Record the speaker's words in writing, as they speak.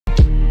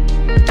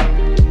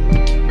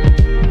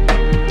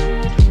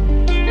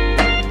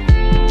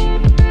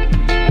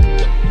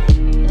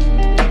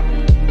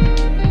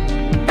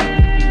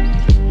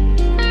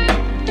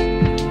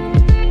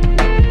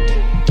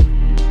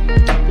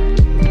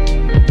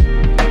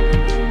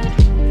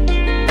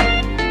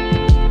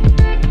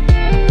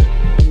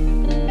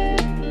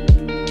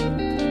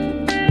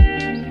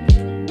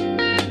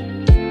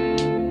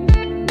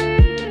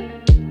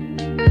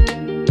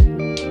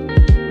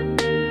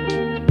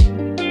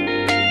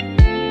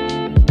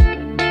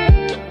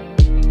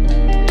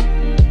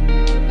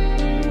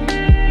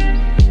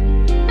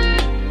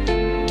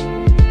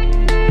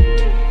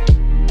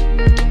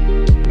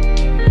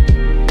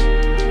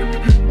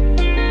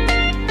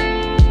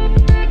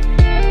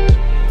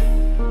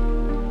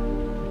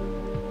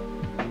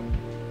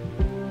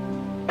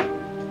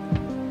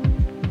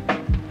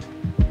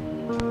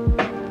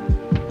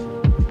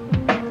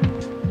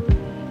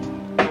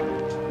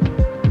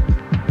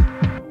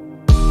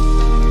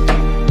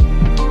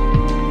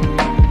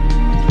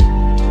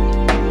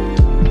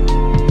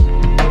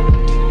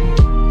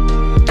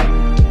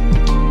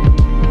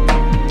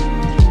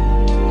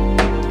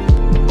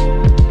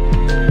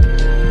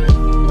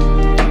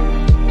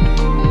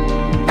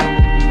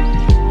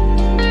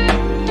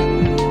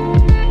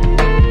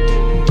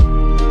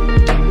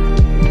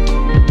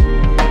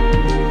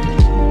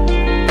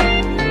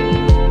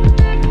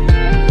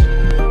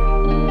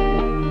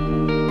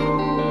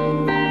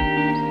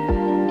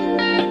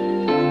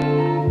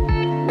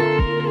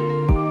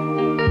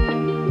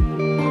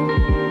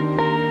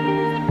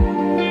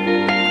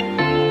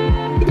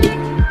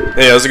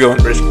Hey, how's it going,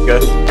 British guy?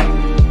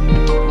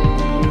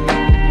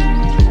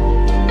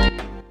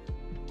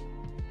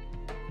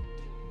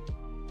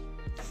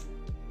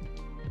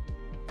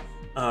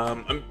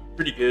 I'm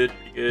pretty good,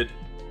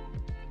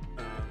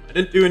 I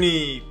didn't do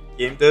any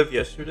game dev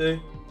yesterday,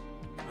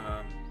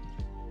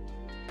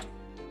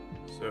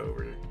 so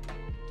we're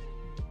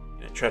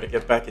gonna try to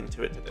get back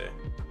into it today.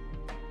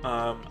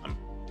 I'm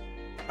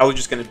probably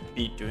just gonna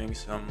be doing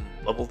some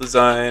level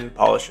design,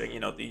 polishing,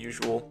 the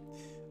usual.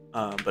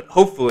 But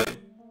hopefully,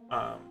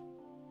 I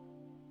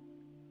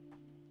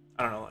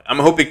don't know. I'm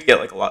hoping to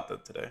get a lot done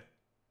today. We'll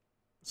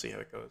see how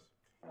it goes.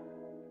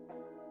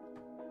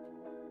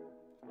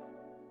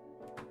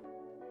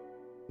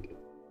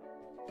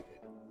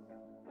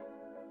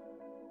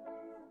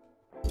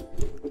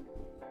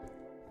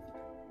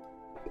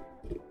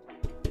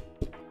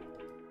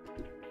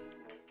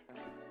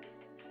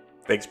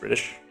 Thanks,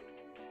 British.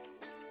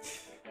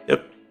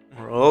 Yep,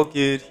 we're all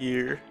good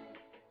here.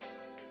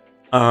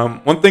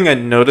 One thing I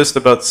noticed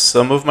about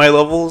some of my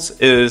levels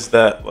is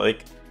that,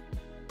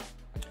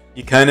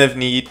 you kind of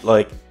need,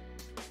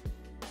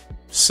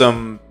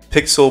 some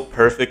pixel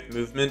perfect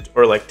movement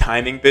or,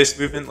 timing-based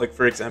movement. Like,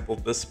 for example,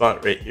 this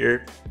spot right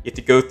here. You have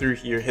to go through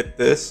here, hit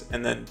this,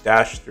 and then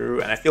dash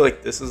through. And I feel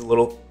like this is a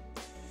little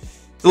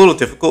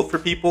difficult for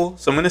people.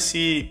 So I'm going to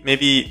see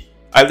maybe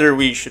either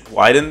we should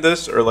widen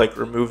this or,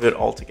 remove it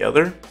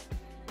altogether.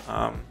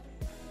 Let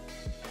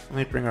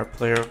me bring our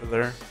player over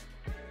there.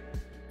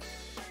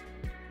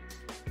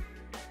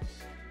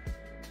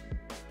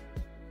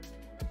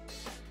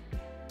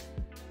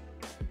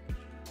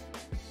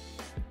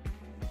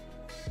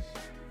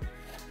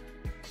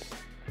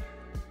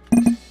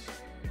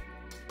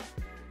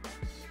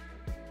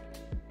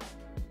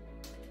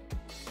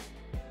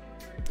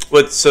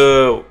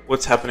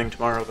 What's happening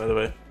tomorrow, by the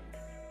way?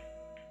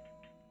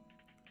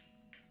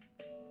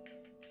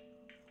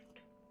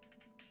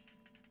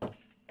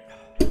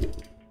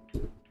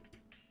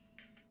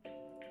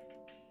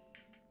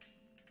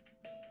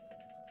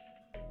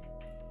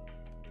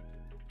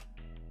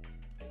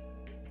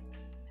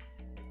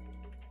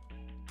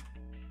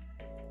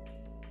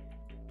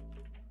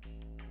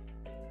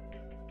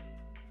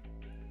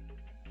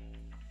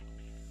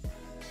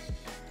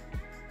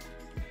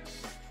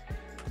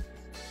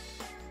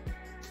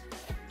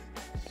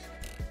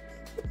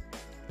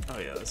 Oh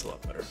yeah, that's a lot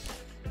better.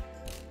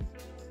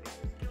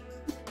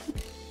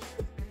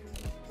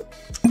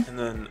 And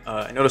then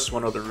I noticed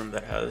one other room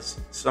that has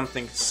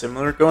something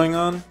similar going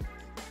on.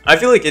 I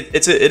feel like it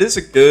is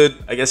a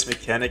good, I guess,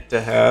 mechanic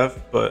to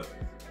have, but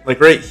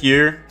right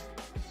here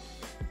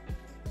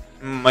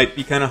might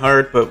be kind of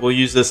hard. But we'll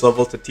use this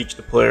level to teach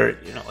the player,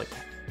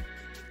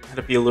 how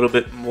to be a little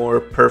bit more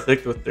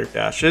perfect with their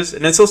dashes,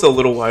 and it's also a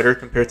little wider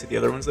compared to the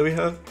other ones that we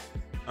have.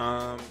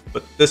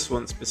 But this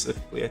one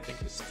specifically, I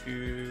think, is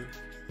too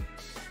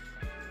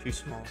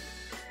small.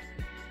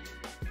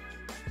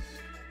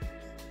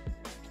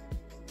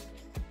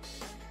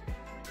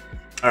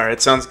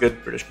 Alright, sounds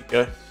good, British Geek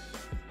Guy.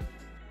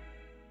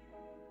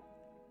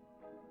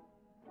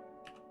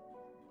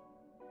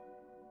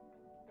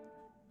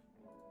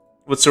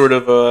 What sort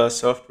of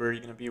software are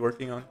you going to be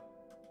working on?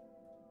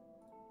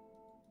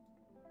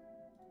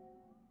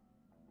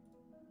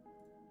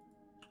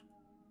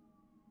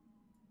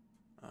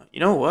 You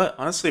know what?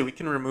 Honestly, we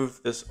can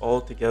remove this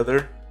all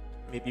together.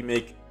 Maybe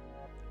make...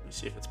 Let me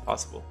see if it's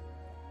possible.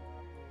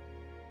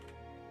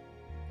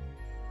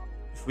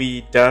 If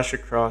we dash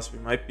across, we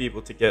might be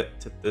able to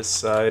get to this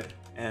side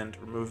and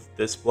remove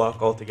this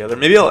block altogether.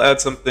 Maybe I'll add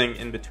something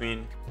in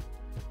between.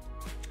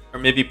 Or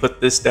maybe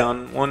put this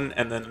down one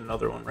and then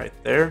another one right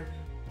there.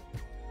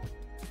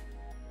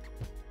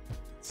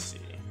 Let's see.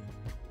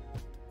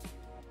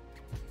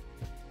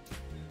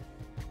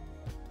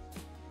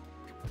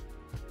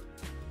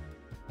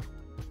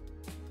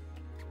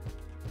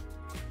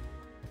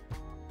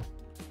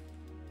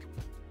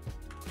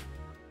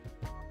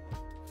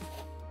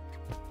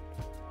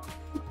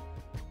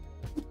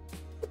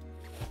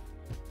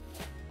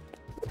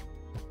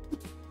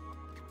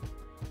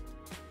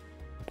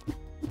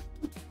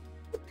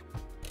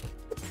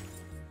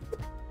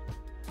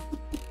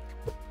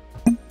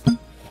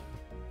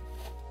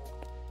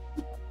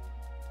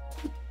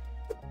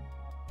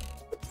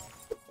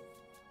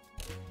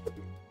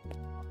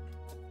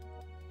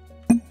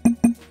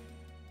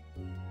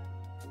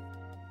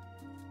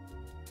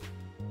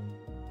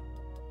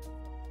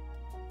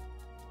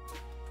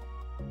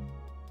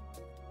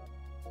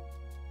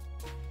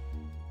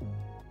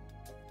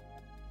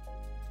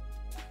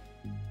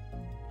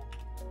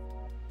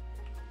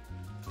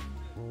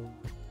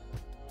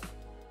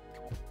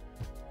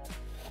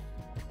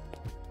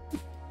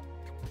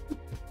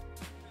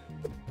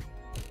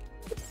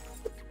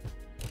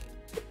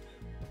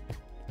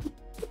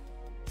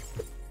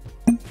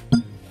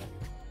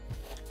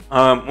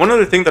 One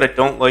other thing that I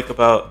don't like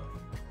about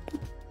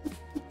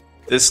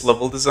this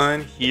level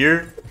design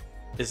here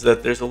is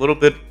that there's a little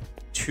bit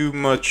too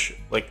much,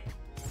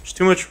 there's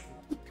too much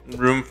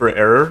room for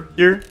error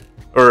here.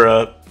 Or,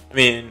 I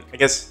mean, I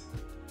guess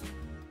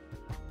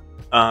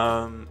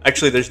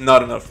Actually, there's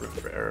not enough room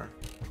for error.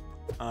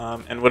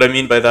 And what I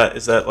mean by that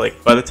is that,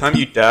 like, by the time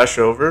you dash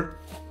over,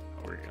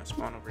 oh, we're gonna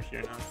spawn over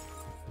here now.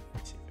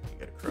 Let's see if we can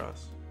get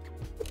across.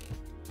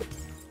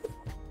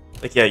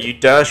 Like, yeah, you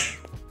dash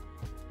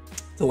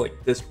to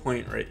like this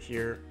point right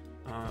here.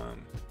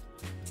 And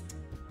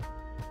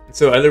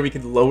so either we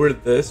could lower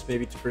this,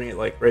 maybe to bring it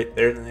like right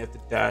there, and then they have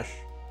to dash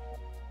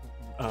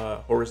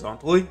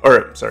horizontally,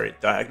 or I'm sorry,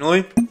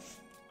 diagonally.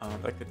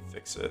 That could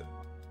fix it.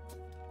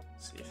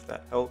 Let's see if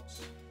that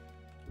helps.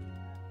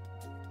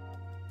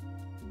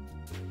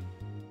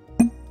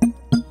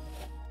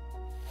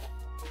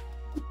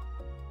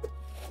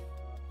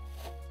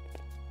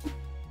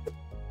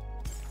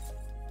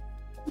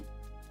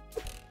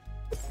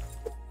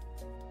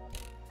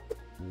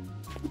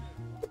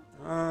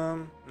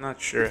 Not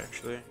sure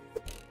actually.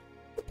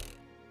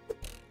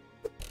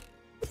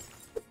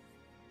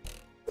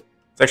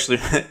 It's actually,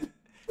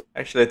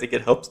 actually I think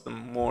it helps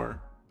them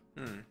more.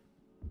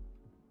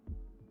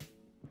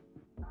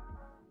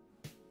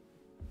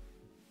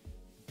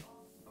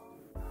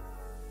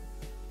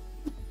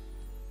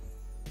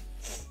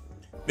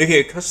 Making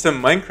a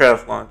custom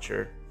Minecraft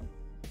launcher.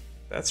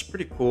 That's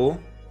pretty cool.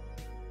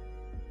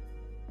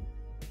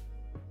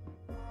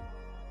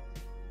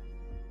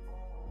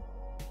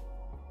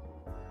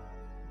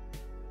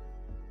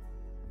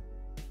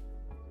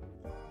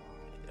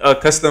 A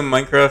custom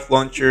Minecraft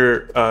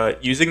launcher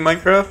using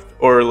Minecraft,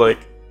 or like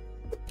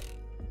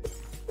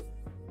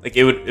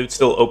it would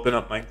still open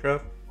up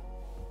Minecraft,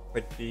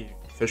 like the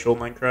official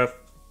Minecraft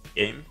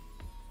game.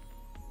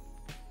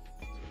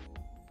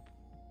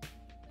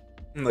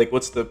 Like,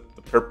 what's the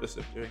purpose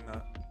of doing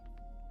that?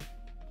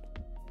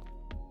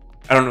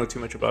 I don't know too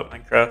much about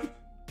Minecraft,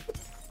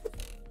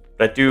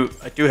 but I do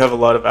have a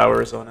lot of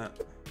hours on it.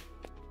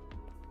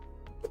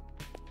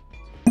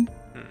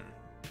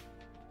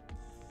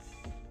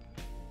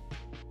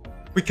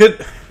 We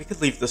could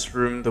leave this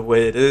room the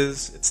way it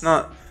is. It's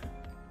not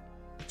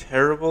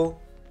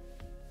terrible.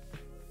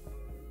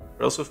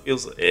 It also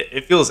feels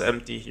it feels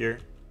empty here.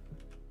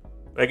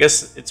 But I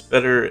guess it's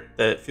better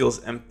that it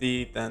feels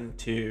empty than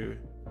to,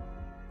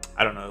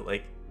 I don't know,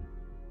 like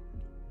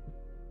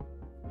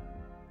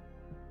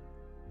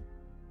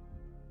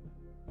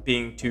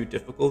being too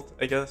difficult,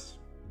 I guess.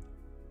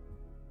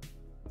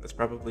 That's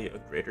probably a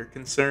greater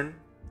concern.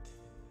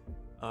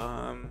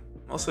 I'm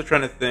also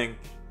trying to think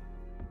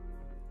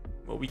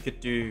what we could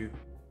do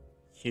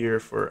here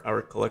for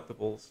our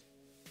collectibles.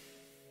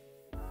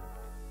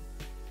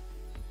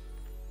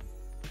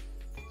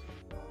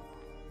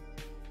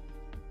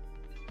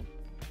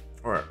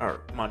 Or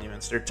our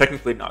monuments. They're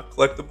technically not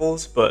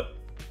collectibles, but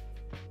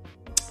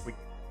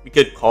we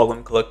could call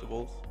them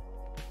collectibles.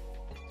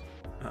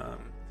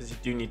 Because you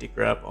do need to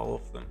grab all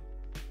of them.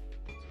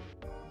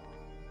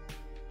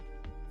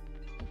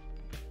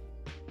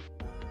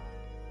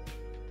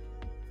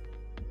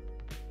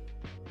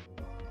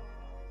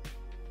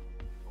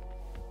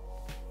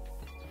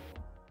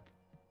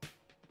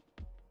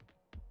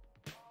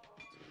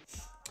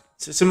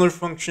 It's a similar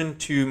function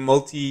to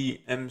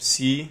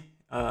multi-MC.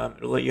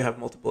 It'll let you have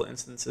multiple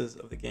instances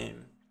of the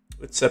game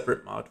with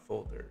separate mod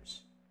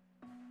folders.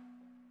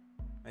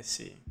 I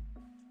see.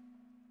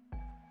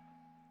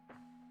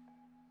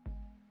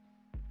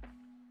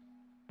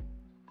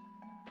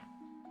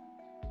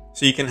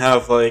 So you can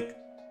have like,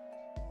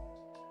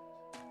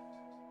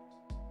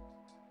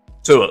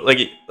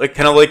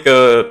 kind of like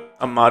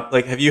a mod.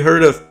 Like, have you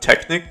heard of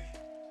Technic?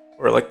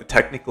 Or like the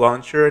Technic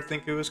launcher, I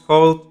think it was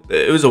called.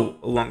 It was a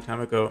long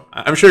time ago.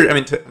 I'm sure. I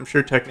mean, I'm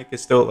sure Technic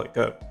is still like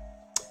a.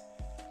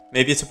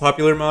 Maybe it's a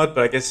popular mod,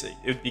 but I guess it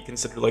would be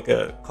considered like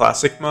a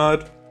classic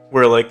mod.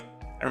 Where like,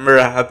 I remember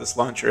I had this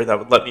launcher that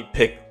would let me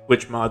pick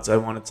which mods I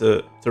wanted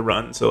to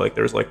run. So like,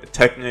 there was like the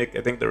Technic.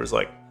 I think there was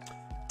like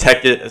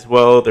Tekkit as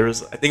well. There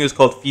was, I think it was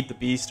called Feed the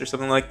Beast or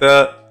something like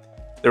that.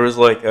 There was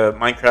like a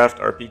Minecraft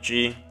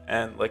RPG.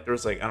 And like there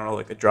was like, I don't know,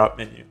 like a drop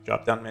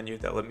down menu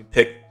that let me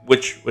pick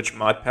which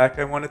mod pack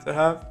I wanted to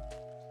have.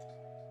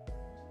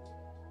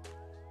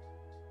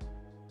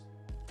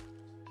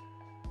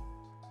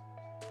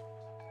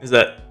 Is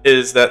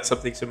that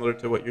something similar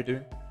to what you're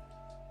doing?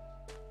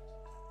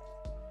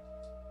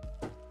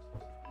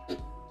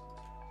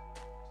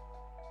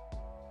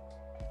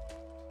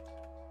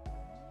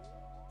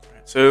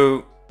 Alright,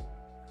 so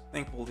I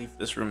think we'll leave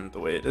this room the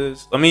way it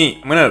is. I'm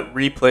gonna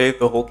replay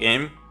the whole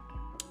game.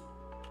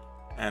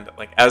 And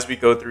like as we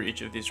go through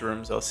each of these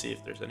rooms, I'll see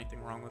if there's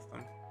anything wrong with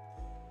them.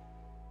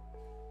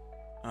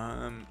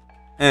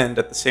 And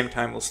at the same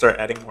time, we'll start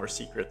adding more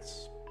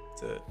secrets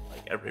to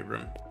like every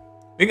room.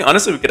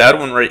 Honestly, we could add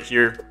one right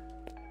here.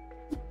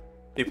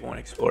 People want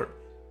to explore.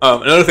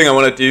 Another thing I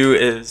want to do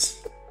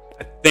is,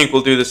 I think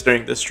we'll do this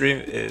during this stream,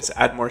 is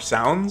add more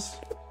sounds.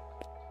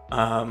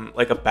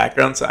 Like a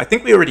background sound. I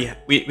think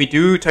we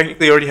do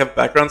technically already have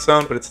background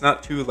sound, but it's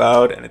not too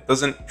loud and it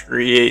doesn't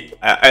create,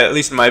 at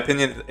least in my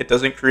opinion, it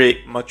doesn't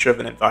create much of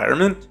an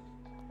environment.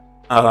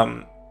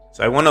 So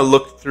I want to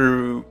look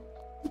through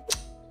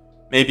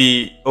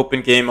maybe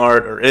open game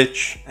art or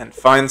itch and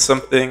find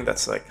something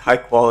that's like high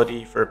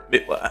quality for,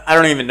 I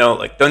don't even know,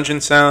 like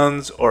dungeon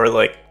sounds or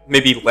like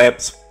maybe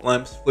lamps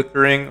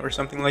flickering or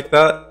something like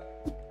that.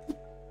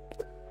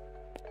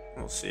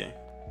 We'll see.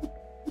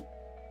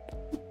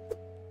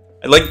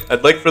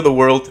 I'd like for the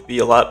world to be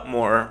a lot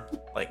more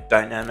like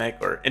dynamic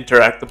or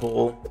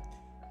interactable.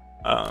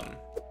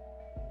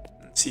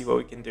 Let's see what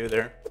we can do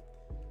there.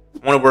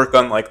 I want to work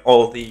on like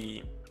all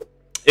the,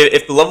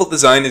 if the level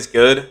design is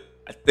good,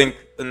 I think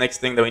the next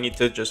thing that we need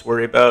to just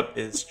worry about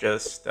is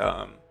just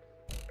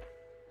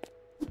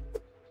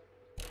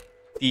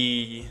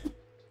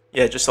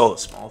just all the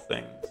small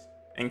things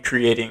and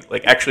creating,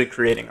 like actually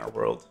creating our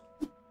world.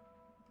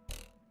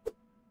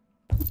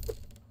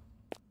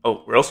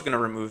 Oh, we're also going to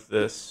remove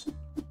this.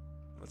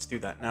 Let's do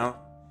that now.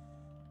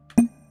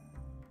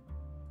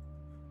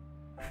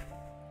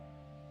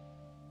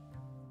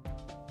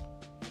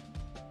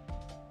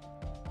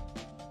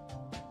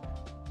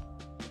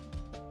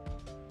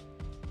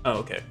 Oh,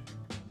 okay.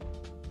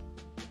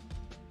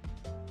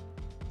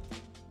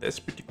 That's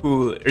pretty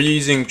cool. Are you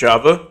using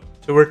Java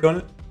to work on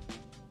it?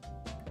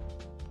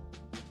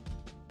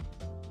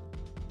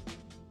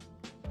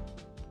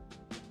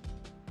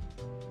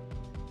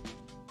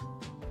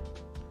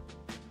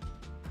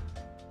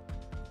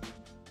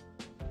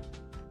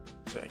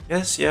 So I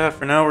guess, yeah,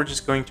 for now we're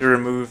just going to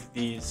remove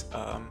these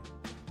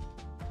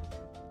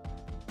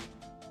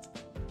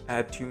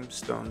add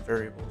tombstone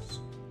variables.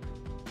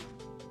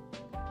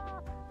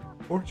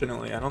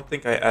 Fortunately, I don't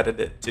think I added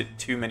it to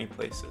too many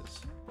places.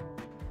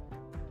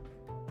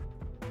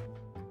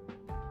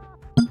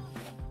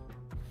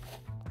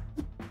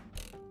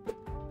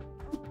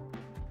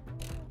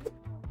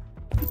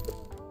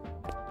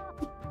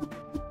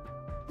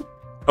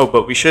 Oh,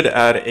 but we should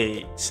add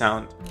a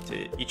sound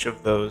to each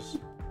of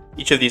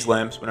these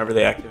lamps whenever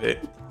they activate.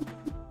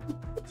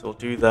 So we'll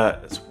do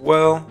that as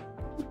well.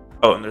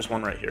 Oh, and there's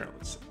one right here.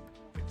 Let's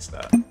fix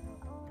that.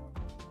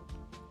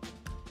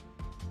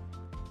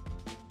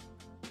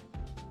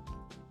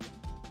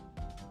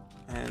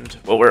 And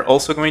what we're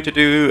also going to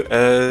do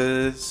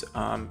is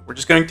we're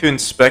just going to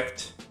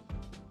inspect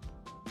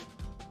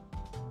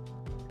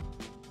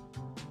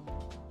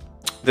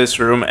this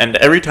room, and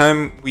every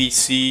time we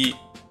see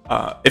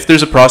if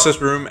there's a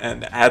process room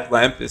and add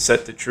lamp is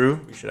set to true,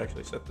 we should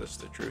actually set this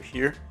to true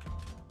here.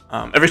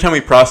 Every time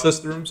we process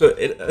the room, so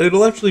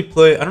it'll actually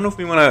play. I don't know if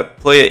we want to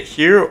play it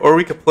here or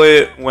we could play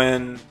it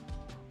when.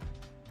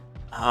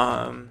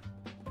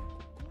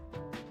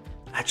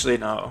 Actually,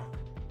 no.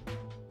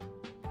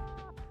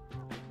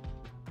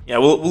 Yeah,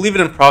 we'll leave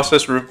it in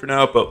process room for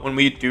now, but when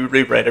we do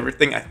rewrite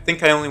everything, I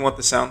think I only want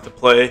the sound to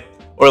play,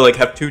 or like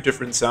have two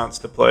different sounds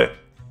to play.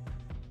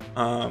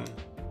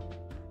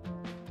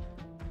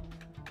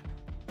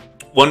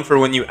 One for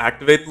when you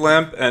activate the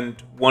lamp,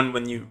 and one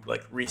when you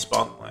like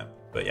respawn the lamp.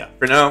 But yeah,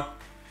 for now,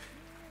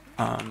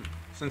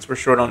 since we're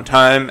short on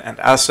time and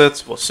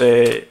assets, we'll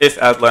say if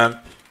add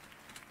lamp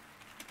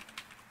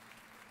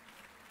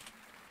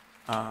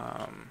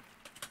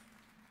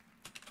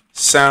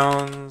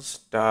sounds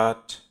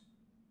dot.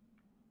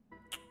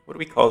 What do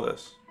we call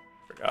this?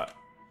 Forgot.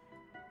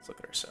 Let's look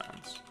at our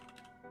sounds.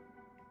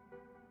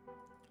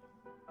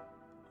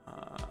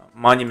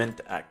 Monument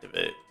to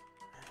activate.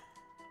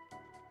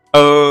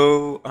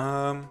 Oh,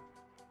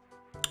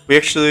 we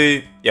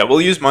actually, yeah,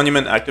 we'll use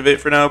monument activate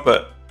for now,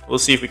 but we'll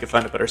see if we can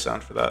find a better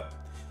sound for that.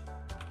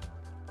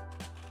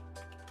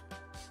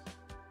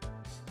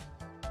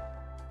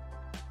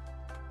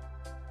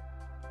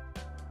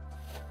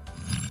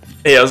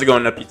 Hey, how's it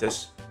going,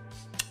 Napitas?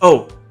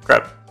 Oh,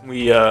 crap.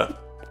 We, oh,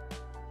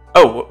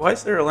 why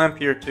is there a lamp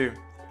here, too?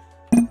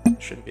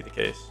 Shouldn't be the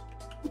case.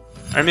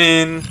 I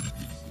mean...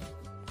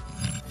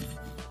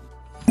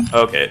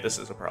 Okay, this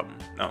is a problem.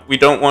 No, we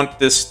don't want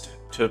this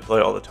to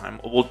play all the time.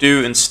 What we'll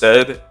do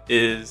instead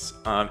is,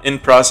 in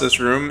process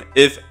room,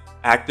 if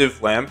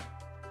active lamp,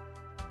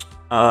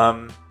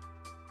 or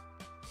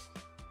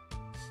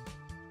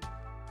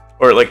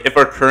like if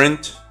our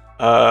current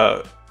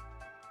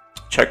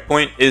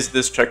checkpoint is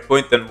this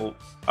checkpoint, then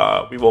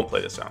we won't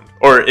play the sound.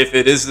 Or if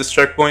it is this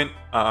checkpoint,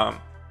 yeah,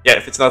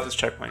 if it's not this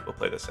checkpoint, we'll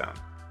play the sound.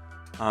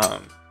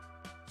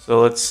 So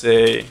let's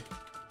say,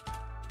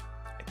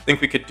 I think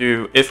we could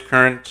do if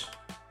current,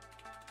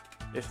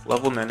 if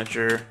level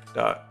manager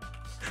dot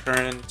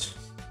current.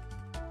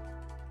 Do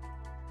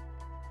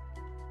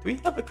we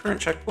have a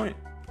current checkpoint?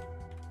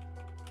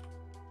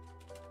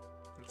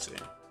 Let's see.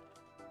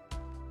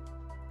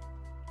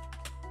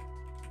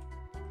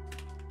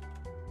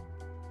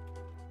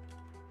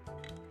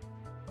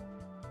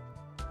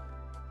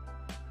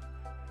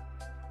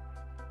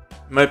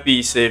 Might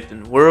be saved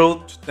in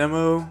world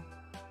demo.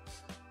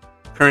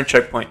 Current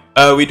checkpoint.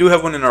 We do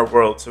have one in our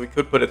world, so we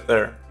could put it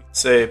there. We could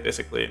say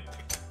basically,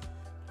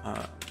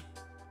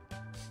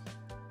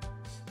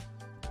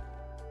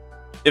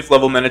 if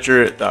level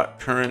manager dot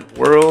current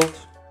world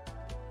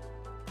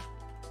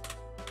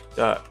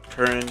dot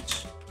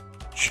current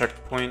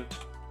checkpoint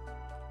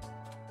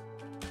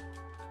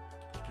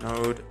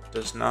node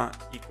does not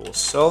equal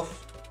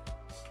self.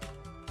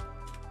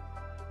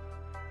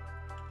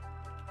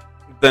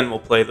 then we'll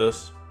play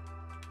this.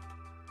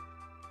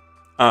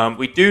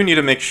 We do need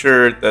to make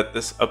sure that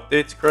this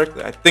updates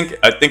correctly. I think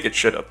it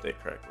should update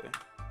correctly.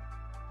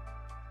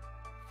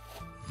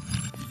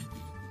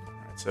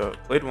 Alright, so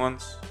it played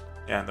once.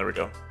 Yeah, there we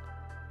go.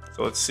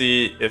 So let's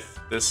see if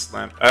this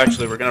lamp...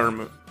 Actually, we're going to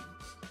remove...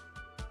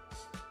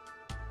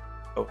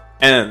 Oh,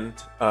 and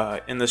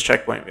in this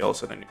checkpoint, we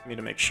also need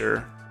to make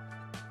sure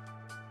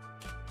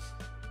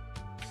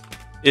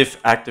if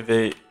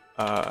activate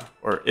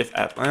or if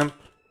add lamp,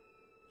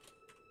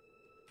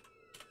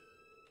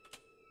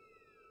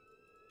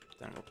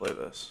 then we'll play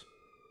this.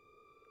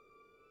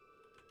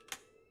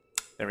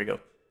 There we go.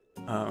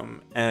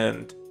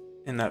 And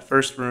in that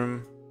first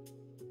room,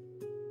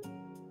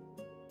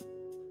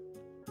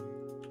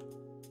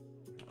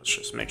 let's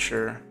just make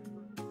sure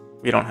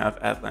we don't have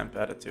add lamp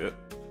added to it.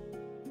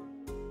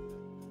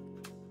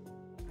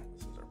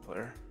 This is our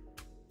player.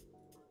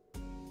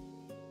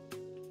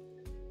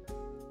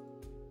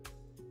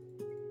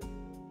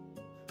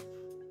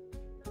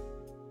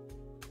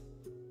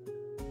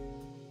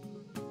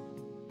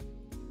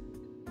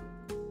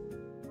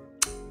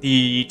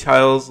 The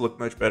tiles look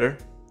much better.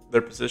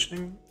 Their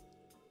positioning.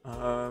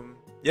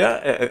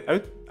 Yeah,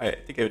 I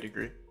think I would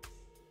agree.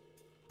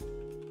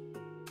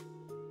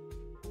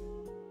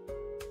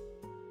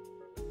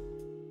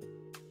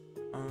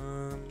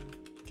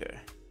 Okay.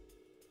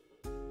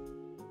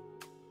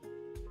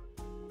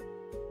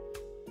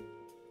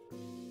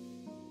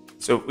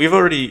 So we've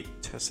already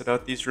tested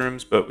out these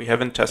rooms, but we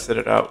haven't tested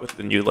it out with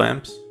the new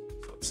lamps.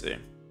 So let's see.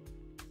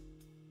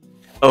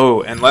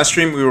 Oh, and last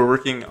stream we were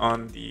working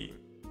on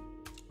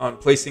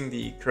placing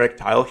the correct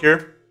tile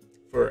here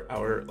for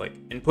our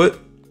input.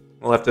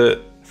 We'll have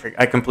to.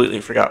 I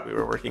completely forgot we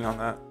were working on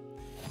that.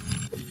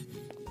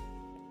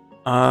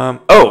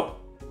 Oh,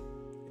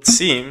 it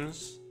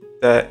seems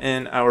that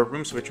in our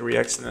room switcher we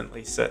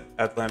accidentally set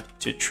add lamp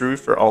to true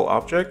for all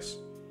objects.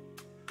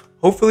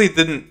 Hopefully,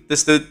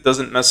 this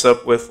doesn't mess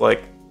up with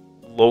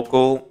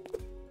local.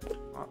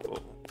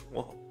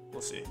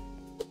 We'll see.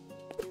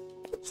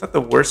 It's not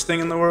the worst thing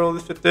in the world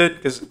if it did,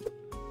 because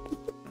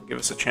it'll give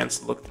us a chance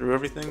to look through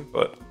everything,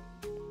 but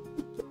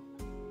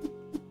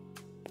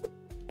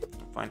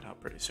we'll find out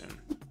pretty soon.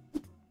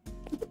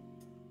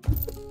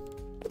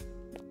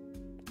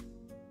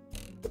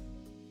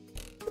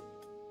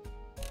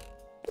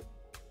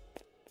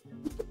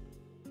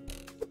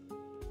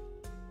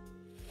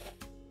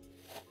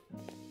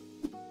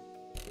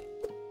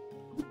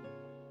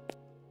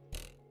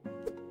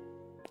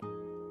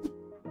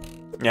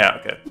 Yeah,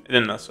 okay. It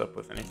didn't mess up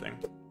with anything.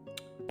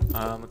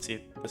 Let's see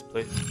this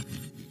place.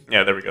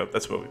 Yeah, there we go.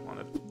 That's what we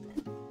wanted.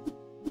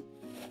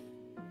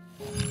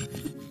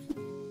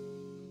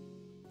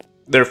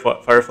 They're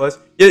fireflies.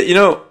 Yeah, you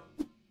know,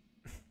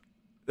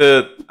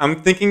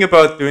 I'm thinking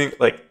about doing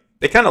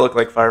they kind of look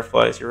like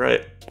fireflies. You're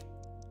right.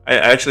 I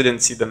actually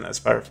didn't see them as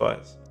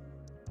fireflies.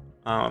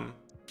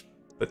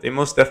 But they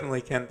most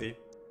definitely can be.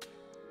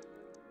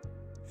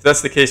 If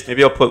that's the case,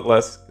 maybe I'll put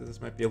less because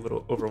this might be a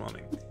little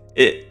overwhelming.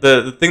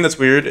 The thing that's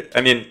weird,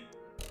 I mean,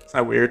 it's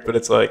not weird, but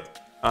it's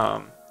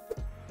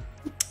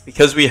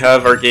because we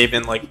have our game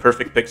in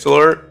perfect pixel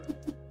art,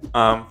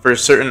 for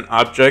certain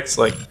objects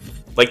like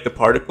the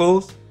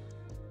particles,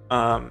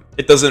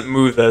 it doesn't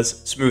move as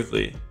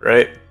smoothly,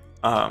 right?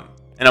 And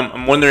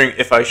I'm wondering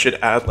if I should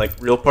add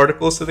real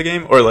particles to the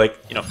game or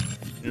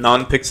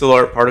non-pixel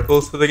art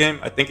particles to the game.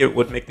 I think it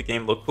would make the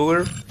game look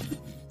cooler,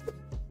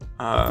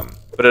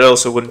 but it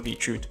also wouldn't be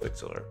true to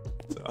pixel art.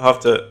 So I'll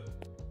have to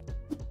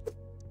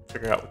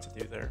figure out what to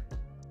do there.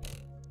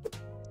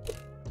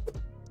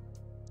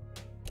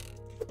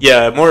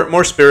 Yeah,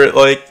 more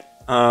spirit-like,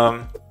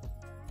 and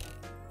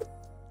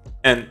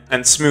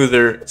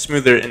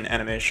smoother in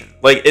animation.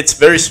 It's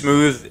very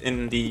smooth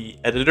in the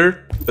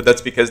editor, but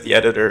that's because the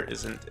editor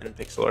isn't in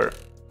pixel art.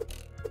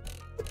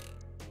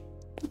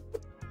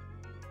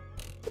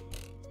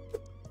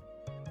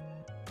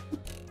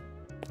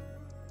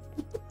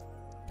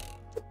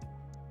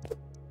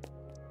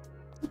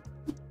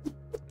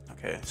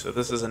 Okay, so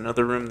this is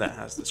another room that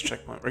has this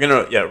checkpoint. We're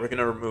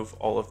gonna remove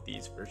all of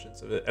these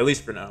versions of it, at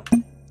least for now.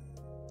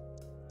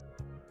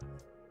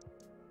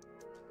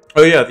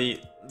 Oh yeah,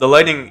 the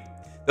lighting,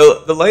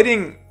 the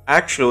lighting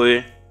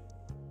actually.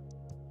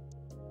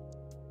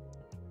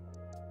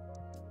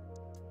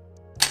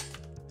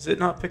 Is it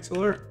not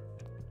pixel art?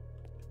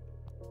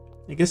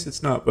 I guess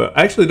it's not, but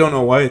I actually don't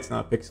know why it's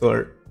not pixel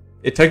art.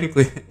 It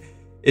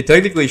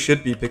technically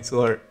should be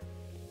pixel art.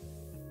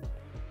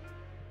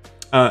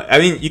 I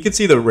mean, you can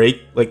see the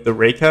ray, the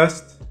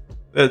raycast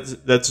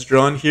that's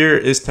drawn here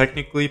is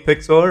technically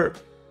pixel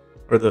art,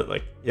 or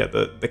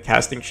the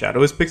casting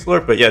shadow is pixel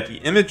art. But yeah, the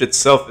image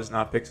itself is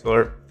not pixel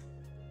art.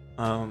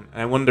 And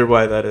I wonder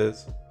why that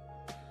is.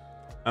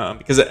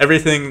 Because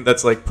everything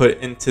that's put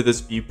into this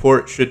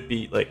viewport should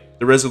be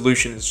the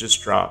resolution is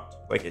just dropped.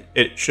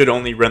 It should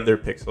only render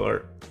pixel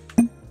art.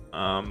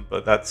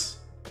 But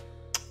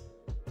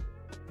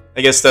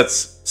I guess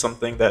that's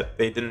something that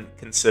they didn't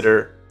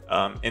consider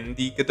in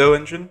the Godot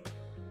engine,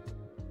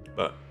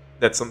 but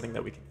that's something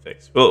that we can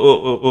fix.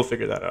 We'll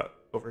figure that out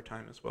over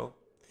time as well.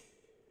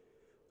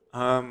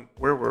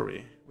 Where were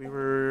we? We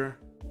were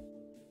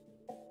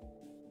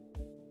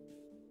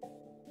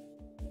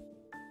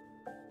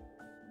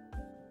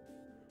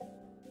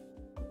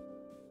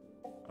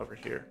over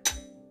here.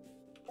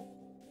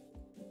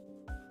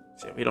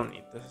 So yeah, we don't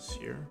need this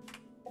here.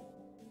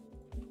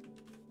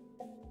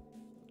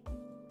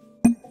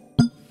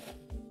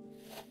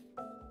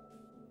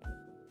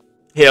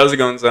 Hey, how's it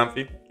going,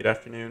 Zamfi? Good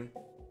afternoon.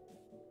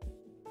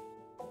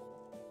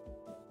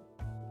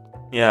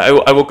 Yeah,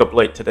 I woke up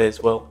late today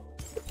as well.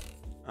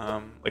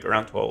 Like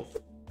around 12.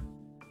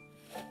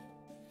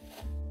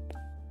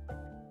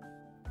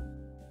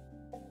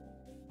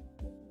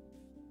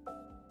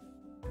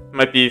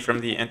 Might be from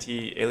the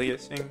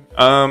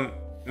anti-aliasing.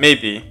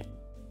 Maybe.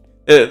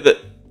 The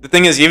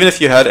thing is, even if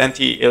you had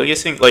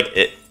anti-aliasing, like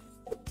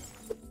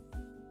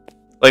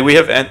we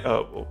have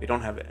oh well, we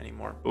don't have it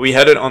anymore, but we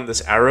had it on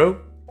this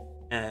arrow,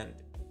 and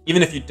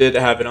even if you did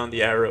have it on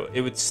the arrow,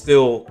 it would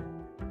still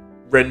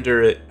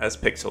render it as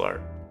pixel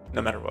art,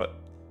 no matter what.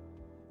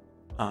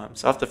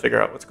 So I'll have to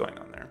figure out what's going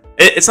on there.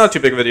 It's not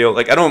too big of a deal.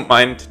 Like, I don't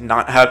mind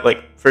not have,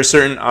 like, for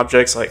certain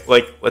objects, like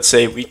let's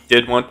say we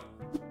did want,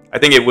 I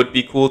think it would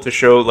be cool to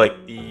show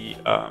like the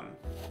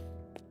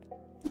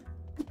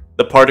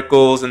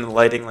particles and the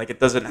lighting. Like, it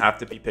doesn't have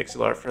to be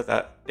pixel art for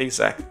that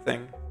exact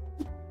thing.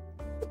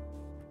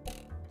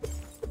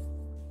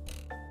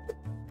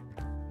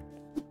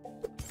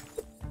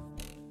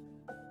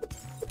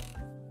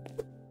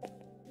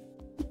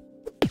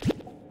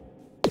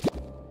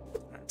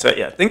 So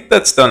yeah, I think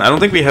that's done. I don't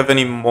think we have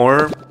any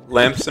more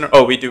lamps in our...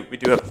 Oh, we do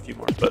have a few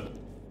more, but...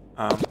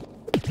 Oh.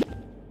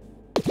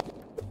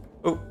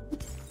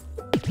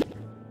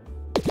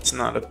 It's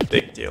not a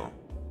big deal.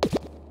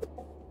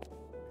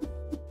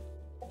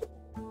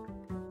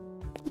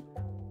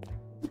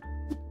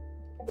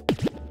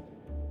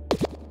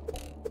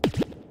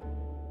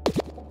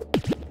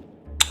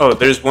 Oh,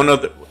 there's one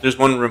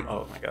room...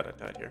 Oh my god, I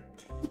died here.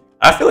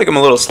 I feel like I'm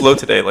a little slow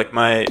today. Like,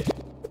 my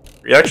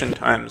reaction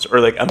times, or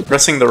like I'm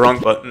pressing the wrong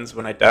buttons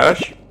when I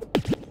dash.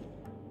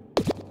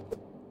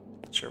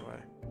 Not sure why.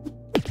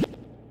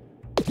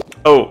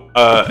 Oh,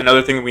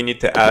 another thing we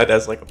need to add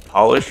as like a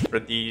polish for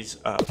these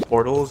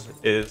portals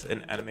is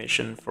an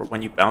animation for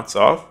when you bounce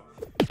off.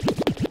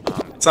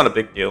 It's not a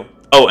big deal.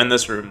 Oh, and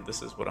this room,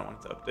 this is what I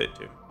wanted to update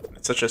to.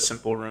 It's such a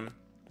simple room.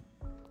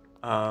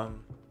 Let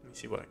me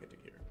see what I could do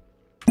here.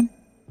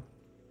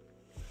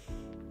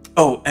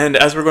 Oh, and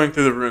as we're going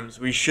through the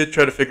rooms, we should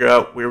try to figure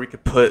out where we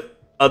could put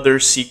other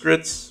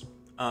secrets.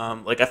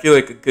 Like, I feel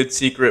like a good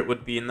secret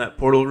would be in that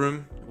portal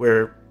room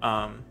where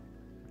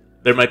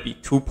there might be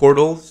two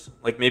portals,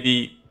 like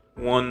maybe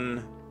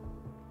one,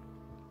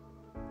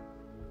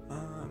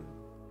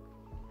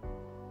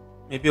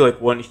 maybe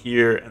like one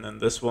here, and then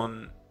this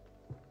one,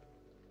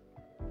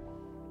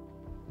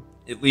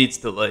 it leads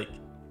to like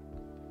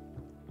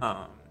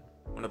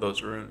one of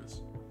those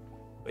rooms.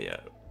 But yeah,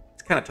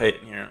 it's kind of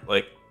tight in here,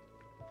 like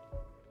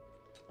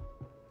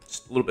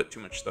just a little bit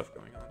too much stuff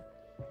going on.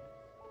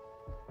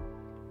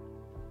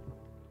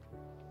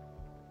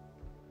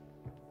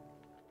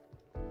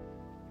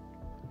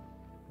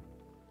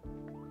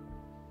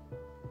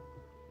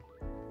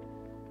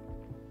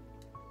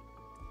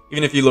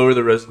 Even if you lower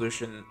the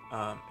resolution,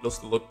 it'll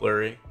still look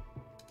blurry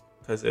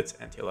because it's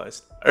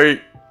anti-aliased. Are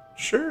you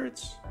sure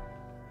it's...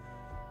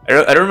 I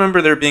don't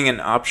remember there being an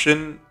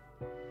option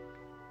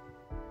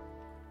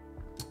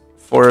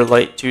for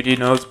light 2D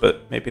nodes,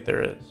 but maybe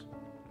there is.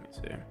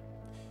 Let me see.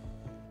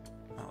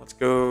 Let's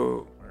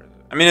go... Where is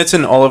it? I mean, it's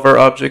in all of our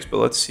objects, but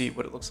let's see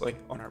what it looks like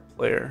on our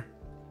player.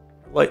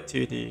 Light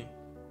 2D.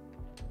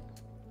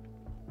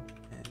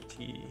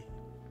 Anti...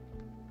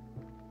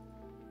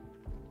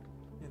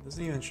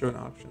 Doesn't even show an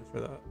option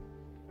for that.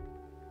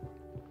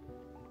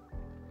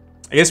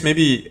 I guess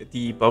maybe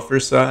the buffer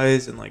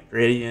size and like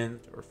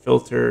gradient or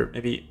filter,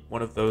 maybe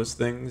one of those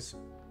things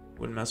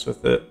would mess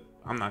with it.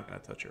 I'm not gonna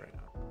touch it right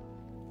now.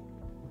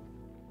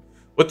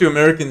 What do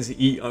Americans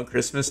eat on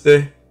Christmas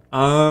Day?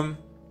 Honestly,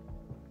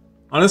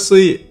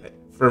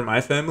 for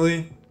my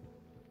family,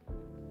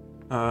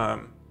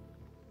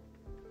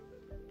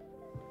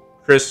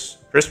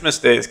 Christmas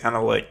Day is kind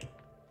of like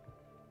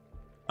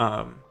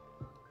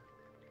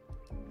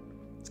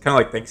kind of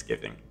like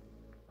Thanksgiving.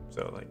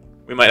 So like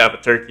we might have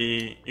a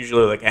turkey,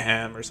 usually like a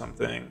ham or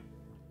something.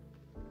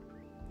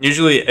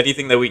 Usually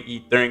anything that we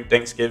eat during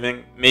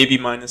Thanksgiving, maybe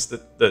minus the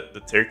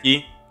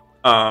turkey,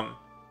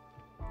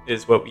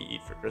 is what we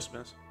eat for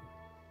Christmas.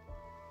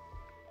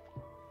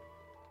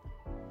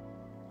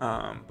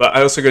 But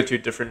I also go to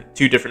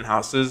two different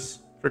houses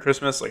for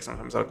Christmas. Like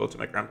sometimes I'll go to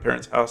my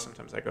grandparents' house,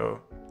 sometimes I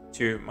go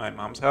to my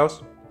mom's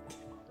house.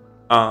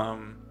 Yeah,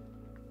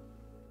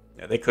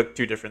 they cook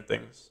two different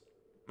things.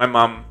 My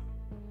mom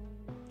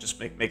just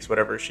makes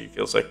whatever she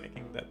feels like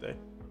making that day.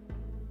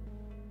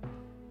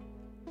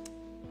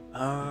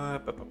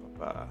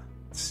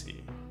 Let's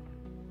see.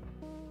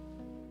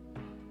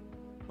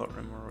 What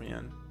room are we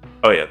in?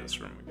 Oh yeah, this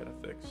room we gotta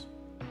fix.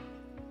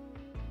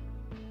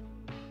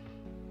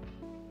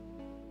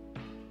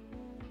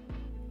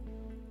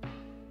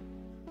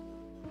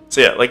 So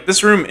yeah, like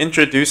this room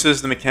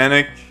introduces the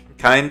mechanic,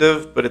 kind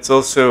of, but it's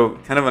also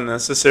kind of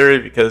unnecessary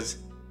because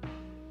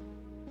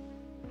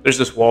there's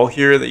this wall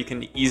here that you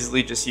can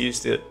easily just use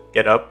to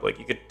get up. Like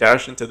you could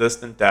dash into this,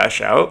 then dash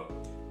out,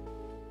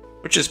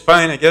 which is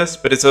fine, I guess.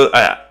 But it's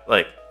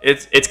like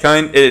it's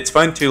fine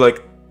to like,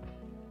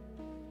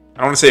 I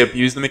don't want to say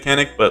abuse the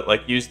mechanic, but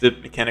like use the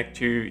mechanic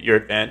to your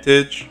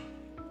advantage.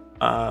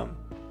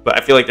 But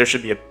I feel like there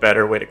should be a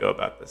better way to go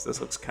about this. This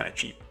looks kind of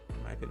cheap,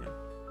 in my opinion.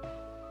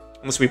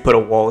 Unless we put a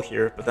wall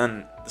here, but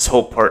then this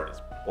whole part is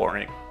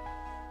boring.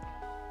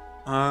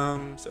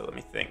 So let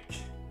me think.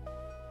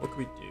 What can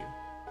we do?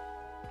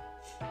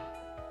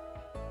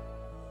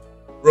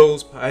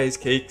 Rolls, pies,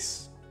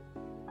 cakes,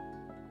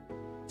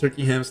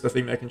 turkey, ham,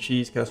 stuffing, mac and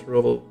cheese,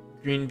 casserole,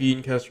 green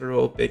bean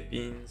casserole, baked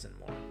beans, and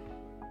more.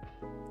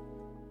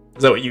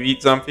 Is that what you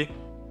eat, Zombie?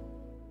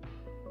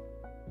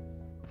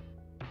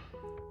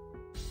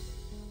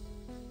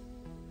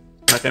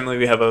 My family,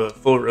 we have a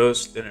full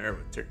roast dinner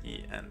with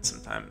turkey and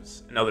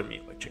sometimes another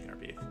meat like chicken or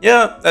beef.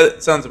 Yeah,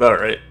 that sounds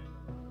about right.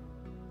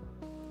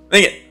 I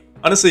think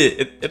honestly,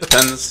 it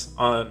depends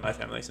on my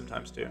family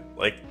sometimes too.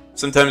 Like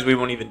sometimes we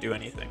won't even do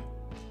anything.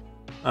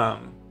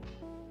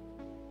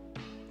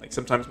 Like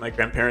sometimes my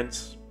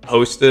grandparents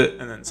host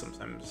it, and then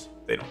sometimes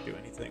they don't do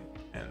anything.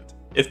 And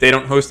if they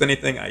don't host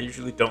anything, I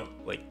usually don't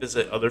like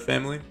visit other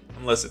family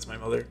unless it's my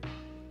mother.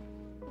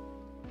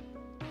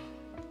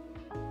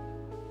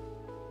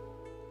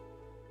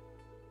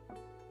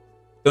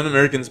 Don't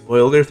Americans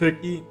boil their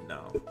turkey?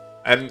 No,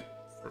 I've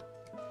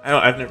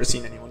never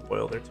seen anyone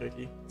boil their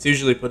turkey. It's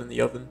usually put in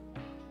the oven.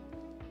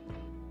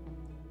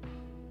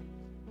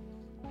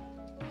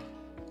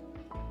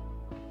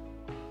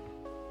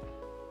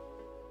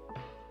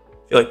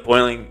 I feel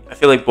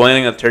like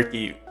boiling a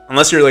turkey,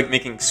 unless you're like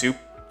making soup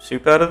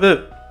out of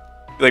it.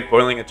 I feel like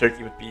boiling a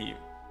turkey would be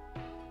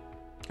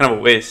kind of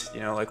a waste. You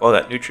know, like all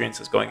that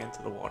nutrients is going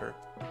into the water.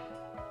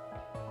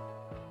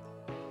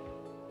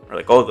 Or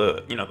like all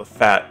the, you know, the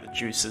fat, the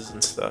juices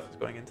and stuff is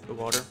going into the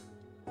water.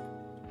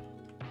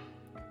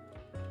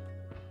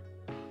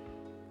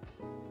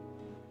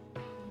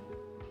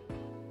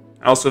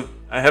 Also,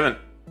 I haven't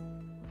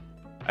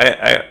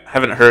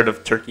heard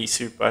of turkey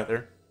soup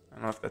either. I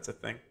don't know if that's a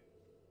thing.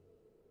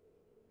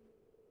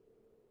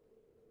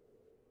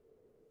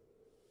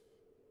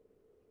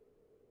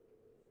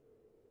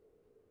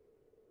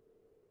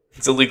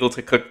 It's illegal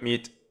to cook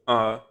meat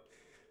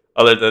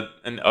other than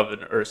an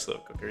oven or a slow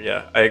cooker.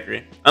 Yeah, I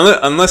agree.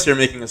 Unless you're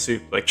making a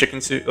soup, like chicken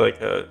soup,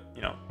 like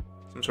you know,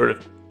 some sort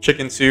of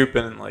chicken soup,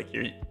 and like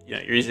you're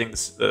using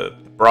the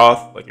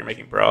broth, like you're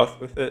making broth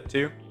with it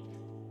too.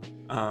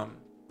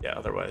 Yeah.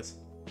 Otherwise,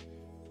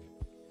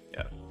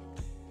 yeah.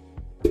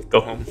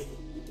 Go home.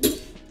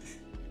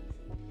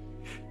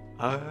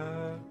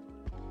 Oh,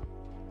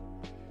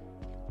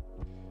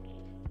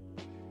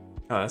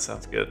 that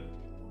sounds good.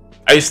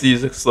 I used to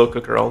use a slow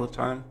cooker all the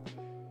time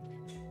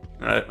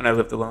when I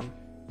lived alone.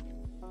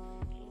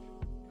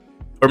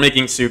 Or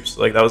making soups,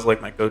 like that was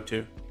like my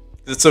go-to.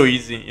 'Cause it's so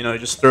easy, you know,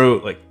 just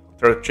throw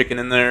chicken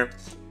in there,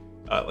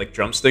 like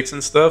drumsticks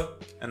and stuff,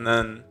 and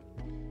then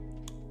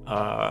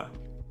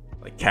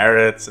like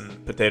carrots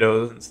and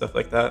potatoes and stuff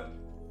like that.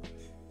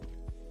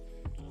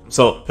 Some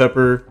salt,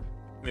 pepper,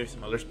 maybe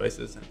some other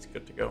spices, and it's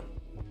good to go.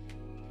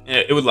 And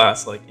it would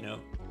last like, you know,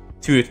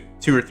 two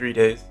or 3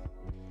 days.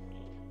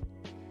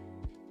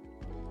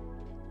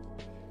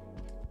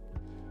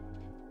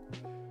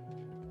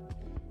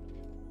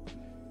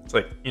 It's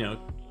like, you know,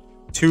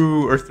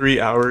 2 or 3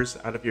 hours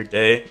out of your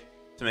day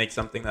to make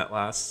something that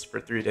lasts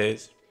for 3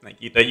 days, like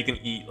that you can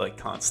eat like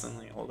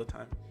constantly all the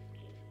time.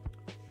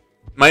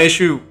 My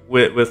issue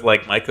with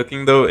like my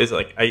cooking though is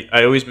like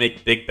I always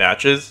make big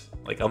batches.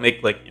 Like I'll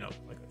make like, you know,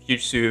 like a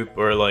huge soup,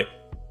 or like,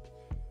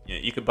 you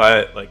know, you could buy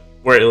it like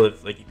where I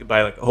live, like you could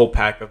buy like a whole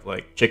pack of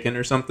like chicken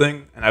or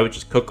something, and I would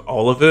just cook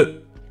all of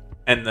it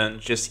and then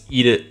just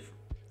eat it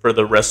for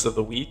the rest of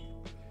the week.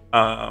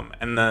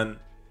 And then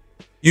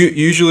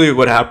usually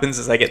what happens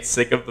is I get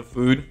sick of the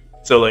food.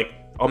 So like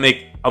I'll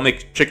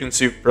make chicken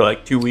soup for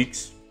like 2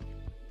 weeks,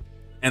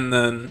 and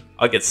then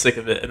I'll get sick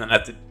of it, and then I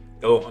have to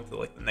go on to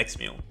like the next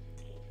meal,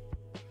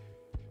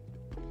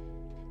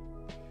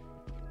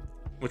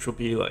 which will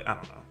be like, I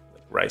don't know,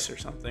 like rice or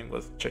something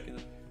with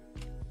chicken.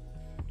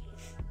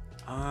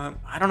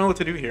 I don't know what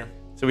to do here.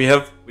 So we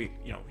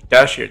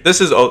dash here.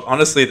 This is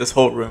honestly, this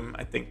whole room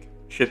I think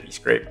should be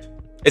scraped.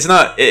 It's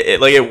not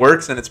like it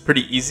works and it's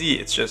pretty easy.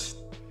 It's just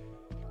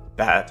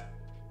bad,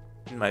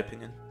 in my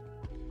opinion.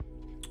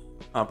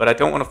 But I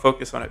don't want to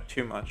focus on it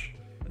too much.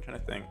 I'm trying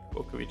to think,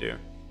 what could we do?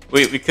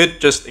 We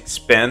could just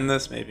expand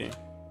this, maybe.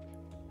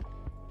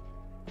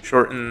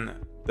 Shorten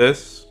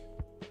this.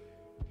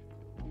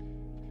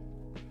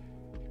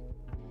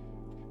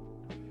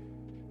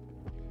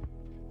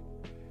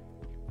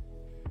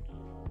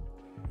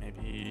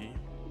 Maybe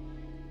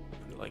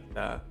like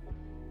that.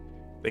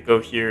 They go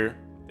here,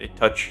 they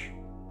touch.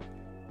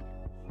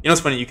 You know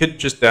what's funny? You could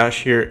just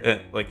dash here, and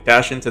like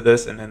dash into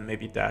this, and then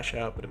maybe dash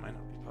out, but it might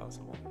not be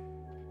possible.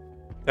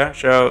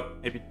 Dash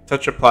out, maybe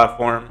touch a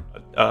platform,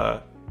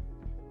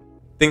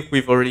 think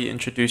we've already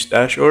introduced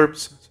dash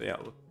orbs. So yeah,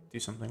 we'll do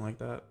something like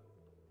that.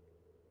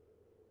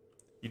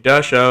 You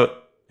dash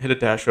out, hit a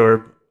dash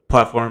orb,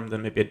 platform,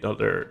 then maybe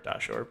another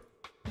dash orb.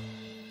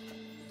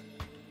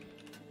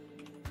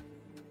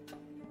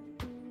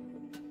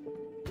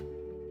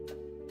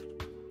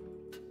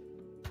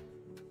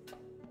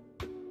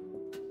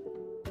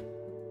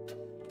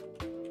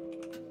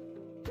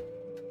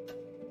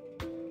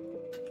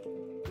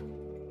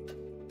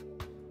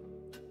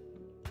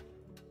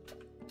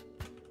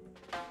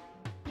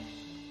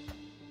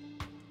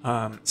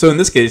 So in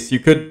this case, you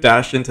could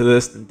dash into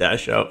this and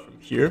dash out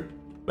from here,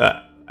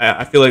 but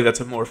I feel like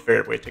that's a more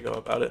fair way to go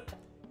about it.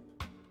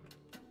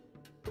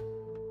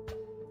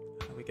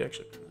 We could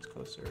actually bring this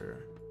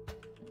closer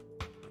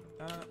like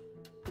that.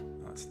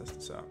 Let's test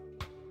this out.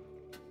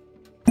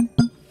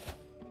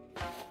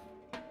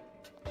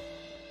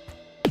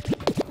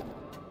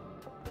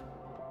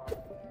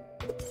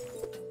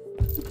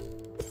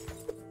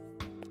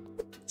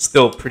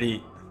 Still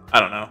pretty, I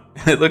don't know,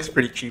 it looks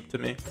pretty cheap to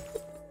me.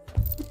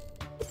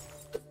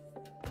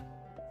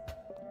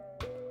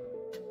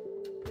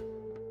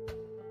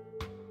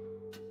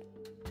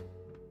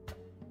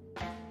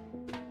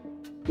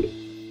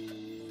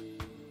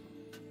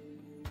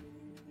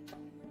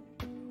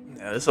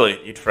 Yeah, this will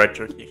eat fried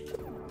turkey.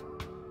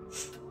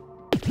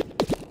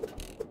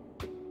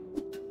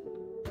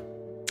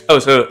 Oh,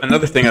 so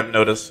another thing I've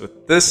noticed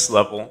with this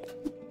level,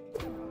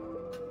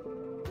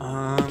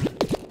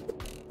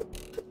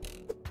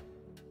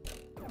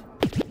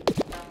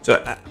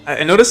 so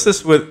I noticed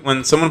this with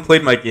when someone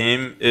played my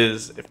game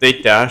is if they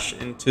dash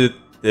into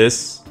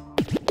this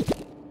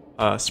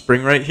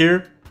spring right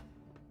here,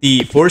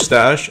 the force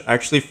dash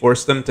actually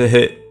forced them to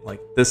hit like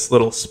this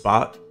little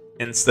spot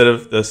instead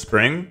of the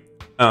spring.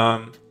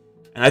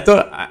 And I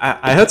thought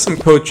I had some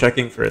code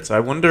checking for it, so I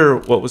wonder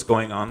what was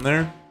going on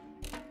there.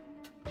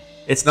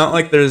 It's not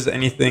like there's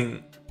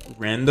anything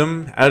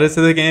random added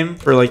to the game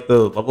for like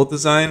the level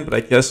design, but I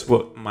guess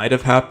what might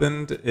have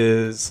happened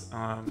is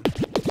I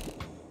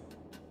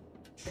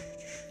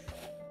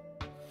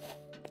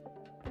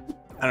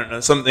don't know,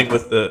 something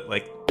with the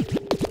like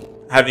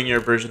having your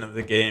version of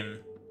the game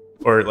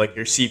or like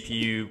your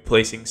CPU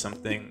placing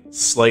something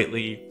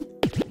slightly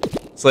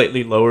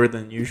lower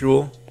than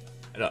usual.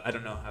 I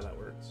don't know how that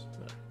works,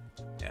 but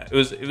yeah, it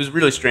was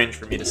really strange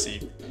for me to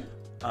see.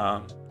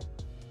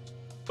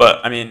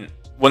 But I mean,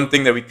 one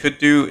thing that we could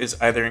do is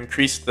either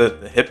increase the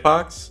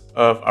hitbox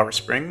of our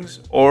springs,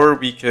 or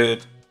we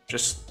could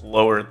just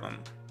lower them.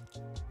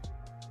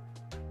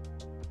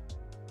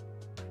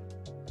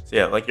 So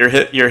yeah, like your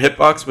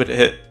hitbox would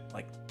hit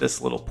like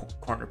this little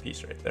corner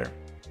piece right there.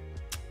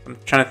 I'm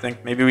trying to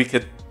think, maybe we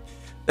could.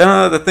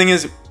 The thing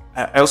is,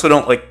 I also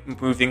don't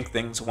like moving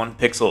things 1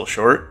 pixel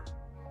short.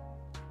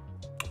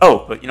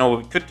 Oh, but you know what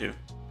we could do?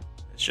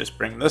 Let's just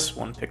bring this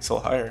 1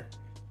 pixel higher.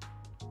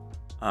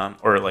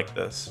 Or like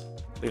this.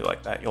 Leave it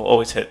like that. You'll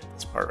always hit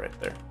this part right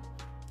there.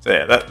 So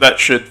yeah, that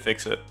should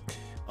fix it.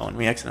 Oh, and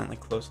we accidentally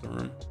closed the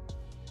room.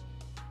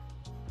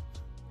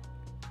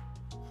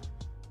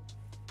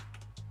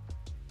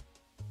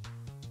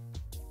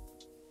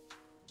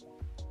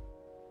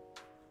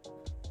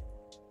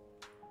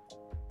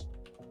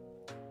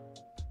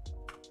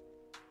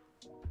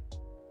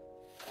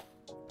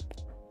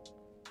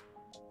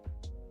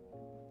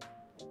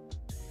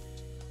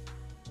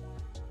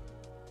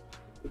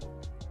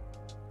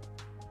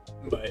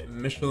 By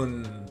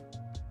Michelin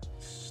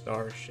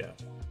Star Chef.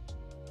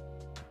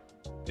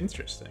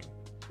 Interesting.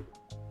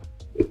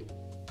 Wait,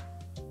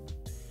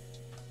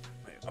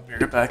 I'll be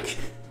right back.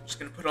 I'm just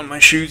gonna put on my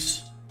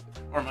shoes.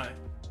 Or my...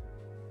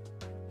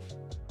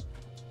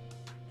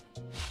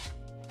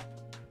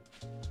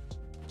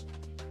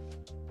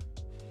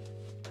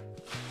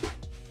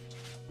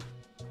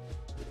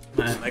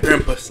 my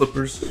grandpa's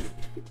slippers.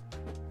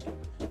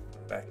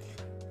 Back.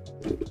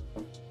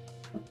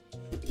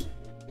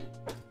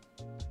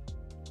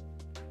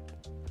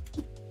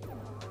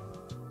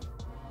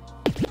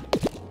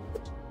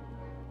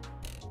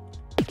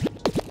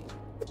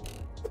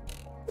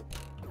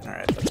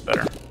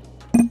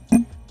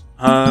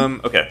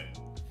 Okay.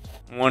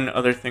 One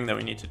other thing that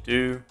we need to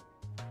do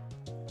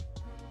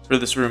for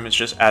this room is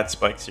just add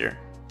spikes here.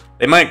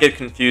 They might get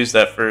confused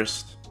at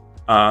first,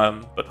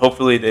 but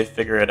hopefully they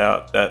figure it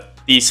out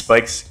that these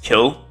spikes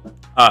kill,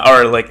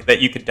 or like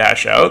that you could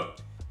dash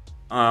out.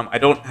 I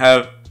don't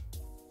have...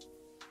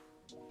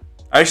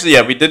 Actually,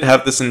 yeah, we did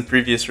have this in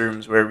previous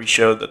rooms where we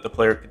showed that the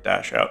player could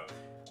dash out.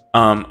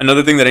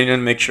 Another thing that I need to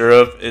make sure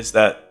of is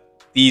that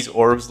these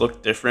orbs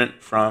look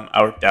different from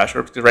our dash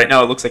orbs, because right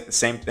now it looks like the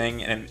same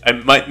thing, and I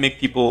might make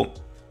people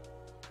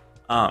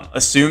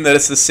assume that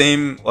it's the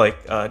same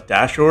like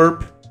dash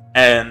orb,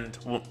 and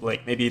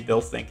like maybe they'll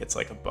think it's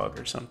like a bug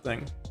or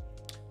something.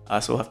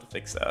 So we'll have to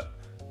fix that.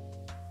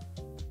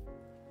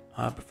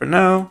 But for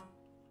now,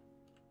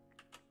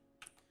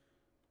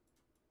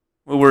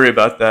 we'll worry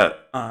about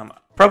that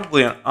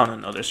probably on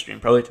another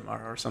stream, probably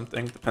tomorrow or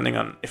something, depending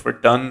on if we're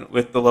done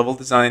with the level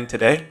design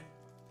today.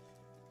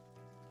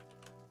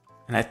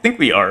 And I think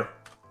we are.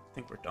 I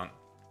think we're done.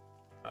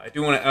 I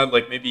do want to add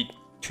like maybe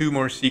 2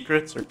 more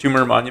secrets or 2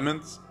 more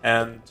monuments,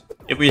 and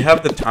if we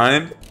have the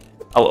time,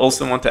 I'll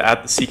also want to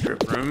add the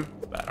secret room,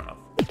 but I don't know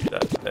if we'll do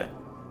that today.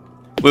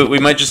 We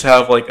might just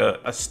have like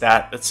a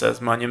stat that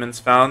says monuments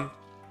found,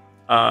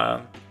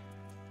 and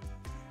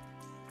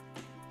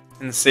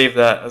save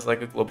that as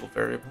like a global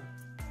variable.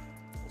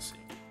 We'll see.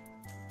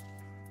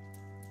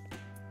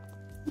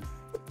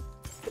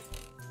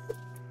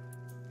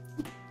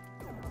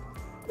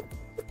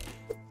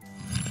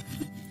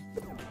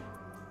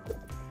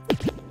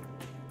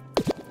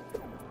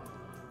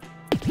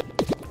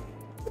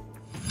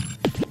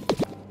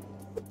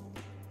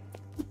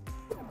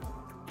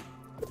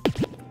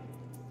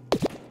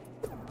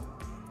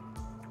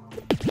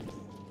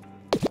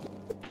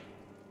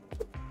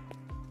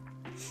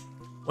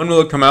 When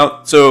will it come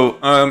out? So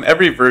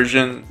every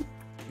version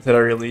that I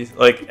release,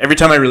 like every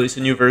time I release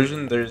a new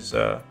version, there's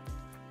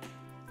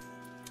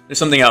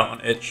something out on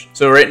itch.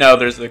 So right now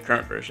there's the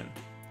current version.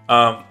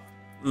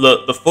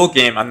 The full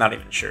game, I'm not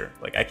even sure.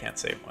 Like I can't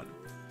say one.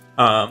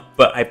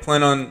 But I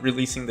plan on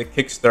releasing the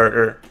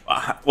Kickstarter.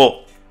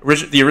 Well,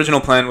 the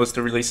original plan was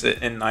to release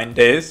it in 9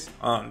 days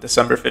on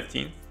December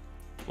 15th.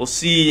 We'll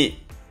see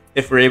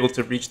if we're able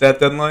to reach that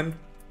deadline.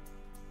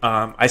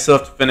 I still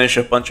have to finish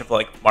a bunch of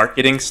like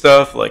marketing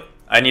stuff. Like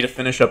I need to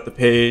finish up the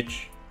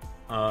page,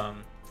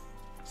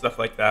 stuff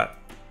like that.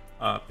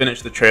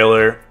 Finish the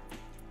trailer.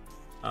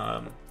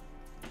 And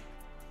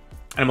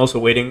I'm also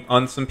waiting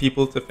on some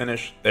people to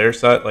finish their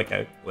side. Like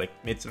I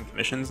made some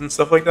commissions and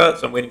stuff like that,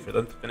 so I'm waiting for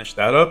them to finish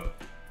that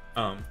up.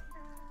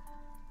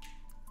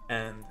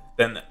 And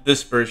then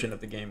this version of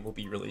the game will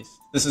be released.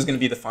 This is going to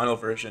be the final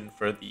version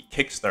for the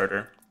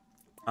Kickstarter.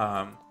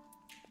 But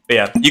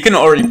yeah, you can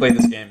already play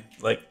this game.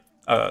 Like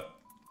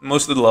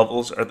most of the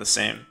levels are the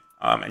same.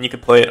 And you can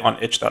play it on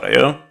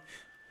itch.io.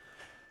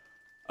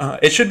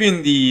 It should be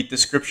in the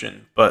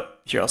description,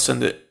 but here, I'll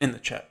send it in the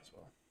chat as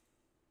well.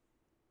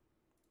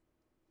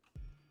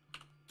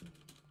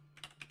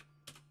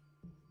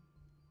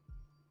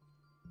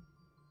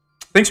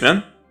 Thanks,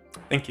 man.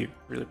 Thank you.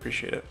 Really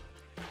appreciate it.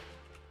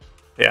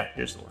 But yeah,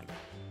 here's the link.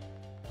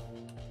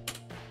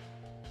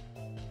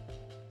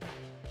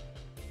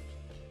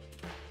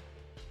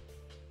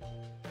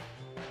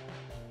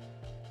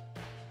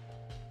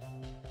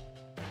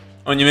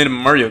 Oh, and you made a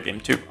Mario game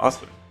too.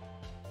 Awesome.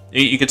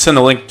 You could send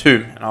a link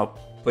too, and I'll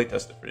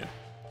playtest it for you.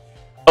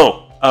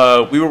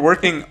 Oh, we were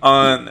working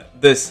on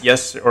this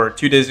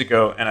 2 days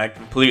ago, and I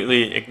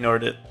completely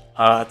ignored it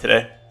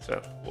today.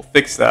 So we'll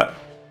fix that.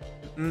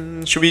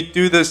 Should we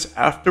do this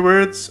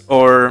afterwards,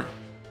 or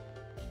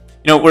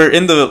we're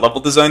in the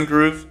level design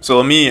groove. So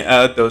let me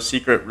add those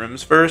secret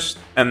rooms first,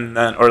 and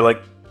then or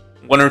like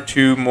 1 or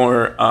 2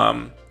 more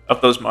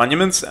of those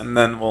monuments, and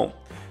then we'll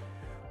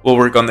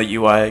work on the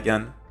UI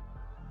again.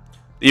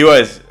 The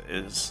UI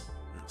is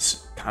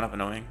kind of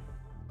annoying.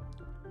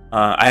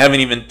 I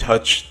haven't even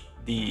touched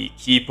the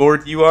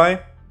keyboard UI.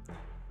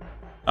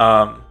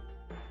 So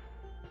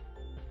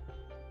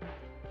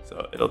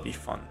it'll be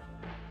fun.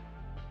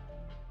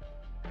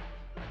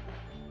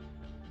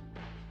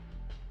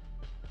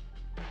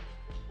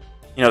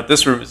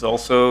 This room is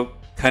also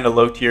kind of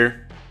low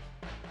tier.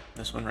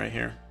 This one right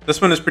here.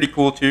 This one is pretty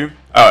cool too.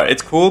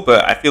 It's cool,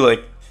 but I feel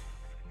like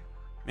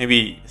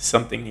maybe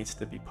something needs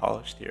to be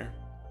polished here.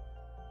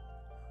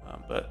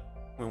 But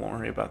we won't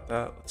worry about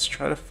that. Let's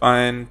try to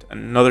find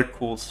another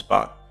cool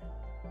spot.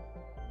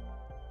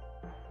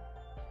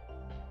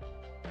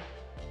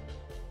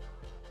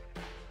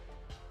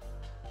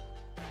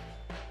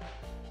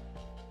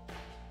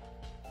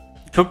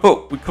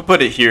 We could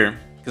put it here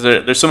because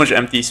there's so much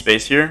empty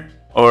space here.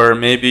 Or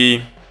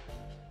maybe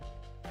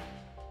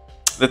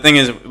the thing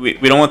is we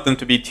don't want them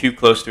to be too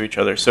close to each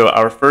other. So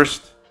our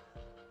first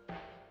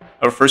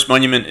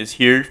monument is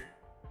here.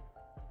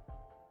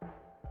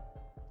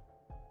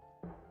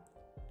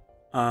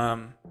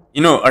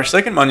 Our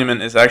second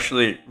monument is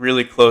actually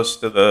really close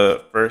to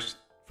the first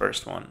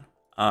one.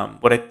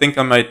 What I think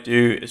I might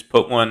do is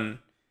put one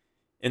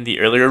in the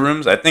earlier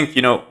rooms. I think,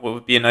 what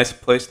would be a nice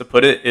place to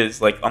put it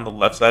is like on the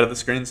left side of the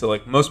screen. So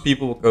like most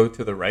people will go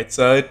to the right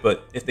side,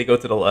 but if they go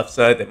to the left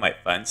side, they might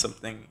find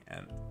something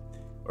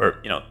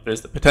or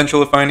there's the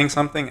potential of finding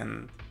something.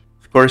 And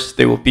of course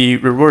they will be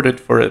rewarded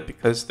for it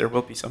because there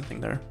will be something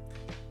there.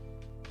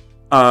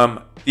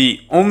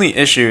 The only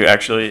issue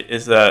actually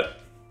is that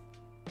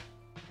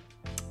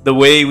the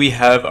way we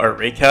have our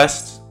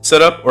raycasts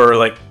set up, or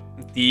like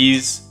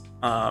these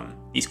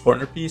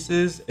corner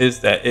pieces,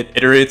 is that it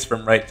iterates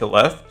from right to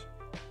left.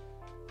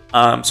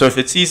 So if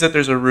it sees that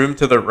there's a room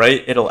to the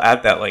right, it'll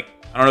add that, like,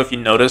 I don't know if you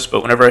noticed,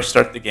 but whenever I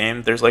start the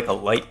game, there's like a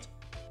light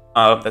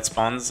that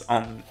spawns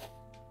on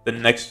the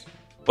next,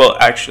 well,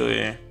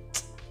 actually,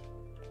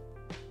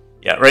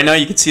 yeah, right now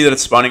you can see that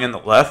it's spawning on the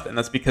left, and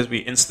that's because we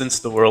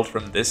instanced the world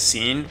from this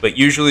scene, but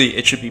usually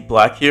it should be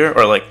black here,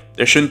 or like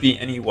there shouldn't be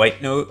any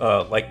light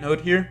node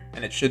here,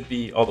 and it should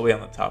be all the way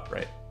on the top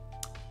right.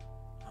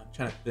 I'm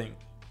trying to think.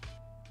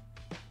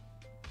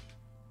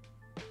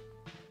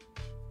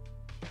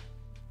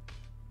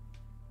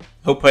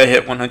 Hope I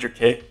hit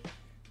 100K.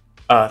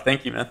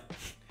 Thank you, man.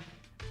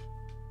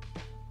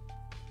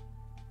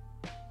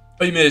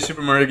 Oh, you made a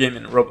Super Mario game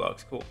in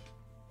Roblox. Cool.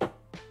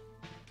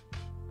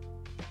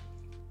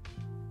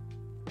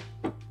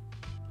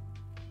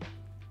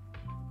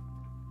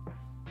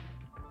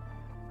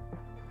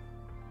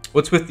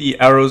 What's with the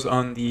arrows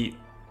on the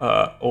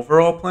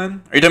overall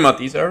plan? Are you talking about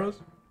these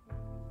arrows?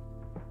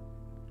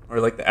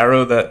 Or like the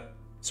arrow that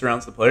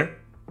surrounds the player?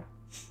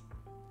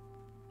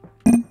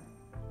 So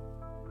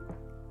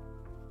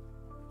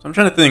I'm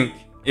trying to think.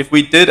 If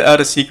we did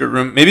add a secret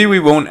room, maybe we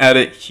won't add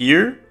it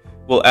here.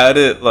 We'll add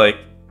it like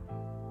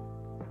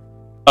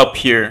up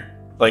here.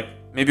 Like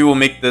maybe we'll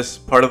make this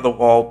part of the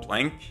wall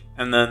blank,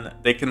 and then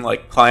they can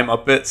like climb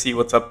up it, see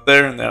what's up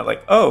there, and they're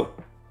like, oh,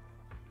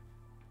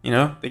 you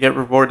know, they get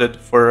rewarded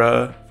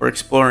for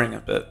exploring a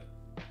bit.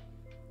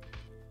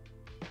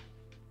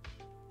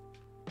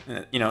 And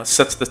it, you know,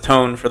 sets the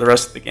tone for the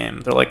rest of the game.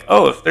 They're like,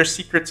 oh, if there's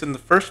secrets in the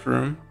first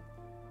room,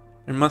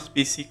 there must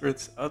be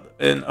secrets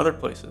in other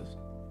places.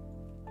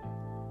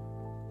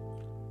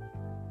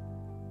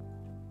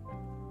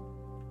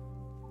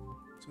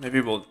 So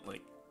maybe we'll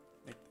like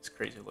make this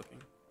crazy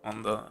looking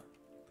on the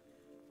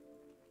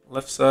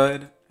left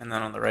side, and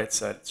then on the right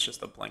side, it's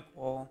just a blank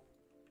wall.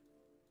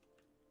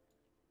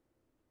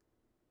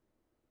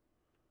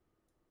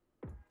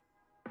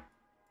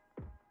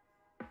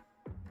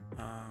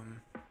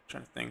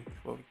 Trying to think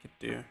what we could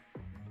do.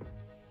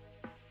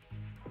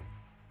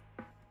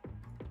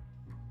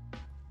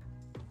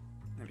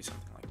 Maybe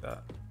something like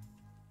that.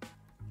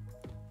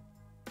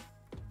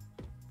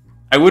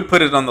 I would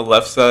put it on the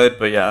left side,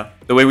 but yeah,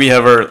 the way we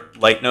have our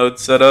light node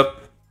set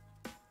up,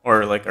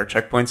 or like our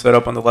checkpoint set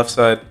up on the left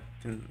side,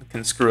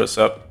 can screw us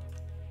up.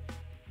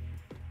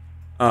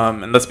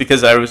 And that's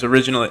because I was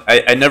originally,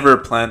 I never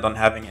planned on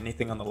having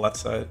anything on the left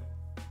side.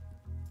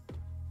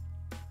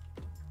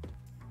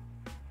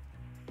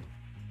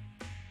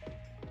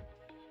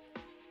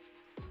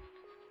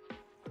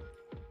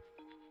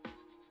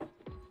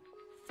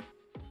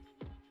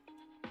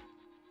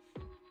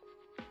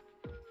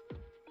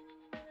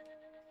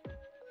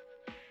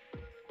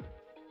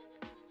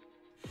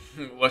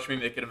 Watch me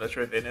make it a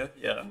Metroidvania.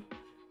 Yeah,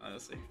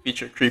 honestly,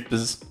 feature creep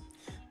is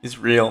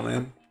real,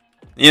 man.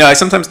 You know, I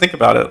sometimes think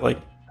about it. Like,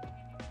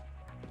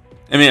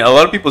 I mean, a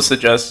lot of people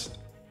suggest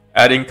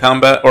adding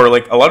combat, or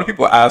like a lot of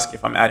people ask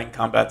if I'm adding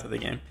combat to the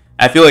game.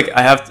 I feel like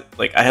I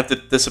have to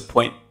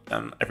disappoint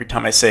them every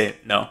time I say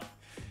no.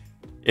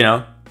 You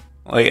know,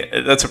 like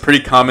that's a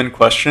pretty common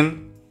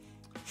question,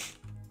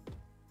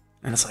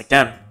 and it's like,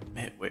 damn,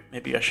 wait,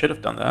 maybe I should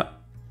have done that.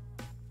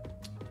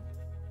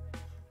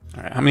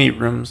 All right, how many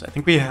rooms? I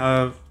think we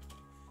have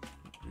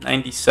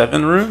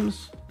 97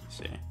 rooms. Let's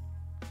see.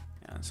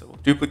 Yeah, so we'll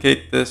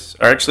duplicate this.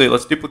 Or actually,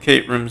 let's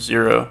duplicate room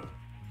 0.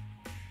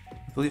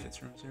 I believe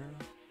it's room 0.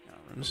 Yeah,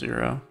 room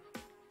 0.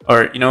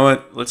 Or you know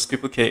what? Let's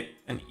duplicate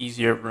an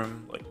easier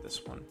room like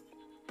this one.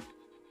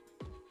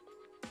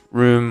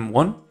 Room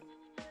 1?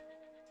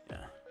 Yeah.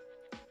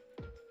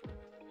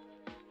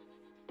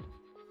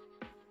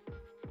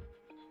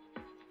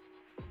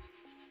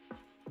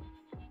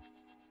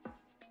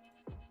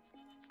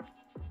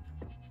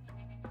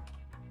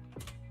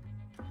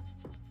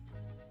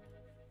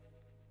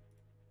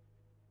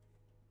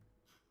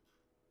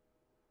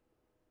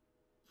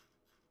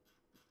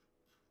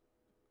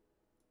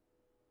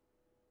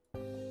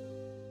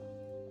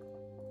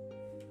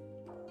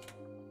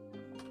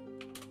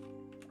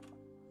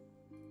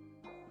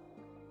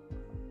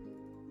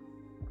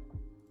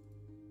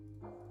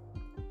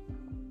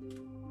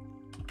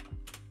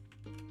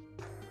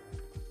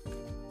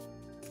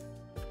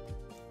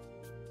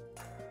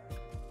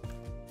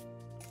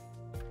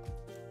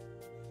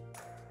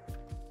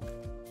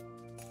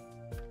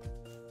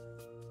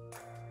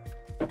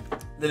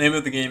 The name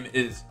of the game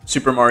is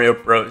Super Mario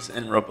Bros.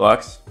 In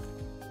Roblox.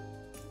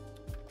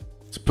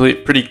 It's a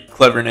pretty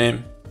clever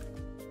name.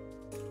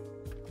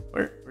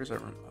 Where's our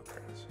room? Oh, there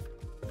it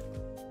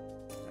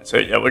is. So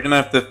yeah, we're gonna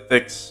have to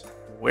fix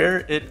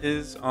where it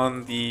is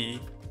on the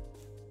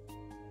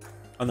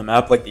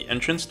map, like the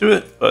entrance to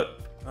it,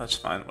 but that's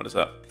fine. What is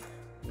that?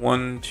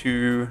 1,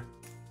 2,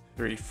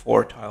 3,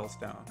 4 tiles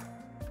down.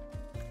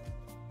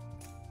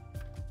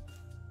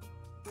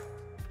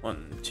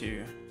 1,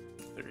 2,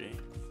 3,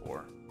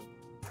 4.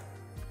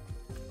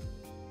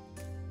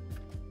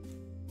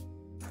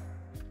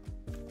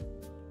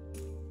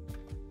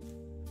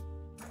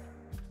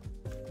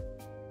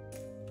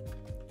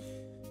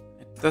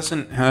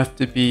 Doesn't have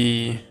to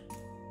be.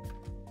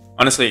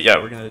 Honestly, yeah,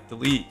 we're gonna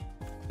delete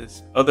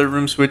this other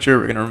room switcher.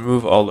 We're gonna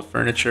remove all the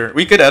furniture.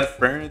 We could add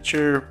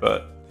furniture,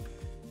 but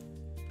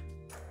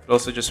could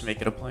also just make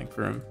it a blank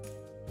room.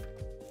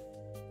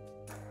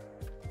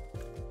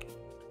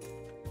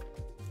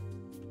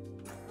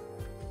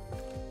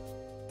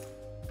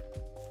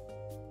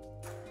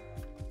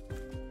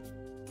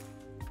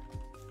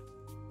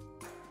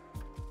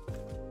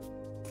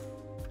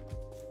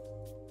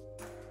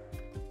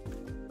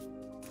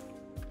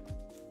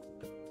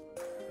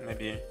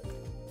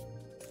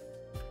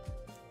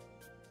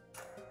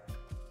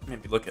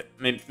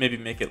 Maybe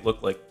make it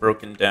look like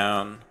broken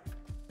down,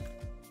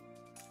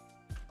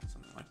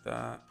 something like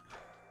that.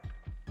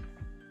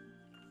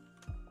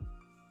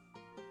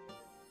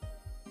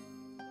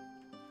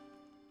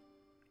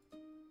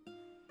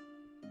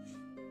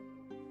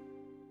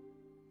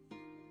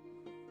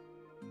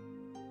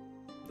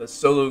 the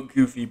Solo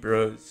Goofy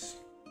Bros.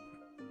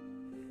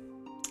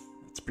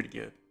 That's pretty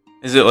good.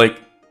 Is it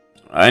like,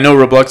 I know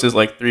Roblox is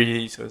like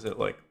 3D, so is it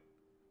like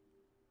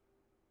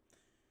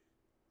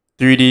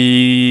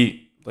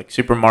 3D like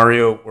Super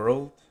Mario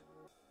World?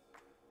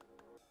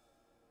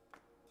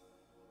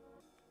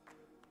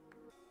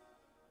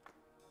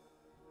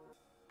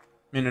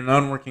 I mean, a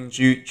non-working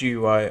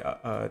GUI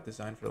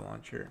designed for the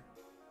launcher.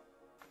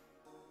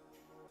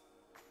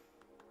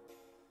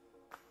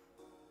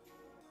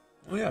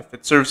 Oh yeah, if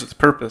it serves its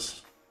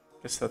purpose.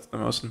 I guess that's the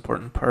most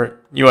important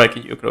part. UI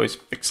you could always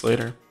fix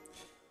later.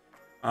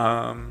 What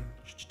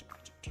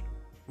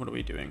are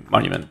we doing?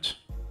 Monument.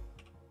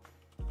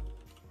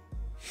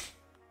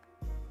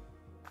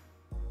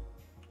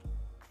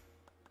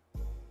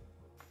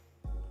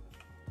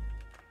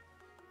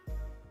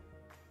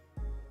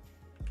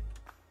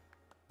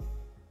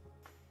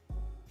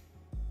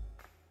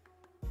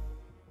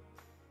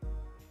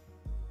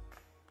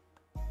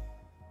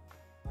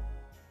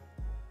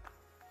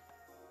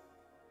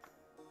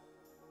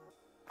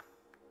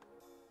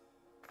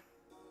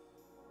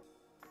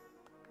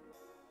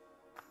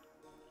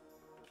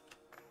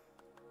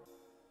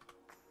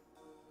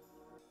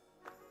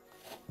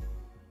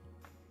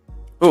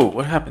 Oh,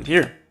 what happened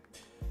here?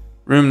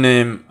 Room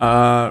name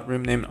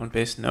on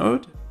base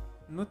node?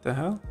 What the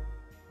hell?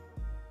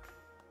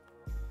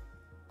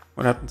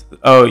 What happened to the,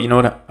 oh, you know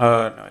what, no,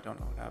 I don't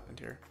know what happened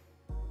here.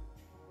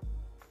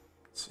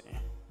 Let's see.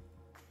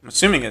 I'm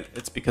assuming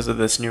it's because of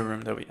this new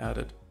room that we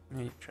added. Let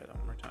me try that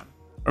one more time.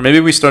 Or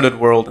maybe we started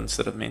world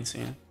instead of main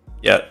scene.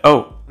 Yeah,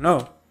 oh,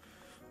 no.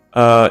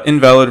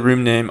 Invalid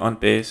room name on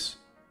base.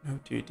 No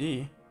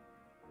 2D.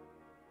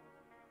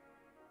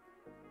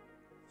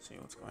 Let's see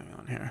what's going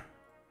on here.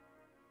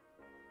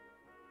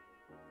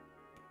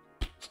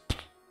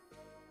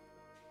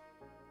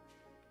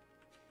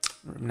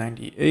 Room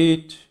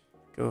 98.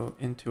 Go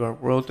into our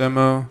world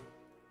demo.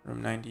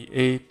 Room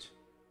 98.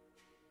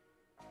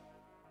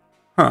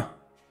 Huh.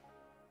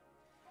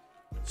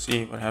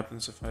 See what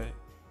happens if I...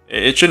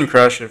 It shouldn't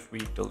crash if we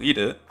delete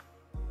it.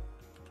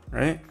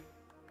 Right?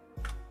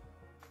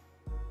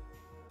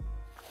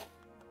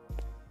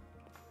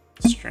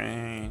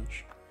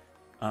 Strange.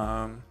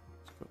 Let's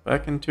go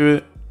back into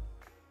it.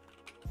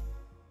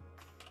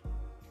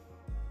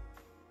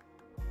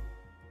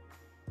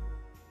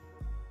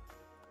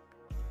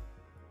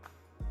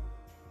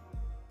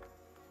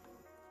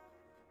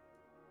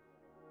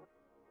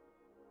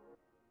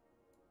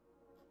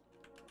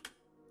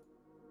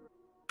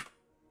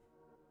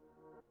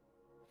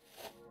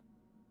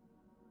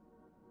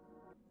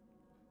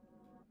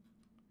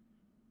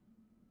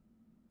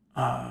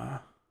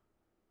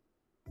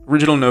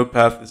 Original node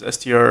path is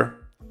str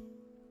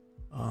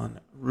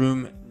on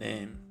room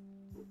name.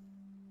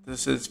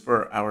 This is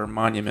for our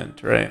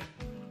monument, right?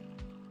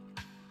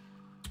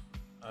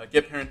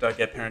 Get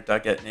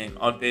parent.get name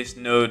on base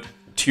node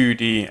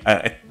 2D.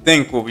 I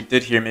think what we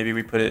did here, maybe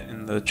we put it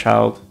in the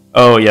child.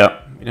 Oh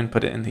yeah, we didn't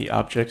put it in the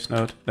objects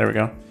node. There we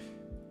go.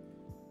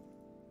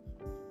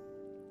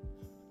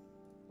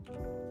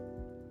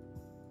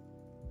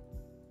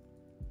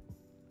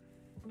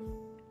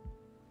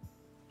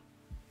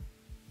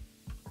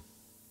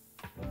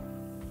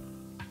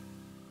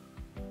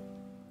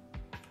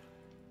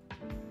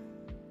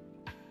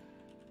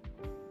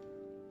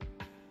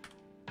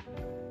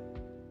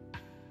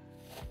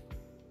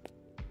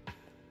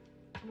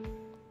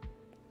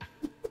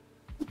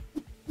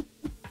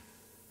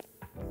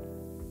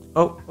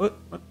 Oh, what?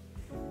 Let's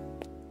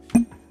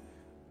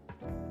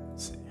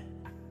see.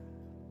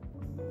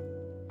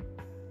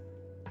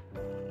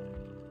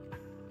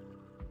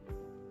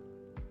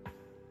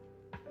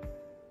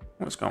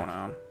 What's going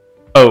on?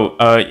 Oh,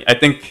 I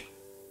think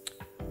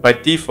by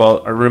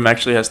default our room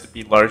actually has to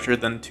be larger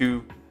than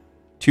two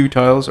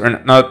tiles, or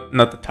not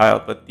the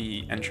tile, but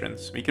the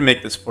entrance. We can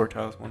make this 4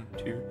 tiles. 1,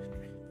 2. We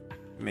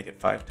can make it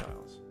 5 tiles.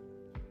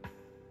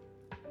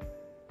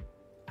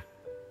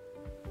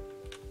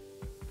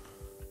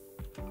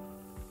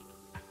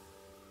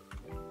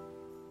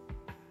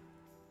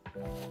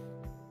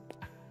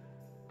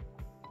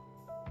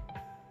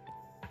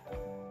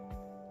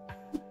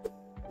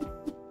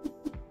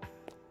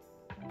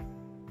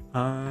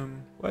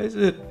 Why is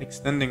it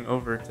extending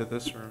over to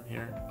this room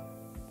here?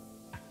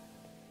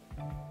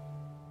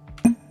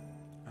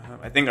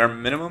 I think our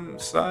minimum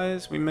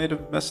size we might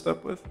have messed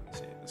up with. Let's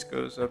see, this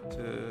goes up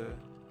to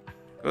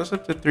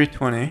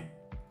 320,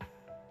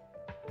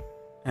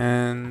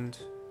 and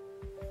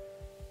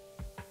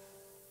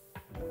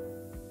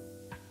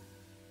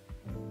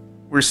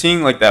we're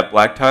seeing like that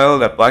black tile.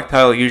 That black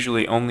tile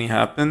usually only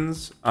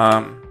happens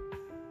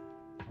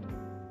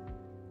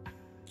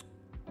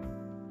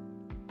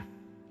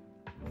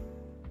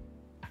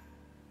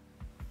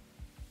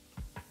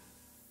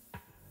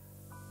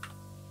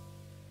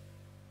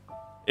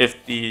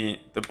if the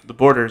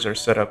borders are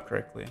set up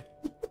correctly.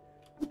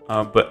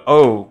 But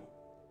oh,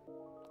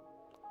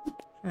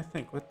 I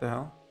think, what the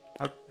hell?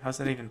 How's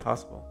that even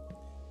possible?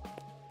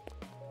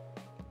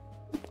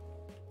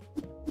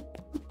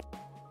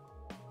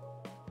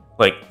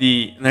 like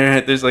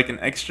there's like an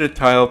extra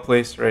tile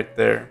placed right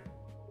there.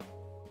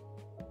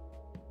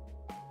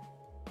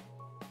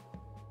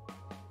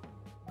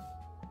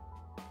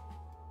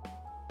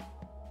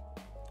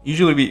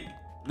 Usually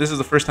this is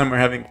the first time we're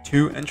having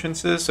 2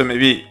 entrances, so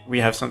maybe we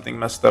have something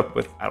messed up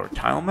with our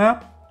tile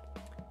map.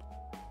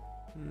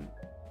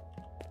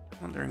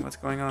 Wondering what's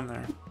going on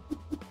there.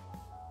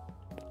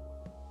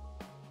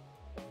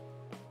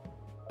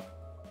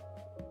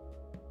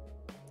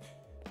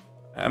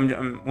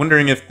 I'm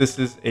wondering if this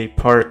is a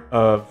part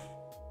of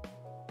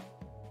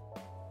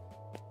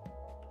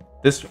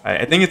this.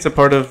 I think it's a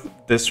part of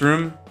this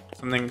room.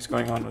 Something's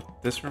going on with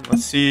this room.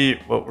 Let's see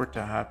what were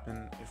to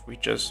happen if we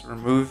just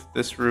remove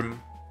this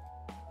room.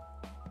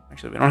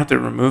 Actually, we don't have to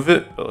remove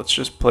it, but let's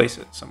just place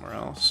it somewhere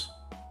else.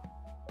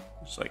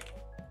 Just like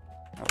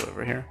all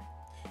over here.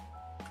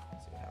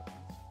 Let's see what happens.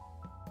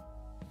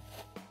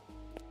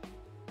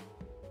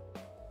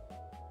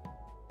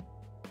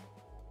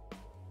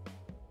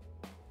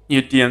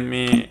 You DM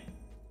me.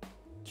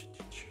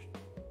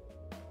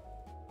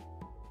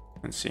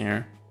 Let's see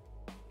here.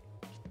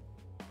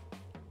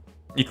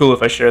 You cool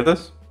if I share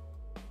this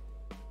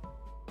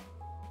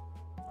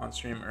on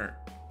stream, or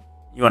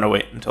you want to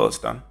wait until it's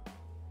done?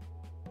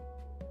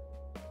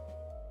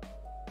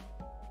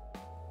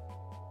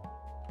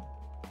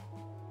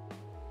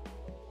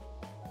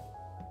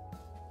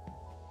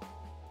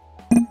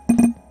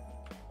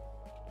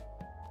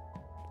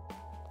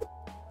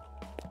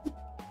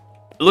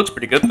 It looks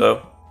pretty good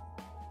though.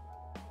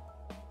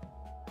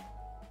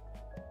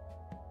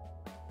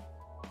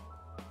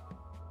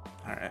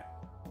 Alright.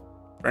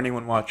 For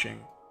anyone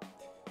watching,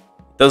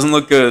 it doesn't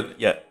look good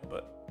yet,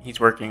 but he's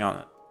working on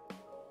it.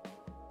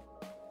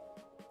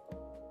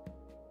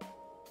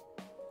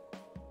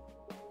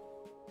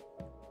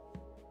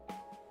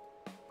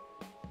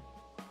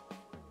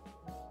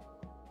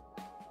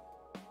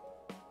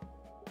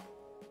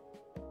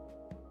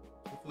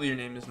 Hopefully your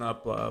name is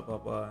not blah blah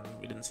blah and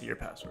we didn't see your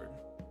password.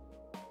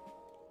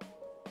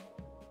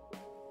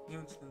 New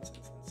instance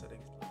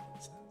settings,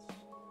 instance.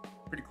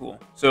 Pretty cool.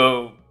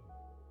 So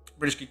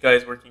British Geek Guy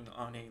is working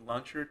on a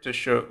launcher to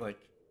show, like,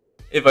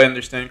 if I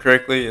understand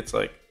correctly, it's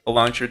like a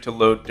launcher to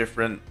load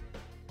different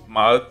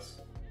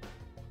mods,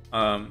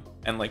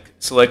 and like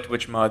select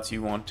which mods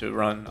you want to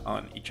run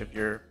on each of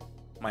your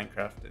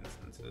Minecraft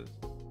instances.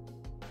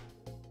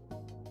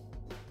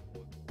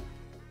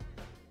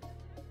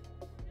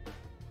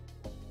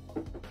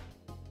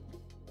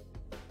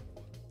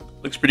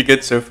 Looks pretty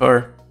good so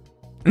far.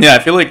 Yeah, I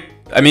feel like,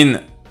 I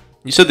mean,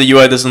 you said the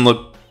UI doesn't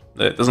look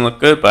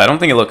good, but I don't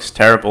think it looks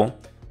terrible.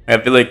 I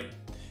feel like,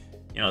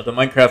 you know,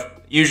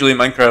 usually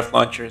Minecraft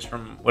launchers,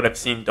 from what I've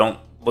seen, don't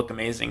look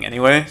amazing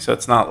anyway, so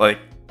it's not like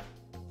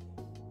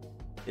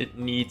it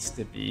needs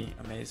to be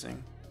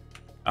amazing.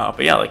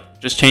 But yeah, like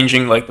just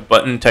changing like the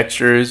button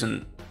textures,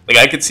 and like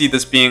I could see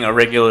this being a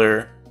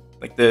regular,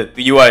 like the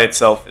UI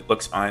itself, it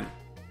looks fine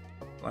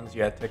as long as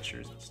you add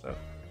textures and stuff.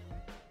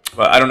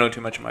 But I don't know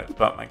too much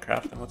about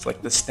Minecraft and what's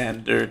like the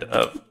standard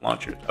of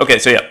launchers. Okay,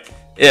 so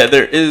yeah,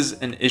 there is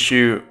an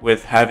issue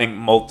with having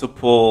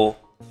multiple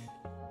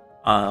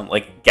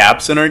like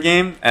gaps in our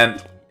game,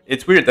 and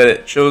it's weird that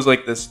it shows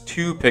like this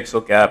 2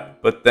 pixel gap,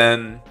 but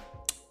then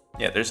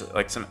yeah, there's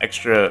like some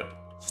extra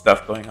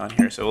stuff going on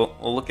here. So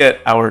we'll look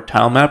at our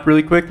tile map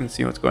really quick and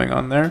see what's going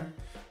on there.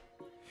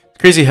 It's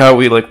crazy how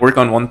we like work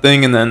on one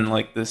thing and then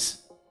like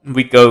this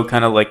we go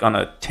kind of like on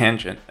a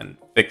tangent and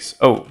fix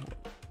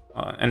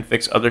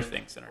other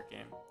things in our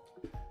game.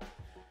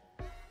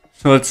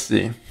 So let's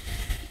see.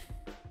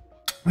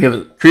 We have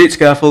a create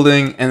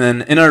scaffolding, and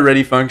then in our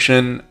ready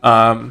function,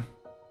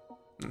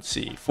 let's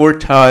see, 4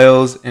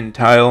 tiles in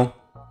tile.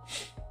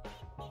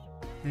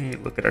 Let me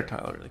look at our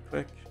tile really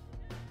quick.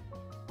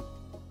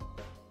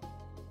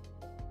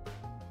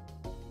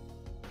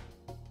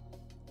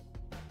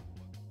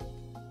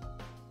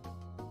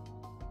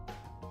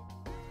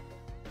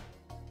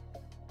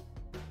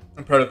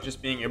 I'm proud of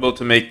just being able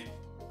to make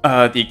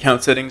the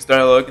account settings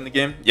dialog in the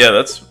game. Yeah,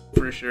 that's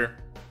for sure.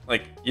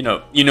 Like, you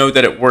know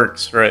that it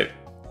works, right?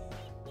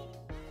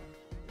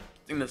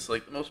 I think that's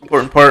like the most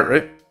important part,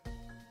 right?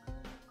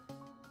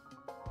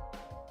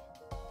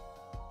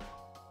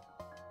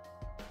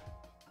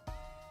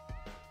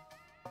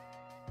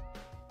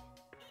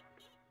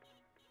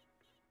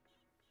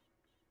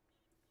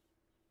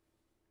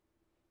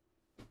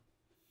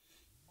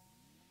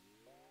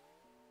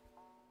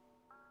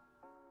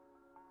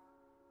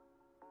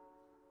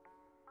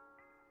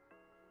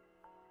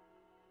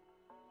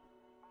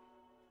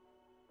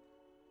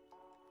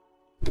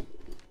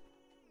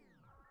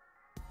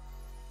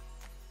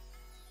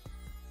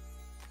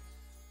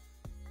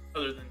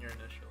 Other than your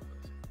initial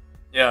list.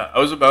 Yeah, I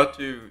was about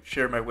to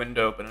share my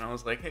window, but then I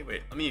was like, hey,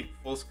 wait, let me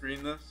full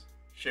screen this,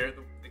 share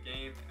the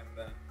game,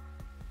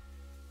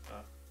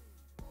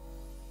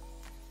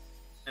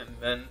 and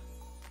then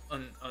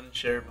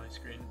unshare my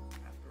screen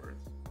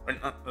afterwards. Or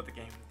not the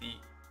game, the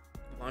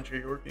launcher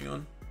you're working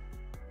on.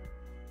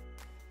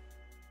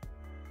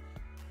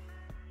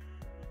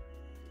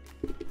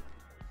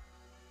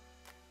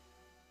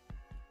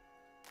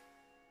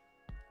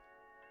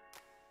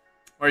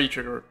 Why are you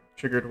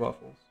triggered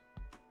waffles?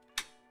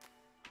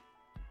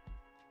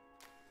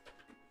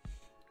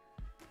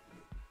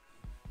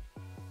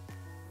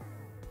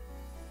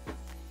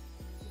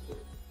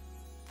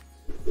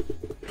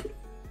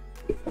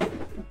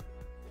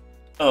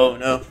 Oh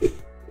no.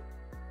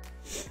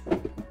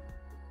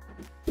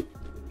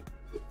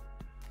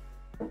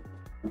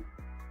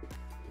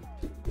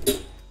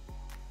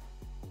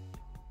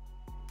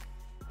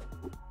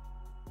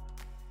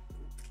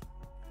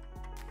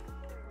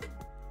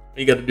 All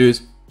you gotta do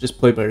is just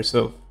play by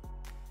yourself.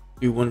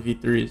 Do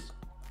 1v3s.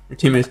 Your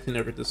teammates can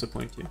never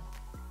disappoint you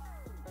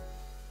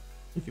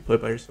if you play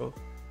by yourself.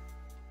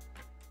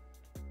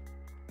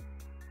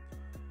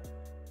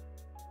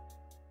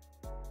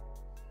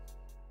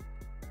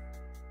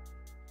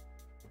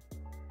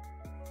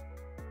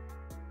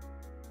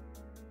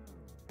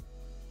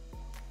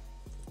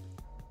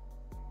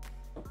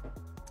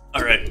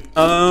 All right.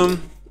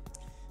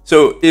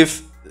 So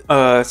if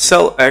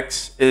cell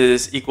X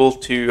is equal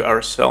to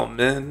our cell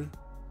min,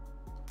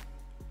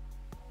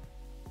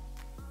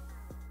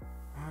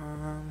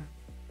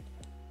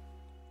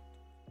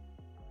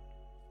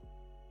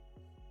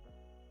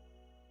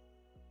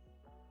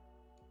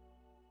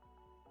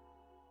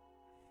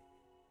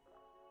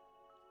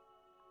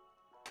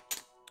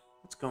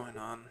 what's going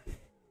on?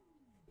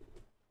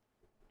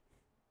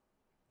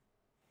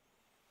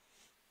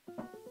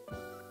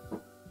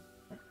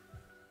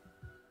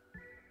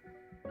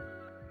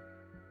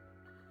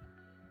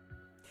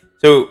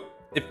 So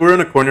if we're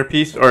in a corner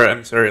piece, or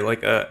I'm sorry,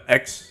 like a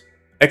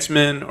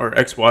X-min or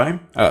XY,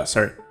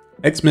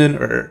 X-min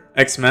or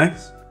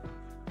X-max,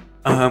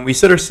 we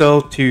set our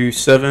cell to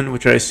 7,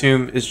 which I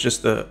assume is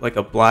just like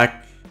a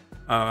black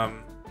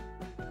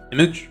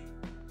image.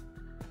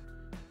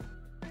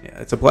 Yeah,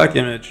 it's a black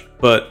image,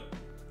 but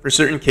for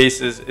certain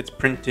cases, it's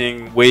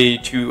printing way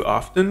too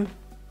often.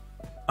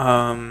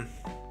 Or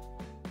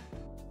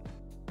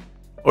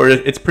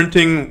it's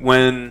printing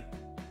when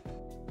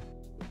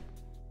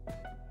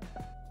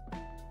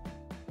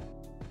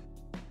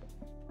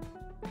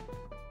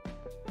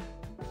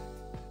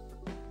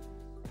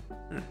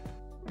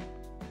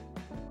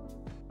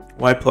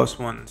y plus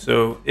 1.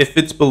 So if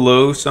it's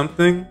below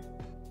something,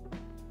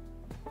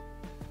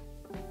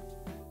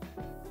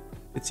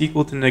 it's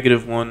equal to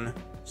 -1,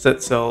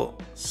 set cell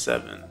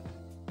 7.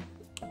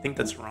 I think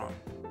that's wrong.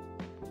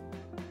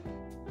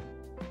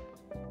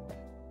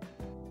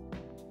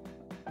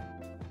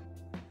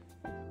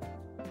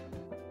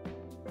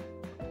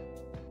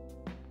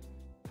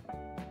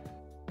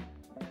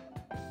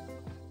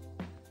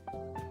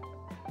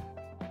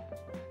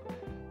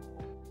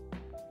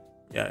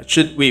 Yeah, it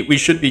should. We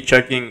should be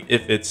checking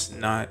if it's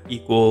not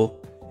equal.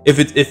 If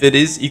it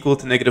is equal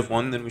to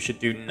 -1, then we should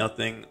do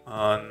nothing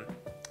on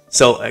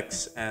cell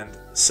X and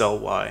cell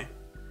Y,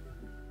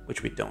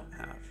 which we don't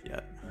have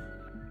yet.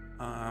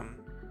 I'm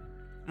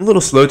a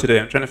little slow today.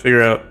 I'm trying to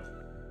figure out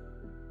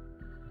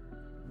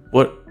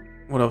what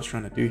I was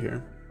trying to do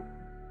here.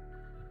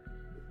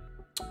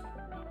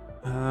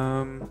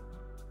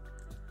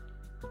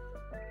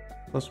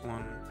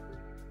 +1.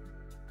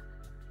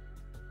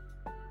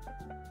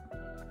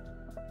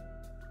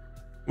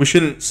 We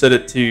shouldn't set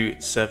it to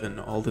 7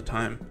 all the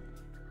time.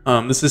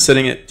 This is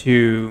setting it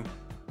to...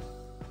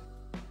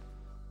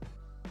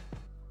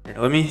 Here,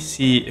 let me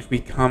see if we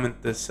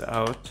comment this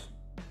out.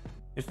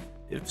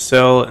 If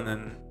cell and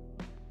then...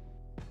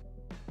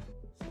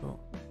 So.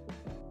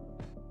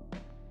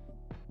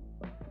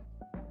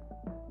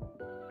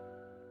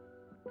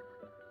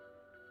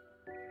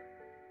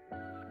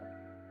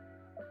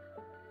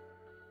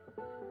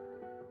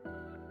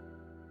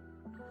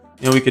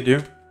 You know what we could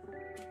do?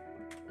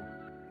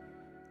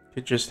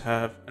 Could just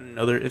have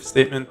another if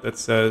statement that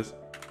says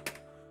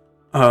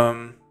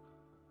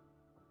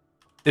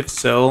if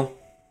cell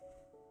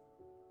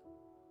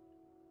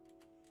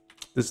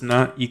does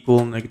not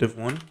equal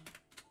 -1,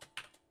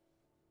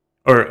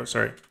 or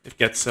sorry, if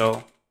get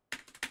cell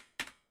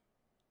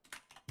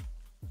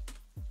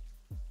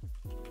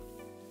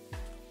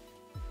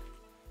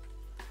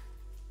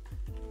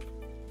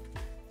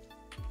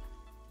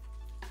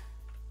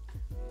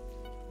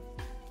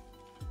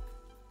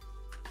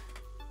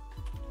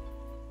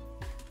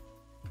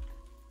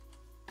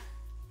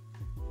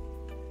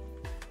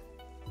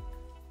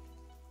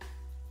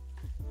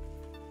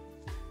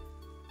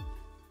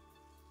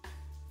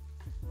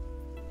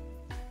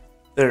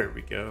There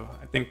we go.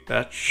 I think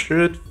that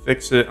should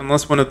fix it,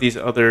 unless one of these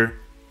other...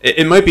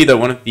 It might be that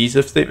one of these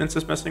if statements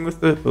is messing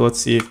with it, but let's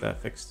see if that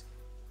fixed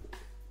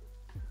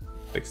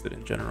it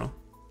in general.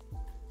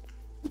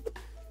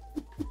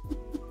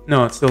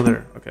 No, it's still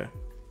there. Okay.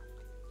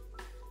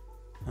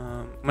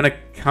 I'm going to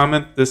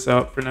comment this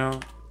out for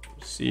now.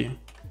 See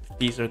if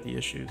these are the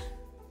issues.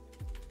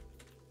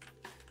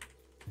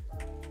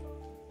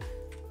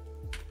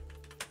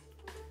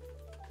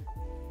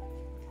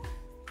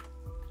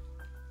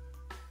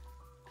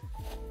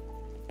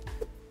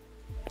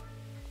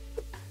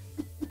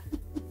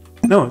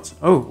 No, it's...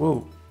 Oh,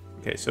 whoa.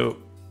 Okay, so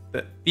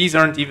these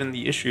aren't even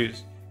the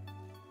issues.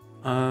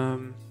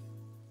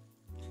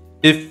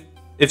 If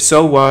if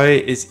cell Y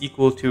is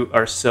equal to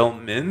our cell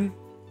min,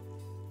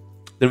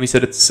 then we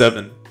set it to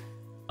 7.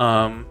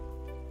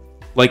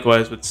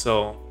 Likewise with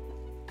cell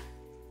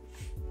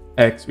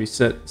X, we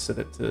set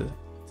it to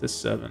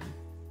 7.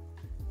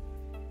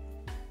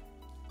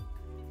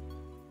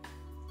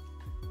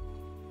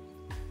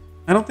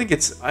 I don't think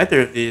it's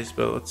either of these,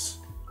 but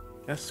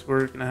guess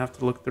we're gonna have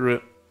to look through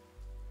it.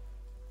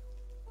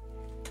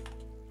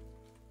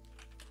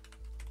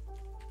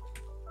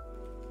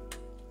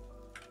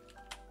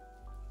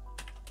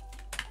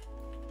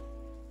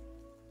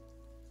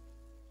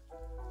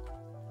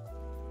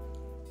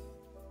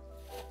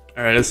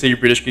 Alright, let's see you,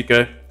 British Geek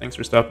Guy. Thanks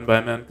for stopping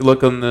by, man. Good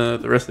luck on the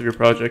rest of your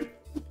project.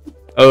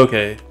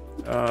 Okay.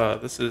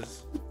 This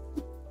is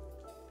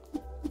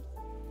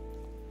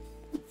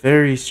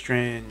very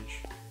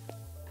strange.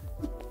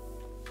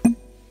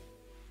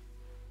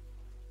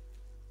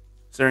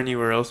 Is there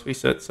anywhere else we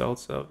set cell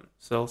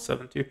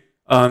 7 to?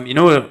 You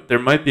know what? There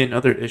might be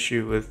another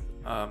issue with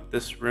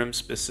this room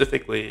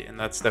specifically, and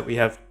that's that we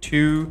have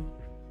two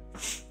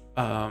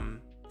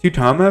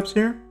tile maps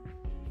here.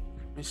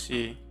 Let me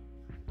see.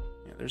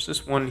 Yeah, there's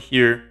this one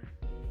here.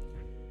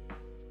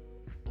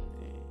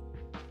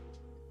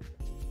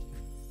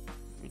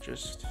 Let me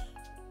just.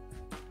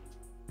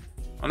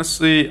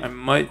 Honestly, I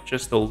might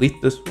just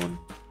delete this one.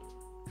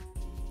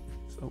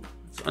 So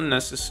it's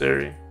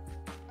unnecessary.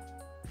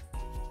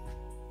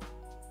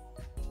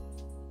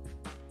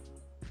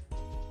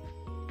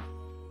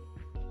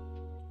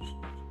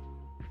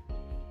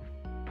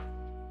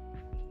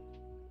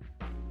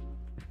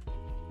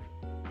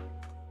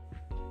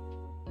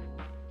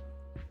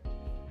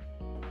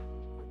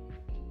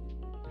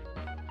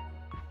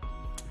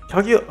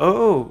 Calculate.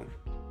 Oh.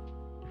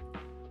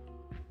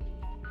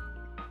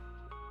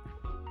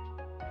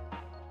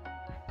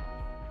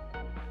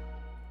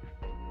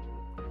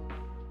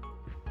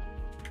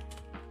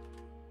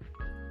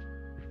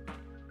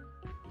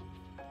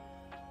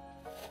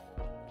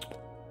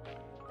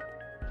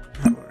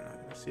 We're not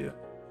gonna see it.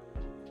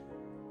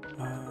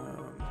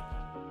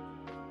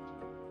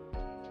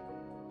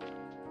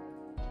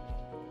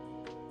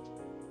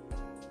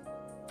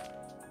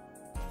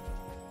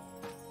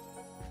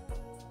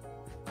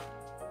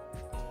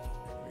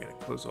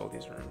 Close all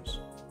these rooms.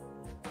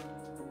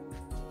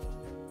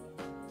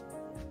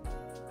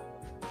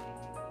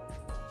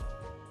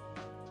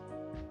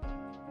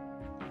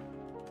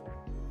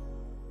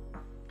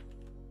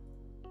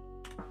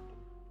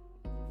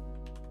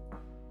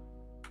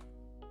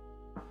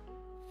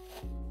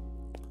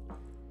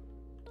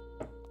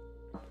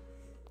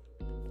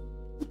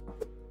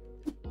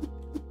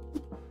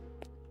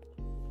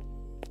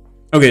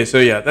 Okay, so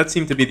yeah, that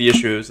seemed to be the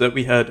issue, is that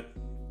we had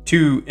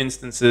two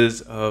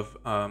instances of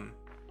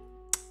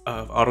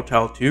auto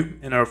tile 2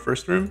 in our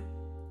first room.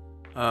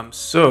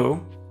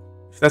 So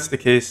if that's the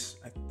case,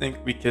 I think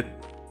we could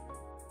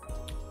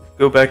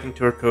go back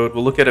into our code.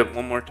 We'll look at it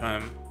one more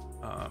time.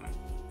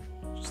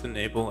 Just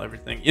enable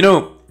everything. You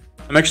know,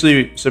 I'm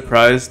actually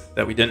surprised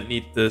that we didn't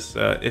need this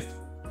if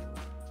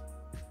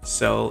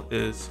cell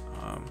is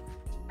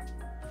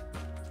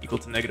equal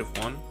to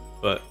 -1,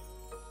 but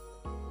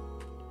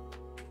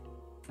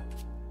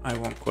I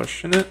won't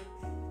question it.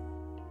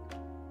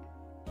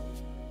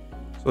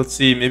 So let's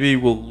see, maybe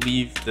we'll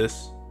leave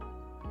this.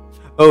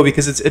 Oh,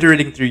 because it's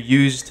iterating through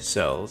used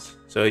cells.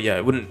 So yeah,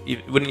 it wouldn't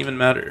even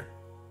matter.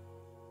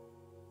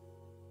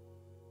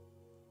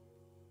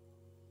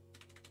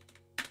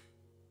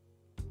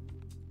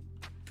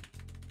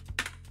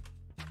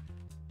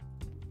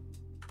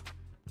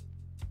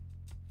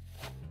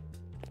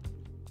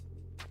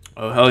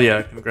 Oh hell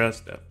yeah,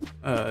 congrats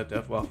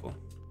Dev Waffle.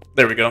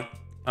 There we go.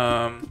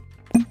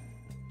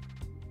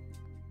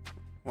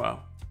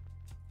 Wow.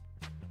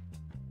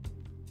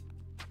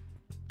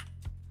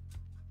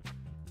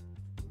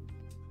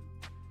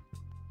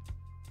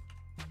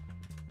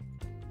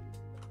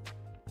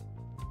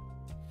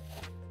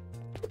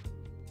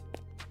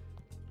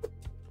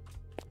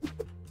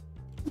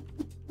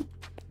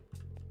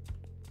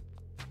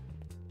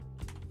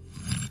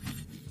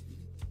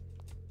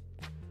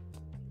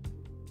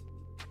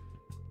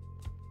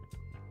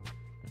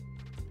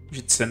 You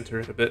should center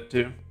it a bit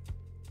too.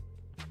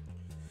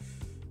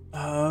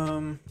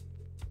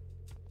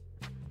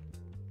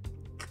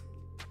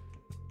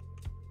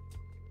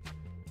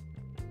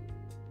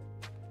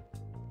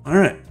 All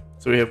right,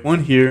 so we have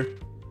one here.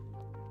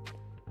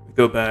 We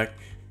go back,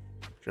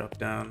 drop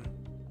down.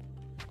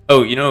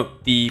 Oh, you know,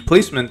 the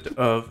placement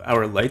of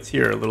our lights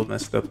here are a little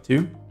messed up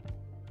too.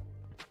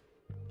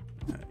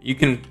 You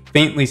can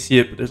faintly see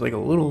it, but there's like a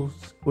little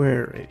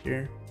square right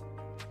here.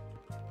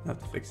 I'll have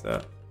to fix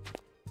that.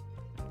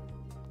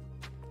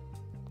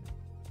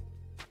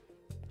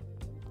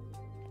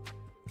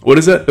 What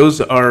is that?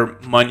 Those are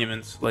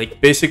monuments.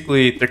 Like,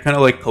 basically, they're kind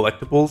of like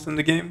collectibles in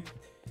the game.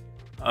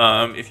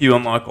 If you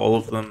unlock all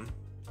of them,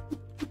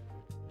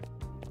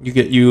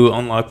 you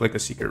unlock like a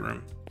secret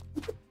room.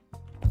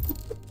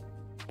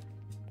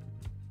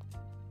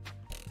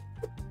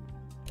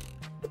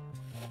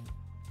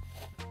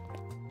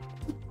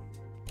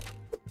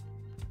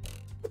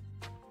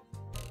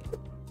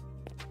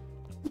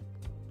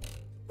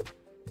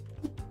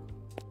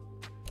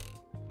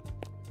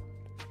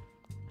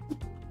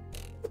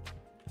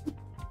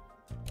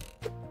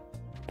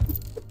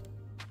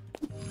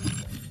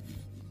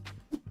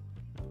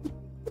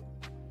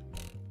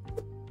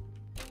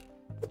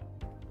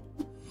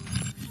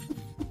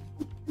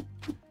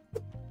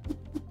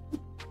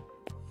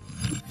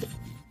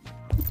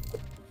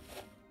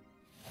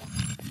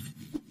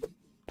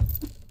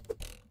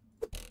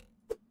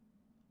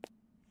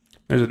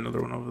 There's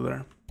another one over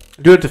there.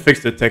 I do have to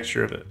fix the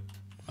texture of it.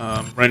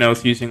 Right now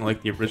it's using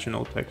like the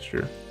original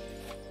texture.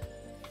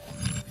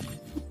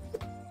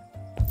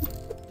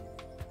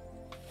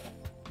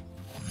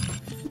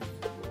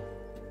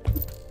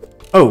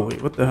 Oh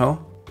wait, what the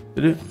hell?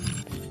 Did it?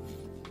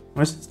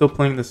 Why is it still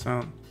playing the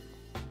sound?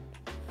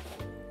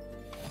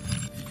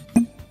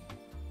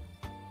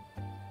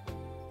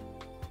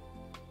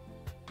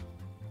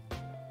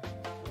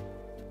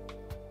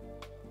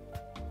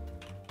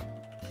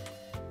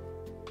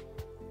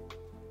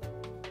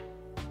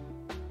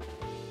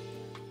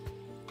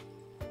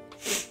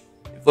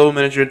 Level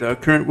manager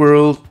current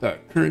world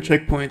current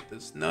checkpoint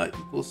does not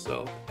equal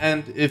self,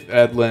 and if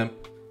add lamp.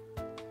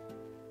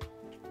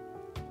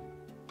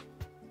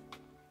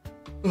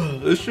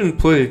 This shouldn't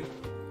play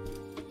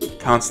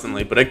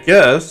constantly, but I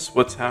guess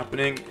what's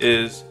happening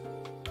is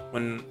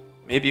when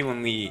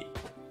we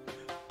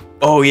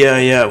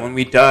when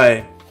we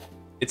die,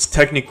 it's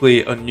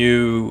technically a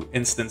new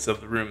instance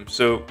of the room.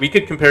 So we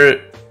could compare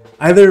it.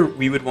 Either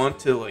we would want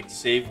to like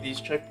save these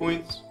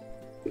checkpoints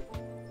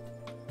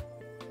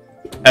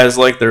as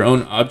like their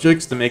own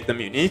objects to make them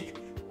unique,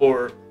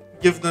 or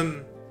give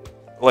them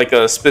like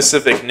a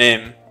specific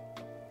name.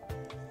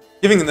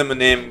 Giving them a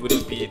name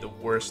wouldn't be the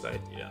worst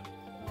idea,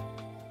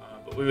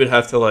 but we would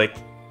have to like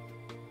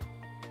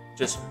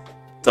just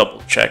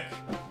double check.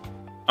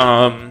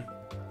 Yeah,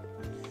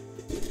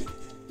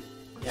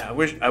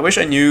 I wish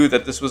I knew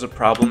that this was a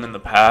problem in the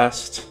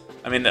past.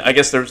 I mean, I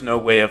guess there's no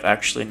way of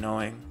actually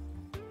knowing.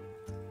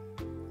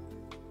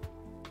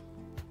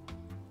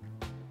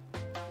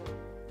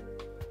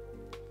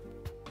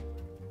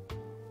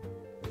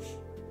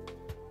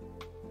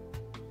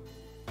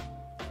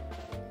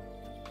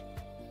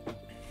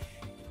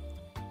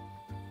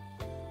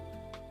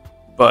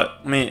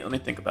 But let me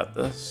think about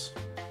this.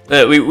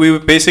 We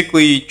would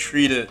basically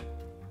treat it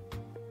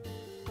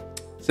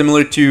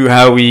similar to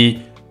how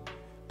we.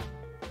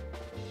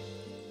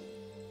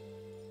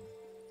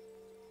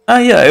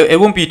 Yeah,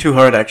 it won't be too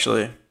hard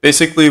actually.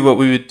 Basically, what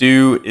we would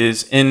do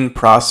is in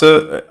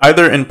process,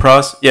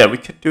 Yeah, we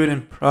could do it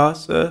in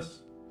process.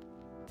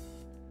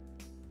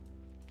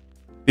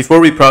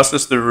 Before we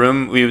process the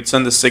room, we would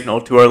send a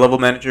signal to our level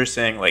manager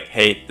saying like,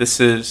 "Hey,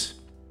 this is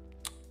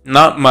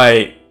not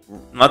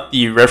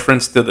the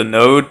reference to the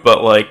node,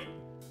 but like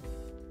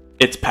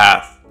its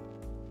path,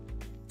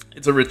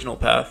 its original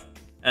path."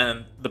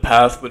 And the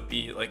path would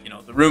be like,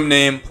 the room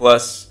name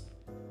plus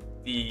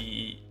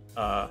the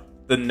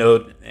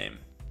node name.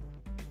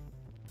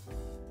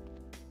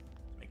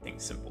 Make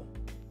things simple.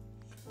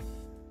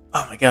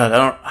 Oh my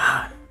god,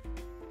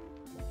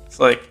 it's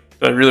like,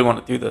 do I really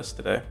want to do this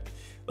today?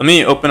 Let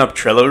me open up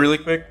Trello really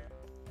quick,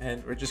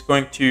 and we're just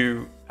going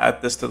to add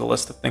this to the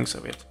list of things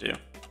that we have to do.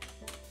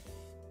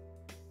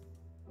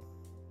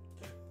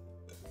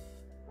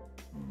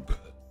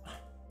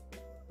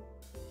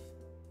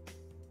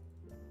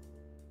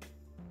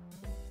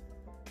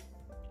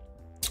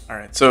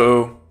 Alright,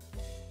 so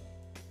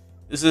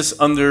is this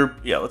under,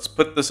 let's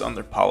put this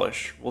under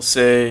polish. We'll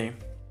say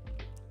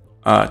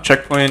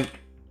checkpoint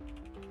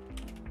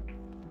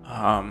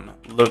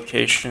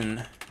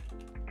location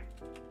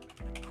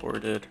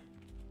recorded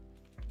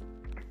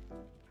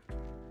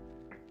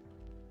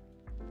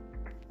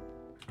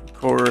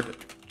record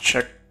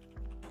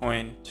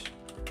checkpoint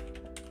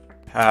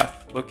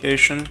path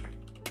location.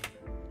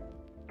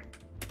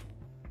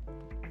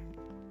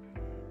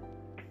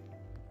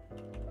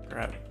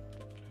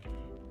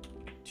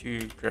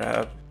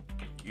 Grab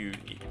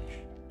uniqueness,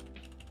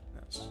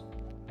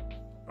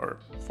 or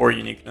for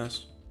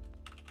uniqueness.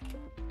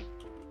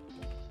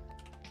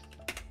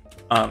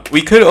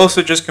 We could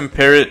also just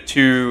compare it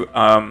to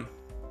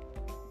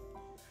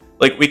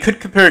like we could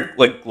compare it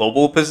like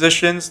global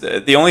positions.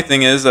 The only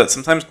thing is that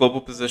sometimes global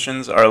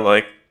positions are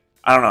like,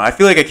 I don't know, I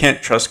feel like I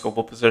can't trust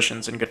global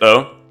positions in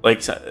Godot.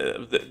 Like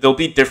there'll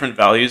be different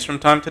values from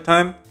time to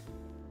time.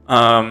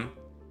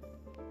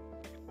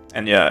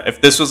 And yeah, if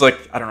this was like,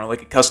 I don't know,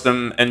 like a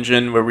custom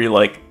engine where we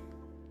like,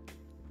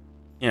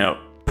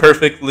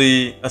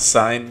 perfectly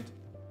assigned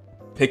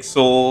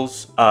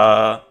pixels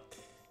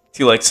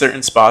to like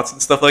certain spots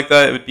and stuff like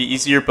that, it would be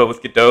easier. But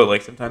with Godot,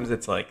 like sometimes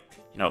it's like,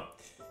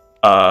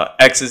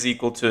 x is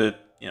equal to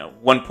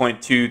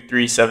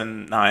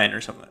 1.2379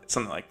 or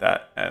something like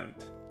that. And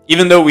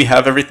even though we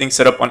have everything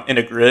set up in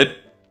a grid,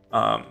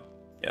 yeah,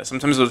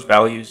 sometimes those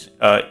values,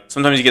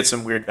 sometimes you get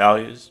some weird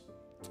values,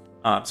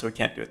 so we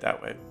can't do it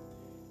that way.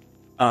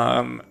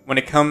 When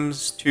it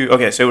comes to,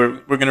 okay, so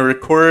we're going to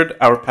record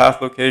our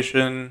path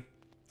location.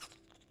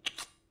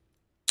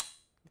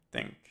 I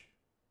think.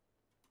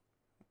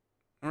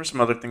 What were some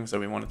other things that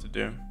we wanted to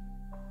do?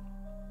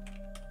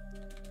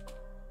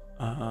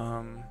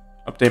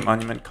 Update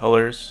monument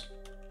colors.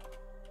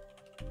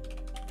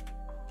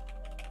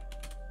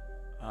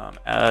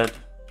 Add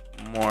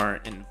more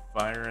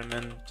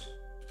environment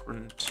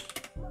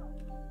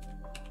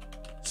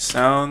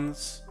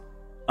sounds.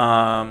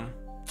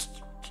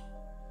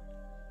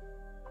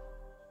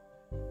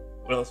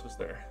 What else was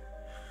there?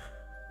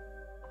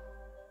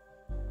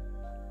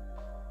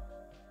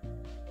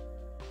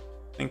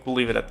 I think we'll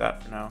leave it at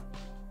that for now.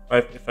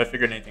 If I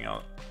figured anything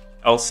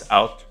else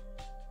out.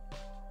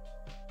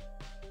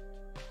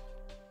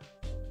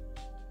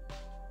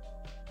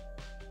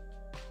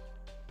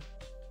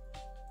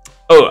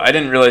 Oh, I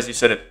didn't realize you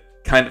said it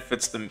kind of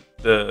fits the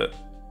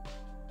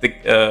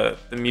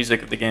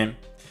music of the game.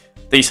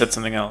 I thought you said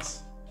something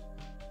else.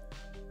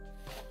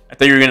 I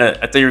thought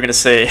you were gonna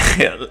say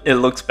it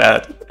looks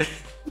bad.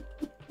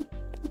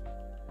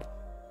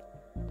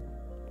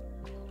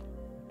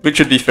 Which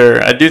should be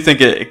fair. I do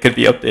think it could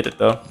be updated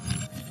though.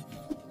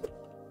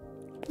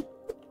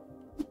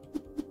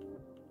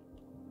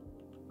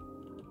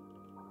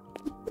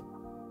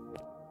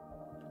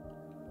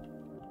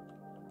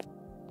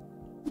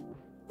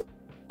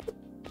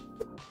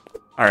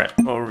 Alright,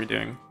 what were we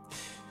doing?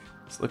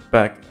 Let's look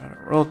back at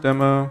our world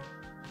demo.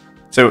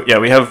 So yeah,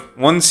 we have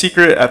one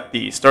secret at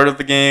the start of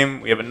the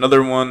game, we have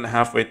another one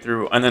halfway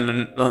through, and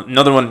then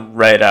another one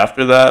right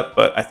after that,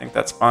 but I think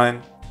that's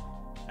fine.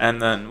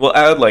 And then we'll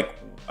add like,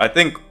 I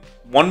think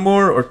one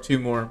more or two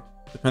more,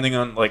 depending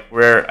on like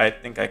where I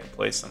think I can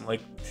place them.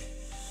 Like,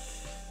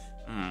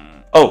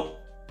 oh,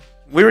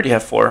 we already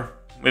have 4.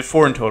 We have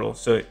 4 in total,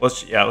 so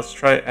let's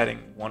try adding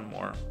one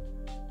more.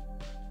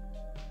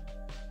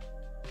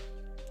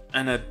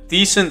 And a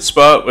decent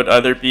spot would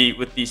either be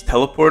with these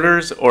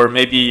teleporters or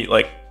maybe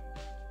like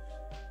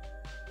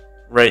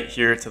right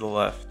here to the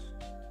left.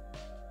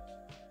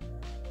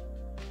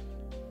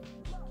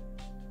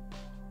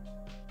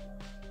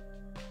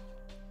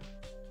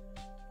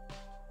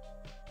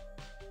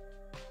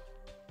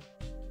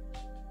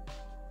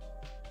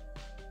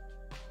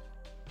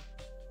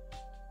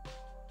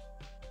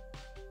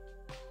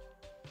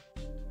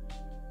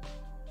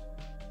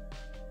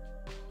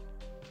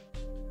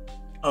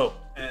 Oh,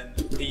 and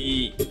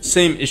the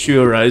same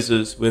issue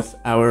arises with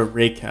our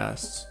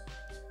raycasts.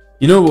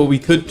 You know what we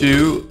could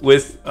do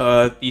with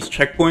these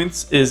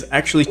checkpoints is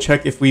actually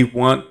check if we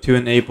want to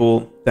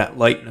enable that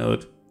light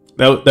node.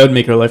 That would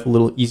make our life a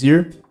little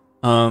easier.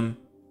 Because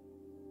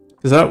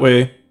that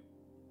way,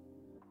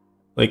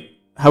 like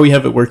how we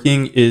have it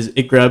working is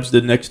it grabs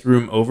the next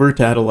room over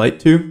to add a light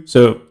to.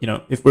 So, you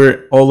know, if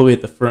we're all the way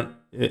at the front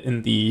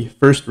in the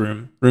first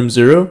room, room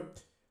 0,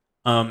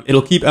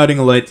 it'll keep adding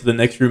a light to the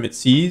next room it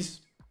sees.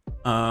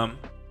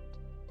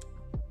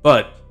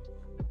 But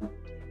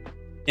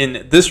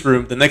in this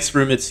room, the next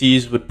room it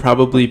sees would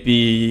probably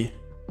be,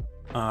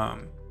 well,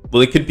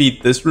 it could be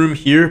this room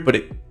here, but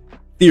it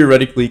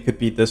theoretically could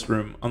be this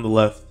room on the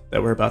left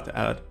that we're about to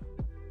add.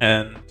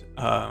 And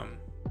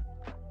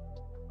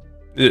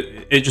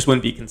it just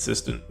wouldn't be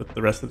consistent with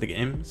the rest of the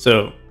game.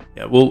 So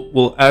yeah,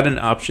 we'll add an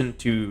option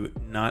to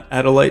not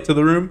add a light to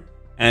the room.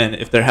 And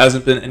if there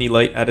hasn't been any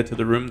light added to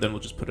the room, then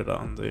we'll just put it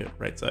on the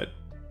right side.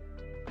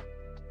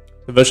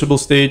 The vegetable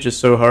stage is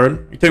so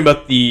hard. You're talking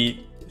about the,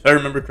 if I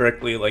remember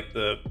correctly, like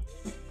the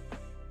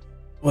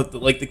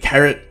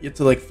carrot. You have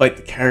to like fight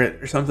the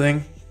carrot or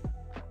something.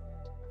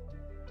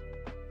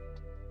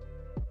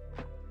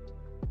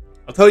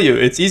 I'll tell you,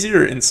 it's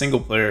easier in single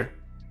player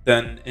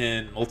than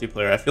in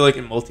multiplayer. I feel like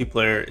in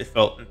multiplayer it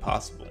felt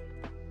impossible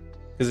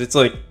because it's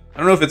like, I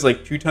don't know if it's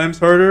like 2 times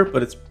harder,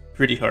 but it's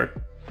pretty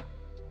hard.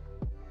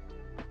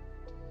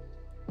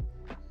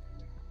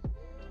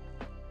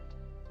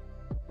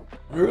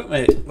 I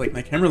wonder what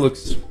my camera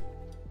looks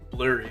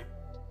blurry.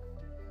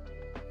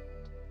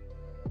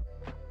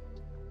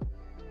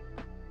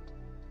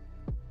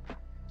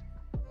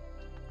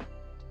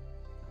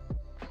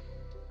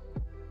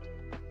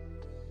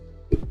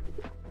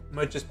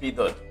 Might just be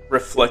the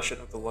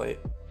reflection of the light.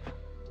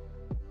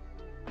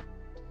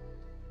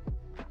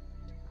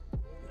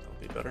 That'll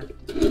be better.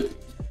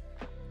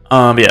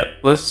 Yeah,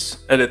 let's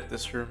edit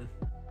this room.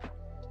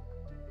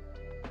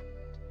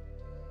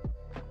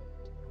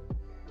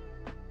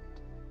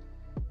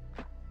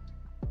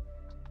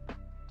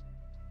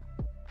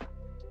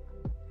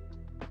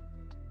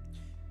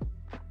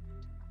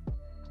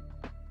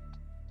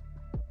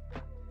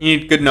 You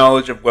need good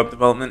knowledge of web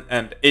development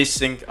and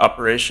async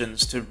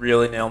operations to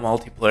really nail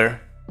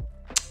multiplayer.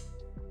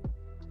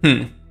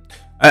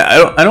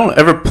 I don't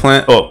ever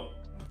plan. Oh,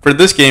 for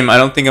this game, I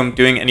don't think I'm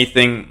doing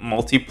anything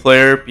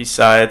multiplayer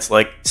besides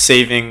like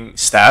saving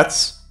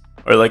stats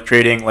or like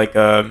creating like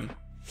creating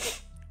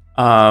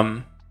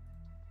a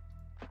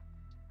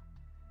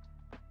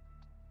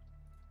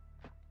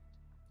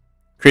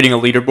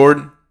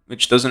leaderboard,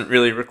 which doesn't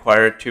really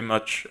require too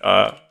much.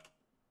 I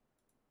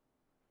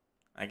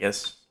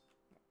guess.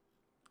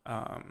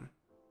 I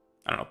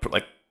don't know,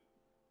 like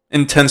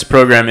intense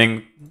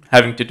programming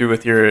having to do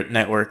with your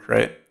network,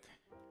 right?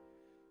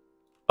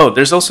 Oh,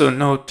 there's also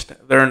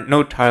there are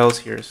no tiles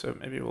here, so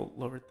maybe we'll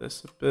lower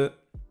this a bit.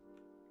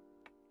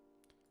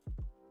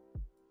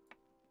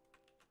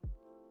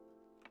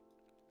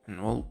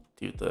 And we'll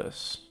do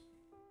this.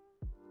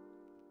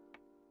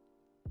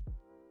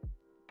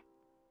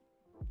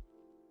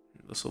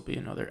 This will be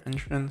another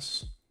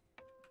entrance.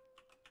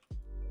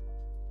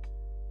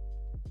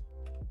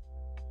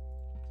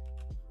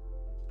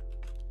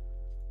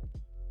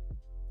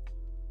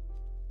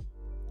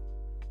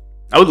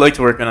 I would like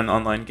to work on an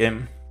online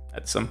game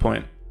at some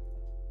point.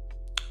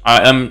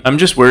 I'm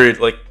just worried.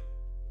 Like,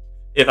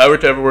 if I were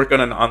to ever work on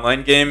an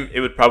online game,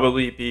 it would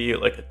probably be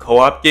like a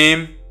co-op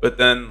game. But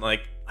then,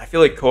 like, I feel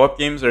like co-op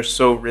games are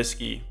so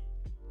risky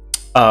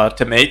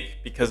to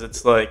make because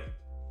it's like,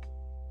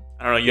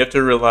 I don't know. You have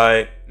to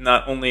rely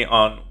not only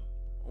on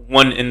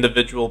one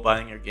individual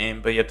buying your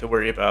game, but you have to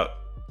worry about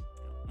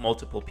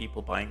multiple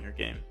people buying your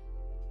game.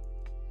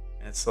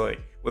 And it's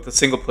like with a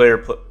single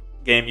player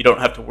game, you don't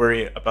have to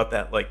worry about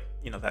that, like,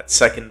 that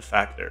second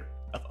factor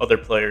of other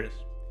players.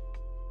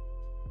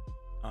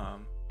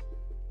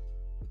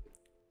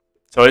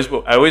 So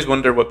I always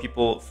wonder what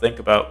people think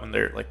about when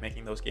they're like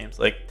making those games.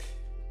 Like,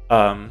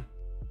 I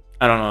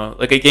don't know,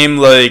 like a game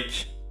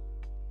like,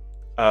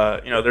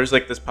 there's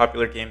like this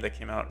popular game that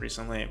came out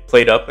recently,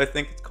 Played Up, I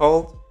think it's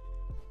called.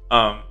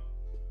 And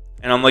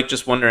I'm like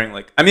just wondering,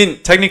 like, I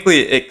mean,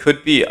 technically it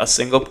could be a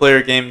single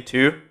player game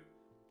too,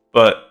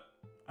 but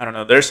I don't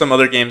know. There's some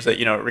other games that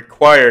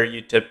require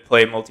you to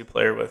play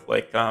multiplayer with.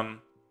 Like,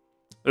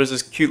 there's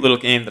this cute little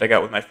game that I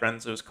got with my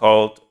friends. It was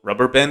called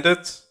Rubber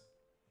Bandits.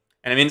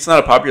 And I mean, it's not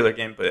a popular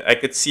game, but I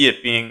could see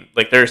it being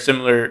like there are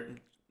similar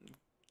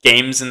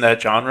games in that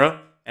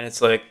genre, and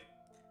it's like,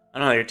 I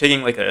don't know, you're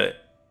taking like a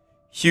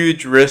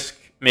huge risk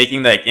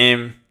making that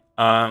game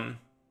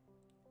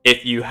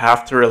if you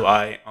have to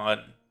rely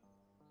on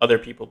other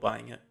people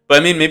buying it.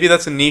 But I mean, maybe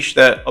that's a niche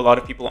that a lot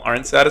of people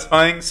aren't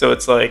satisfying. So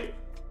it's like,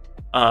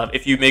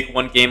 if you make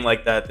one game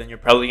like that, then you're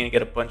probably gonna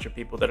get a bunch of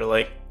people that are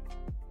like,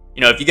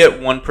 if you get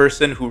one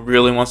person who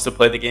really wants to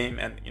play the game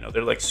and,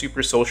 they're like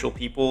super social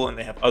people and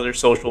they have other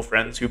social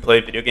friends who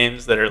play video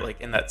games that are like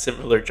in that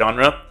similar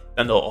genre,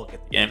 then they'll all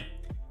get the game.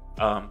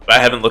 But I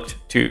haven't looked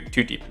too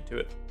deep into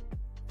it.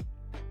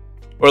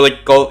 Or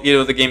like golf,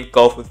 the game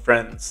Golf with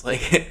Friends.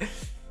 Like,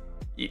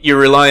 you're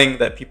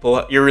relying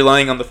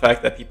on the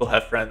fact that people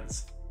have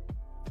friends.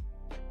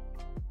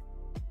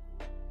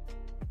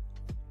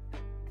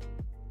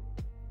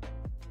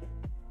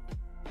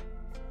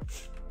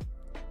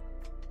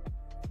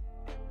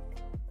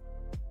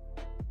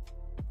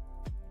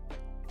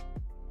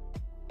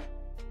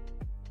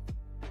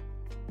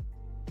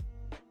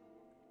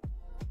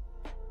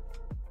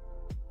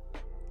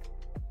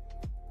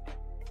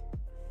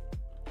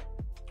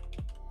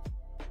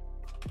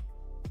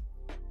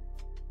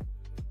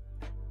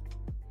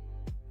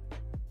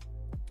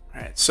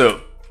 Alright,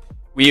 so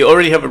we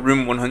already have a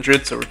room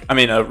 100,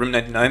 room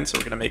 99, so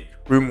we're going to make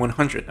room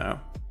 100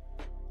 now.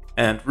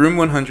 And room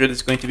 100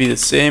 is going to be the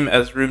same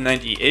as room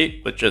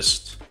 98, but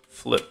just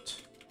flipped.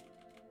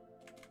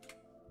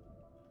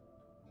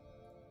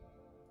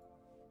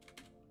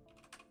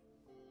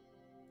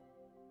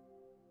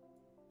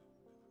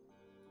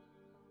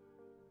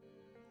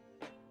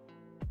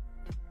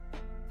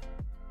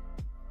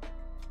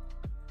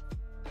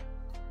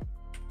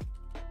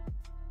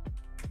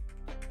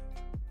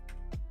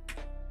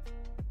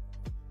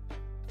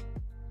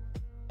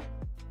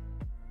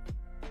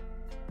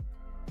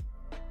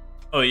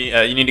 Oh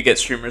yeah, you need to get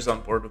streamers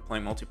on board with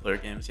playing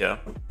multiplayer games, yeah.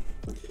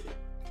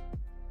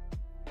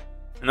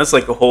 And that's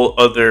like a whole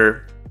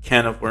other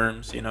can of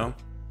worms,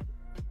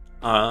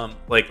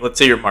 Like, let's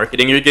say you're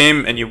marketing your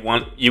game and you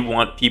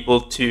want people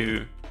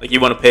to, like,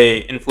 you want to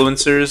pay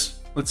influencers,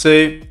 let's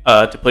say,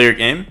 to play your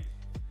game.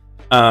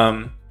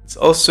 It's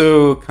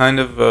also kind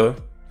of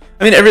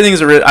I mean,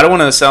 everything's I don't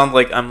want to sound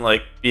like I'm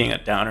like being a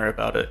downer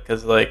about it,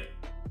 because like,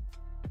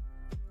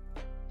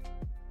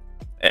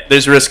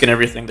 there's risk in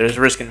everything. There's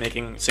risk in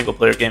making single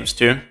player games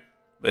too.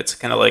 But it's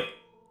kind of like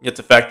you have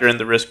to factor in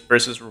the risk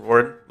versus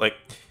reward. Like,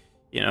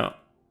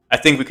 I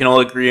think we can all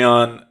agree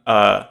on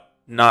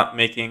not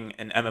making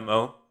an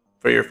MMO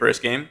for your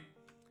first game.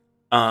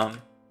 So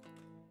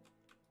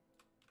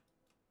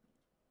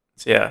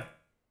yeah,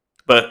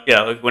 but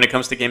yeah, like when it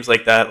comes to games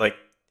like that, like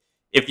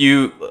if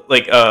you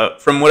like,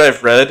 from what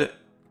I've read,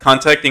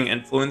 contacting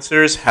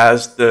influencers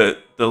has the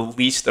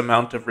least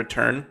amount of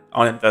return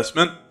on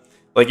investment.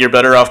 Like, you're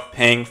better off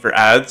paying for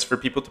ads for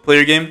people to play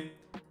your game.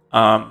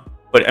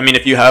 But I mean,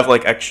 if you have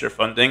like extra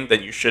funding,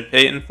 then you should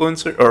pay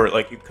influencer, or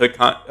like you could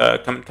come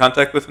in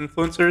contact with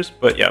influencers.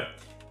 But yeah,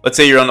 let's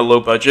say you're on a low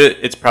budget,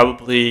 it's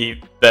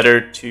probably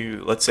better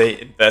to, let's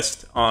say,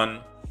 invest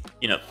on,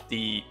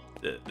 the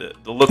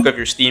look of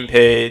your Steam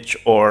page,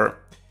 or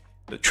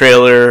the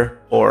trailer,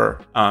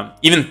 or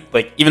even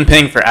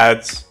paying for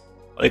ads.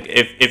 Like,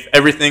 if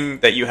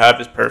everything that you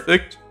have is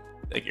perfect,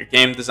 like your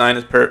game design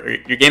is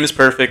your game is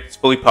perfect, it's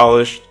fully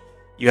polished,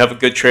 you have a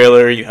good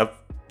trailer, you have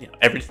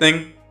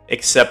everything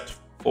except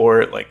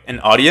for like an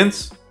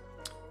audience,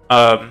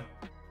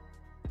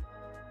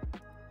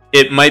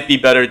 it might be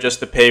better just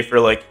to pay for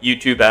like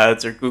YouTube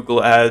ads or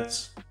Google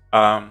ads,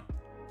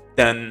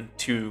 than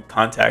to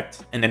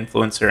contact an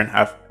influencer and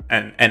have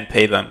and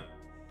pay them.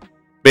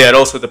 But yeah, it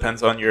also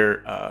depends on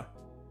your the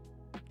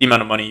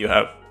amount of money you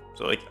have.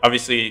 So like,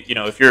 obviously,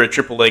 if you're a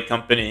AAA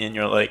company and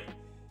you're like,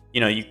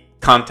 you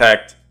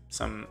contact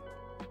some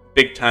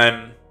big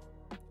time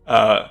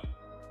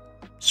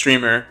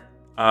streamer,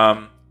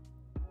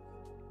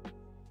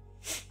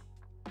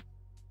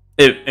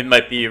 it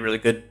might be a really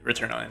good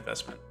return on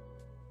investment.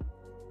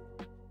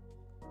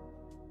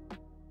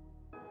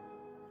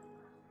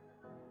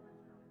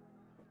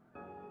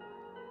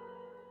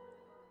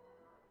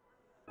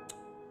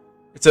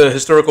 it's a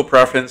historical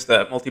preference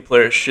that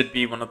multiplayer should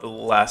be one of the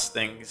last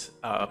things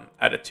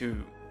added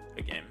to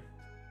a game.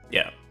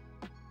 Yeah.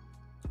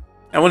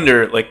 I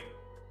wonder, like,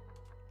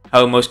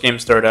 how most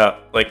games start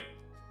out. Like,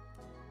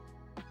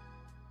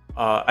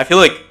 I feel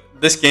like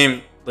this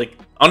game, like,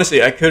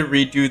 honestly, I could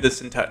redo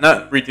this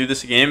not redo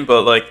this game,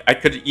 but like, I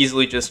could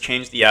easily just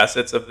change the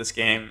assets of this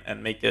game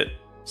and make it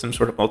some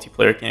sort of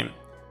multiplayer game.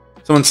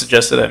 Someone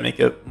suggested I make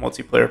it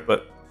multiplayer,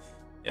 but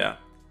yeah,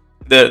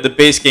 the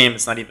base game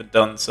is not even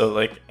done, so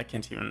like, I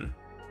can't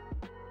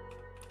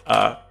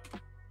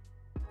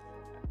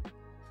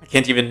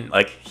even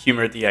like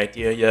humor the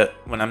idea yet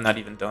when I'm not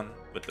even done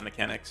with the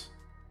mechanics.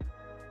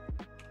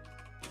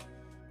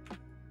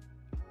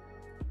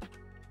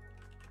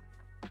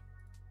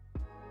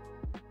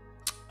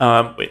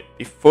 Wait,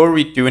 before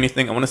we do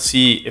anything, I want to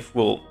see if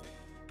we'll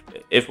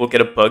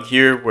get a bug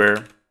here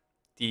where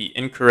the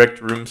incorrect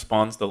room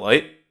spawns the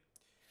light.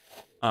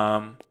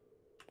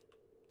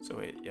 So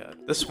wait, yeah,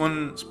 this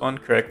one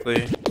spawned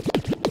correctly.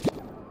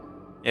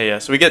 Yeah,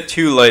 so we get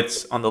 2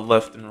 lights on the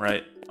left and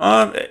right.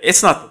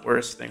 It's not the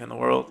worst thing in the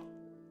world.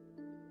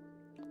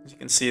 As you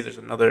can see, there's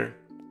another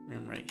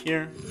room right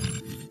here.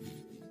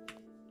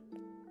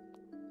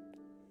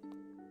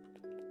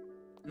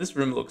 This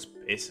room looks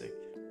basic.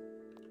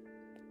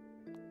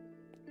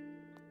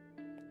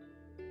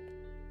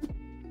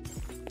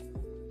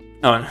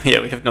 Oh,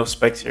 yeah, we have no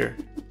spikes here.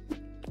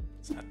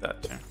 Let's add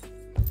that too.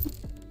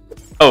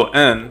 Oh,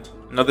 and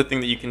another thing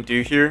that you can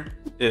do here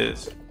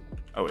is...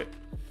 Oh, wait.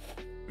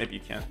 Maybe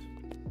you can't.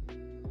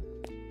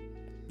 I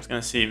was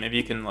gonna see, maybe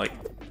you can, like...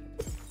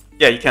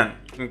 Yeah, you can.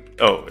 You can...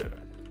 Oh, wait.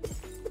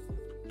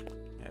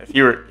 Yeah, if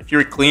you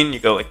were clean, you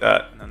go like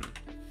that, and then...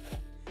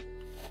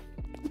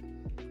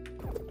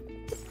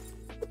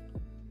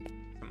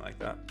 Something like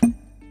that.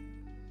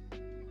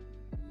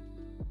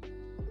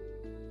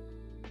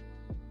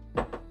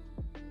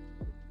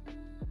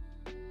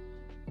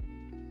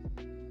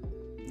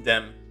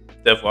 Damn,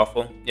 Dev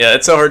Waffle. Yeah,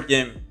 it's a hard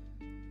game.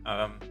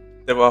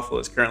 Dev Waffle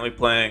is currently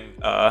playing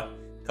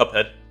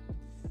Cuphead.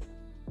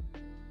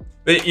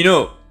 But you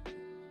know,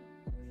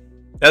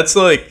 that's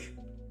like,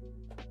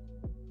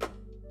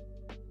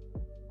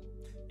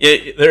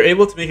 yeah, they're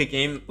able to make a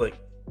game like,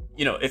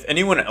 you know, if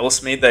anyone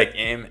else made that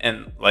game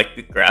and like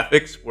the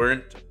graphics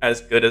weren't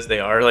as good as they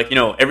are, like, you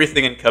know,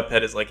 everything in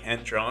Cuphead is like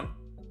hand drawn.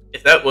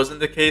 If that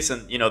wasn't the case,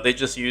 and you know, they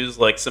just use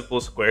like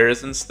simple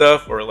squares and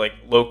stuff or like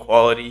low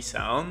quality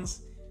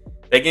sounds,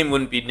 that game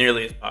wouldn't be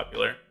nearly as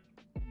popular.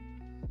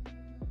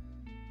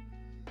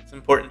 It's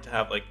important to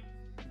have like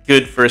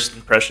good first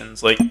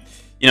impressions. Like,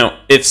 you know,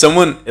 if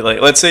someone, like,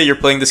 let's say you're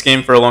playing this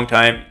game for a long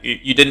time,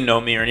 you didn't know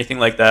me or anything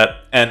like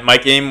that, and my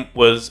game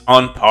was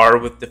on par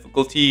with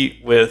difficulty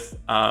with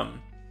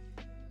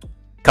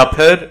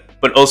Cuphead,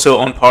 but also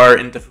on par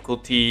in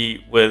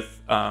difficulty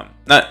with not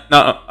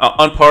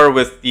on par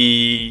with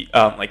the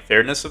like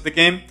fairness of the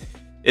game.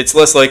 It's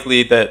less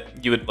likely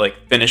that you would like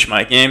finish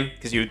my game,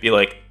 because you would be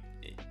like,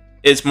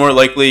 it's more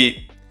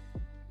likely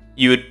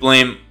you would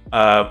blame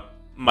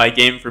my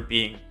game for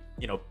being,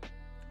 you know,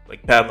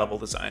 like bad level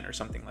design or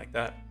something like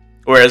that.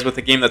 Whereas with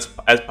a game that's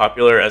as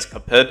popular as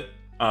Cuphead,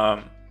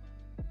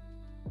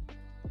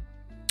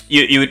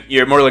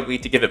 you're more likely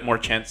to give it more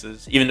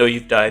chances, even though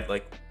you've died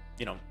like,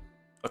 you know,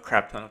 a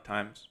crap ton of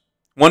times.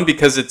 One,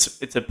 because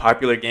it's a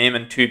popular game,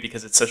 and two,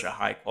 because it's such a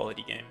high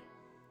quality game,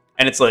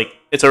 and it's like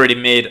it's already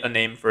made a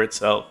name for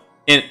itself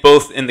in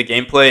both in the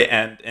gameplay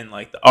and in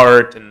like the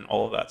art and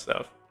all of that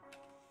stuff.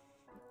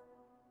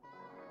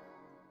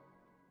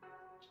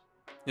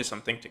 Just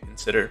something to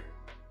consider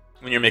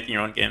when you're making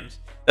your own games.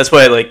 That's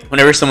why, like,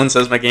 whenever someone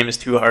says my game is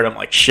too hard, I'm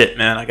like, shit,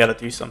 man, I gotta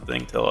do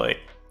something to, like,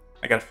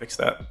 I gotta fix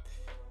that.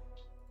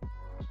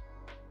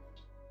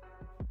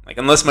 Like,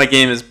 unless my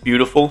game is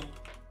beautiful,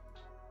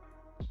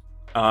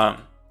 I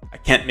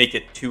can't make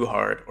it too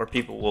hard, or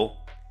people will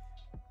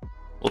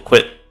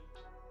quit.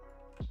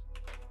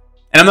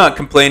 And I'm not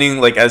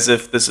complaining, like, as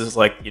if this is,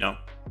 like, you know,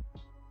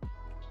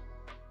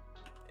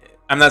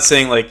 I'm not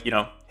saying, like, you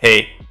know,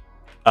 hey,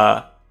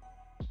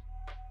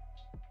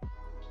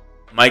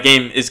 my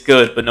game is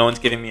good, but no one's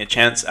giving me a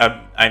chance.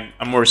 I'm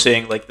more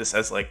saying like this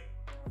as like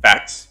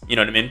facts. You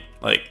know what I mean?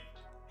 Like,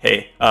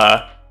 hey,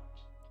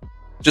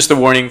 just a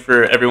warning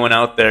for everyone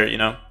out there. You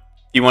know,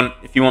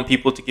 if you want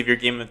people to give your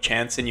game a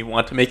chance and you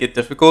want to make it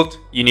difficult,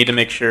 you need to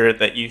make sure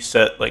that you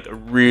set like a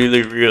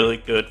really, really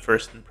good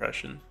first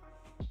impression.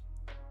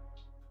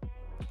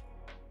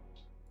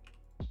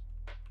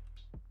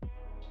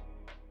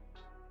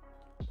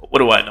 What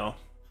do I know?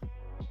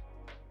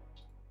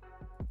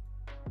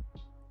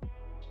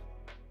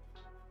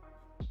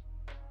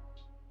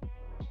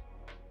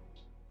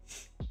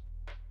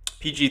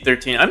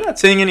 PG-13. I'm not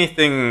saying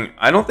anything.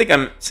 I don't think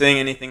I'm saying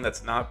anything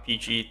that's not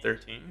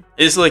PG-13.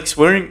 Is like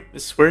swearing?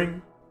 Is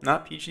swearing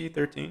not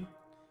PG-13?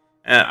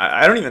 And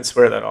I don't even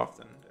swear that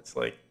often. It's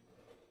like,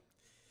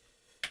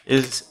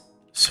 is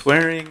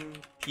swearing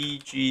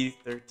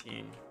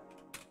PG-13?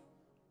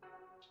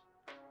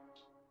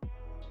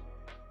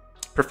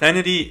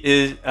 Profanity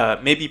is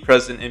may be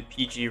present in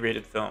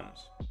PG-rated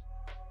films.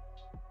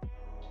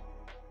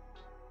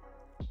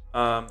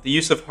 The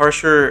use of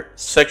harsher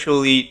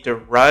sexually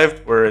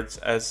derived words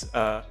as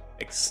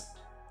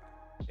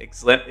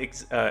excellent,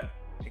 I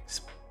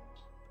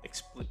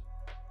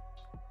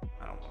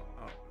don't know.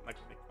 I'm not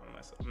gonna make fun of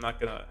myself. I'm not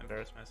gonna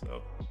embarrass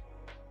myself.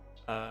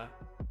 Uh,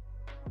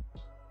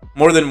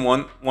 More than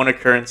one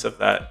occurrence of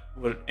that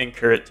would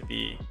incur it to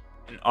be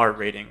an R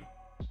rating.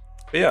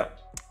 But yeah,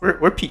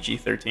 we're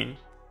PG-13.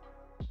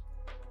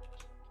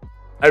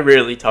 I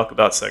rarely talk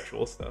about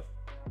sexual stuff.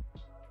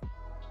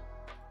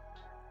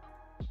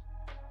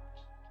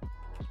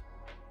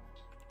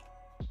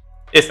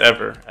 If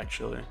ever,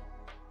 actually.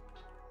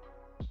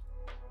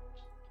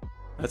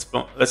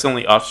 That's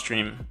only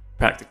off-stream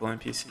practical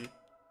NPC.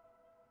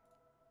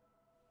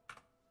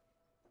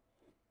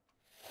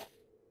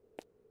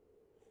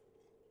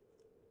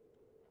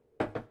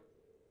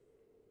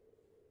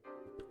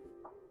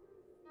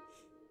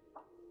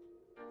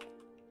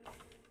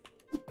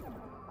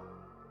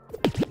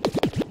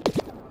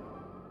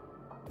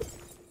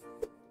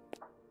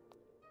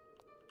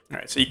 All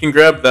right, so you can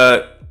grab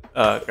that.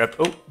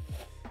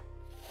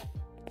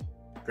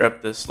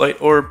 Grab this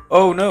light orb.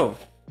 Oh no,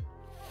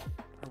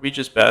 are we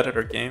just bad at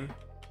our game?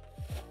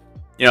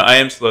 You know, I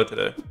am slow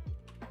today.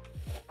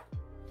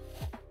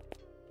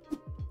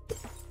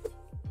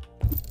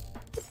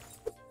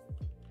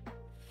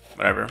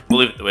 Whatever, we'll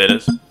leave it the way it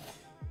is.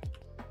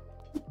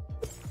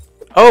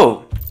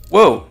 Oh,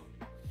 whoa.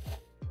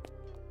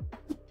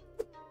 I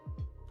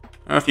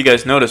don't know if you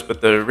guys noticed,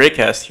 but the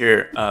raycast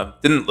here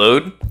didn't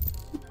load.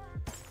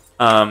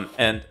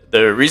 And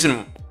the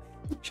reason,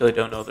 actually I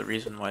don't know the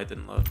reason why it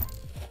didn't load.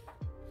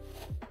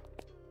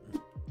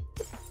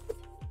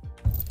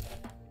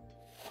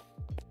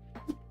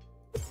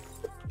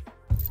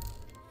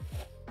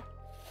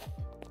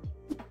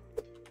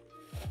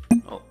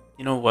 Well,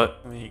 you know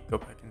what? Let me go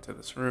back into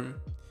this room.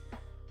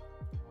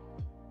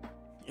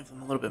 Give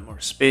them a little bit more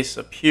space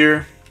up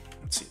here.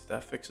 Let's see if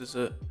that fixes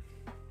it.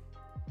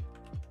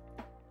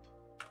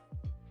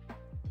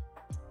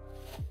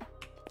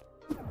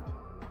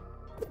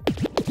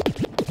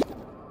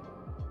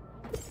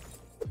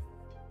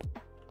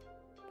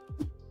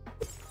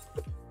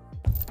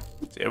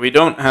 So yeah, we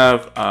don't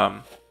have,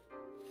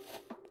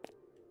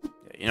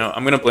 you know,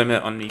 I'm going to blame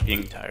it on me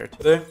being tired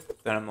today,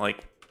 that I'm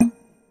like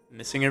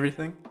missing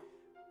everything.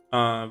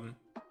 But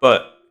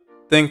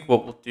I think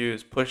what we'll do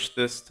is push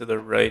this to the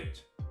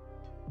right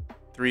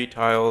 3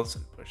 tiles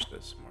and push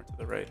this more to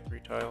the right 3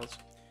 tiles.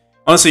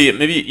 Honestly,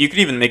 maybe you could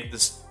even make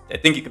this, I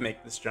think you could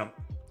make this jump.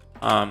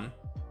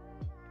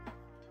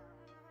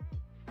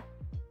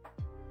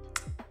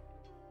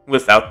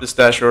 Without the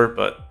stash orb,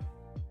 but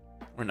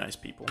we're nice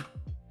people.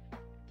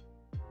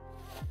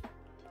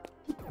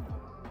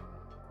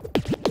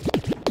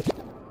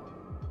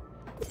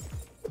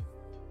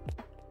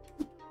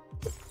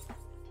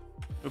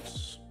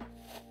 Oops.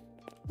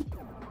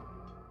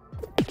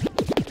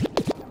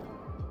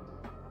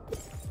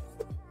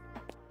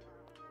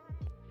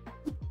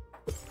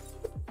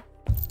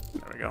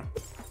 There we go.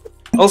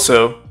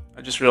 Also,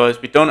 I just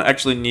realized we don't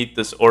actually need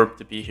this orb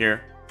to be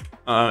here.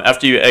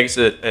 After you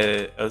exit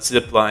a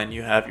zip line,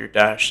 you have your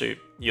dash. So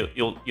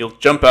you'll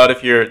jump out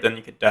of here, then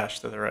you can dash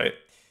to the right.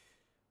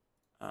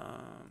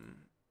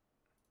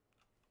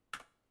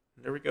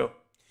 There we go.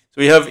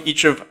 So we have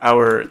each of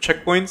our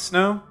checkpoints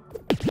now,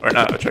 or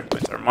not our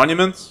checkpoints, our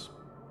monuments.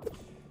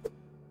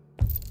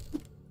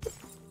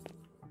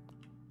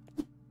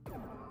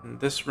 And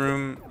this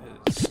room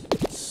is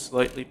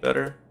slightly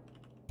better.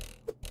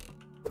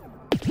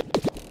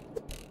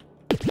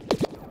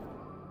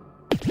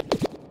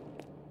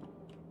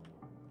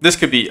 This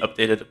could be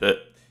updated a bit.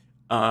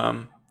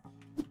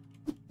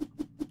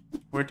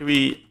 Where do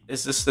we...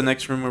 Is this the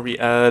next room where we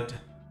add...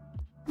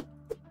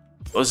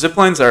 Well, zip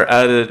lines are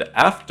added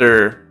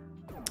after...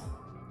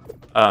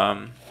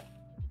 after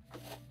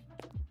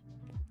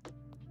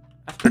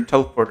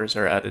teleporters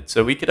are added.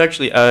 So we could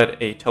actually add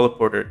a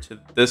teleporter to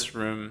this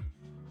room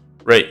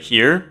right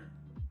here.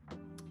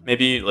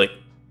 Maybe, like...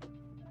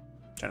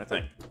 I'm trying to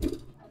think.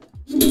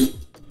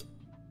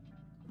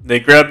 They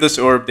grab this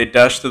orb, they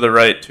dash to the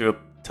right to a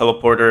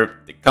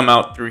teleporter, they come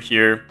out through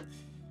here.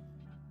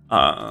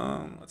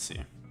 Let's see.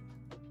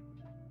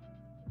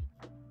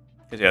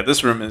 Because yeah,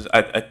 this room is,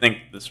 I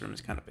think this room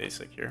is kind of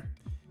basic here.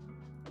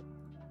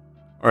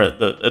 Or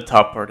the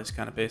top part is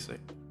kind of basic.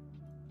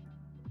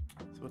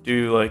 So we'll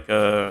do like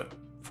a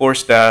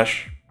force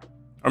dash.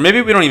 Or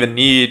maybe we don't even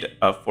need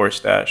a force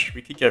dash.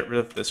 We could get rid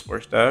of this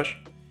force dash.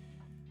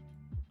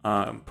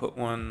 Put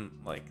one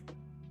like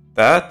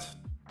that.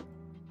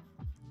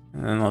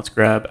 And then let's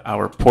grab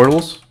our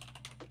portals.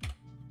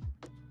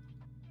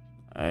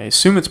 I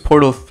assume it's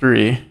portal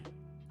 3.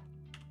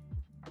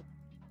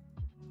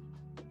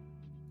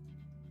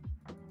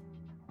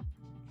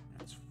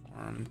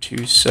 Transform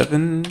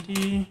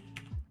 270.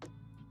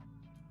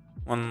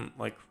 One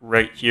like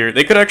right here.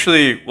 They could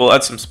actually, we'll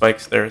add some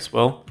spikes there as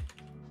well.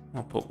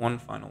 I'll put one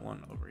final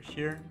one over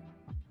here.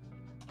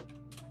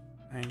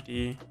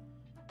 90.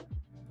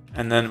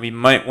 And then we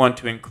might want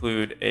to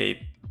include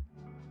a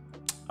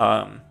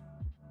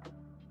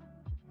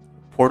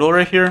portal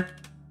right here.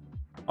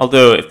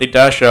 Although if they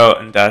dash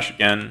out and dash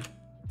again,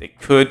 they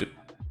could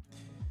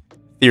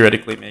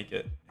theoretically make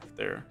it if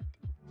they're...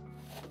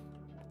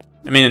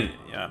 I mean,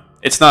 yeah,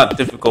 it's not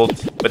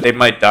difficult, but they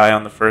might die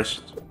on the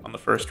first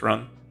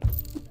run.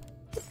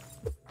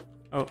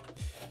 Oh.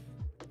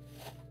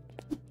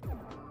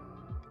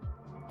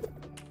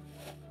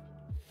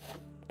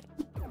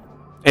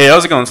 Hey,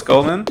 how's it going,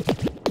 Skullman?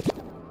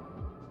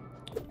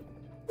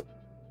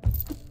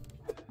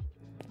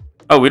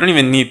 Oh, we don't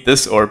even need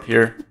this orb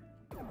here.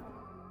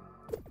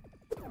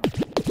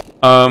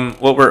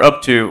 What we're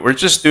up to, we're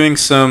just doing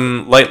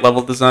some light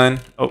level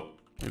design. Oh,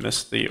 we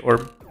missed the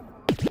orb.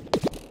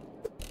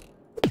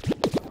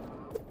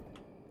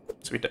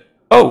 So we did.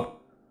 Oh!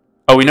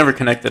 Oh, we never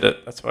connected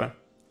it, that's why.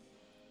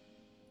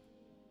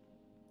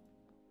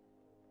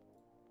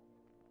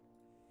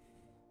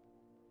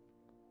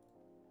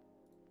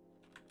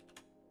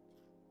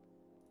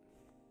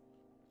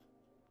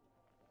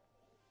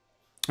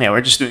 Yeah,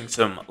 we're just doing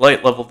some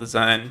light level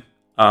design.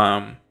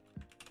 I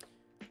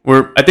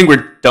think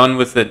we're done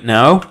with it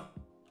now.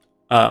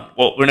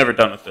 Well, we're never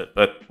done with it,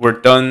 but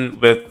we're done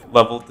with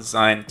level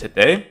design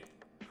today.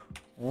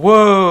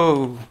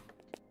 Whoa!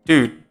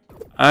 Dude,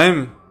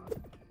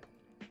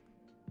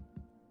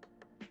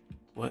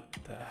 what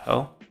the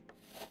hell?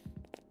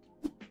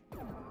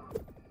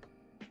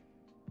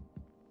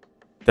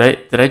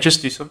 Did I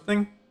just do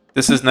something?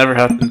 This has never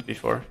happened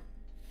before.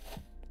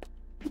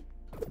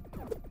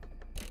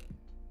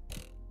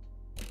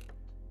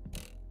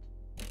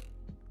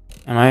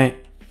 Am I...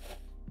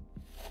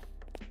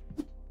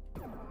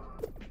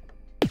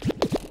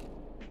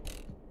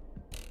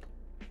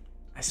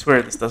 I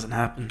swear this doesn't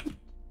happen.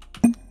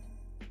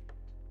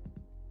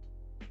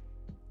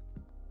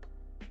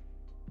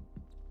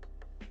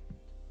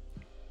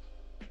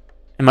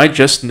 Am I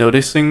just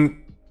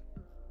noticing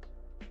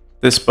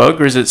this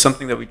bug, or is it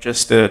something that we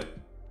just did?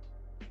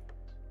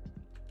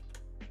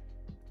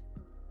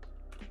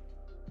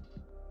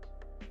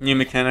 New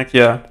mechanic,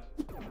 yeah.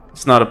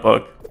 It's not a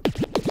bug.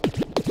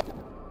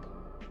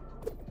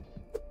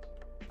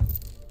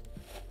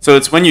 So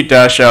it's when you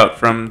dash out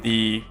from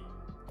the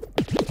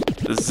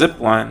zip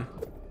line.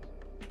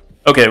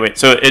 Okay, wait,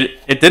 so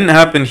it didn't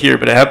happen here,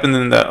 but it happened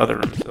in that other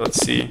room. So let's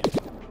see.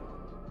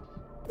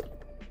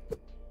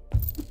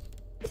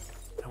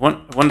 I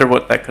wonder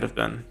what that could have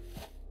been.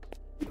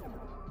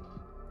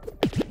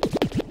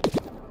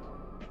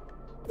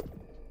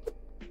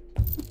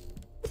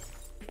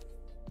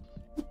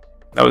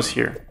 That was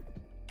here.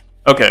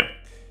 Okay.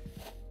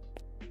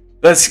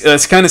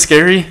 That's kind of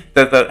scary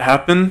that that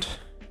happened.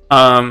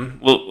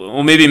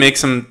 We'll maybe make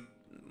some...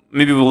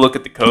 Maybe we'll look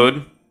at the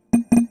code.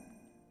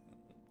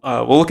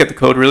 We'll look at the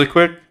code really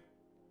quick.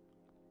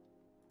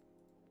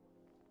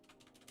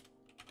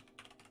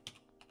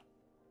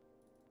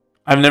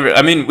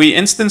 I mean, we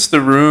instanced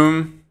the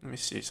room. Let me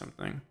see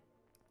something.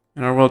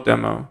 In our world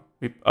demo,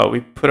 we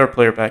put our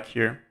player back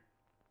here.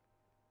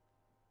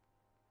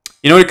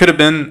 You know what it could have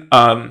been?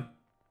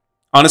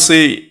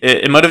 Honestly,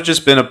 it might have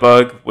just been a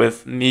bug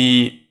with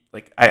me.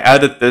 Like, I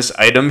added this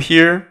item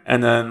here,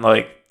 and then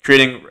like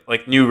creating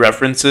like new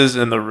references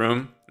in the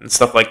room and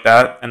stuff like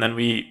that. And then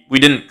we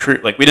didn't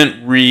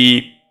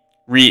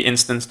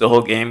re-instance the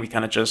whole game. We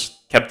kind of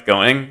just kept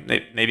going.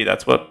 Maybe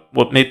that's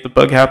what made the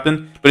bug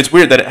happen. But it's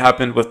weird that it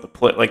happened with the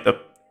play. Like the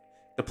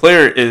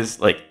player is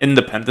like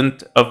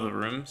independent of the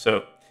room,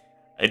 so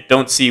I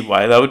don't see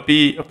why that would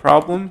be a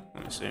problem.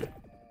 Let me see.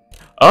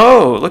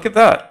 Oh, look at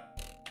that.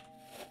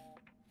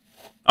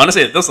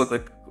 Honestly, it does look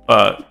like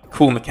a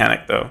cool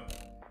mechanic, though.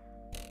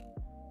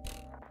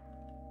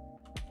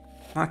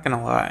 Not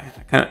gonna lie,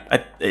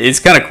 it's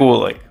kind of cool.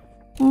 Like,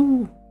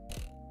 ooh.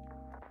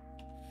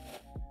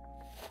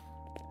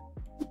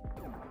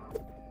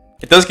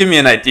 It does give me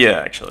an idea,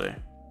 actually.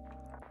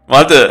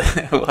 We'll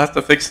have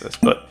to fix this,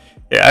 but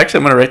yeah, actually,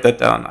 I'm gonna write that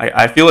down.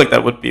 I feel like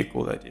that would be a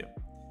cool idea.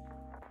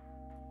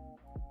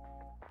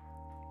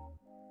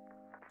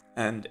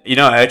 And you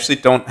know, I actually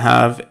don't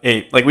have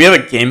we have a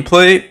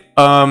gameplay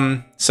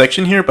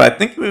section here, but I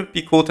think it would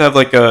be cool to have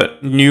like a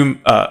new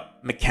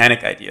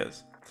mechanic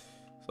ideas.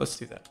 So let's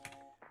do that.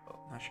 Oh,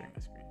 I'm not sharing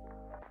my screen.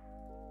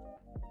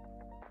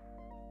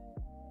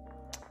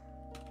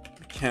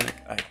 Mechanic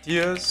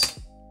ideas.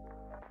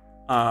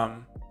 I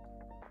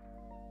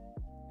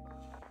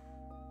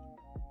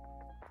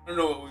don't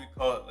know what we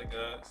call it, like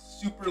a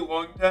super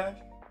long dash.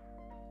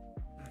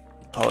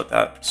 Call it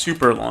that,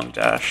 super long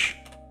dash.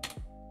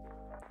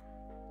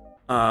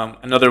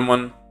 Another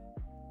one.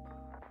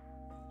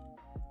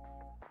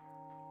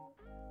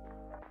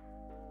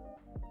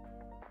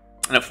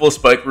 And a full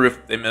spike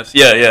roof they miss.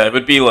 Yeah, it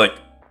would be like...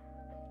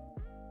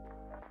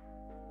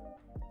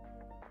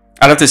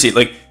 I'd have to see.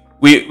 Like,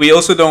 we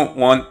also don't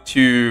want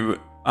to...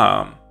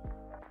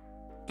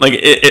 like,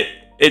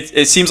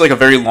 it seems like a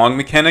very long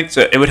mechanic,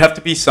 so it would have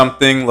to be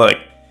something like...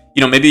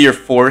 You know, maybe you're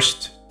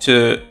forced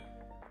to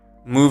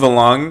move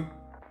along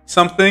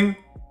something.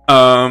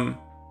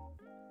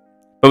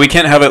 But we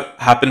can't have it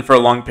happen for a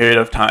long period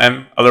of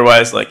time.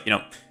 Otherwise, like, you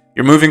know,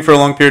 you're moving for a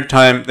long period of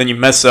time, then you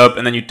mess up,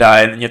 and then you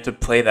die, and then you have to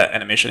play that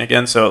animation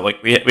again. So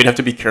like we'd have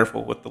to be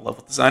careful with the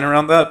level design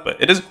around that,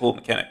 but it is a cool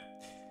mechanic.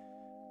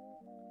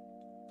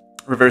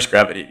 Reverse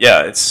gravity,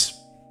 yeah, it's.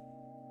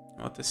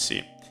 What to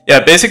see?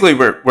 Yeah, basically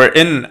we're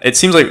in. It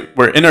seems like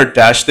we're in our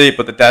dash state,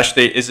 but the dash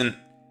state isn't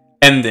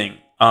ending.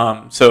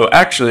 So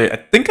actually, I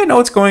think I know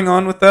what's going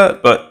on with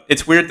that, but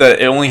it's weird that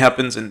it only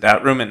happens in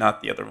that room and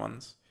not the other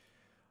ones.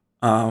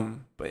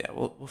 But yeah,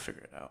 we'll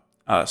figure it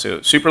out.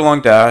 So super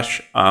long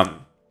dash. I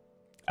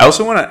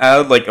also want to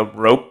add like a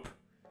rope.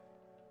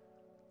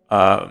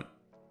 I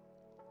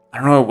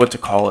don't know what to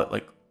call it,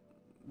 like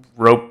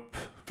rope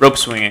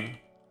swinging.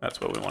 That's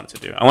what we wanted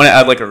to do. I want to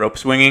add like a rope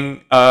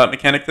swinging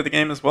mechanic to the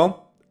game as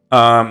well.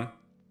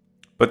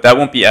 But that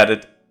won't be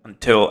added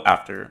until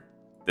after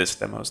this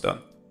demo is done.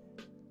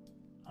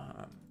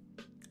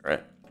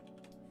 Right.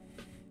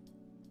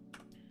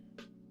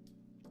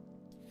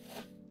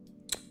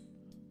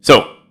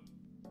 So,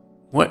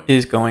 what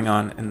is going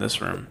on in this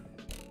room?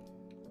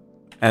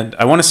 And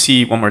I want to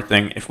see one more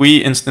thing. If we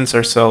instance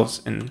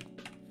ourselves in...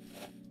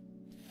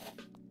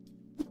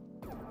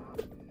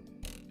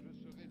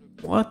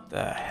 What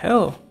the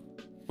hell?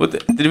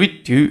 Did we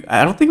do?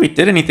 I don't think we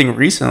did anything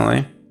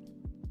recently.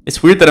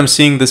 It's weird that I'm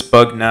seeing this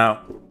bug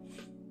now.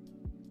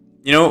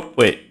 You know,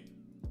 wait.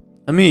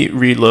 Let me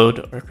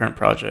reload our current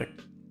project.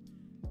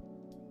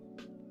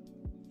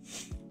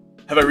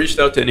 Have I reached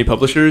out to any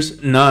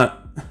publishers?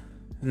 Not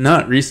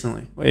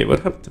recently. Wait,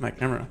 what happened to my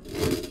camera?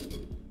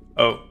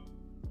 Oh,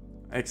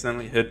 I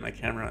accidentally hid my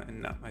camera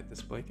and not my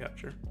display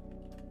capture.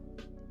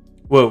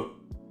 Whoa.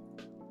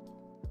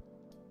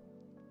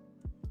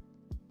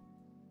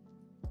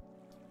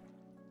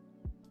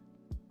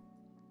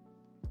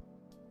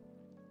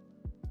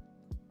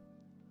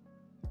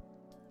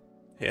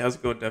 Hey, how's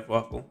it going, Dev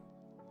Waffle?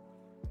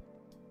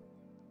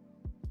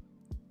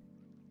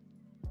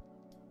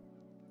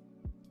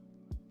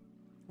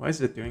 Why is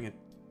it doing it?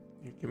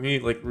 Can we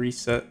like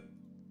reset?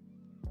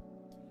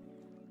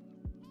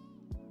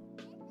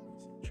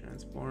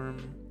 Transform,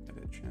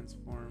 edit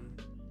transform.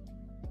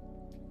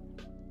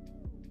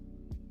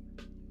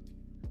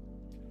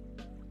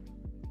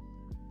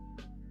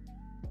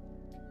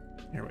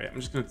 Here, wait, I'm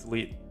just gonna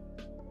delete.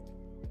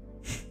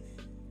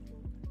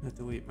 I'm gonna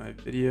delete my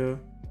video.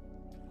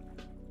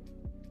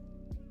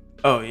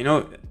 Oh, you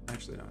know,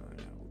 actually, no,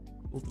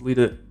 we'll delete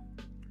it.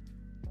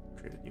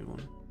 Create a new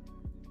one.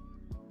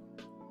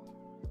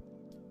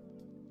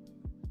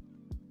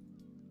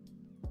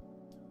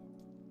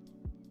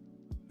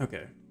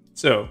 Okay,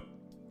 so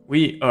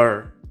we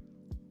are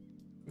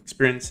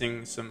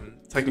experiencing some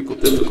technical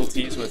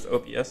difficulties with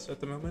OBS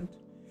at the moment.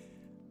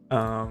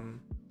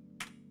 I'm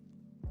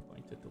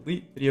going to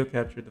delete video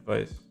capture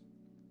device.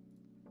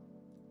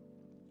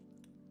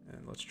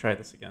 And let's try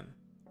this again.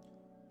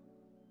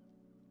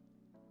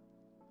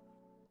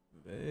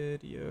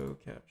 Video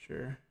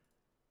capture.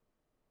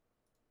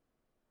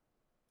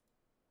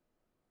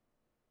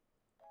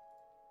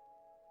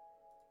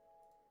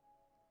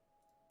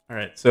 All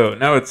right, so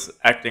now it's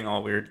acting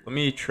all weird. Let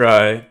me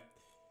try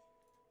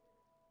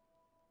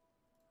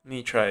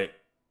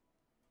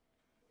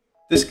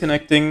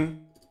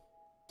disconnecting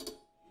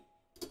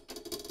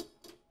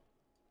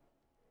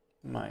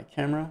my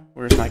camera.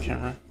 Where's my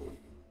camera?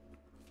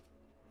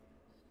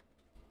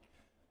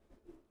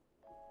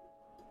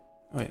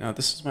 Wait, no,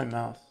 this is my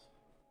mouse.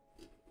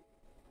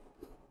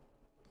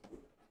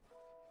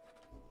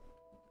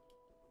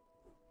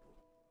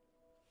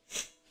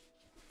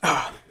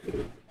 Ah.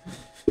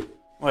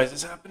 Why is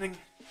this happening?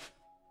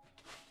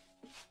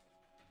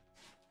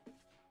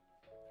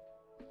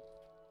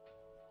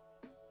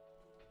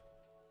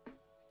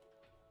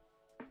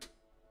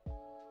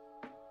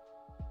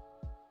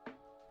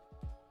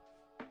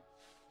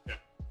 Okay.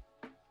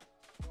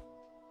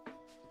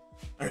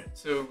 All right,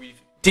 so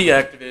we've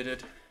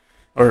deactivated,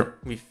 or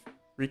we've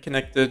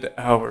reconnected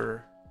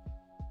our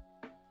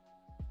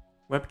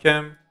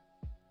webcam.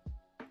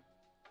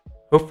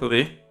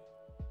 Hopefully.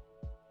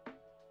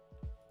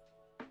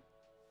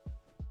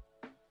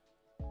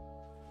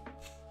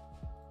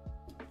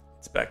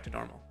 Back to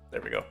normal. There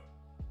we go.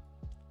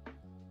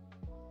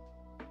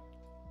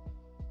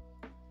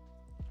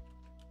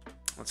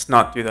 Let's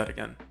not do that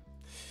again.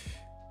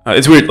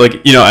 It's weird,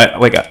 like, you know,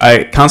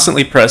 I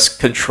constantly press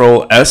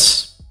Control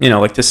S, you know,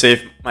 like to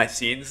save my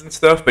scenes and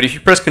stuff. But if you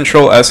press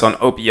Control S on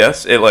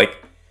OBS,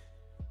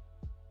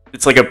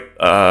 it's like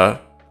a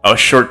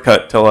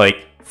shortcut to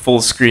like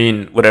full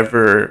screen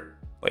whatever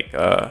like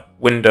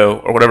window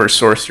or whatever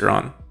source you're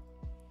on.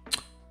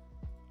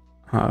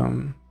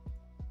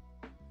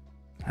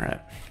 All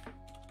right.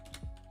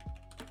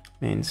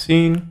 Main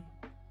scene.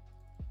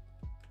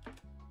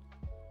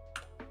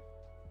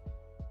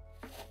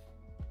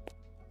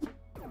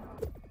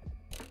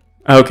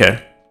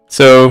 Okay.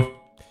 So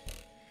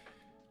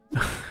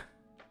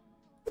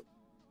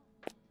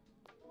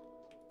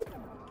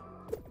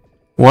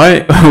why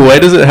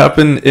does it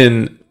happen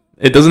in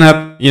it doesn't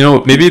have, you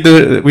know, maybe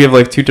we have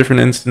like two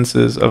different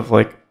instances of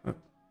like,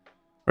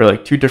 or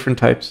like two different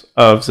types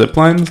of zip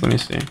lines. Let me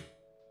see.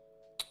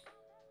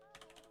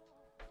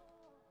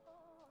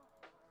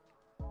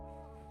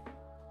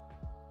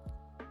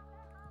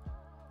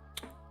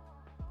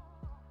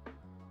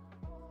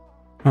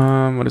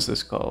 What is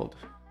this called?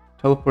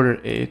 Teleporter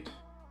 8.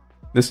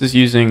 This is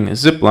using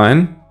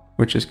zipline,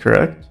 which is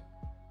correct.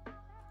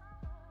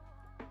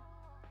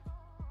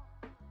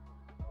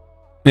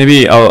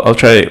 Maybe I'll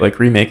try like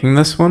remaking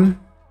this one.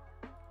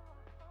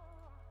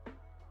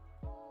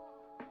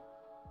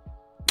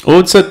 What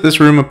would set this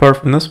room apart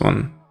from this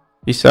one,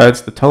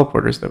 besides the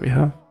teleporters that we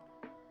have?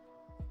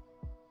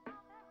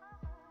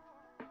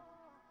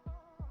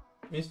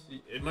 Let me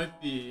see. It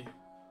might be.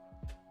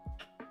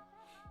 I'm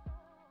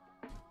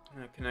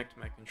gonna connect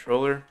my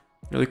controller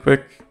really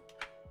quick.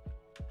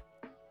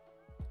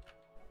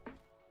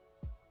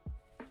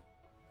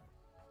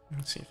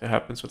 Let's see if it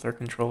happens with our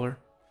controller.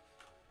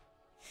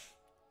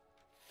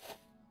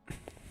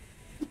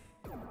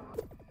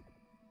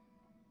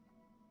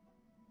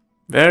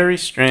 Very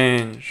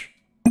strange.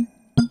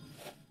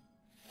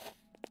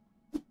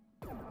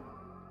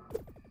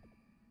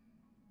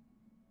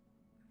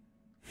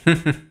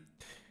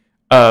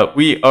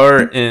 We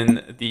are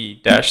in the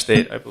dash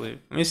state, I believe.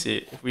 Let me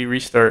see if we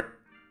restart.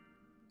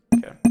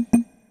 Okay.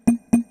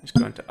 Just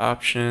go into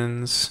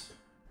options.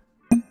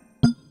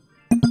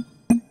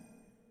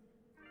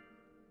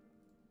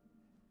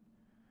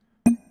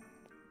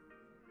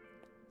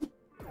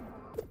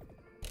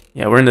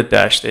 Yeah, we're in the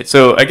dash state.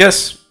 So I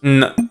guess,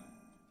 yeah,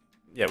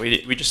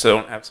 we just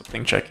don't have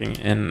something checking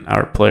in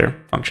our player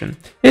function.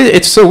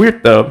 It's so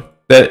weird though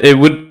that it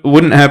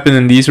wouldn't happen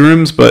in these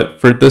rooms,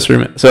 but for this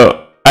room.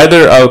 So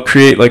either I'll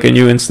create like a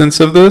new instance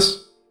of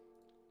this,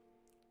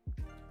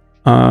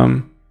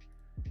 or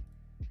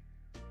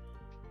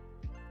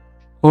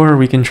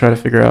we can try to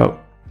figure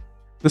out.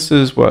 This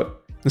is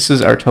what? This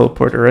is our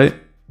teleporter, right?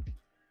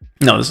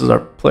 No, this is our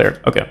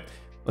player. Okay,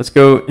 let's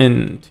go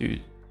into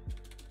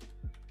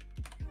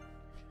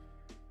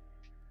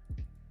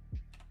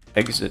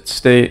exit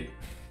state.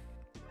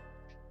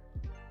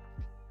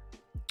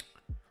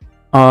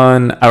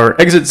 On our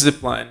exit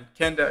zipline,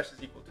 can dash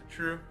is equal to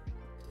true.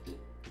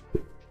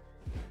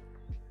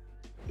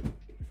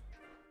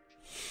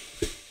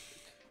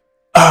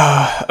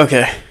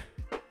 Okay.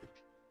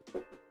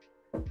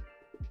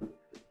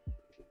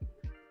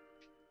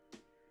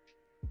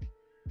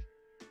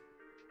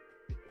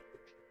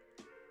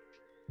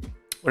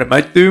 What I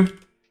might do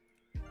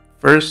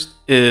first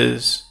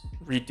is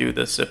redo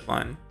the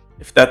zipline.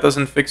 If that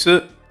doesn't fix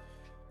it,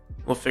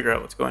 we'll figure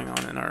out what's going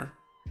on in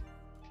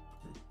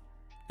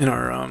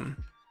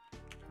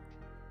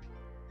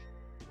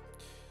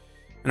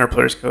our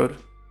player's code.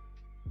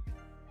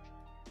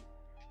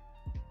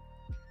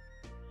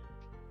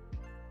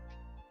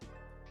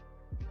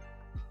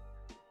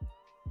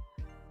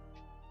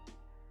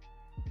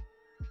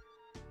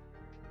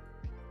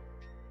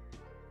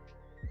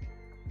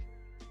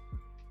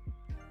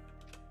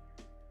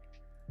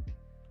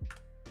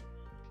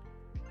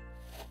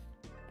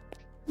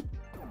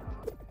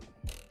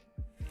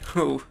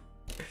 Oh.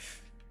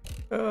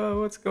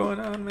 What's going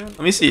on, man?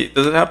 Let me see.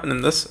 Does it happen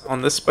in this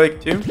on this spike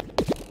too?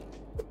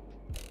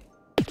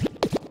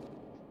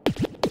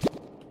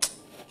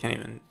 Can't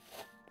even.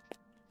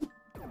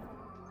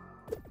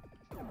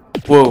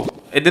 Whoa!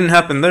 It didn't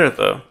happen there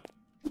though.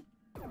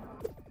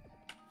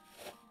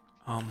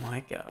 Oh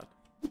my god!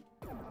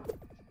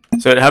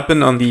 So it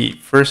happened on the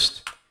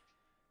first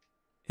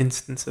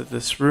instance of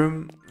this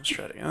room. Let's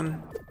try it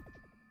again.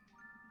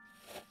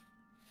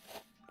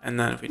 And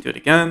then if we do it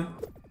again.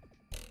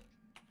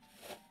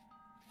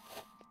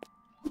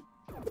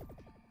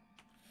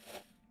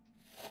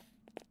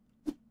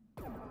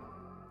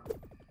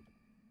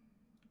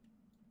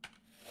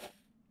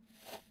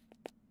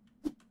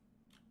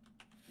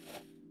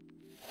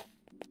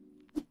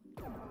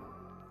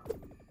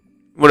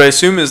 What I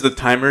assume is the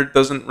timer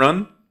doesn't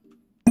run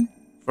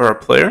for our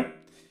player.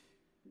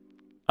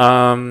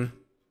 All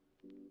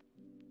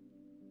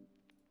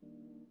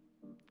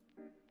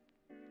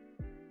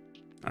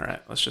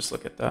right, let's just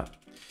look at that.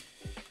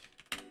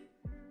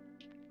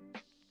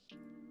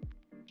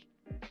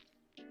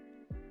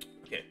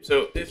 Okay,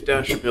 so if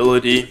dash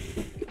ability,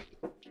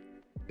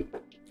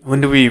 when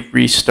do we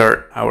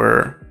restart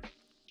our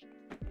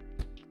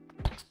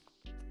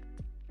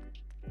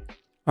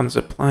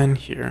unzipline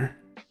here?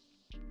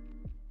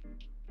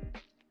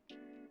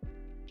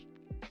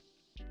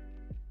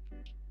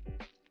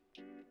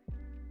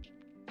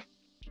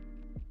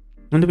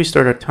 When do we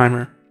start our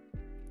timer?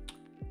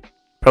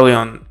 Probably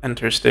on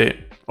enter state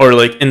or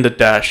like in the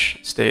dash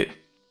state.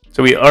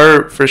 So we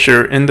are for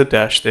sure in the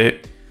dash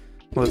state.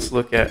 Let's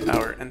look at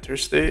our enter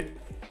state.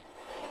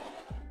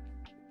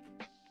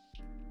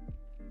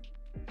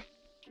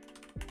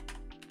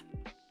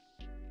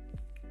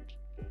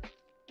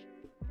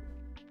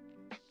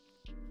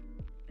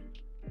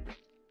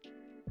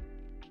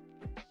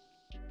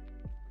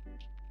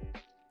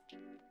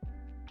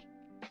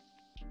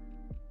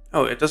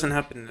 Oh, it doesn't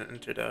happen in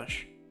enter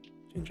dash.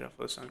 Change off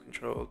list on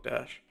control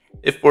dash.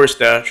 If force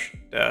dash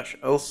dash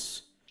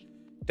else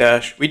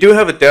dash. We do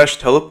have a dash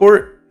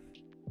teleport.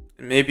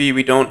 And maybe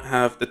we don't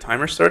have the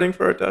timer starting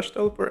for our dash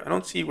teleport. I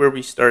don't see where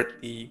we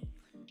start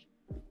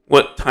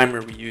what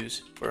timer we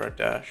use for our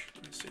dash.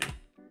 Let's see.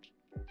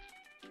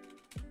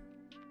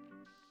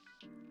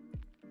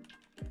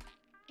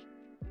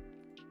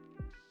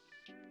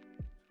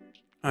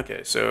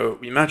 Okay, so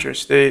we match our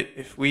state.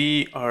 If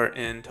we are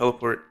in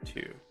teleport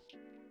 2,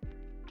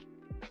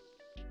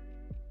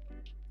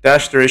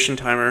 dash duration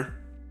timer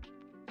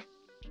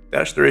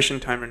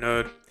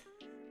node.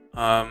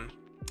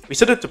 We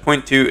set it to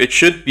 0.2. It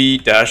should be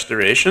dash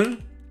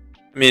duration.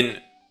 I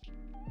mean,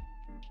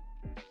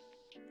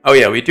 oh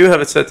yeah, we do have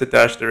it set to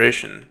dash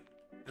duration.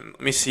 And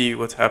let me see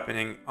what's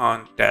happening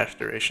on dash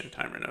duration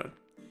timer node.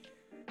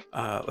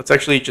 Let's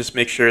actually just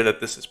make sure that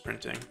this is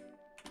printing.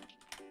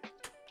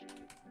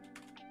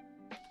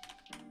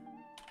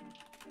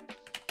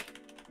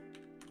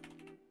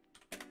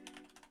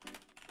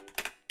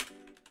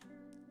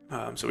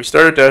 So we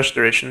started dash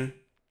duration.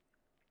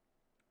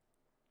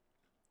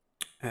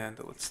 And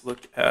let's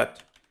look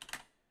at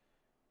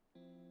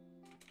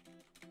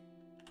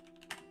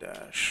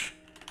dash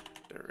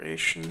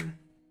duration.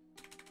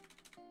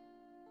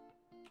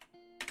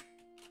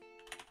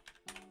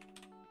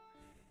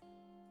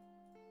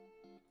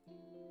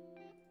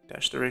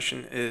 Dash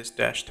duration is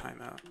dash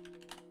timeout.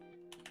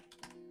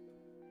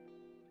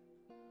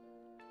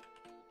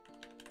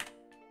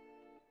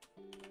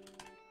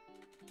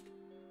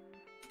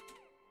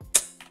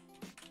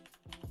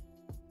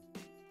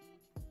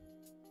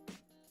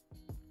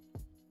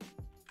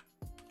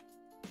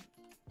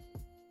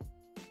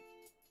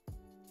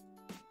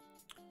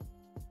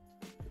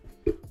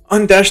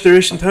 On dash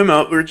duration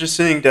timeout, we're just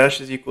saying dash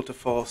is equal to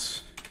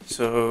false.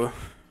 So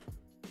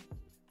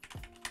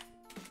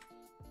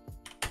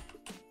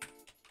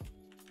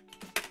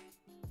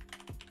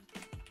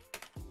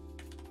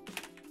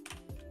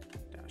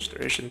dash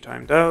duration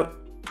timed out.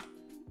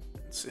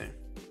 Let's see.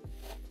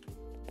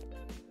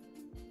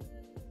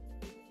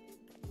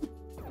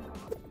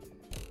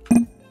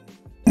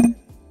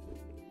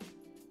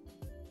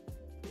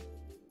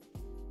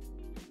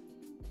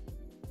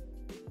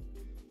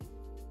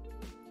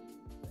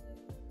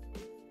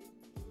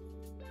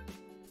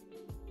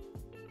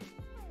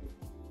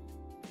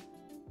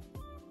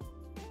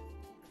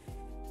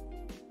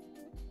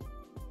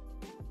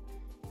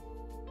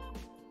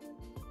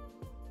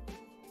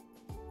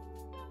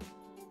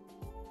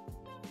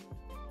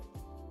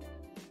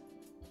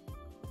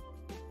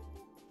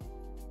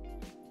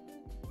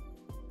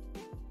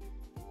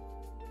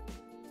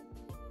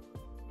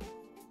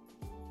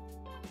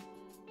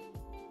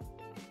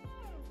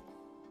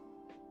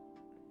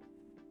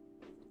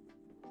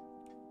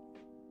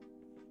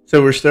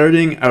 So we're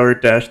starting our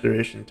dash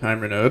duration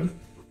timer node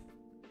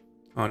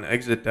on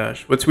exit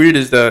dash. What's weird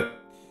is that,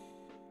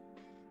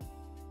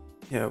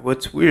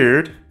 what's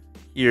weird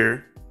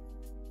here,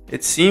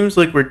 it seems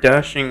like we're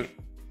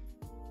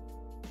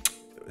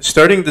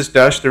starting this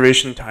dash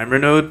duration timer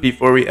node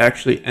before we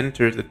actually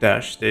enter the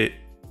dash state.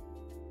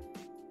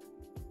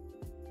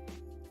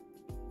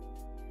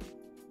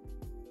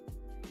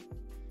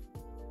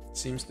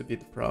 Seems to be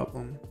the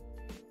problem.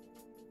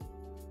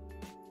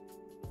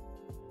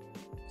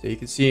 So you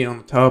can see on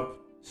the top,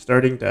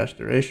 starting dash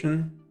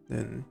duration,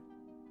 then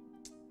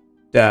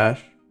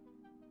dash,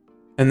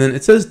 and then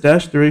it says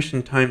dash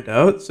duration timed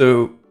out.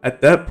 So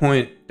at that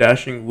point,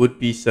 dashing would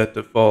be set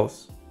to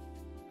false.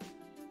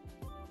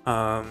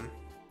 But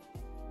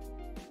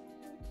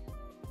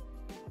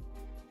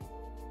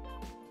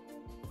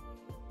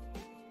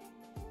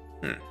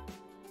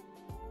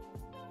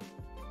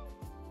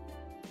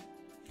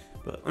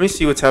let me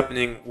see what's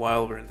happening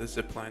while we're in the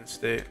zipline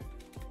state.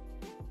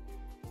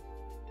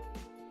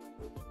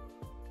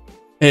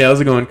 Hey,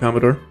 how's it going,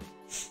 Commodore?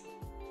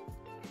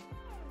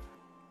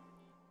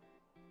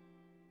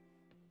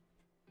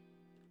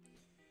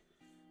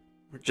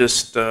 We're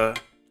just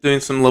doing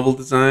some level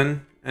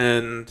design,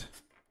 and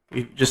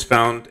we just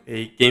found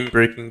a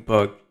game-breaking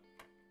bug.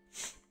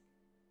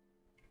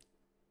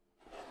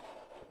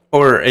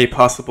 Or a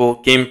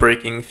possible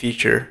game-breaking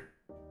feature.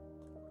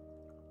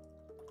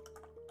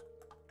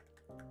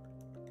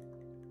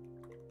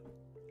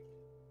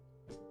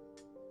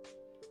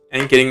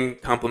 And getting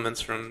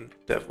compliments from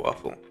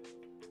DevWaffle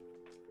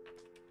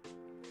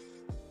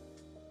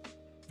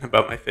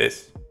about my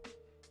face.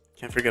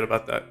 Can't forget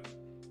about that.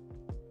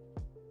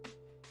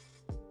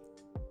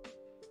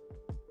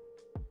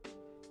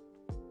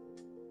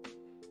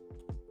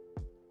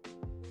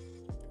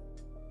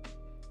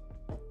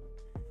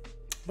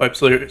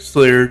 Vibe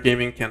Slayer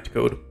Gaming can't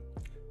code.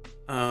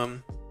 I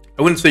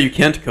wouldn't say you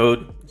can't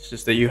code, it's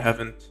just that you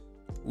haven't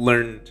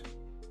learned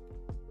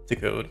to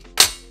code.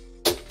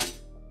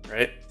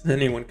 Right?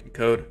 Anyone can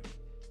code.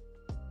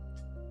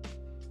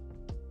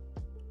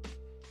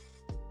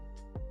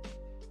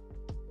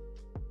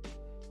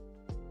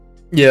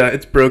 Yeah,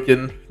 it's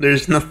broken.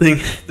 There's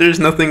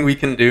nothing we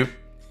can do.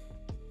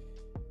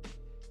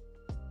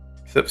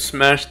 Except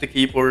smash the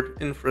keyboard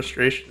in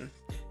frustration.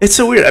 It's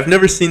so weird. I've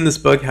never seen this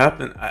bug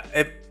happen.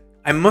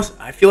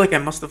 I feel like I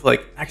must have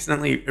like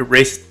accidentally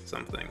erased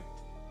something.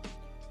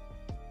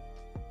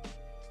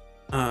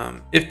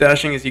 If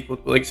dashing is equal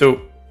to like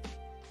so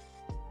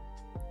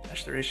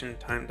dash duration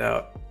timed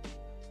out.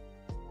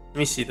 Let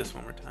me see this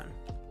one more time.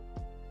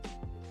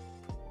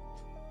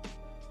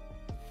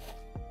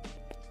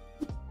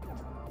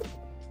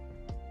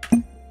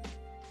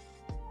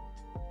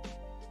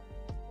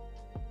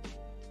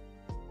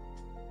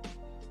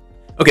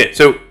 Okay,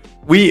 so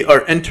we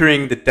are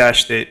entering the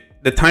dash state.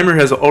 The timer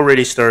has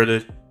already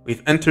started.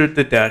 We've entered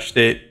the dash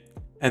state,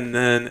 and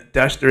then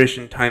dash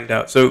duration timed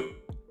out. So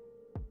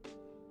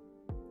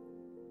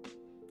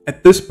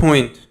at this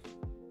point,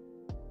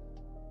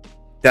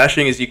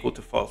 dashing is equal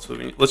to false. So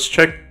let's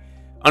check.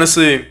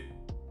 Honestly,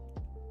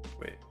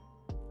 wait,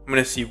 I'm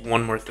gonna see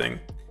one more thing.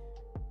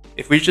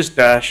 If we just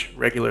dash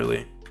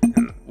regularly,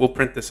 and we'll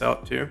print this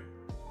out too.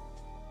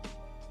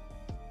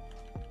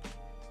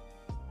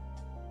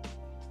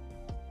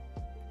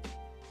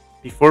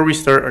 Before we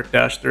start our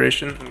dash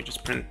duration, let me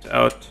just print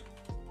out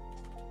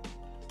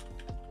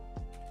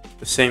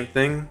the same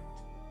thing.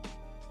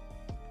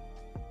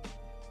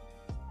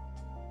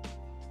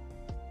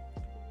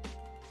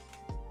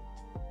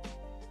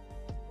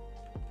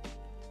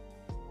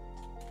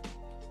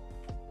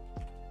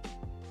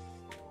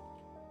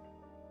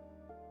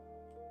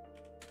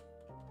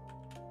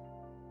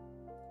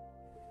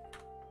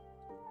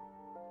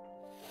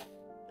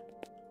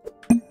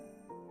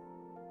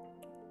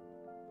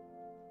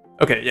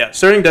 Okay, yeah,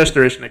 starting dash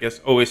duration, I guess,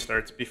 always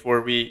starts before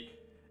we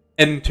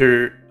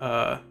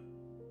enter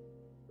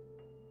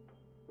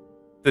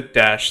the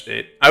dash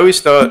state. I always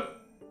thought,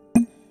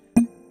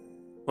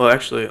 well,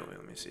 actually,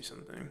 let me see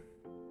something.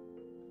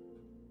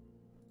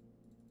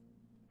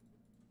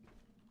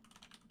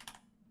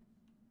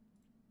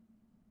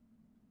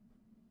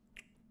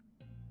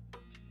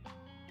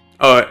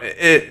 Oh,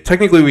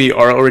 technically we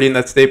are already in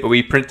that state, but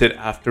we print it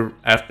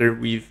after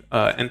we've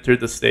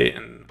entered the state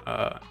and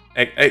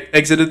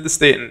exited the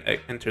state and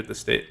entered the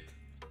state.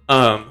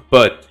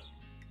 But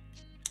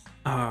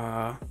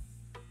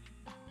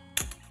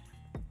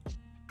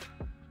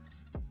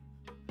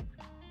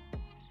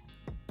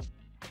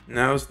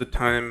now's the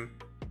time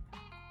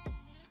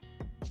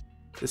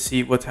to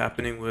see what's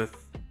happening with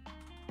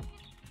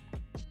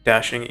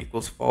dashing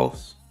equals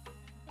false.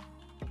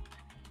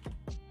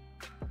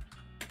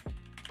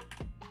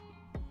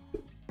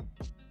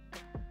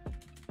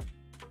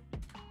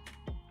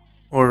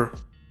 Or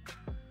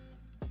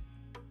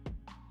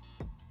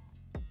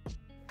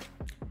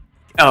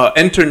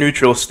enter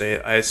neutral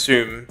state, I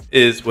assume,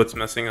 is what's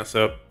messing us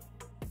up.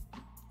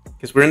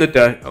 Because we're in the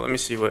dash. Oh, let me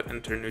see what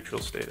enter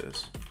neutral state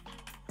is.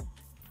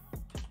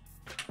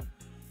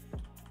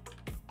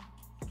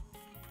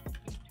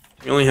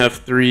 We only have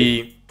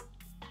 3.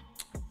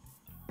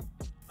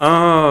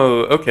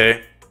 Oh,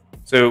 okay.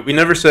 So we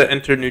never set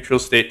enter neutral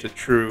state to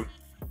true.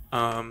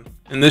 And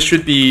this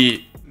should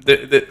be,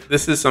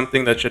 this is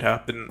something that should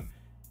happen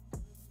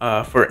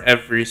for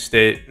every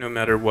state, no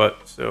matter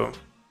what. So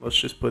let's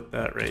just put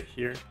that right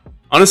here.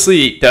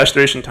 Honestly, dash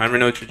duration timer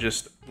node should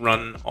just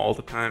run all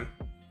the time.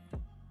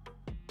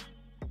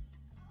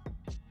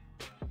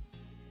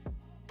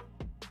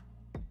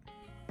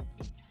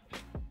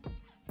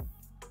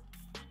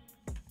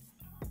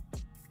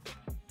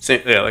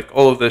 Same, yeah, like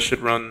all of this should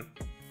run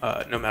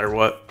no matter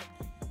what.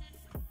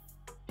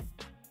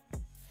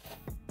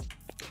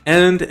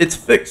 And it's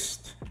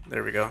fixed.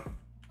 There we go.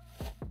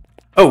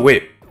 Oh,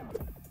 wait.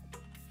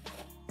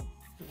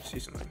 Let me see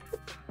something.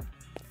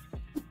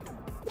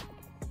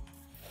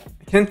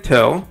 I can't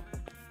tell.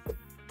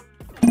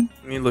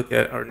 Let me look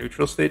at our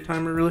neutral state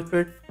timer really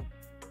quick.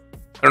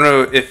 I don't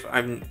know if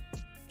I'm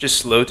just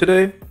slow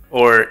today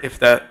or if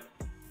that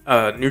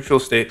neutral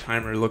state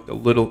timer looked a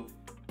little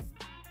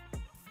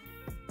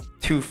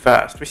too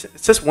fast. It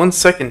says 1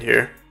 second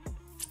here.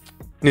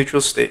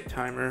 Neutral state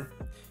timer.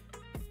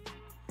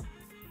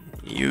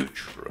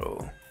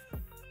 Neutral.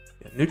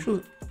 Yeah,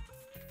 neutral.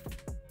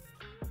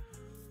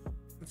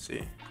 Let's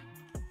see.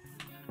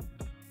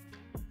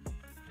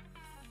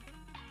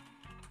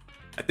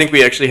 I think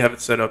we actually have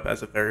it set up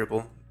as a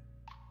variable.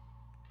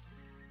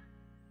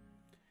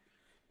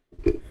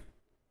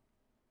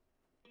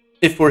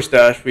 If force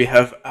dash, we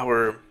have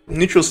our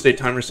neutral state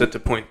timer set to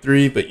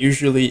 0.3, but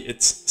usually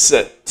it's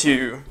set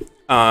to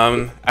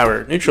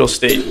our neutral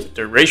state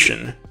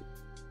duration,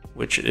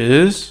 which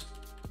is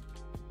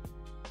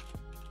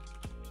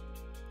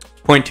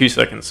 0.2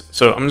 seconds.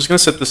 So I'm just going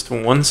to set this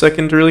to 1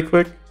 second really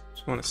quick.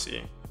 Just want to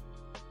see.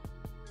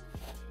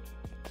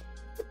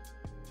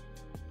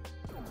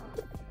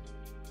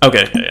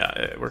 Okay, yeah,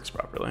 it works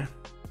properly.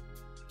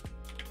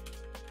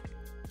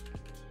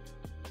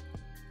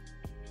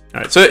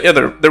 All right, so yeah,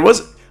 there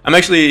was. I'm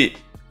actually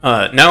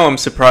now I'm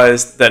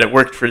surprised that it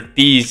worked for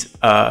these.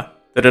 That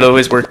it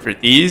always worked for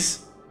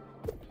these,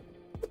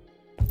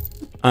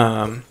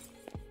 and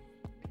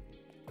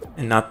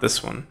not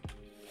this one.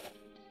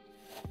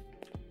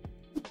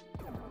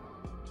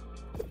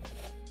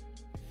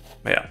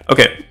 But yeah,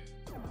 okay,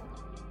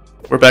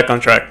 we're back on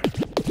track.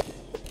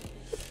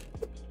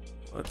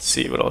 Let's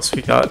see what else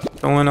we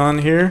got going on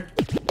here.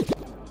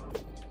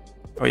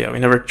 Oh yeah, we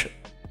never.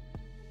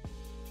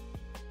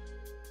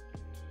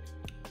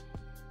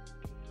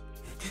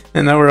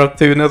 And now we're up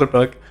to another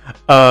bug.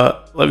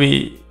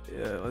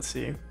 Let's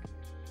see.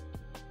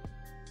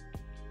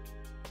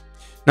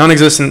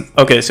 Non-existent.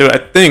 Okay, so I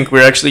think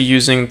we're actually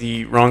using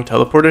the wrong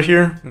teleporter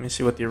here. Let me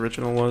see what the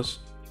original was.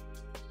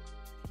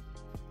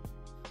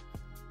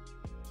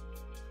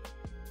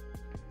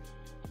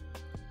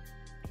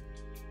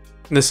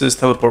 This is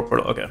teleport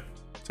portal. Okay,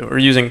 so we're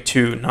using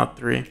 2, not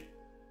 3.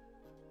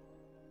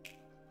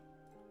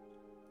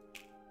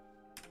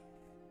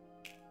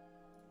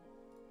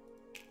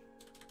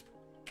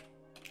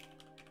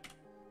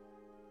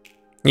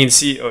 You can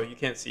see, oh, you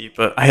can't see,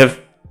 but I have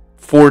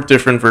 4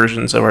 different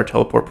versions of our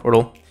teleport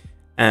portal,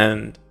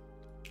 and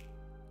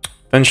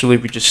eventually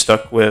we just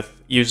stuck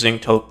with using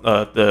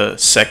the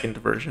second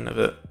version of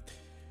it.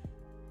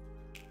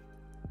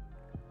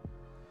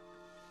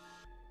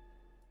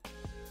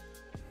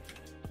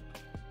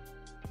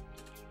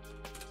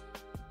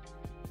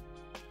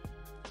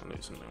 I'll do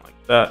something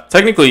like that.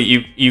 Technically,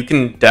 you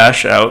can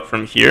dash out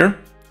from here,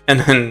 and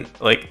then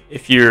like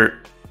if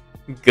you're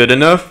good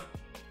enough,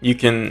 you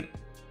can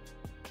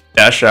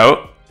dash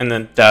out and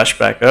then dash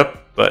back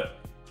up, but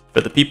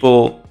for the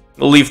people,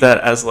 we'll leave that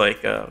as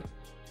like a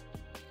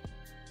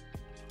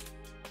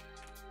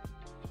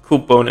cool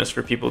bonus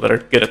for people that are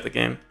good at the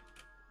game.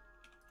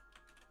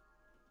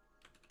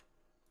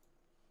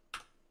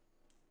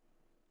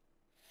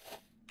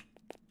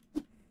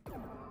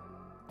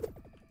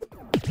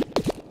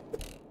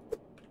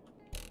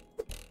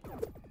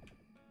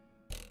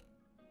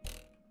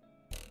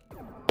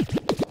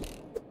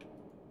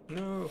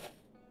 No.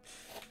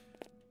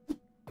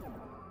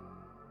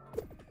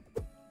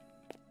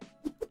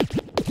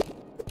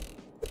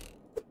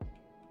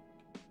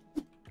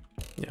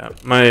 Yeah,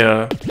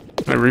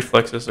 my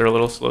reflexes are a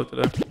little slow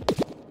today.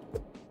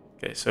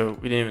 Okay, so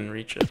we didn't even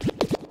reach it.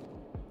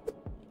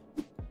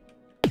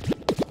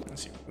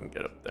 Let's see if we can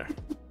get up there.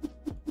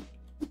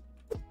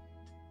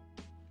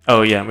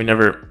 Oh yeah, we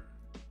never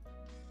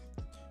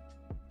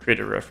create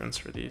a reference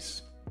for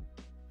these.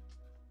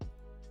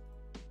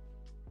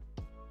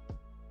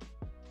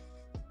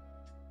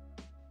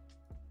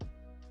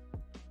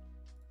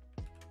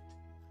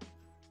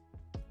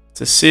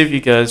 To save you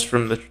guys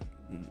from the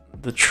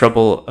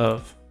trouble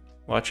of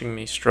watching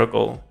me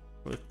struggle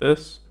with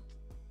this,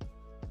 I'm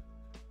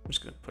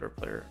just going to put our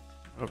player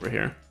over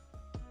here.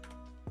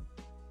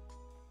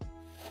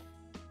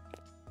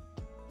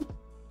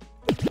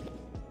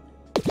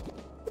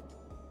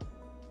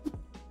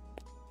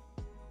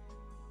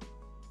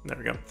 There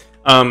we go.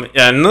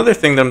 Yeah, another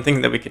thing that I'm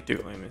thinking that we could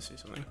do, let me see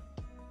something.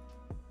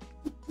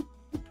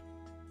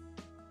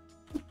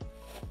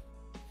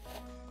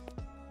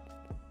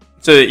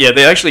 So yeah,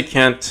 they actually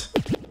can't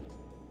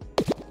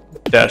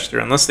dash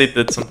through unless they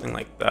did something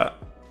like that.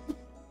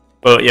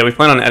 But yeah, we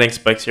plan on adding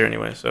spikes here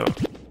anyway, so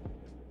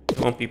it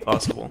won't be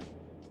possible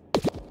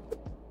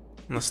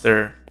unless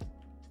they're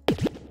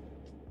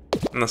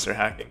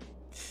hacking.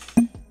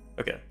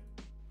 Okay.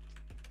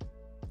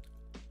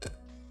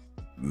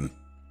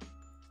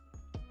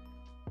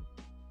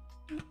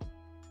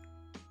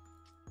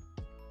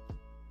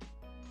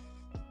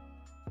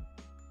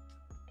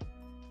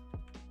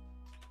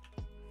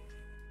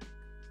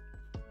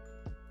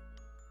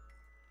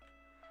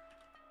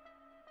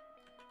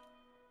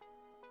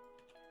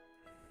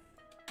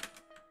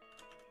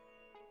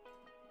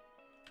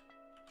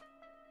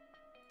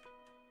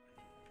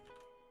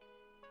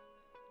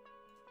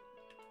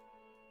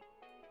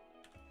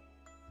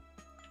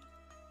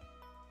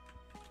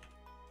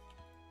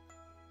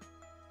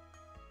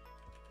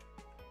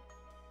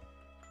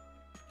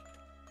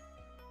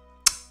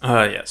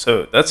 Yeah,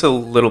 so that's a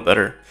little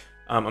better.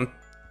 I'm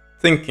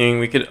thinking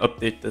we could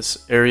update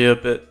this area a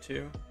bit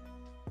too.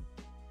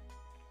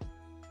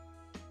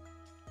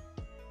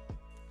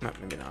 No,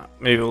 maybe not.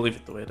 Maybe we'll leave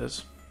it the way it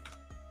is.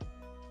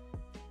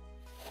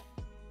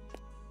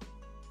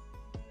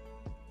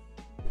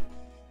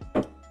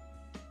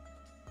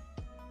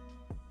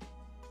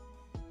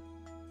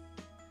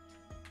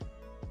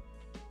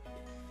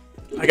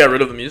 I got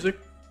rid of the music.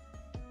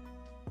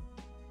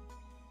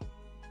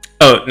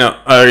 Oh, no.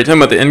 Are you talking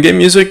about the in-game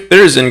music?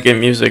 There is in-game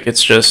music.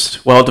 It's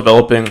just, while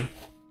developing,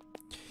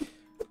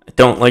 I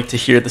don't like to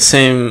hear the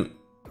same,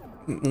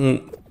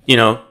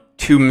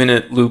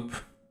 2-minute loop.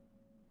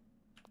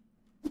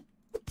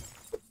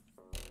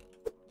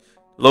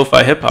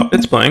 Lo-fi hip-hop,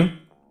 it's playing.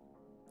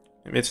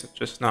 Maybe it's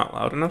just not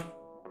loud enough.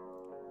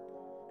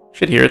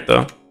 Should hear it,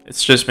 though.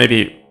 It's just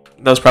maybe,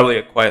 that was probably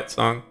a quiet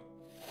song.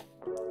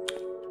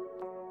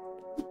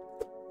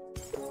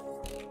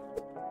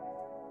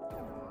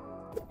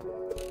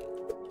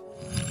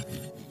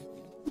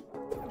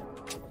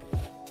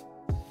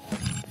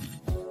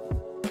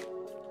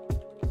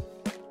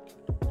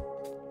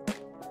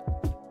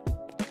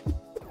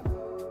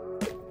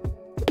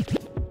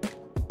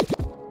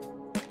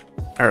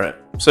 Alright,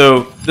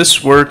 so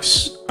this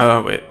works.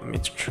 Wait, let me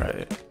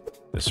try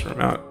this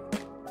from out.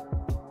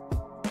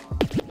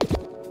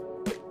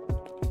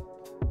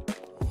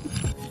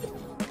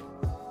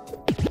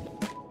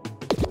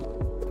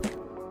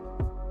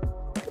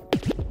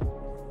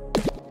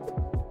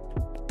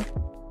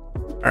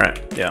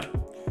 Alright, yeah,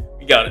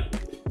 we got it.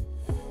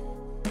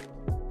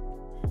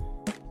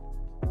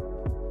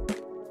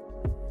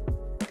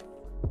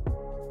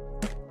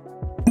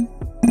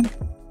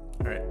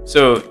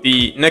 So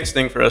the next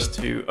thing for us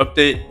to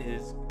update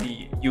is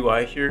the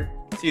UI here.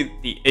 See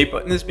the A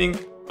button is being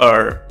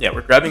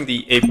we're grabbing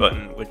the A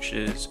button, which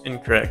is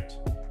incorrect.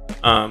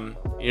 You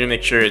need to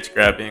make sure it's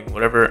grabbing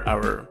whatever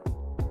our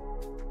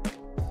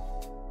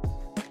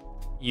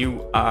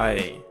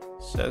UI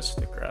says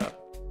to grab.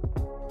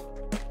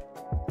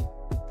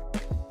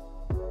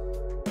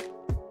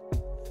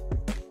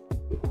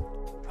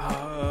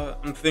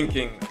 I'm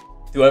thinking,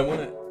 should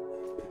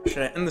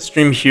I end the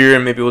stream here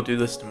and maybe we'll do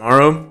this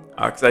tomorrow?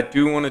 Because I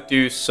do want to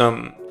do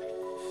some,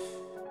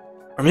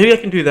 or maybe I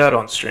can do that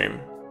on stream.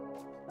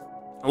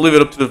 I'll leave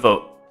it up to the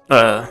vote.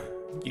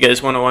 You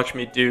guys want to watch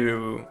me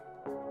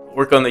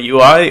work on the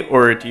UI,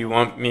 or do you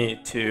want me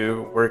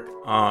to work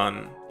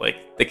on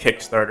like the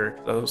Kickstarter?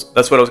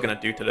 That's what I was gonna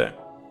do today.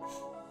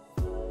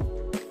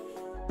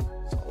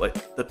 So I'll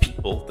let the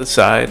people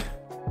decide.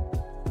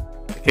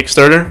 The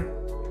Kickstarter.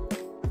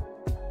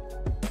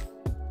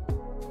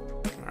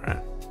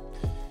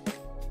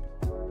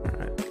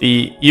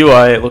 The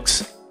UI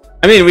looks,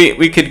 I mean,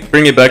 we could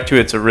bring it back to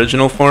its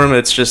original form.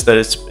 It's just that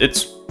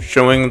it's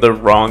showing the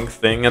wrong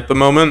thing at the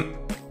moment.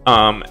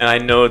 And I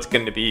know it's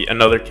going to be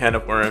another can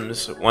of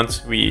worms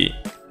once we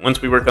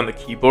work on the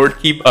keyboard,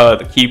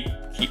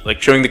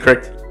 like showing the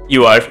correct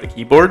UI for the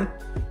keyboard.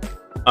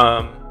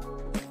 I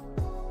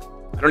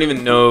don't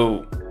even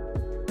know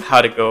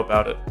how to go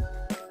about it.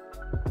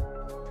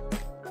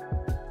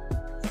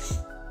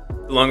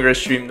 The longer I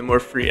stream, the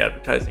more free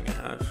advertising I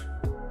have.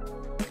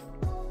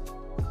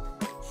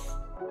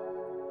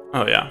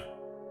 Oh yeah,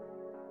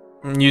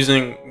 I'm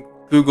using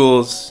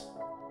Google's,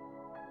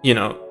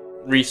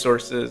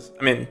 resources.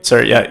 I mean,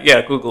 sorry,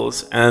 yeah,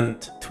 Google's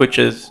and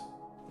Twitch's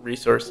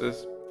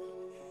resources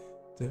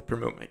to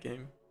promote my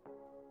game.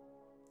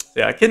 So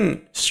yeah, I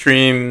can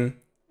stream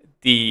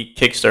the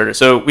Kickstarter.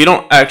 So we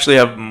don't actually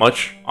have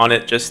much on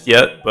it just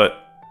yet, but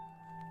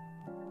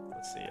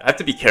let's see. I have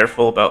to be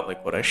careful about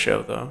like what I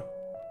show though.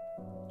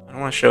 I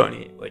don't want to show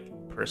any like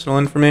personal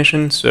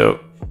information,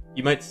 so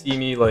you might see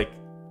me like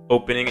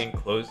opening and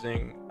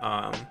closing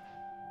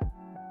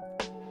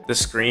the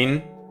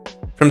screen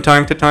from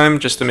time to time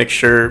just to make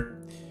sure.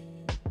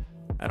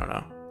 I don't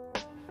know.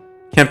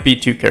 Can't be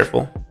too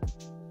careful.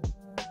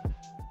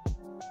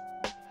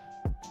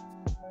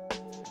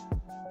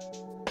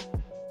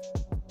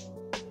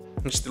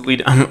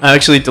 I'm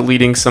actually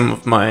deleting some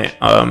of my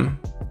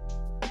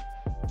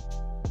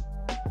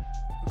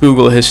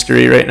Google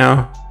history right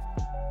now,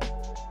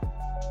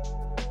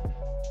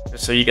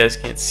 so you guys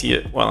can't see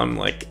it while I'm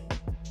like,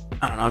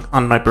 I don't know,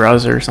 on my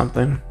browser or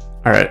something.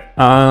 All right,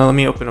 let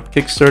me open up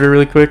Kickstarter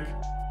really quick.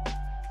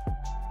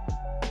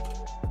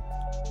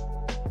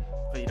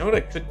 Oh, you know what I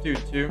could do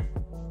too?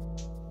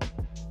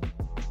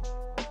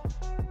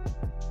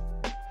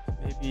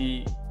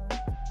 Maybe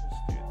just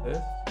do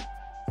this. It's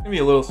gonna be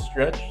a little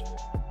stretched.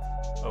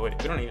 Oh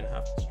wait, we don't even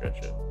have to stretch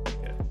it.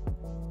 Okay.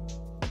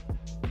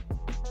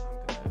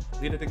 I'm gonna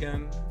delete it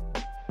again.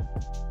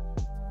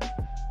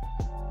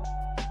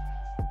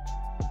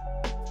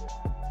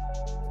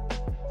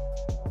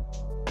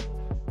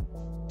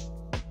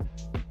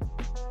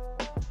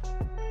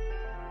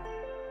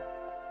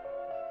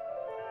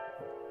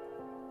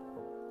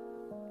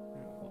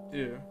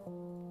 Do.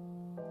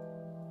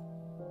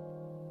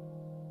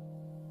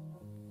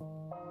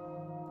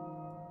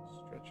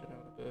 Stretch it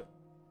out a bit.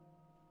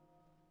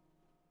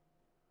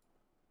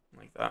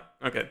 Like that.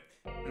 Okay.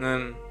 And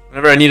then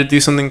whenever I need to do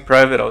something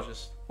private, I'll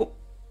just whoop,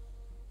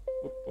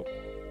 whoop, whoop.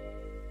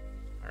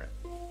 Alright.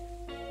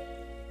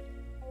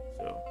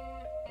 So,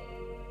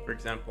 for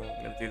example,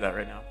 I'm going to do that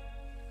right now.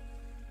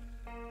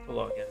 To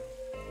log in.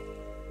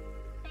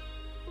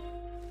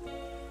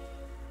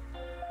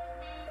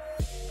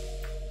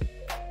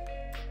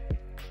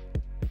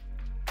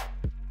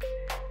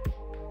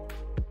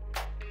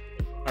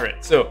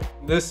 Alright, so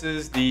this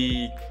is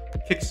the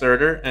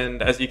Kickstarter,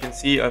 and as you can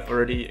see, I've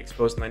already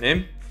exposed my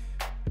name.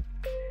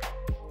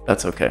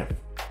 That's okay.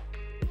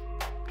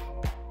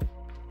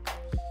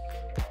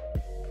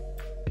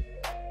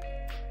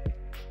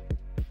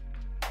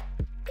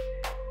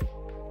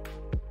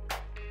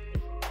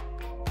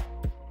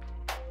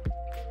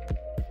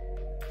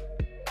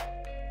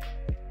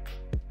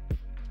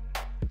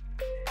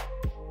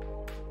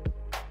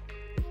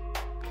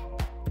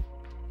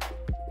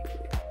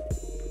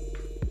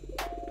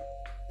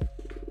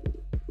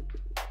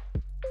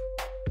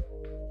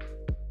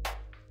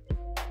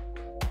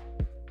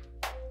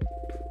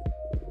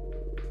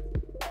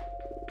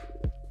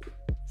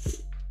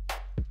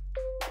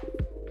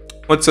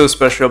 What's so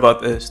special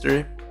about the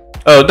history?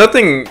 Oh,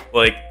 nothing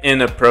like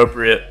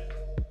inappropriate.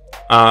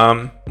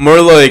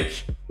 More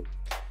like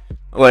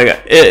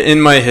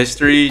in my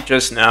history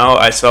just now,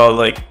 I saw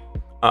like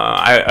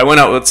I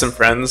went out with some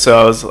friends,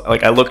 so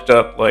I looked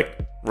up like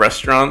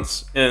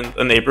restaurants in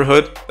the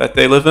neighborhood that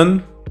they live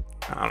in.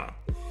 I don't know.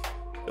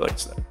 I feel like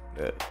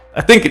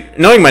I think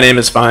knowing my name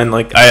is fine.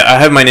 Like I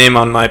have my name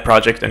on my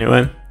project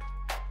anyway.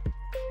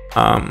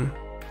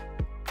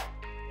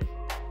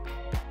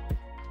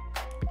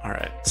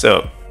 Alright,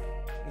 so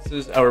this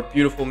is our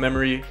beautiful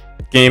memory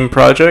game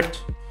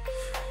project.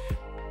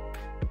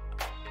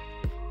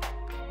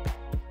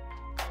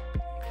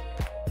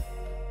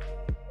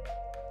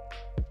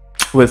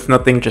 with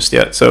nothing just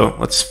yet. So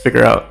let's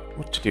figure out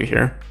what to do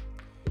here.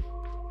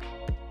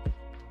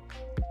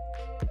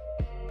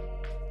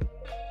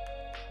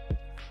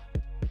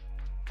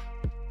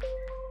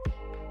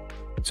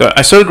 So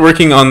I started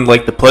working on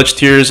like the pledge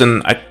tiers,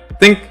 and I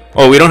think,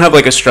 oh, we don't have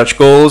like a stretch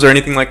goals or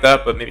anything like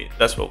that, but maybe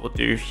that's what we'll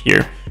do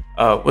here.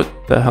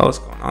 What the hell is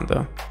going on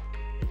though?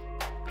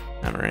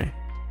 Memory.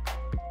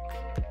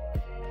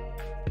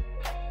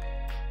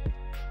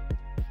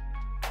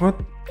 What?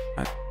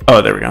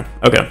 Oh, there we go.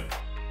 Okay.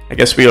 I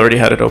guess we already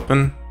had it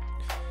open.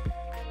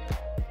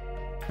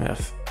 I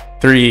have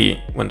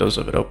 3 windows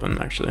of it open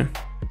actually.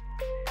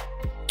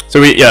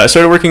 So I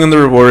started working on the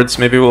rewards.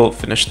 Maybe we'll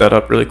finish that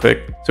up really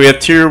quick. So we have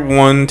tier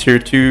 1, tier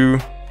 2.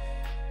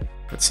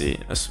 Let's see,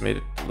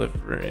 estimated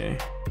delivery.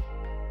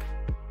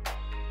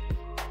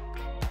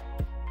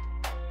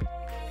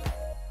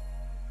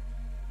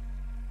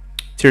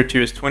 Tier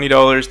 2 is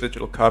 $20,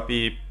 digital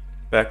copy,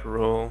 back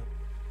roll.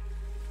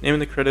 Name in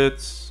the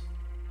credits,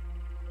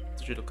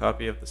 digital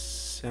copy of the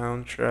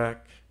soundtrack,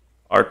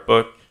 art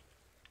book,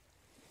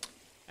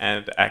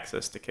 and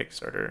access to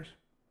Kickstarter.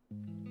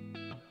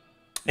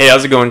 Hey,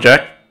 how's it going,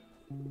 Jack?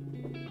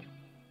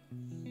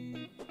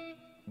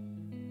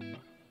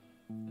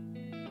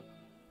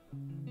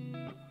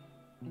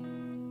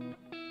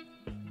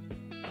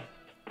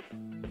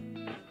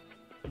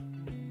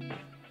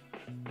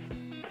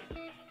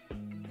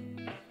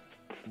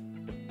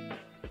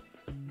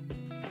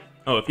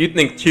 Oh, if you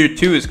think tier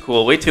 2 is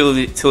cool, wait till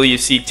you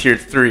see tier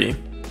 3.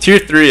 Tier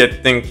 3, I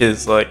think,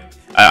 is like,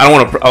 I don't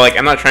want to like,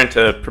 I'm not trying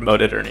to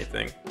promote it or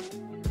anything.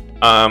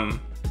 I'm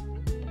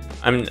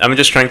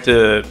just trying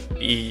to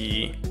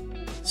be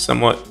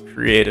somewhat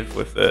creative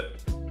with it.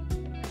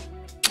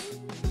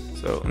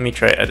 So let me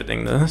try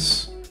editing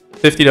this.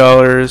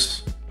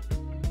 $50.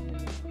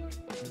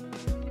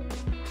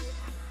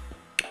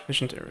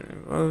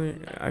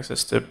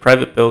 Access to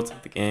private builds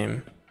of the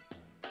game.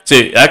 So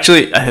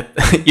actually,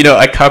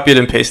 I copied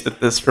and pasted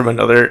this from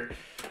another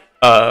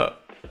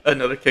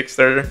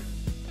Kickstarter.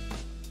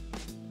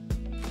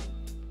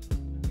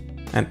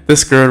 And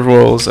this girl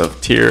rolls of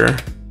tier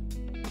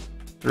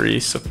 3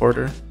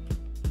 supporter.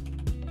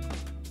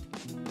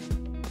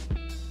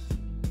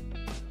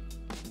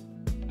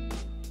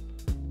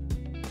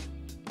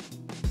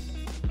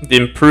 The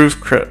improved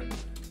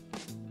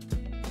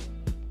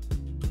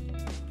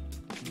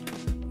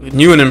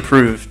new and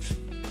improved.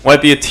 Why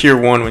be a tier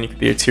 1 when you could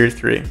be a tier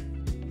 3?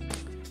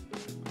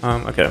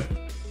 Okay.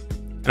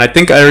 And I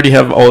think I already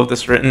have all of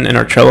this written in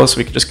our Trello, so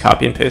we could just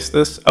copy and paste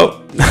this.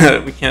 Oh,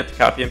 we can't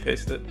copy and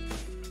paste it.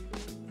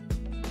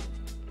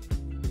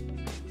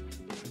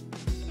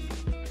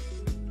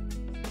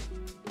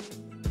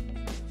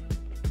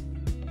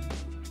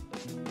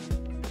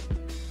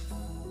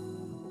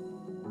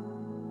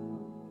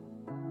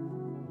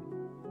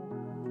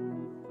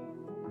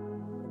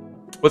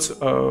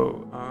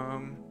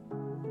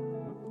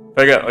 If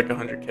I got like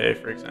 100K,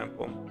 for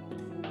example,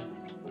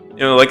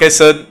 like I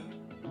said,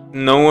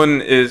 no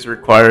one is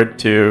required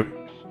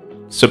to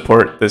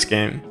support this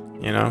game.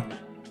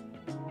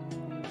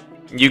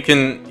 You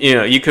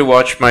could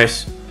watch my,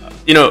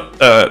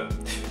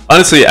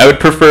 honestly, I would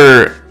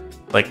prefer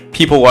like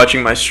people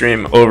watching my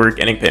stream over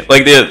getting paid.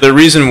 Like the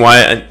reason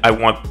why I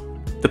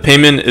want the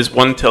payment is,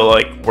 one, to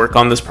like work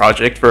on this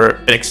project for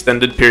an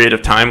extended period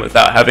of time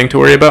without having to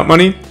worry about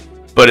money.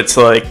 But it's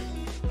like,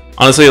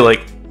 honestly,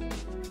 like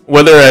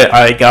whether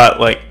I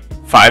got like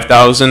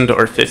 5,000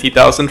 or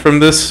 50,000 from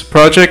this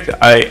project,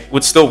 I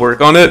would still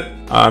work on it.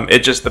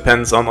 It just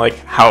depends on like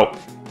how,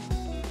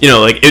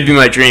 like it'd be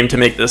my dream to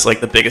make this like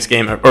the biggest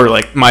game or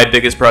like my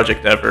biggest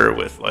project ever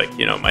with like,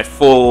 my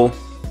full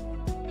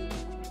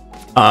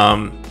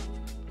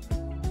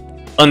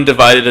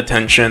undivided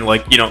attention.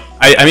 Like,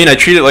 I mean, I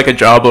treat it like a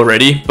job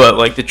already, but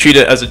like to treat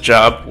it as a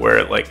job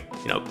where like,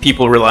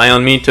 people rely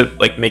on me to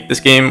like make this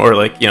game, or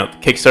like,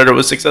 Kickstarter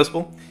was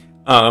successful.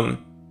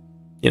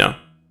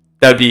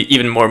 That'd be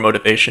even more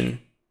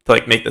motivation to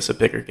like make this a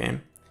bigger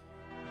game.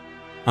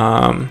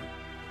 Yeah.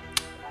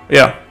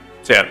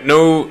 So yeah,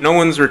 no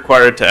one's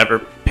required to ever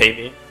pay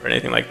me or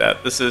anything like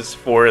that. This is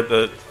for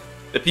the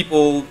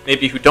people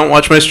maybe who don't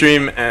watch my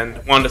stream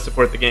and want to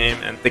support the game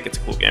and think it's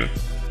a cool game.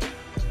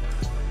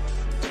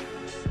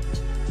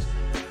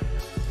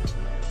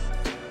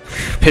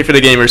 Pay for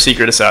the game or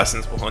secret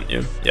assassins will hunt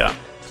you. Yeah.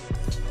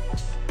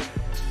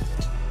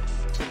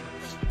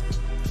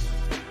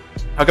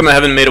 How come I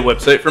haven't made a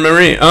website for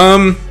memory?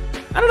 I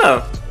don't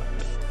know.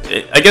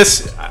 I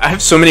guess I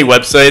have so many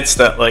websites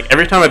that like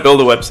every time I build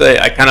a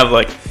website, I kind of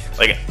like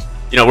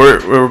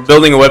we're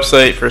building a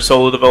website for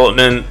solo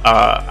development.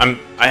 I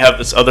have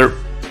this other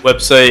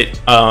website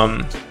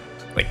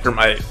like for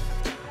my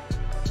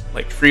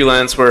like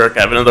freelance work. I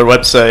have another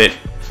website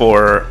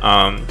for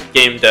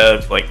game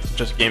dev, like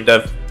just game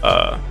dev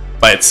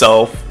by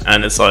itself,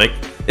 and it's like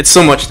it's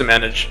so much to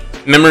manage.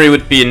 Memory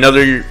would be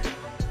another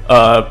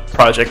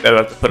project that I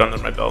have to put under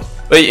my belt.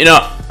 But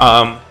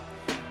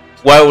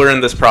while we're in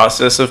this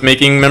process of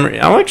making memory,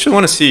 I actually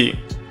want to see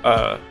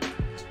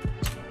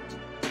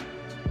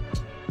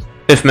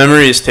if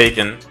memory is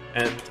taken,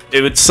 and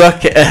it would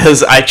suck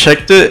as I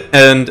checked it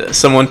and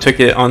someone took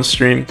it on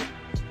stream.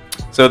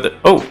 So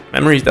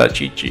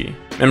memories.gg,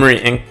 memory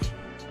inc,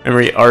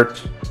 memory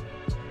art.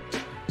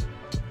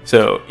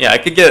 So yeah, I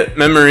could get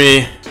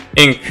memory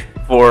inc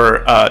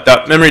for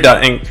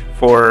memory.inc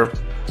for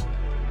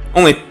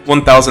only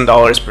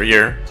 $1,000 per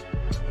year.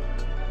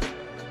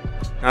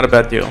 Not a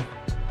bad deal.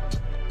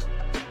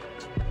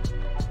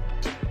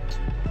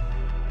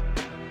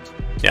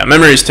 Yeah,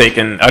 memory's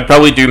taken. I'd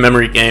probably do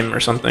memory game or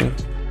something.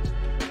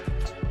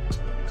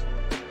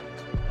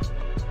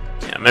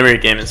 Yeah, memory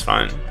game is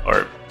fine.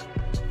 Or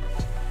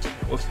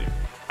we'll see.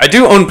 I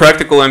do own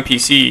Practical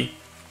MPC.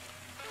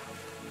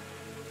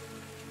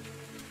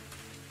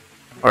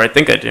 Or I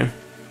think I do.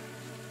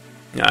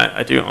 Yeah,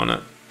 I do own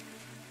it.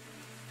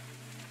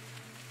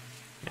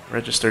 Yeah,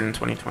 registered in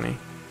 2020.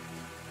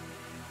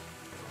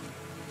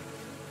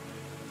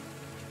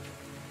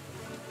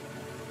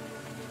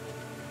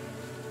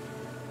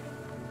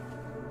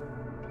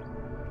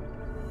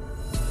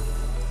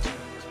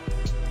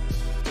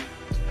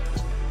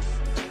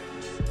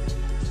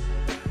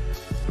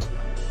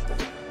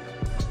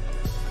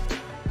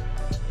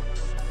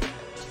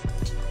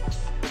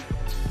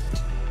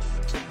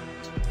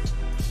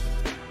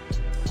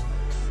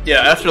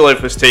 Yeah,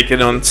 Afterlife was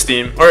taken on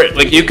Steam. Or,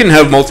 like, you can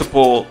have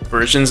multiple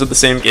versions of the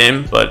same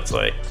game, but it's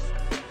like...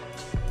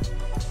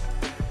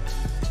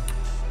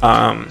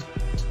 I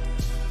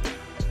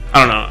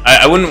don't know.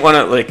 I wouldn't want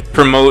to, like,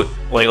 promote...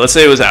 Like, let's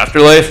say it was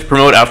Afterlife.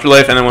 Promote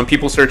Afterlife, and then when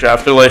people search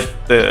Afterlife,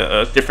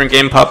 the different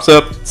game pops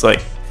up. It's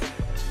like...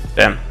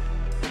 Damn.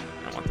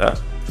 I don't want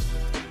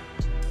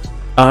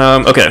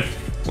that. Okay.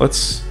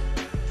 Let's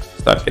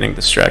stop getting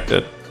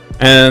distracted.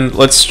 And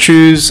let's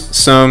choose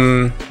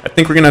some... I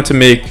think we're gonna have to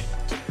make...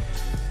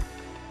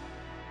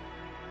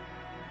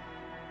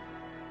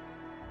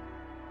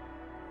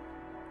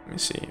 Let me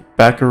see.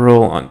 Back a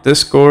roll on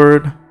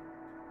Discord.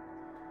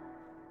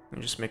 Let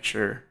me just make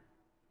sure.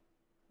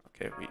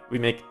 Okay, we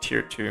make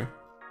tier 2.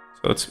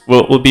 So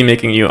we'll be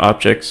making new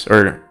objects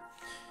or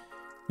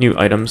new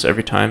items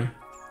every time.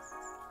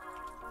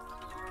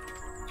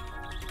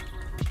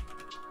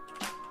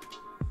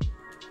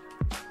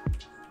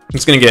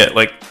 It's gonna get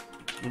like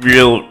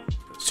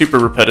super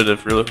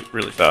repetitive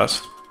really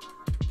fast.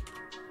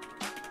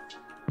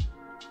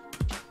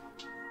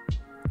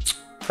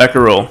 Back a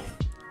roll.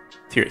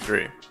 Tier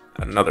 3.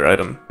 Another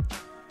item.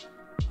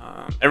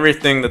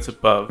 Everything that's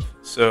above.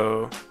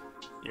 So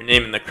your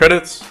name in the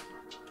credits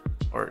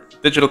or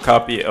digital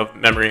copy of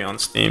memory on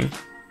Steam.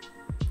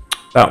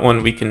 That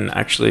one we can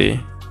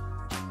actually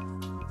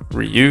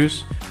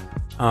reuse.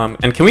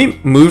 And can we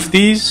move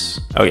these?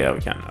 Oh yeah, we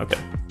can. Okay.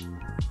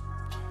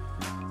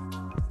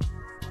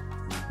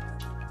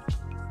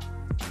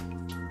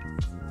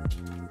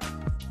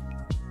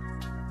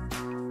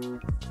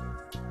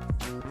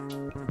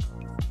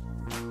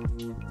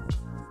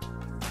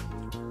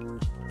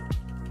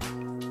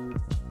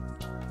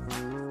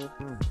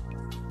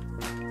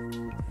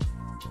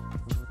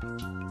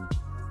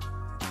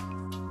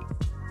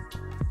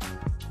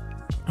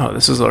 Oh,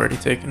 this is already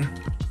taken.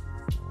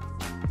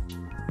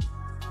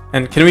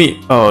 And can we...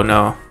 Oh,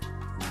 no.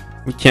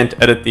 We can't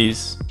edit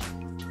these.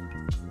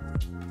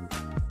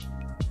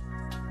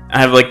 I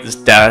have, like, this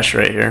dash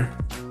right here.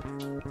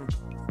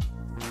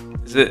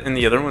 Is it in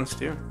the other ones,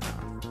 too?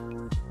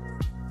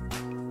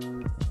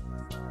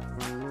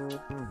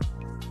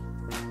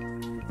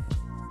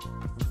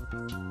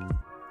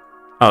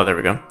 Oh, there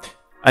we go.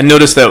 I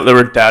noticed that there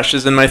were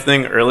dashes in my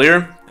thing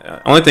earlier.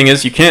 Only thing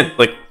is, you can't,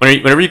 like,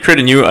 whenever you create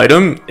a new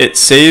item, it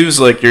saves,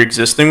 like, your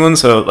existing one.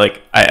 So,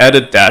 like, I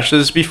added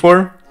dashes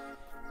before,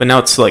 but now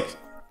it's, like,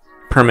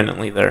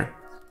 permanently there.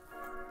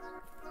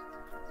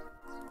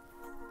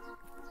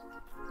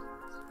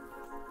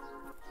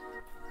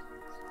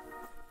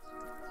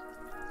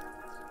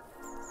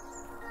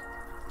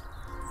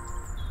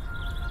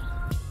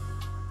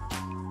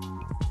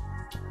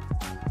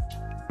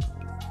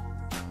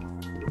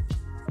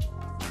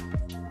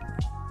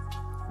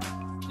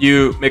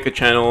 You make a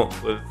channel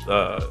with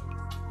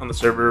on the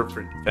server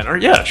for 10 or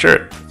yeah,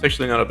 sure. It's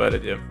actually not a bad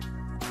idea.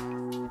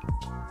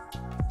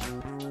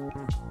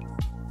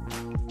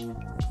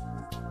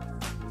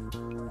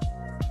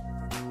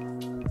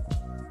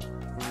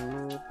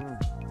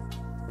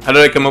 How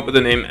did I come up with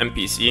the name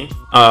NPC?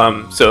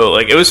 So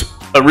like it was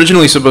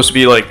originally supposed to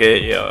be like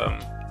a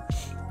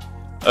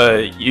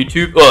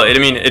YouTube. Well, I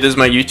mean it is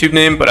my YouTube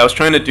name, but I was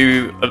trying to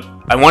do.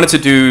 I wanted to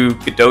do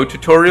Godot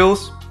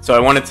tutorials. So I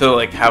wanted to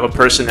like have a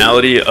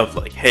personality of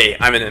like, hey,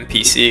 I'm an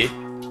NPC.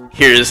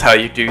 Here's how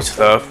you do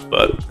stuff,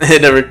 but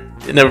it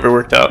never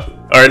worked out,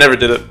 or I never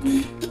did it.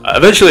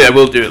 Eventually, I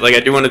will do it. Like I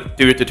do want to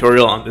do a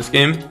tutorial on this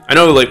game. I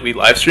know like we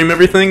live stream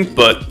everything,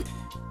 but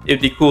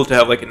it'd be cool to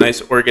have like a nice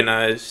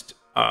organized,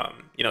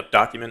 you know,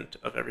 document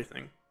of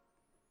everything.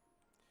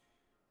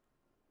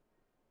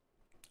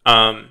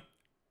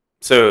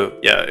 So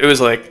yeah, it was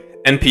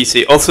like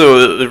NPC.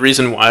 Also, the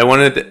reason why I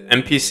wanted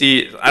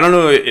NPC, I don't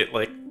know, it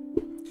like.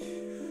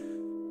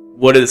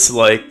 What it's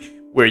like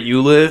where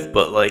you live,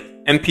 but like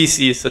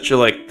NPC is such a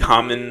like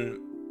common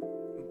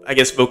I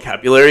guess,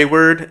 vocabulary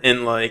word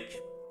in like,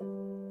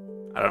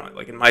 I don't know,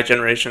 like in my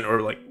generation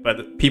or like by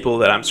the people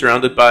that I'm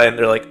surrounded by, and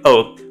they're like,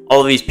 oh,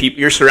 all of these people,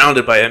 you're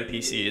surrounded by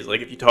NPCs.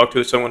 Like if you talk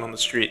to someone on the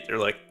street, they're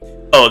like,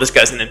 oh, this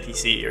guy's an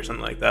NPC or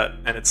something like that.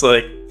 And it's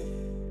like,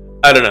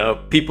 I don't know,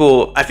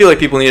 I feel like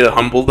people need to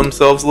humble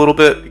themselves a little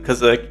bit,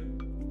 because like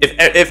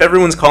if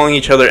everyone's calling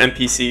each other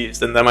NPCs,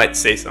 then that might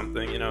say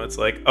something, you know. It's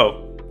like,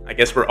 oh, I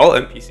guess we're all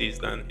NPCs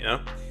then, you know.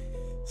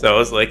 So I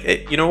was like,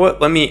 hey, you know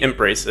what? Let me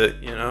embrace it,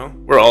 you know?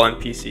 We're all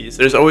NPCs.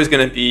 There's always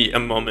going to be a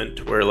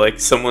moment where, like,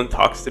 someone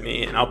talks to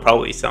me and I'll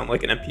probably sound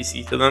like an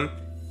NPC to them.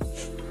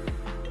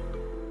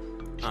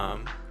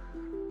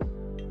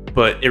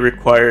 But it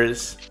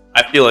requires,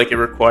 I feel like it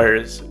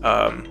requires,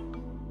 I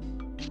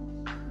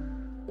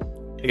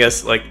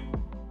guess, like,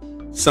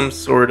 some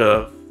sort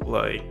of,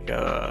 like,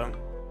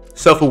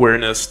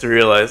 self-awareness to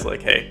realize,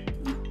 like, hey,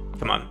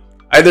 come on.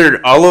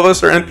 Either all of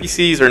us are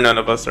NPCs or none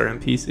of us are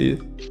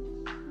NPCs.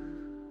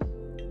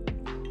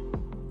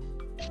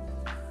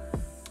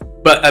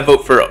 But I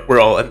vote for we're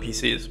all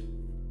NPCs.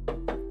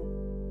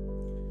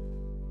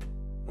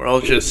 We're all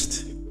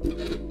just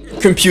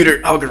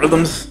computer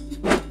algorithms.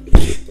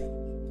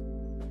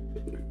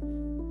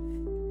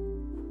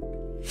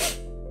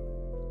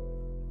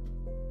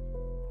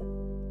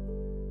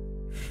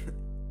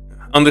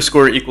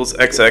 Underscore equals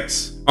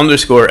XX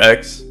underscore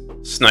X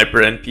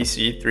sniper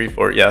NPC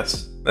 34.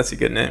 Yes, that's a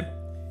good name.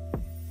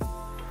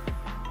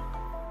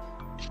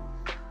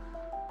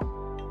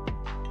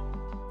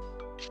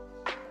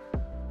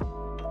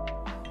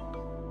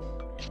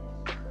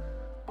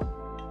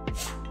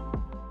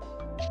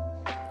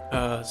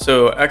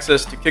 So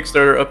access to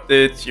Kickstarter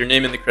updates, your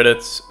name in the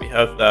credits, we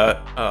have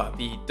that.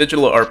 The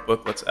digital art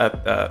book, let's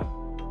add that.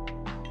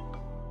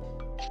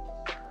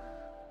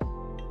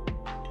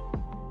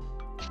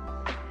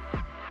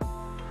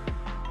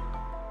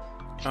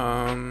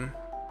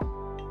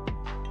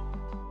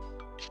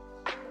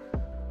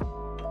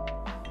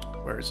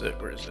 Where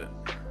is it?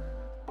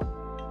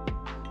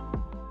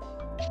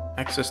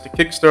 Access to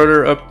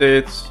Kickstarter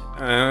updates,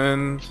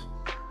 and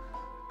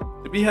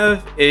did we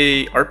have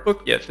a art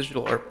book? Yeah,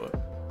 digital art book.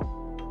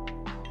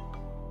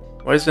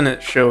 Why doesn't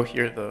it show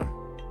here though?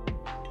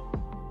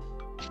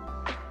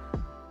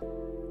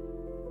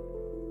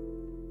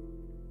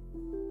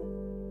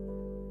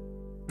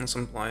 Unless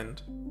I'm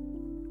blind.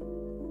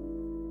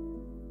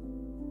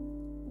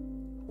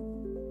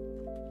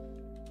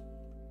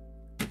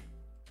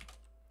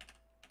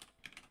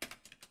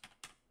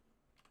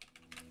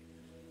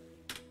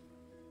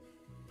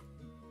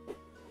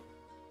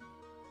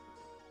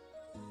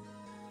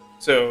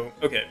 So,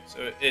 okay,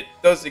 so it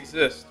does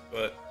exist,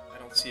 but I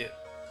don't see it.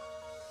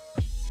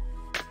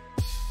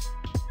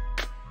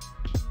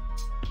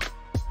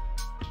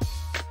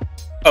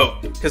 Oh,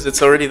 because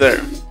it's already there.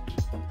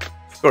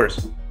 Of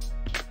course.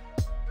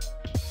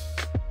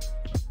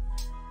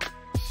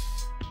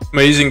 Am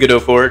I using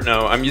Godot for it?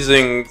 No, I'm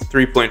using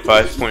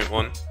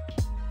 3.5.1.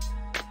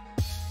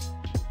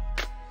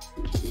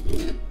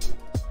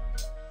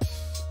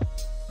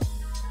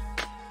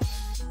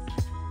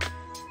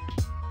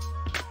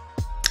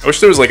 I wish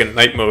there was like a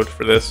night mode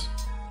for this.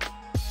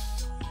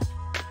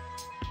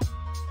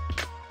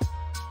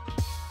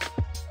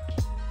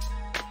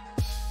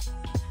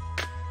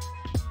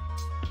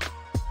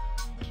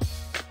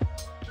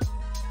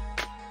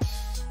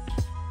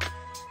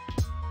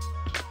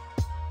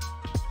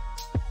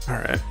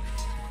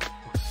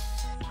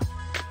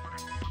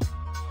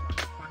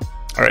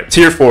 Alright,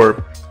 tier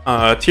 4.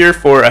 Tier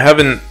 4, I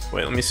haven't...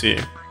 Wait, let me see.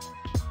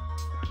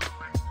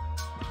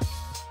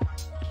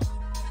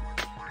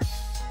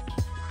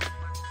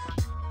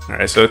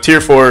 Alright, so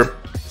tier 4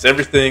 is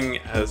everything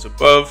as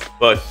above,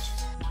 but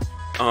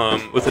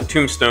with a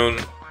tombstone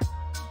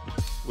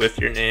with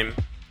your name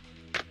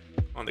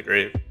on the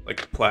grave,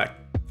 like a plaque.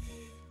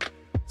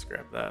 Let's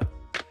grab that.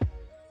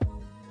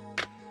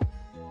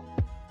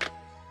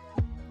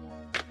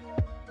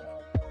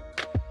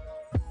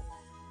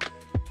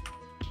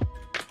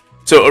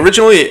 So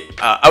originally,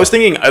 I was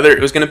thinking either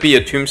it was going to be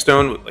a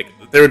tombstone, with, like,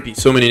 there would be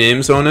so many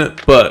names on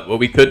it, but what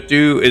we could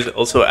do is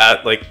also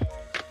add, like,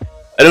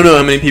 I don't know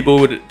how many people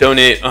would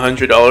donate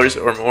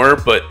 $100 or more,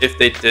 but if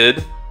they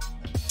did,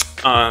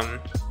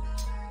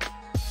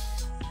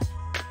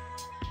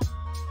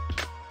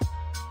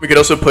 we could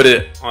also put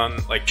it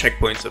on, like,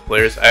 checkpoints of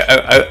players.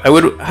 I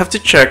would have to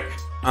check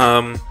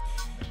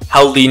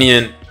how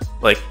lenient,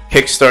 like,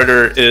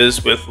 Kickstarter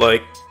is with,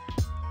 like,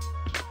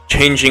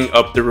 changing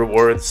up the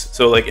rewards.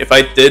 So like if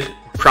I did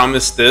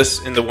promise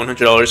this in the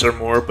 $100 or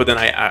more, but then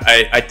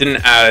I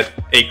didn't add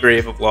a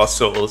grave of lost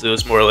souls, it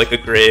was more like a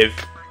grave,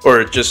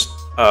 or just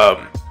their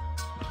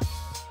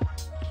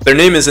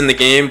name is in the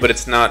game but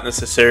it's not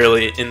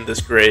necessarily in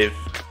this grave.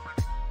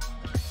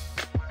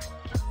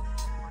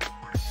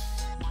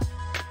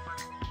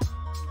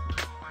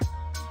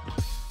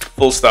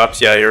 Full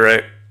stops, yeah, you're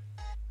right.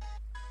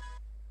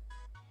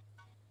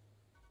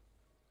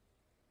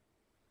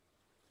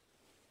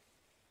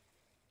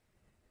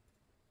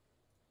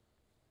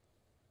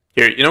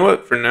 Here, you know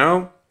what? For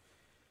now,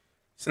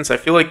 since I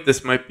feel like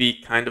this might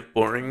be kind of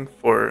boring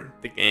for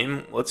the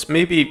game, let's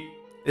maybe,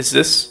 is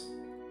this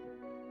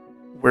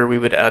where we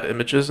would add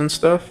images and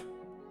stuff?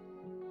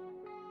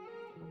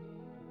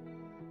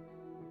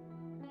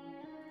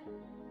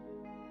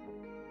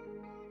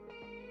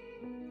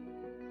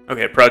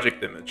 Okay,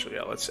 project image.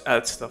 Yeah, let's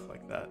add stuff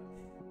like that.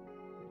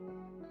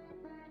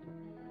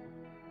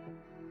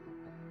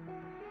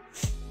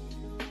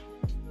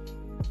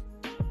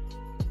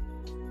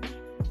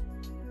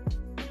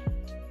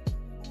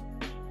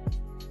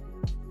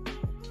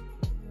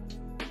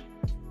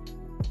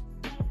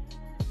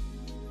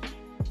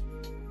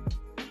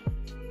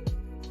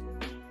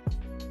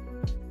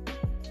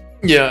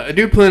 Yeah, I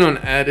do plan on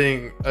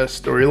adding a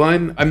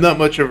storyline. I'm not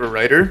much of a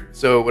writer,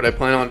 so what I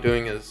plan on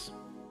doing is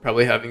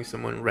probably having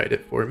someone write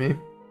it for me.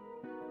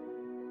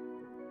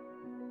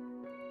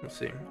 Let's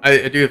see.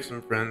 I do have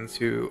some friends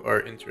who are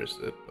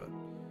interested,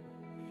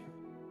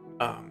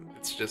 but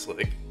it's just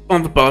like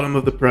on the bottom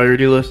of the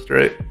priority list,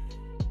 right?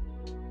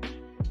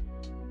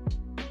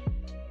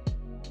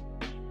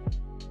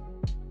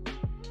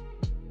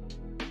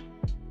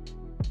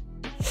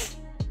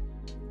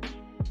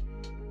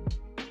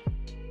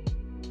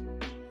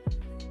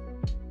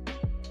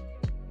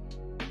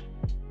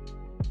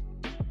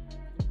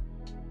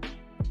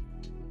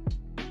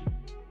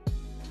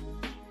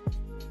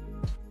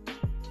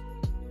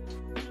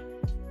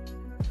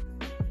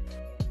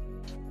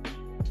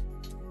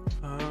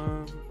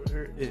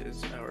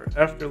 Is our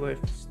Afterlife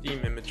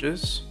Steam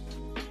images.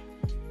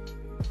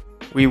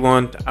 We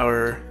want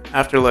our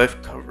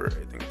Afterlife cover.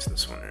 I think it's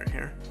this one right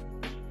here.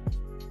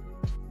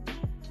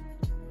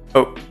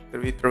 Oh,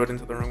 did we throw it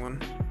into the wrong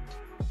one?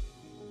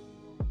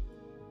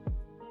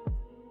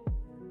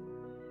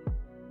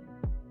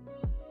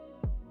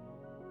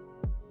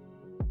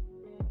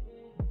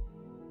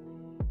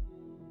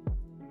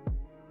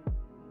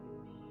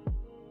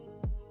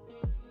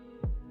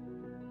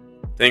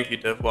 Thank you,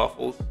 Dev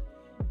Waffles.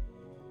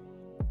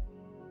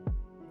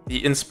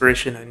 The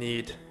inspiration I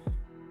need.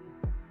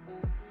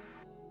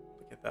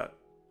 Look at that.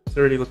 It's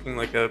already looking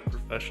like a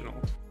professional.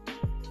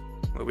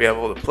 Well, we have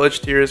all the pledge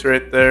tiers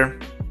right there.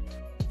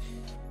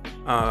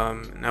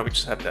 Now we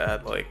just have to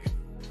add like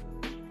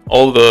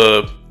all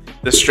the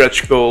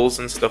stretch goals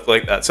and stuff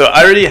like that. So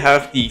I already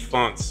have the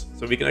fonts,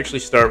 so we can actually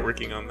start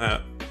working on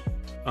that.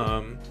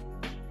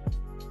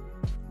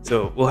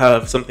 So we'll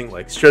have something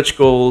like stretch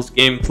goals,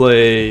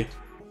 gameplay,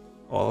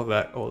 all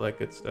that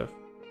good stuff.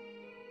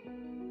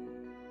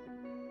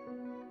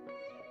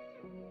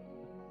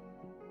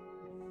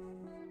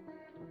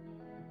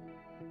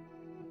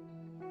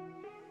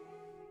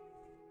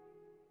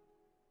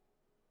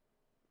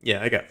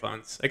 Yeah, I got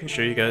fonts. I can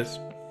show you guys.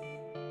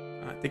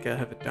 I think I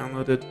have it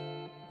downloaded.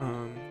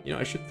 You know,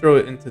 I should throw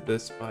it into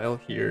this file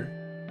here.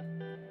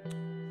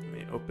 Let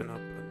me open up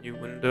a new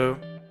window.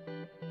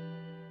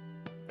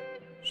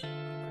 Just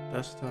on my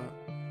desktop.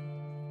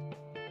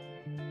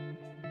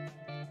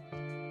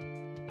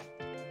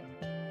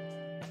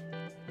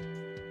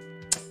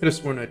 I could have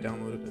sworn I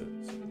downloaded it.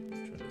 So I'm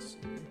trying to see.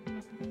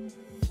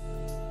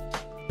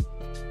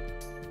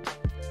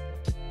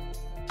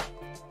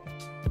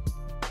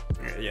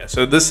 Yeah,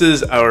 so this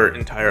is our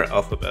entire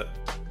alphabet.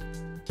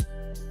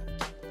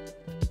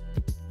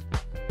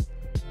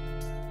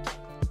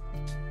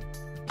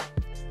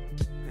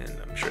 And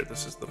I'm sure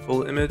this is the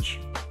full image.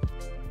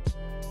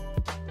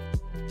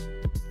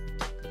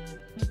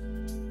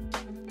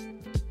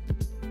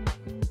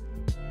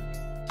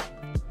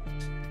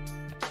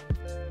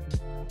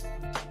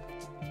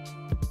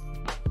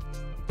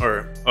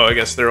 Or, oh, I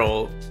guess they're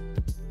all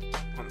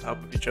on top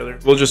of each other.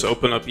 We'll just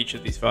open up each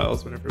of these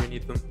files whenever we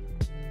need them.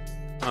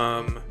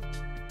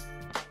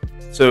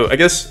 So I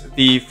guess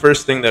the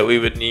first thing that we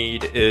would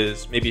need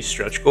is maybe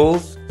stretch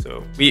goals.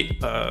 So the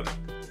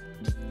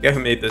guy who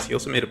made this, he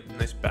also made a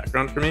nice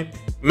background for me.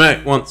 We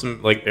might want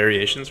some like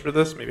variations for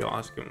this. Maybe I'll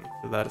ask him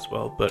for that as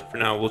well. But for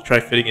now, we'll try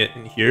fitting it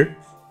in here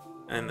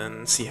and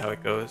then see how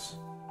it goes.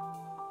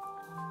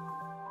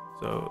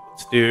 So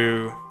let's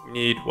do,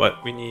 we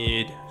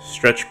need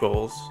stretch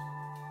goals.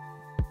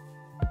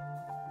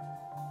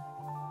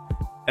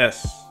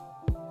 S,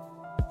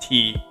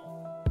 T,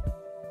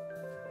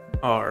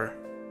 R,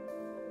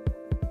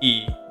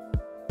 E.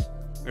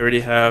 We already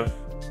have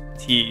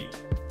T,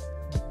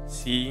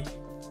 C,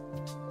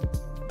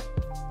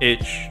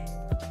 H.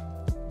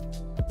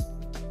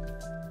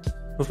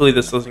 Hopefully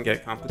this doesn't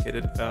get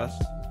complicated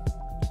fast.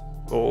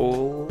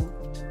 Goal.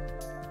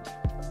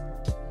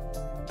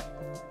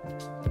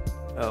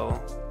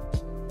 L.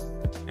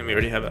 And we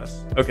already have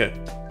S. Okay.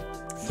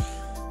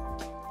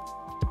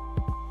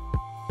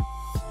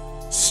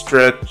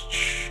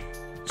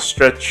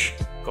 Stretch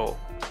goal.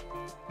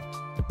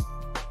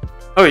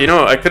 Oh, you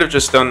know, I could have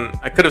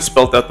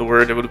spelled out the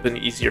word. It would have been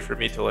easier for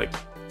me to like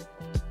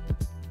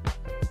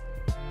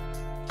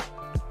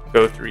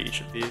go through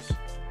each of these.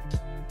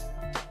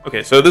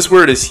 Okay, so this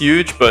word is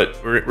huge,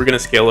 but we're gonna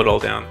scale it all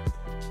down.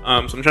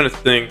 So I'm trying to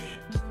think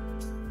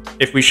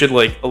if we should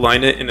like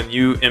align it in a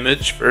new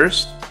image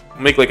first.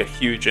 We'll make like a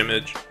huge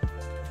image.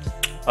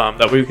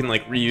 That way we can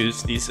like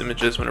reuse these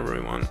images whenever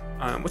we want.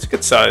 What's a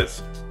good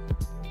size?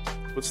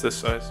 What's this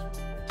size?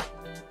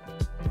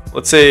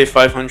 Let's say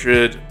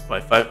 500 by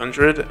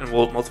 500, and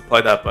we'll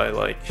multiply that by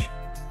like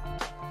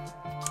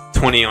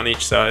 20 on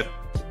each side.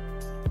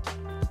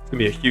 It's gonna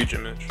be a huge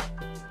image.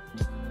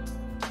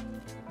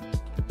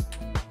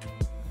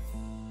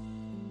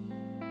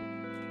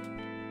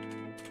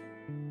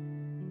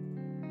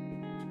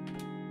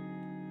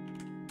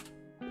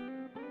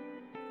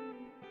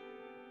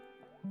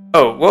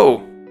 Oh,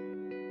 whoa!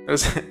 That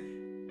was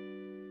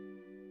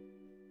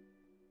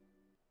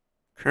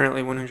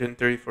currently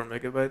 134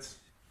 megabytes.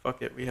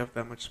 Fuck it, we have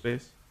that much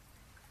space.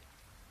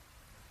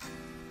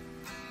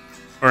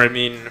 Or I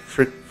mean,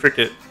 frick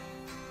it.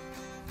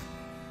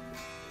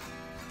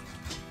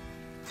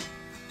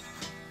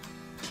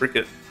 Frick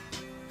it.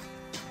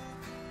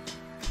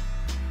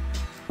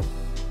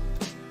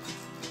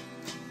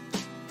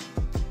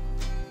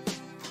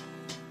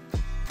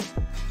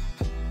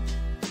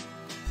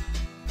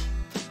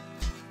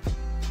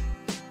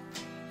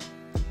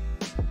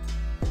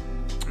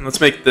 And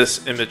let's make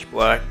this image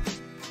black.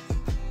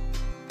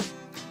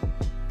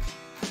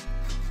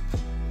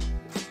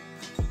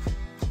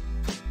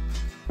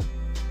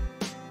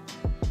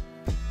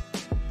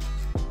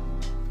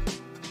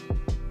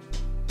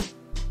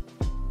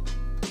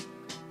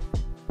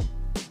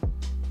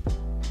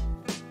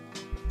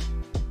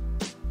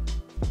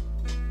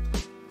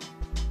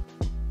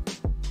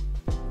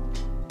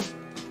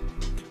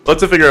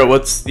 Let's figure out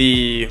what's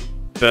the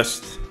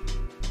best,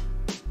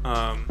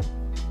 like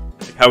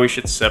how we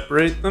should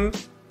separate them.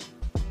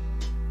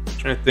 I'm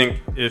trying to think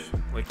if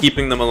like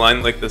keeping them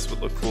aligned like this would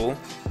look cool.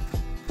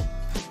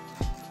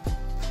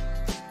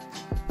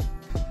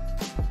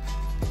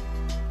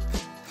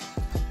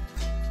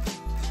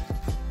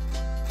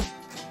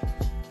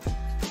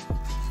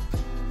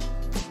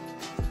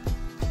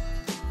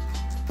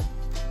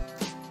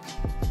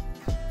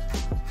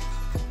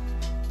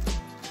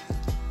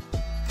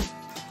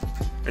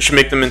 I should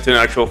make them into an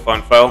actual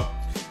font file.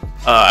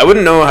 I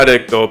wouldn't know how to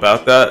go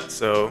about that,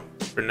 so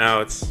for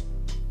now it's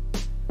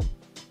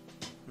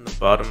on the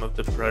bottom of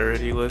the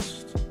priority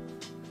list.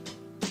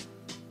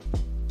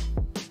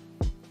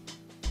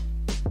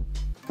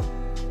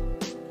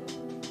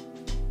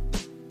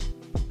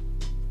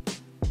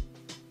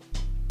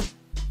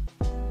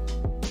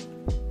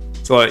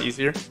 It's a lot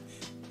easier.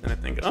 And I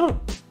think,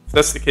 oh, if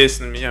that's the case,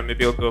 then yeah,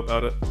 maybe I'll go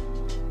about it.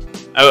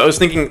 I was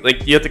thinking,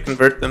 like, you have to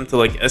convert them to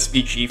like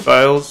SVG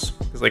files,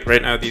 because like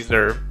right now these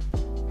are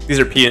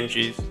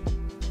PNGs.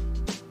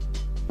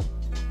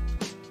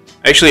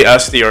 I actually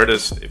asked the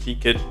artist if he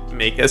could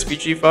make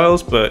SVG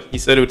files, but he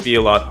said it would be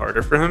a lot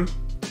harder for him,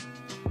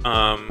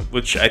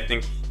 which I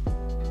think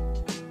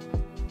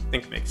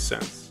makes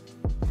sense.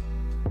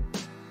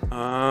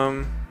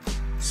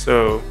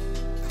 So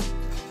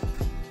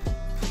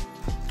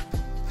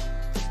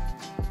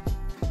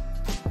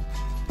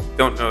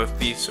don't know if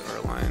these are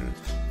aligned.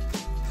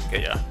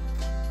 Okay, yeah.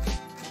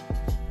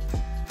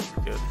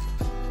 Good.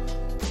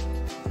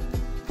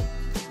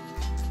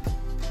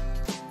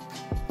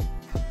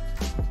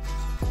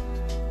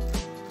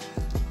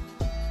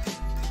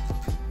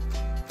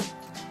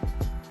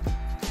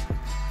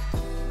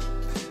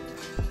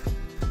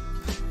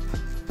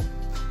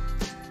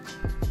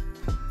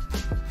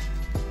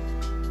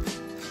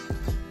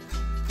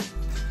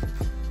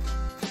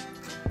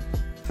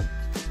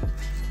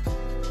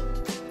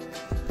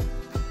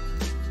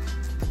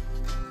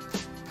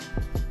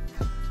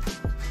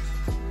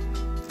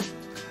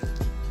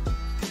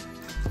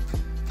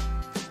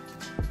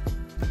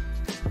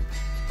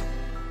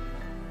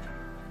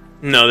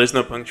 No, there's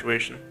no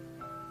punctuation.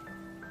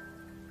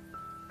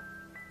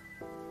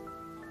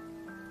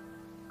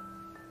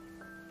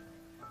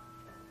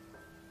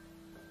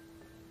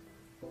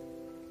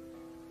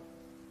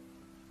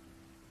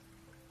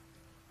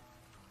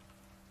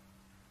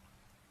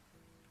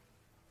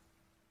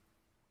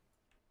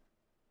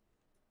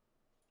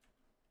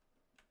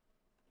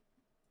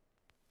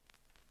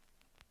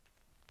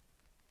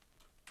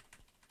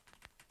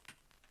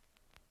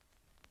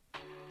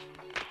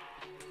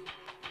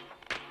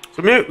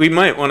 So we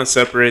might want to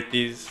separate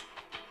these.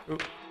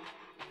 Oop.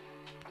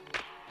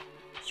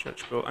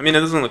 Stretch goal. I mean, it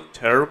doesn't look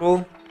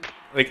terrible,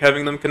 like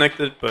having them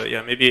connected, but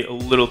yeah, maybe a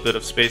little bit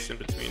of space in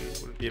between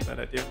wouldn't be a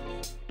bad idea.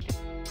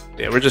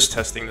 Yeah, we're just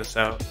testing this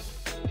out.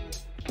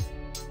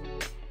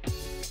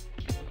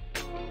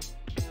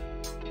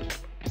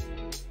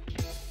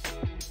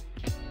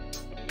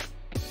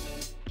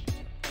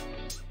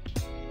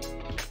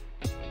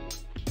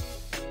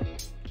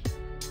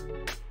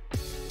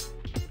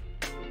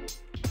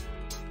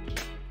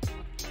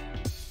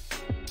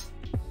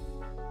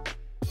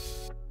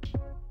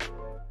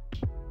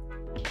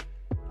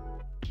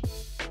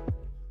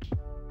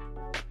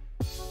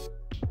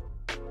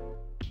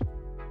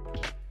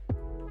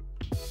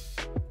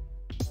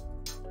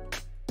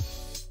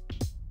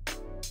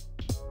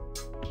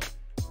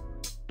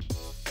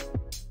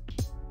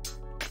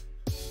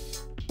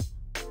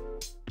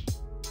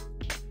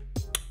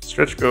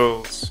 Stretch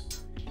goals.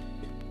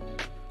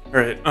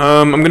 Alright,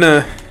 I'm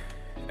gonna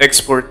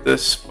export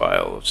this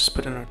file. Let's just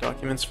put in our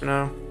documents for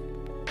now.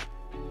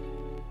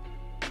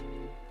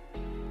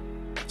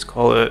 Let's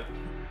call it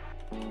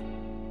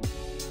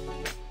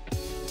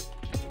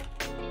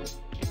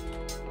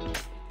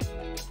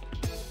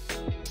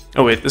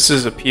oh wait, this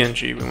is a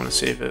PNG, we want to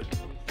save it.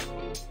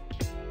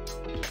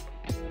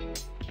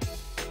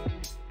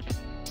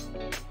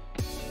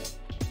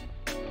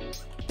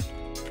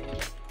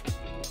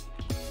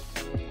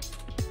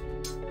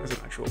 As an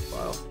actual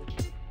file.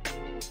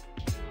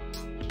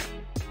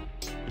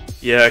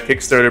 Yeah,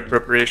 Kickstarter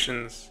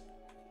preparations.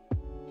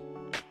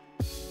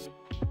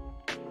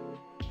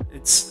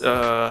 It's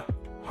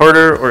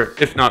harder, or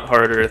if not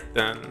harder,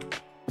 than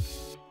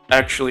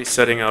actually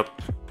setting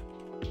up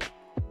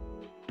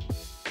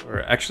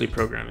or actually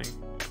programming.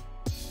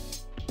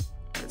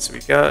 Alright, so we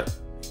got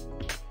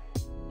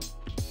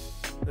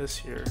this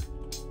here.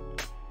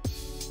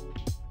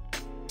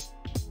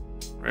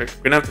 Right,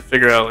 we're gonna have to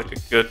figure out like a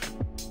good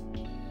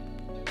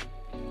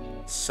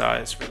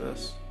size for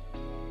this.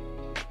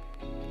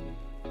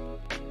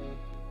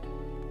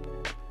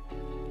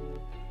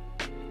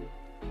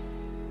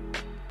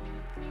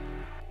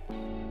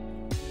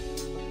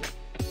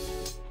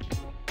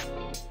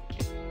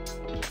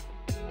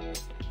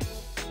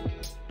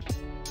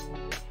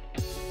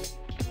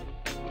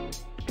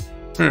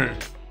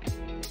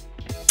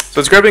 So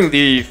it's grabbing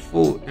the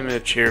full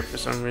image here for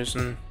some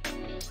reason.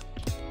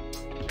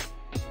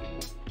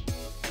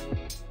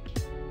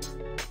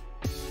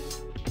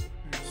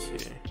 Let's see.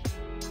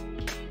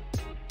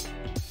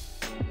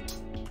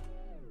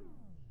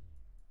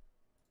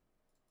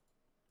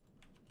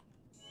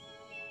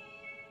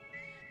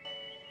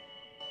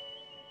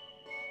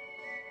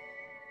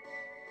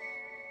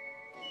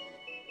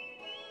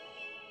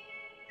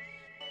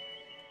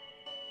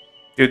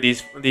 Dude,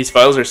 these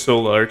files are so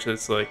large,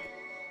 it's like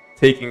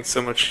taking so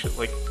much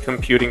like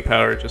computing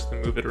power just to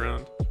move it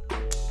around.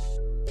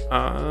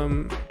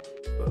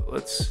 But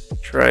let's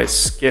try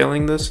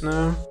scaling this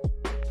now.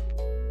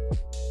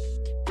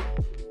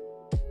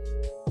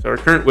 So our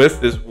current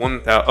width is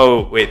 1000.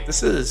 Oh wait,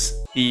 this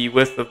is the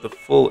width of the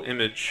full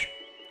image.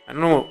 I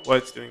don't know why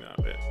it's doing that.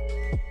 Wait.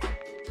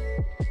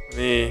 Let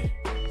me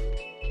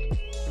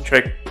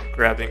try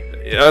grabbing.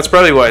 Yeah, that's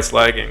probably why it's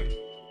lagging.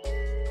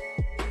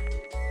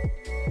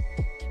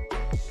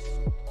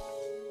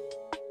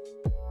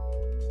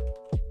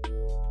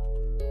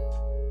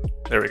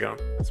 There we go.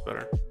 That's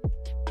better.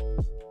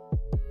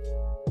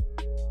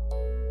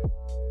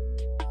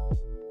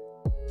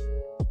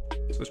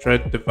 So let's try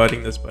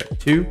dividing this by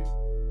 2.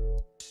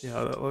 See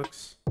how that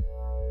looks.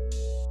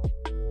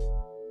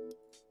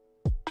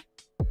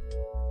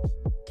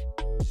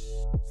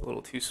 It's a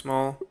little too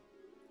small.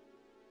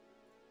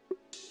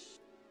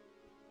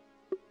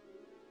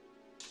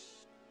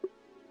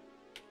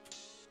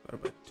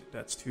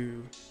 That's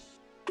too.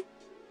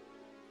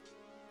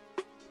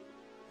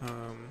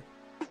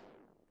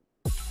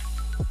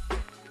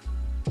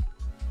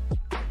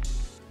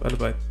 Divided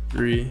by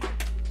 3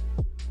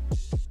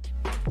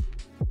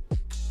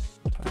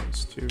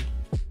 times 2.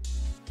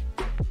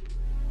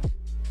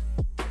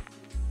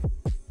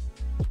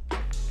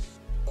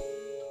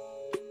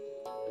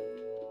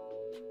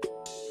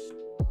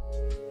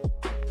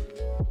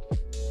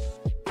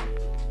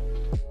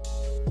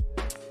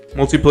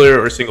 Multiplayer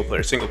or single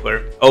player? Single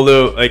player.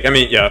 Although, like, I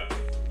mean, yeah,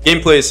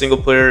 gameplay is single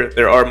player.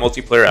 There are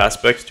multiplayer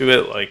aspects to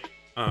it, like,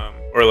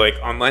 or like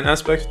online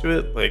aspects to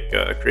it, like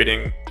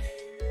creating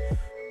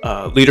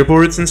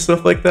leaderboards and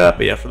stuff like that.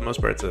 But yeah, for the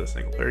most part, it's a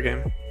single player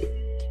game.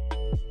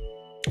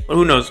 But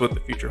who knows what the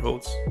future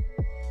holds?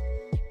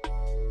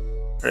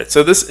 All right,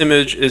 so this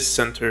image is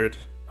centered.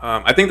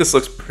 I think this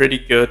looks pretty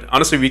good.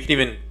 Honestly, we can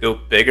even go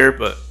bigger,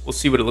 but we'll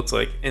see what it looks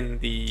like on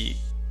the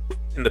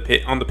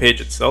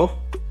page itself.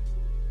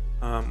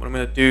 What I'm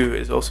gonna do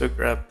is also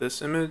grab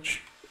this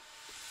image.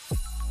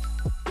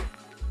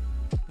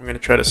 I'm gonna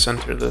try to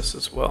center this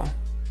as well.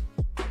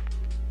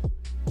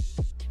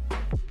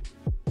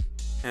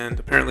 And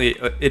apparently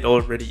it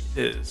already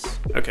is.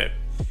 Okay.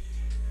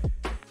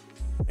 I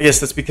guess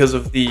that's because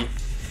of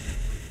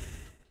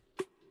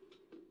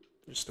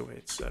just the way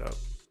it's set up.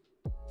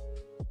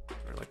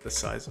 Or like the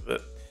size of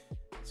it.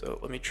 So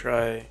let me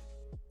try.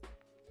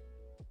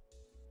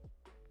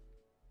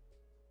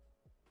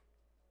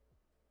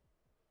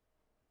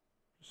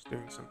 Just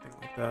doing something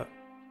like that.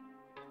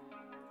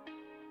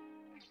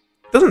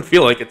 It doesn't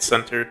feel like it's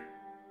centered.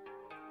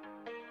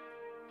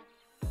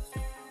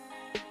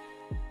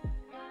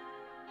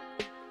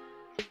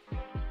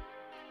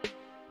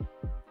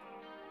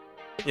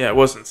 Yeah, it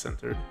wasn't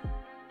centered.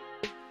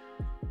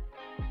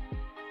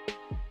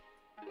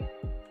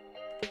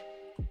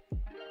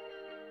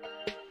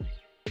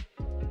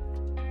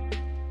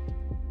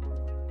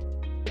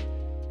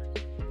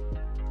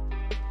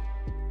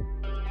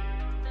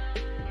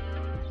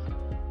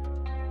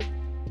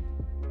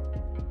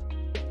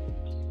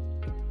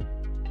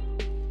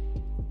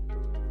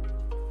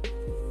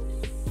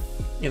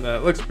 Yeah,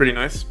 that looks pretty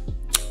nice.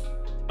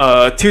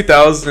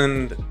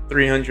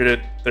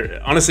 2,300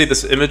 Honestly,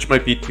 this image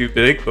might be too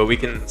big, but we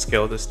can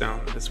scale this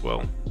down as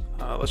well.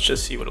 Let's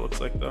just see what it looks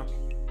like though.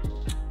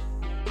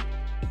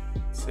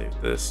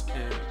 Save this,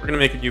 and we're gonna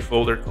make a new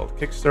folder called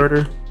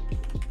Kickstarter.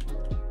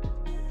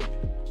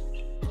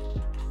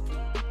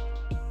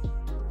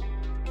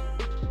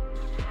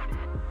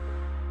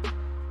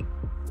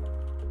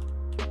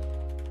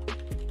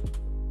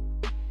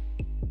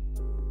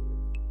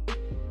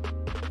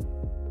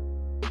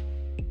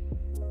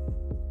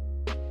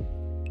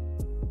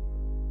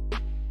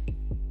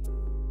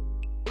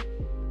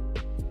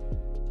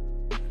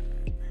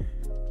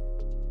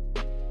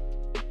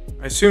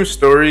 I assume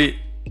story,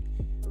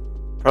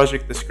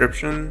 project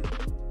description,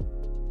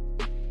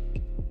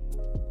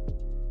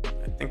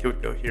 I think it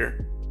would go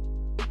here.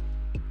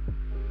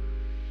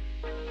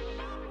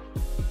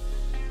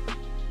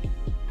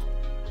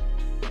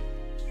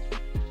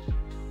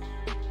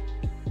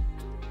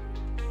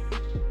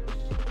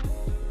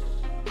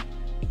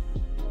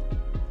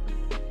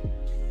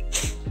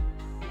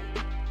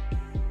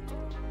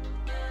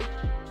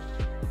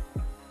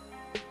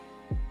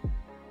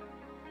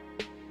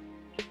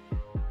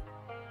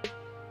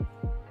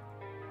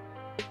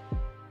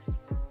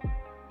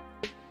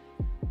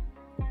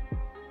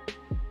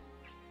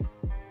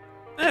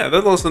 Yeah,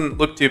 that doesn't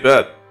look too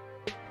bad.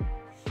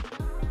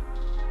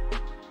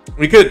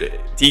 We could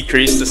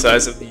decrease the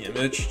size of the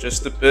image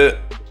just a bit.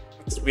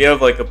 We have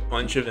like a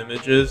bunch of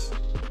images.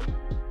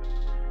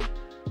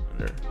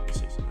 Let me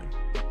see something.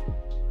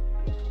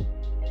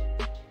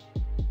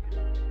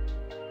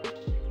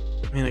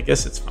 I mean, I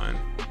guess it's fine.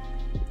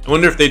 I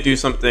wonder if they do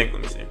something.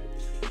 Let me see.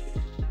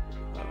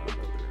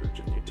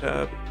 New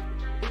tab.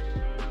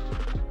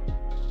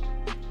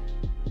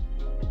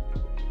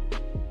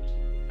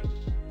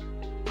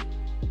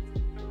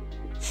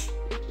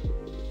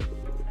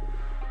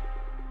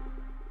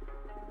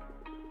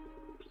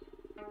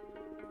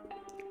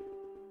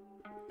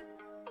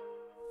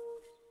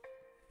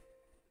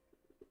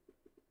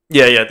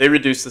 Yeah, they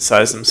reduce the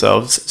size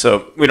themselves,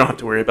 so we don't have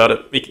to worry about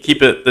it. We can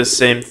keep it the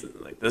same,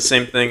 like the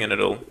same thing, and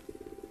they'll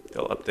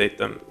update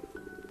them.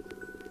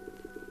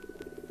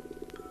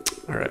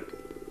 All right.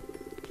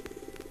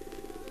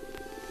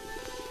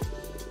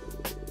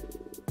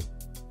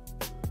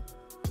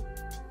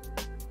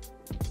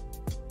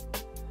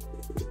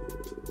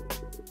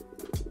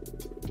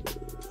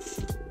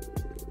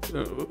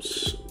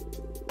 Oops.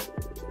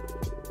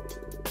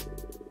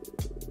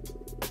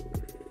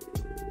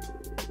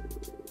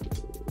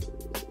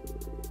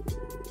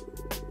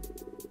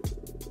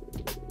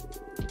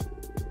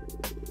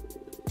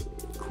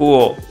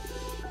 Cool.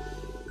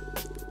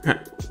 I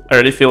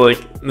already feel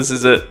like this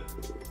is it.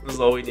 This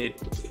is all we need.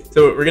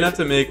 So we're gonna have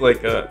to make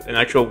like an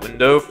actual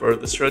window for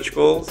the stretch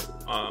goals.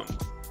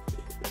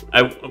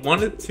 I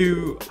wanted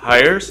to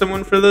hire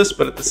someone for this,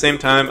 but at the same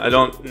time, I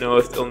don't know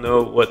if they'll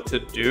know what to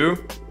do.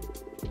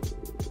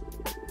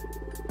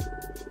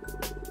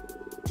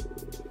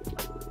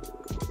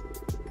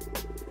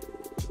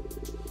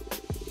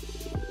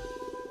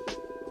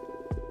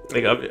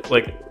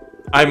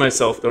 I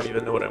myself don't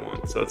even know what I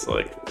want, so it's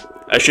like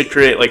I should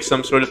create like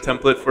some sort of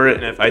template for it,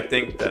 and if I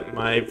think that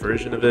my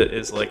version of it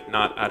is like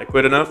not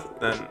adequate enough,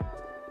 then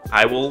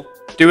I will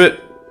do it.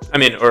 I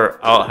mean, or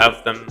I'll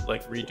have them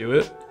like redo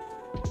it.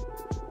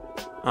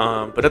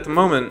 But at the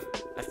moment,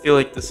 I feel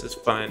like this is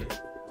fine.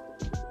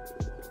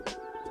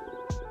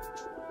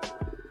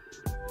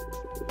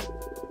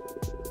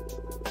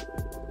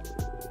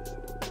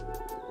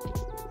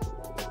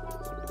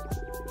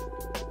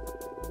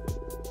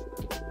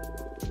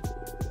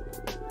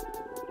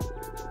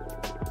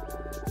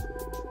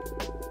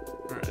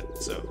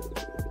 So,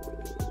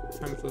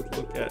 time to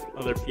look at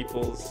other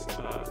people's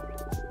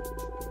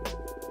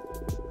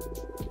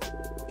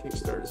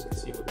Kickstarters and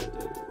see what they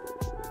did.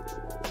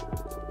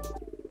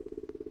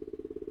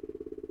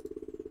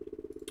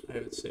 I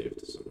have it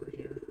saved somewhere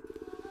here.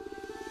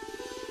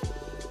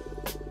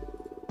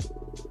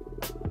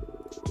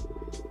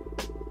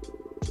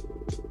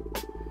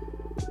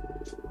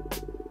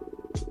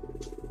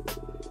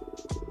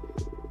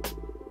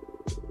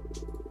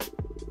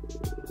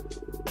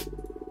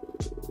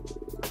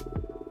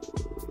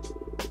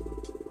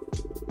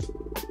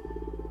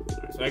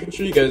 I can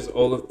show you guys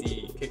all of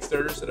the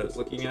Kickstarters that I was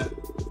looking at,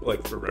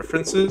 like for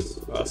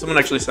references. Someone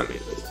actually sent me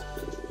this.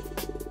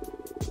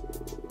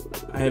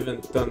 I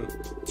haven't done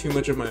too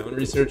much of my own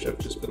research. I've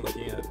just been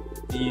looking at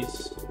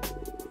these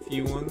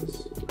few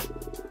ones.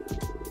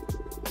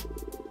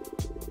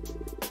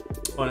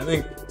 Oh, and I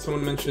think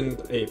someone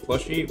mentioned a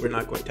plushie. We're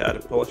not going to add a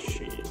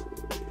plushie.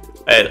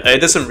 I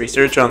did some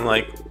research on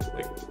like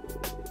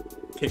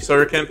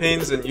Kickstarter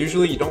campaigns, and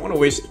usually you don't want to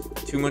waste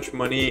too much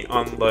money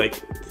on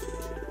like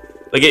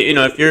you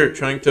know, if you're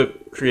trying to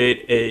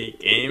create a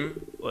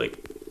game, like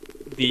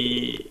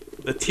the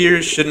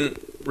tiers shouldn't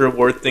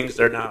reward things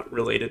that are not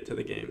related to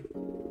the game.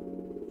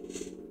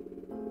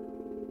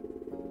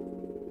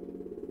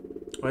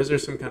 Why is there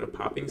some kind of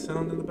popping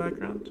sound in the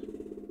background?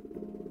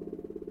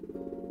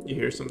 You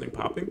hear something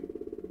popping?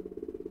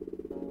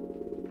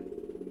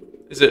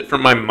 Is it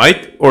from my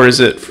mic, or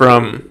is it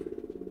from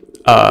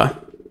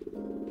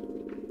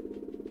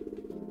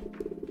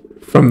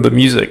from the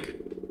music.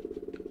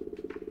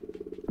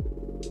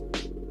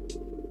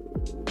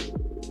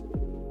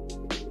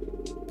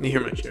 Can you hear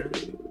my chair?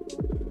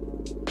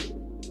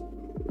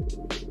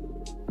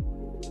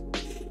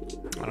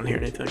 I don't hear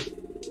anything.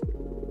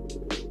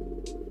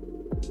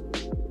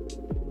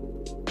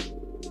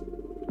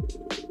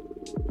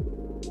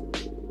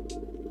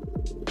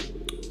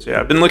 So yeah,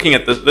 I've been looking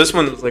at this. This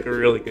one was like a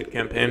really good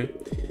campaign.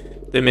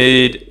 They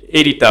made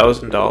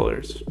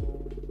 $80,000.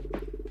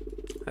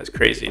 That's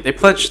crazy. They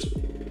pledged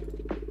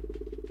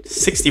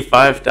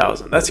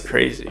 65,000. That's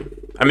crazy.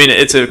 I mean,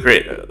 it's a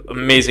great,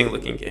 amazing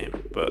looking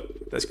game,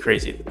 but that's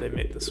crazy that they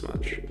made this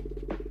much.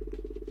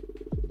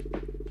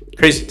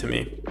 Crazy to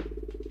me.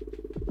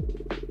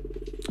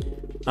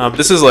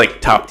 This is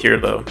like top tier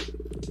though,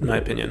 in my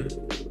opinion.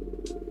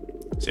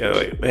 So yeah,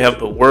 like, they have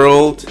the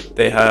world.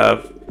 They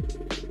have.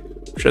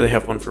 I'm sure they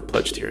have one for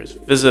pledge tiers.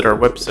 Visit our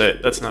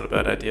website. That's not a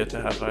bad idea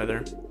to have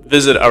either.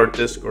 Visit our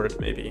Discord,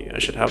 maybe. I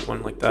should have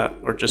one like that.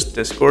 Or just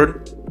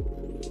Discord.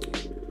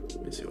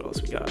 Let me see what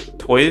else we got.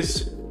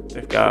 Toys.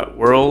 They've got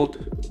world.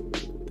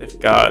 They've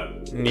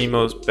got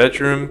Nemo's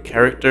bedroom.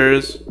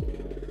 Characters.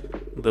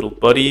 Little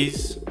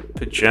buddies.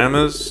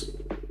 Pajamas.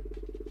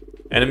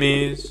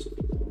 Enemies.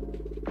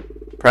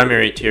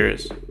 Primary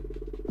tiers.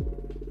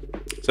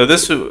 So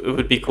this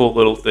would be a cool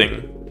little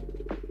thing.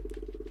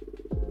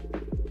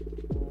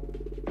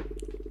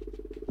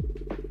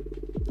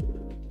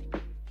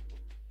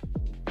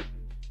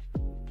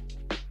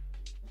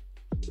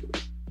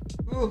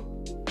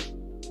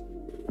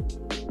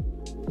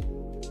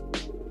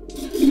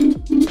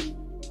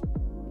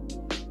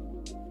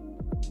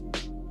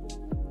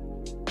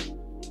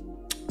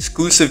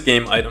 Exclusive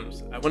game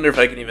items. I wonder if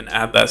I can even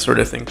add that sort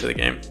of thing to the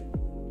game.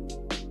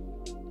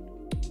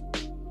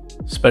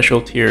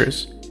 Special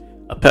tiers.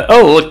 A pet.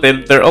 Oh, look,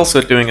 they're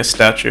also doing a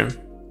statue.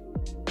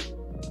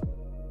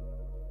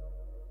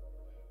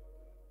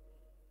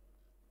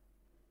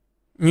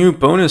 New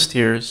bonus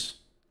tiers.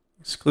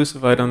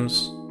 Exclusive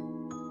items.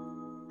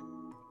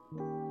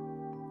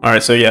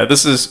 Alright, so yeah,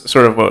 this is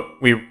sort of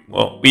what we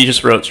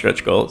just wrote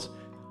stretch goals.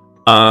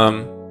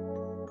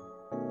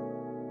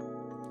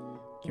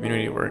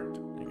 Community work.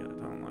 You gotta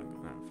download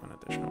fun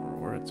additional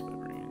rewards by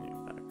bringing new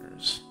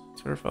backers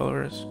to our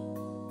followers.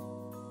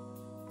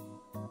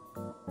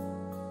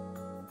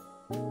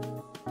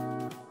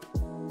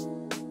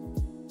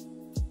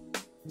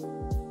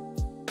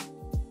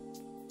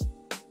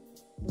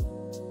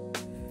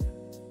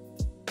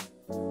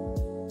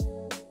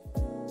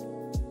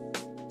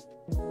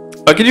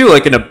 I could do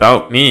like an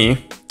about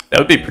me. That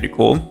would be pretty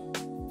cool.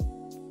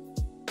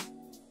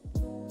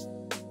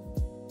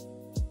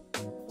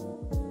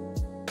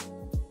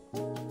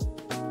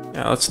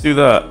 Yeah, let's do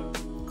that.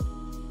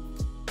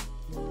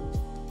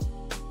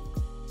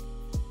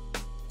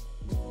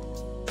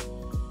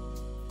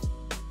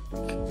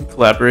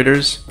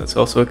 Collaborators, that's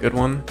also a good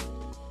one.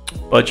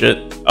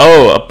 Budget.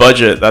 Oh, a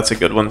budget, that's a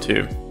good one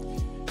too.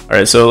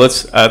 Alright, so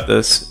let's add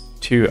this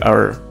to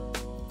our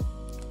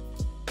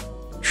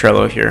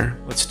Trello here.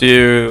 Let's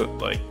do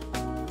like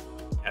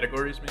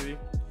categories maybe.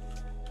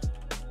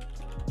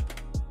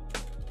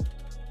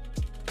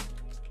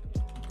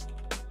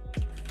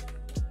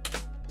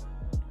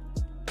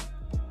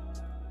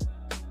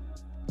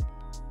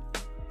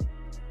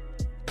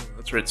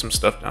 Let's write some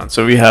stuff down.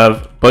 So we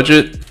have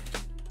budget,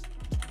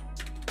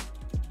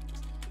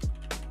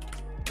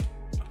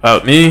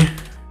 about me,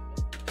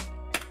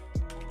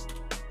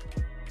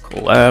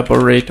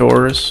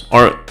 collaborators,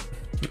 or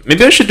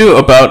maybe I should do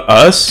about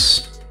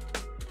us.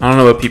 I don't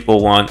know what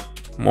people want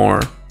more.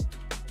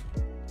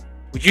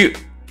 Would you?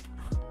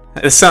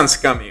 It sounds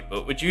scummy,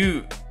 but would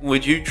you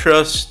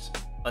trust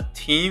a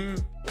team?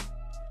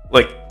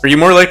 Like, are you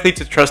more likely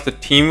to trust a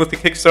team with the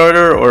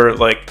Kickstarter or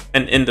like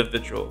an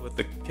individual with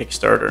the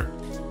Kickstarter?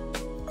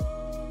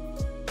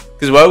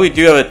 Because while we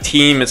do have a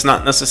team, it's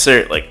not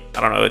necessarily like, I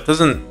don't know. It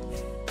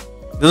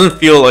doesn't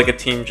feel like a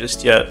team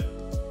just yet.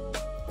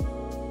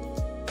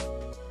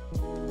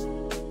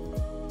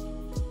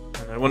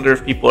 And I wonder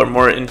if people are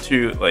more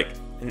into like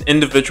an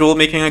individual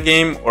making a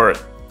game or a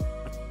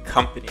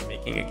company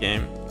making a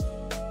game.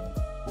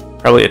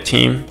 Probably a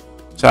team.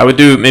 So I would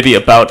do maybe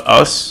about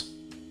us,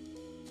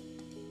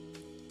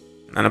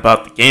 and then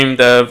about the game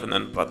dev, and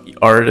then about the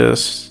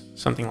artist,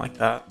 something like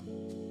that.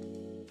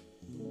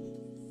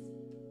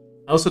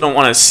 I also don't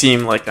want to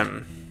seem like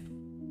I'm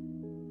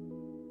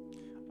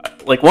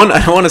like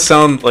I don't want to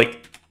sound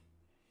like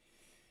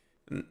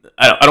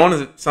I don't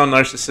want to sound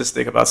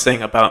narcissistic about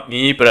saying about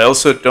me, but I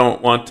also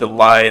don't want to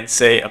lie and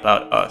say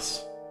about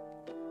us.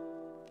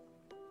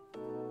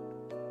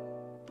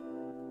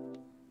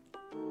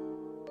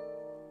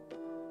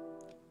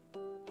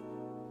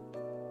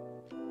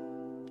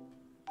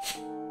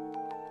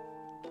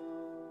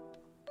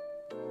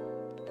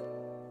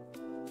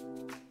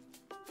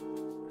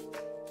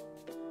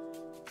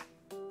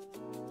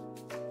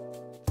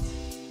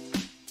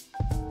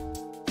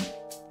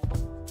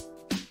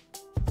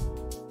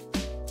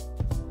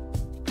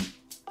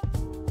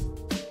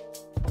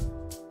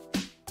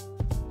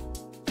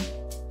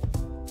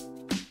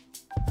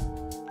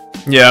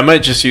 Yeah, I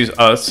might just use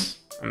us.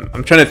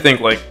 I'm trying to think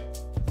like.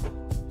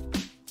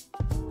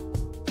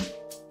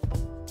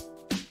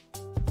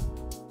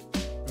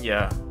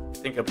 Yeah, I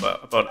think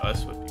about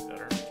us would be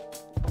better.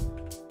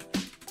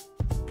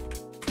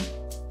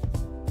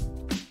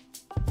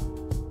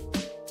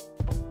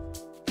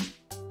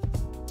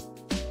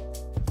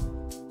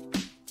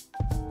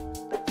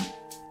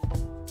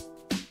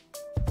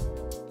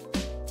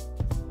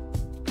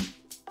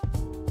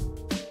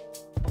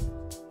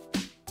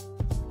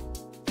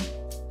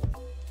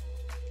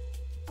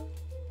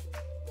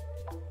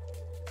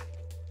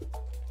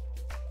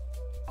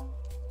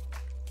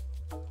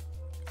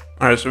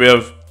 All right, so we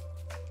have.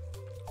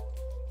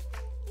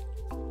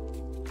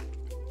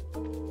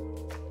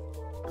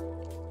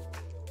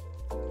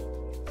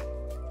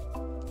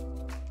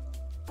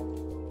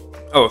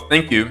 Oh,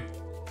 thank you.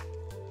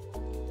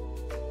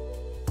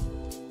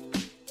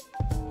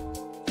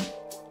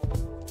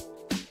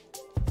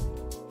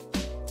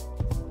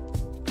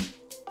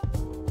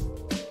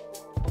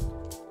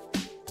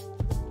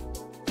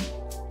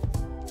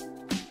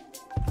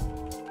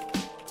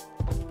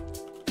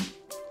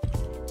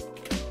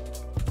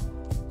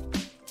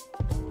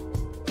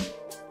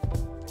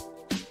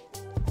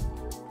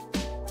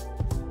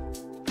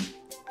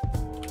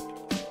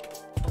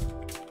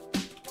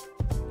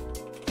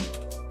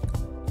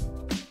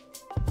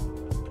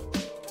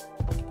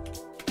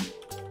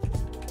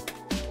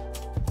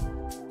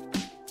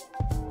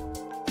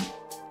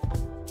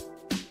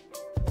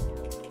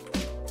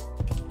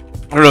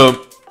 I don't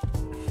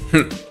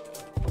know.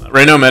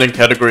 Right now I'm adding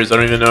categories. I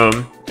don't even know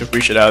if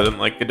we should add them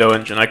like Godot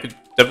engine. I could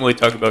definitely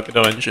talk about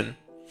Godot engine.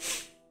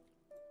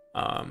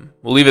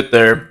 We'll leave it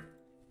there.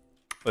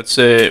 Let's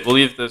say we'll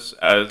leave this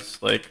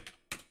as like,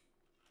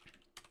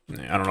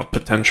 I don't know,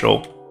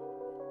 potential.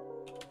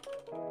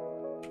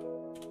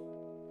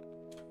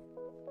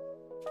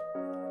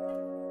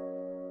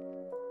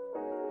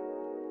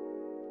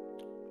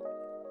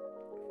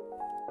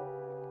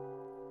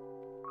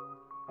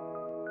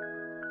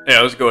 Yeah,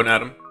 how's it going,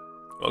 Adam?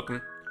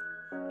 Welcome.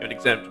 You have an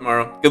exam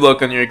tomorrow. Good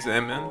luck on your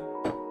exam, man.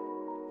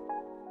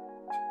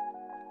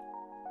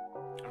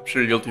 I'm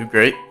sure you'll do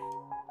great.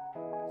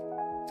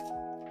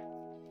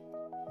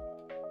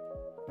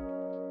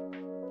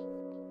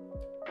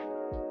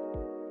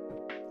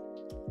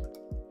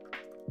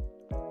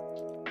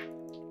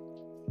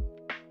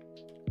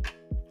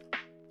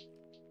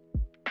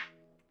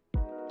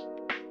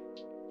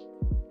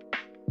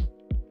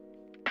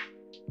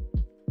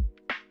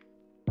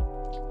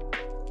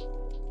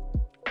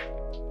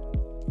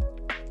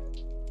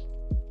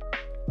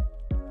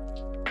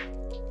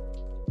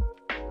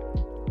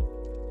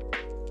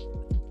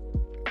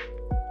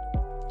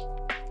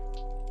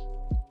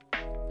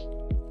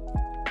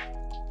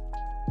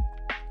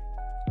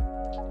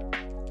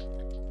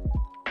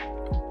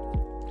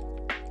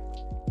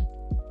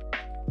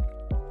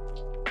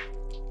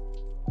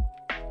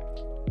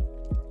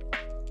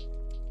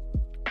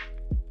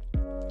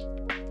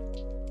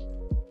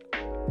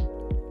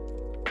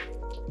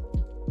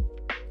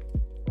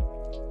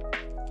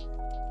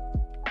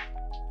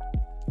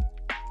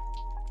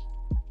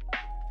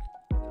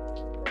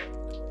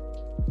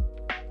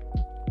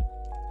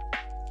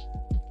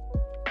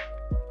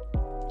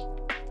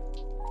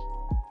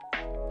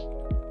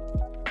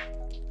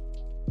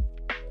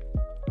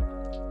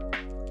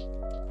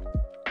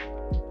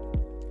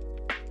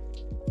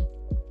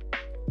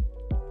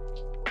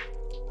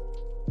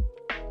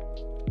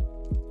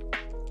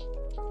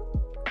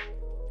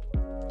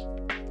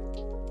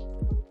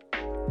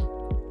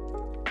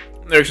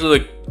 They're actually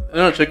like,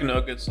 they're not chicken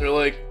nuggets. They're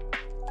like,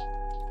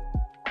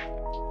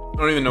 I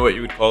don't even know what you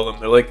would call them.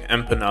 They're like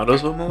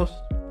empanadas almost.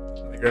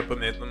 My grandpa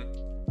made them.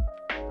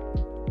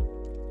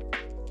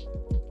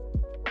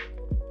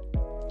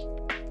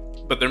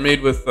 But they're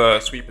made with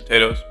sweet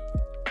potatoes.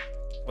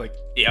 Like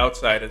the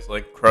outside is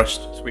like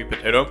crushed sweet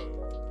potato,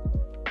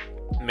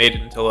 made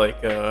into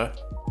like a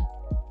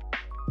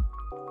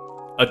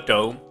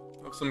dough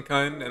of some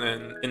kind, and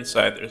then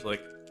inside there's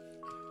like,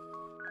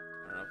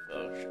 I don't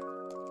know if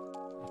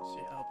let's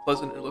see how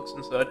pleasant it looks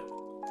inside.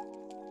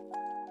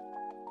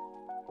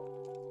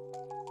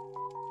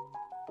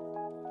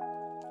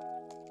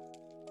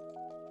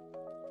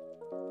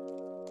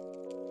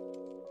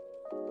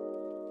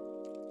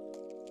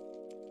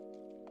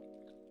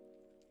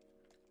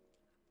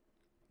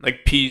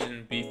 Like peas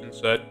and beef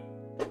inside.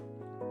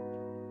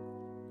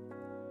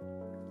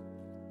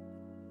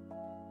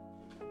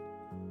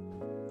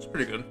 It's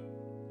pretty good.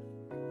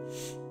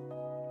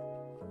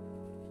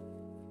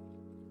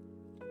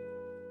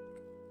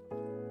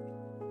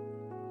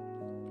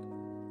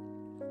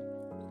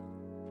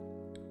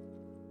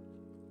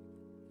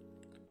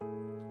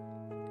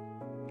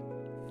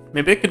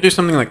 Maybe I could do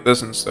something like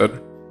this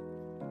instead.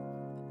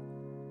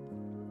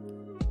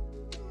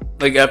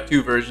 Like have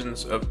two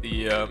versions of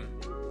the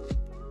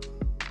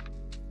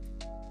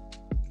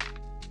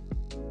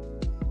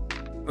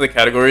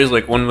categories,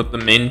 like one with the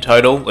main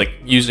title, like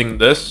using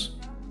this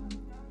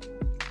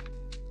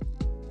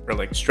for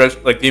like like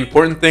stretch, like the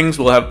important things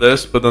will have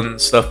this, but then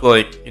stuff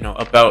like, you know,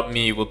 about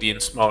me will be in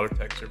smaller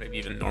text or maybe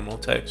even normal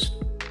text.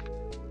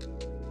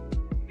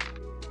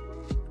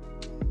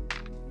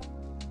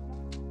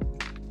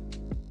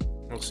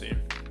 We'll see.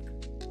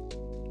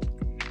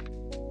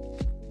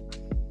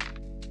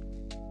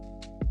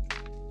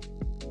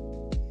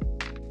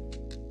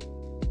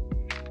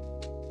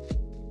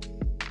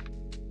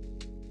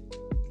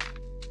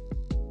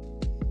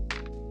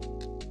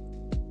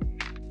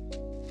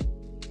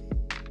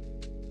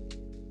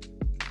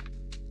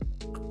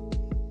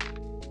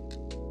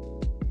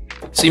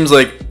 Seems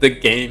like the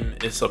game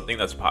is something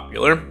that's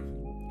popular.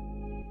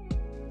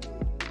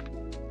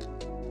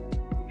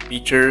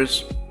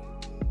 Features.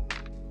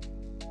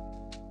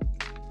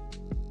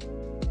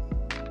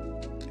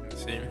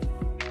 Let's see.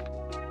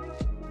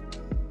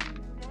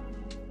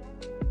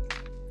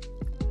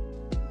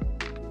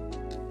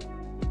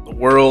 The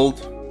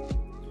world.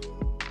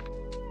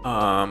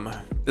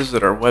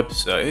 Visit our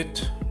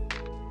website.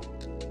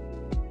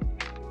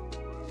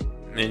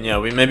 And yeah,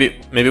 maybe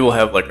we'll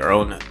have like our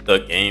own the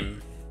game.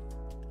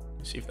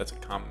 See if that's a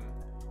common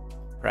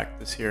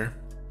practice here.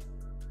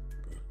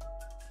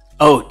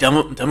 Oh,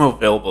 demo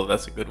available.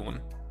 That's a good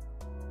one.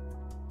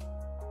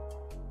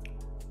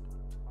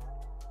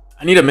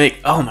 I need to make.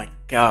 Oh my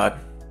god!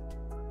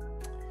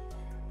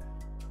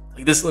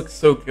 Like this looks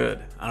so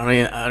good. I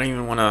don't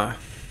even want to.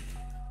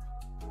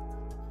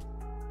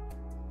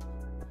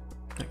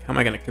 Like, how am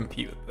I gonna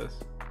compete with this?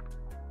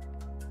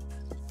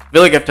 I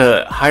feel like I have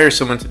to hire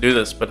someone to do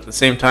this, but at the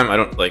same time, I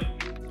don't like.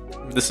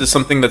 This is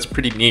something that's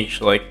pretty niche.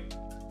 Like.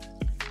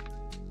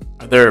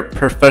 They're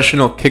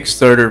professional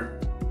Kickstarter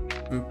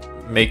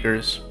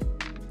makers.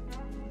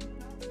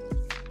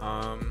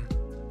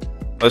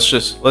 Let's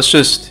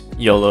just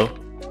YOLO.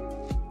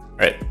 All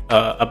right.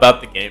 About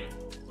the game.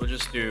 We'll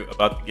just do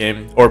about the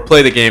game or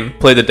play the game.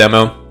 Play the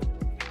demo.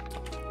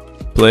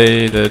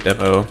 Play the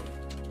demo.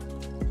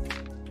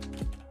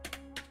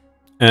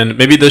 And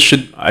maybe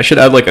I should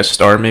add like a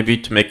star maybe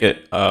to make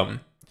it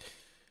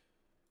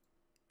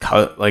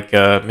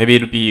maybe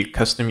it'd be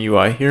custom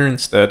UI here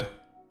instead.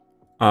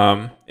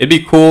 It'd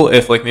be cool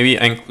if like maybe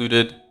I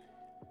included.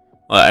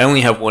 Well, I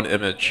only have one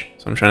image,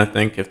 so I'm trying to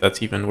think if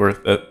that's even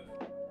worth it.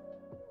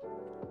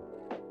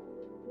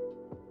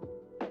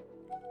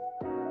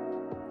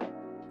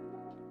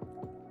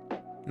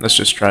 Let's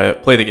just try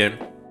it. Play the game.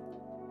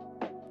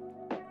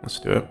 Let's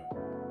do it.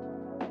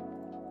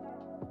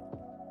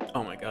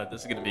 Oh my god,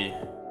 this is gonna be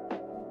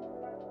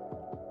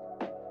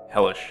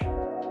hellish.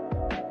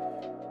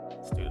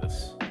 Let's do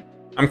this.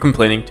 I'm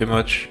complaining too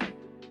much.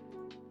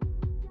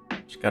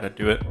 Just gotta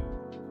do it.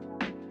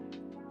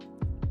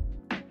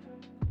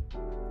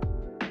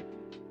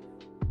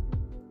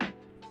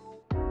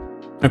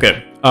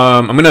 Okay,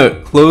 I'm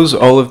gonna close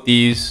all of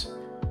these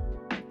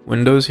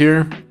windows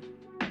here.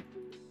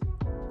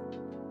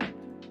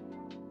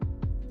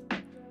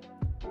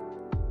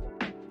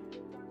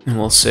 And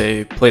we'll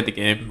say play the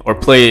game, or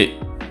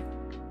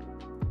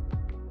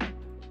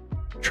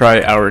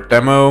try our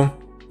demo,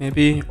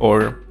 maybe,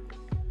 or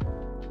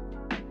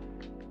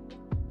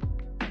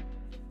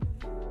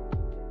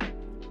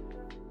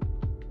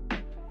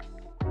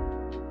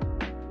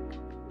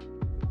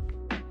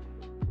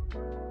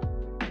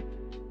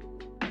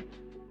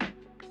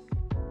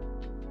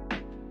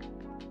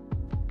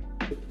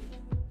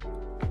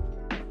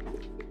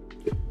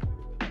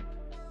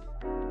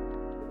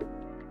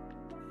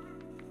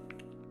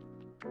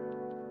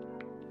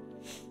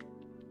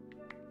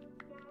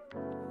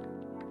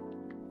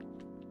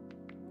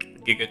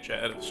Giga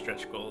Chat of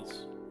stretch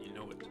goals. You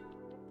know it.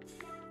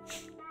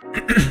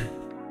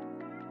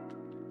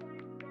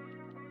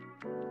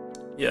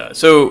 Yeah,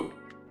 so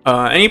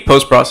any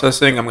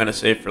post-processing I'm gonna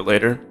save for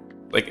later.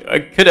 Like I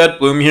could add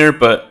Bloom here,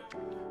 but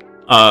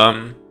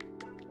yeah,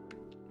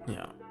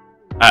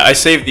 I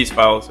saved these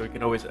files so we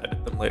can always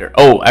edit them later.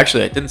 Oh,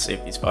 actually I didn't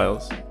save these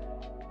files.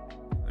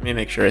 Let me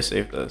make sure I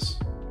save this.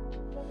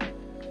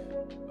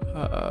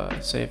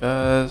 Save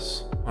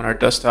as on our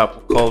desktop.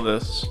 We'll call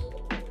this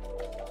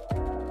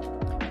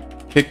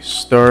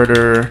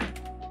Kickstarter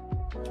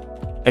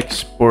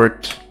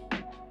export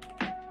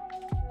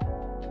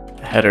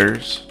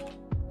headers.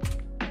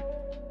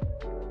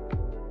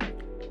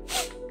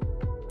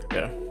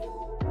 Okay.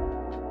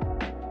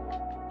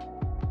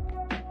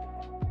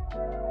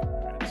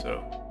 Alright,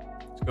 so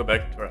let's go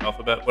back to our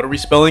alphabet. What are we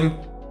spelling?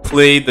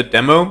 Play the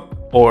demo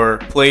or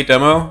play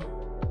demo?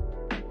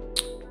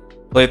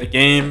 Play the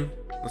game.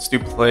 Let's do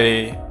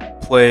play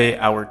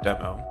our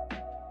demo.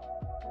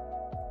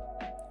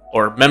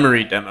 Or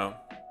memory demo.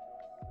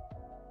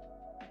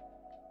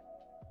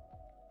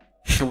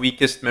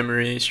 Weakest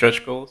memory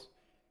stretch goals.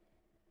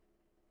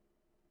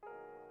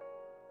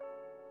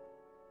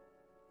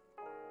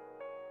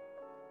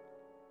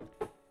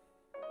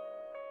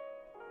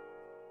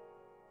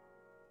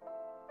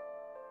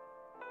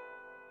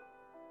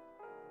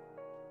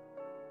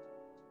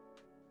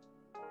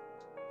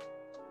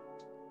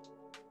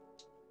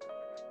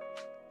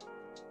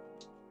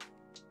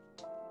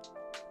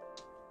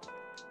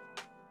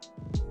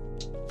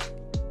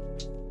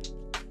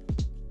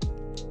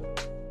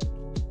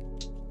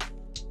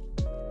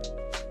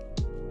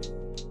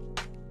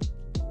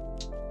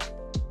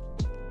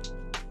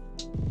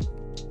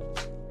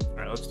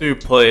 let's do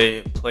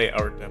play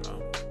our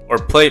demo. Or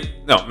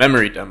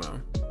memory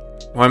demo.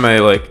 Why am I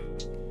like,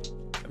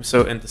 I'm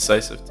so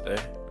indecisive today.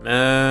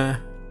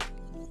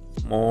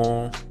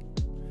 More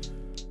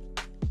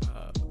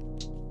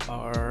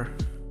R.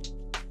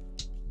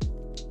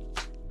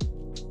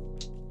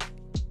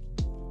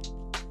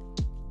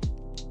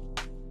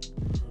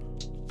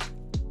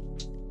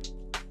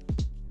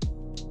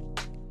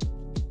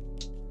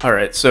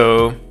 Alright,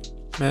 so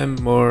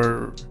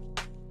memory.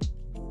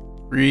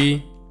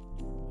 I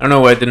don't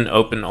know why I didn't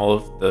open all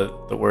of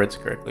the words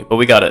correctly, but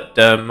we got it.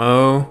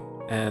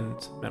 Demo and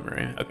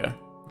memory. Okay.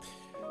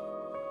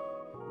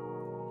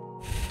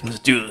 Let's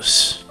do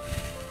this.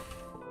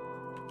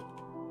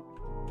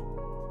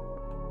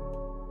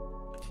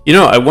 You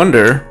know, I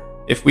wonder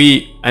if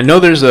I know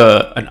there's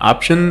an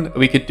option that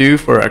we could do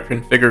for our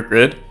configure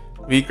grid.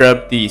 We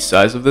grab the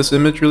size of this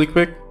image really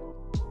quick.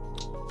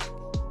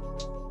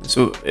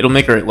 So it'll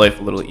make our life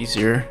a little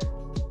easier.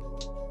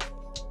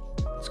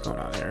 What's going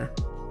on here?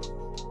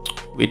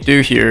 What we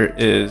do here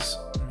is,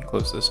 let me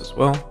close this as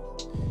well.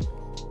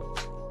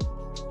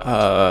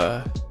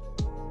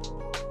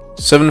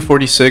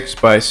 746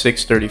 by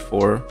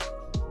 634.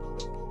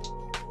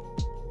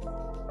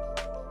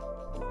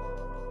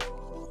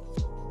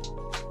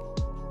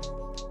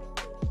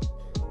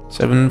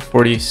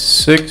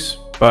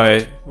 .746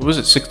 by, what was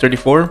it,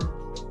 634?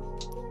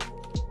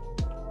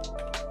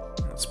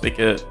 Let's make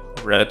it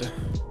red.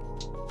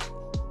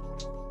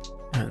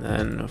 And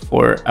then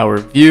for our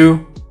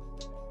view,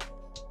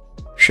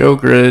 show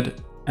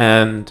grid,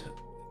 and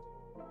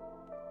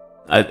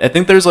I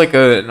think there's like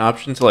an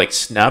option to like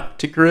snap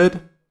to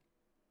grid.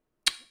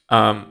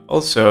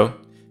 Also,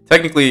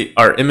 technically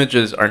our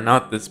images are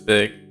not this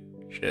big.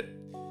 Shit.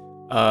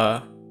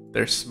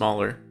 They're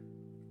smaller.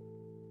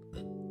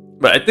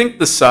 But I think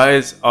the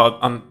size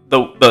on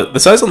the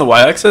size on the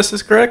y-axis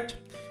is correct.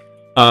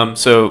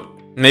 So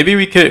maybe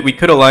we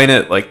could align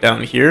it like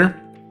down here.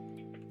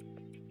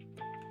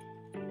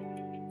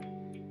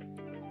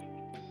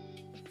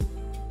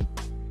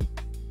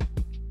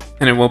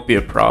 And it won't be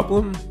a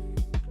problem.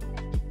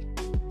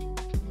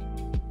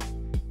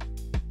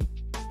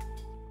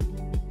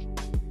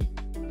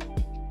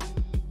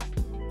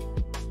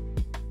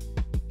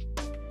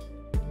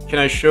 Can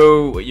I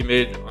show what you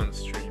made on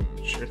stream?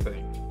 Sure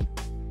thing.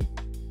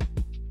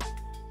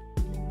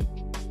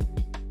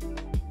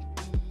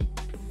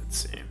 Let's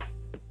see.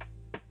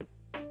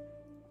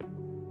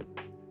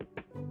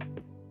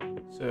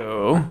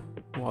 So,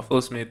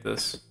 Waffles made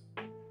this.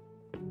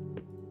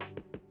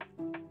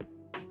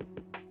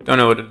 Don't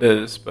know what it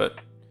is, but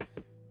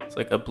it's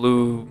like a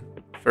blue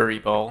furry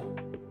ball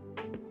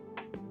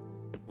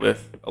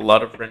with a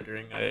lot of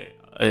rendering,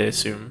 I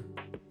assume.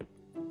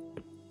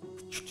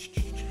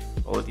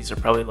 All of these are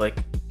probably like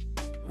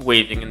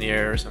waving in the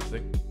air or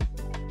something.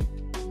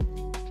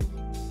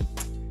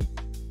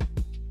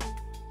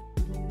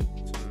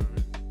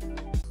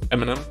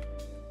 Eminem.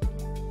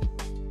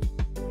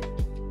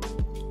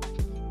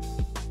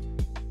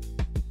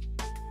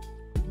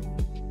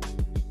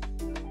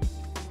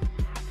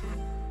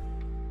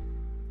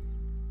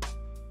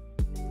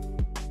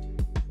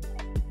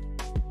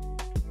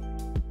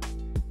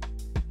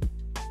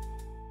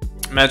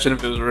 Imagine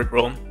if it was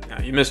Rickroll.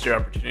 Yeah, you missed your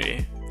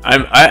opportunity.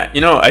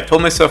 I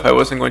told myself I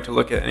wasn't going to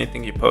look at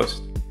anything you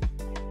post,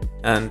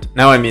 and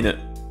now I mean it.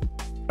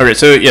 Alright,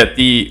 so yeah,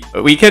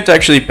 we can't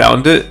actually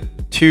bound it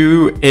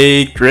to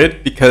a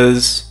grid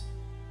because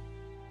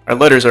our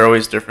letters are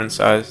always different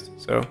sized.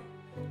 So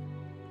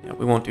yeah,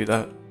 we won't do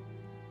that.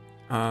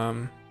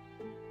 Okay.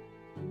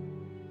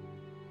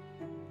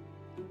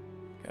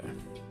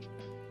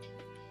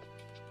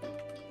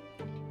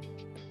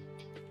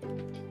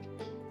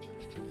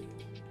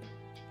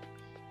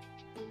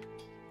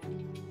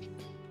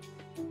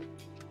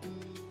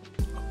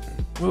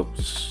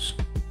 Whoops.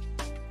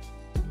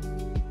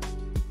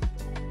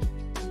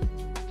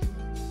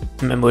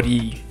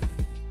 Memory.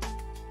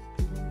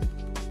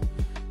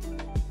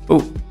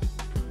 Oh.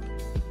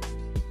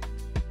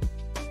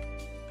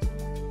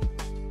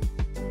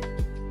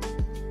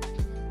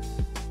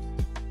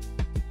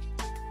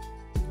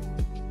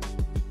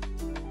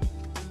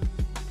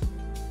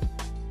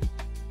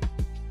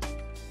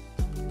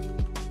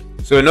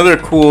 So another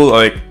cool,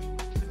 like,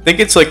 I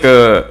think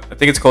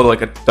it's called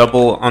like a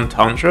double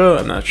entendre,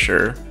 I'm not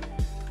sure.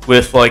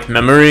 With like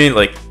memory,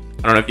 like,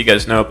 I don't know if you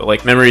guys know, but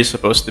like memory is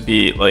supposed to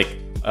be like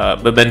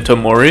memento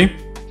mori.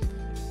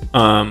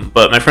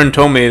 But my friend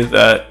told me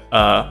that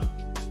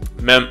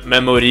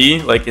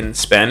memory, like in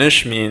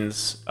Spanish,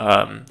 means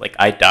like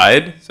I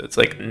died. So it's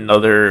like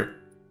another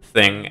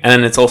thing. And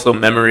then it's also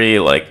memory,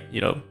 like,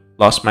 you know,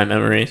 lost my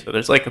memory. So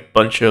there's like a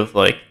bunch of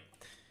like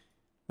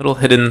little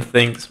hidden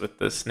things with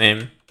this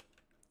name.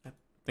 I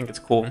think it's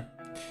cool.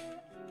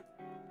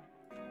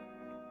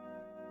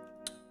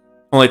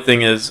 Only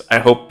thing is, I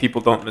hope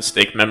people don't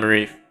mistake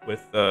memory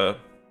with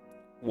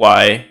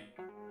Y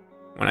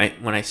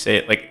when I say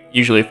it. Like,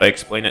 usually if I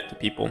explain it to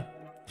people,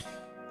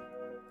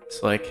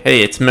 it's like,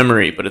 hey, it's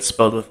memory, but it's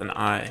spelled with an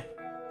I.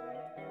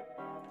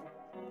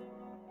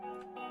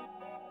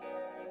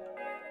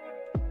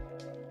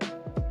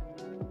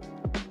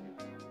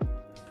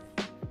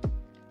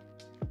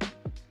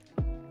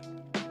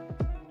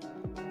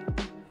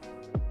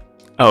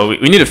 Oh,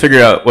 we need to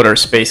figure out what our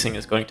spacing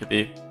is going to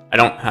be. I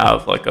don't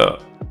have like a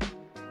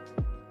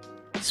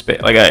space.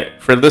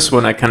 For this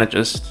one, I kind of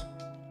just.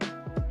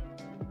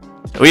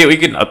 We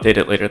can update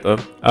it later though.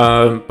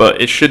 But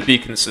it should be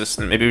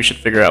consistent. Maybe we should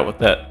figure out what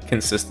that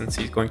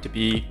consistency is going to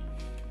be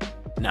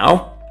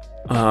now.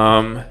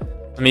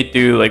 Let me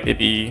do like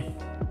maybe,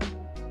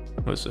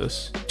 what's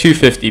this?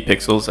 250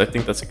 pixels. I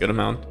think that's a good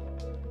amount.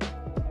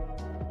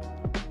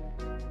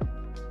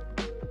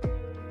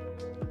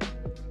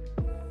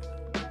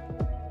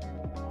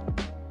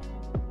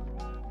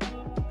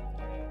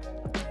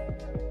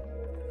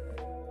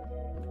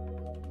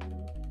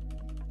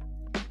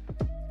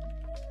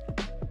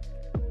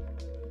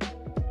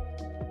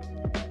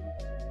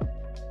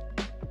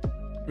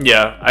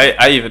 Yeah,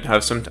 I even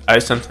have I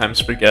sometimes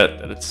forget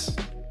that it's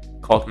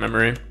called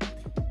memory.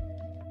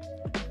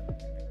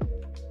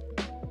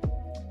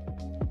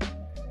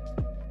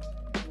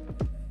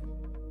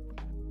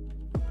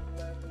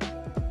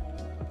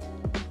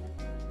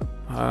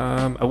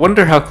 I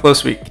wonder how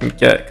close we can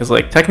get, because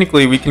like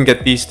technically we can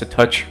get these to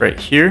touch right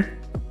here.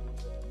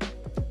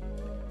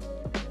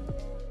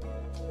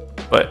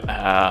 But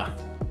I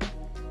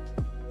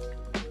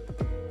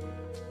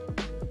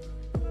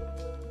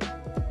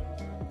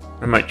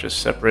might just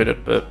separate it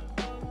a bit.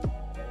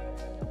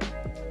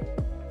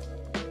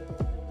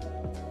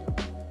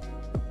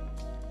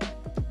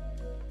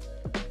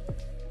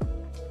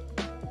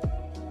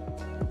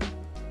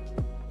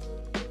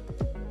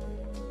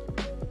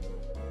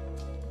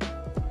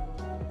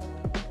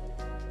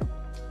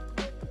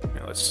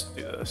 Yeah, let's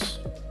do this.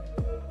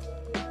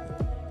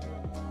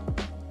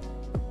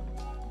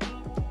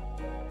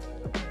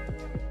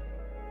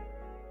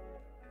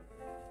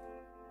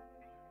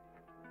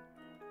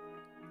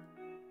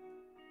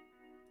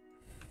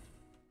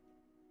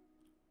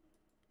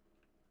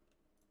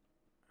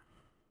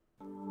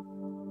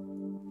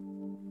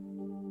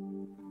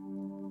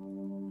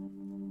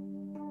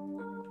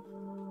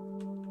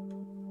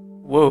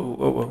 Whoa,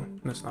 whoa, whoa.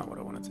 That's not what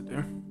I wanted to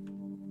do.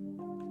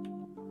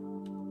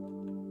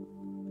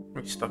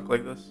 Are we stuck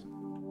like this?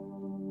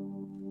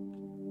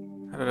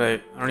 How did I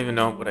don't even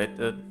know what I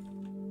did.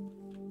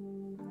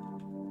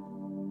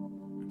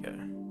 Okay.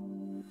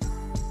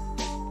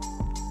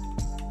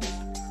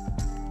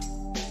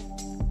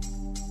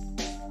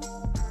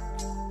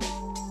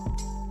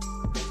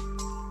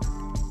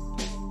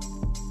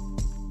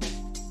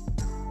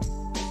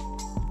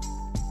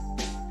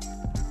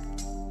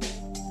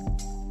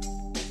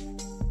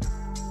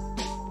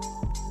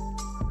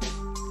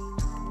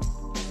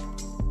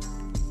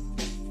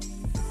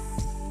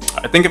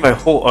 I think if I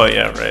hold, oh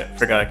yeah, right, I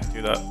forgot I could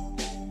do that.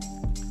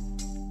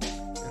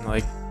 And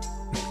like,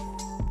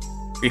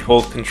 we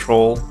hold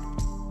Control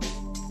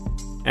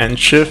and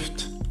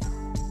Shift.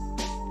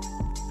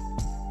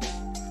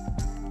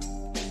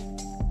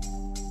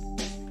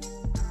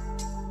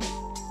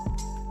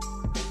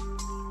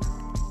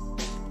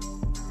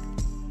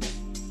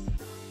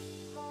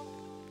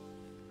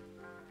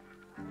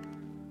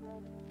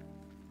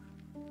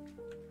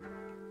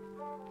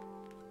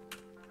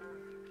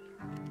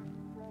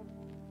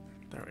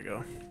 There we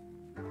go.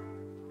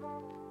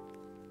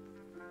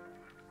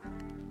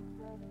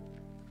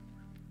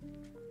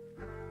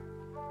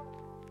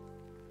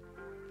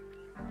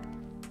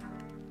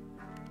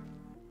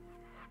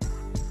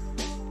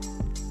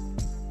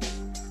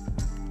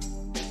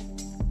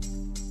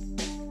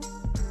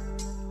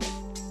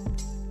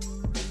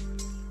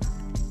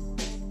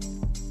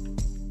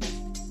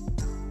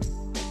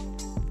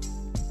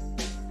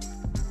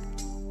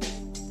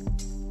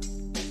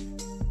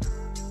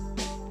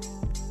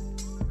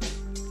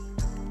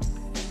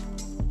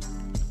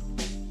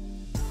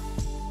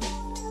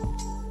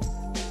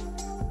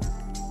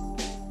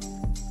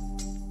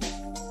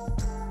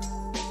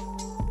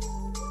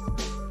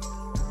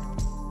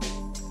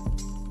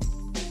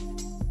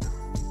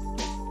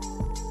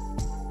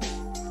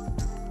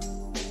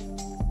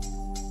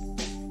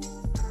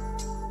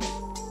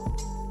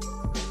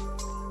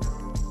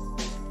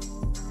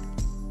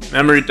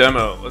 Memory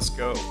demo, let's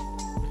go.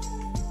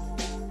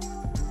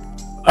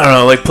 I don't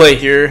know, like play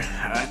here.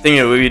 I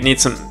think we would need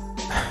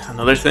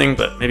another thing,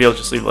 but maybe I'll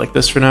just leave it like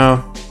this for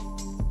now.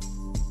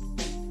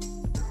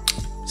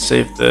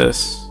 Save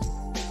this.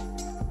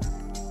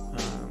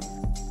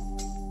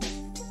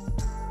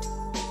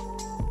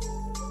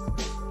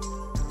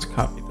 Let's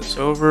copy this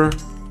over.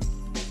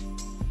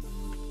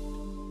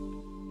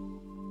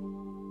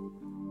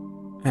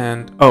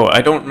 And, oh,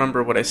 I don't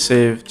remember what I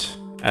saved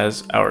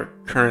as our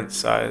current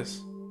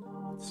size.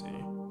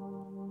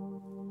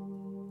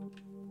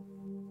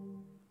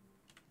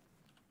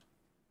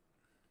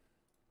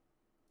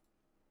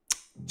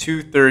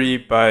 230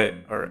 by,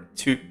 or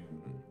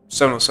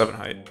 707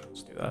 height.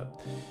 Let's do that.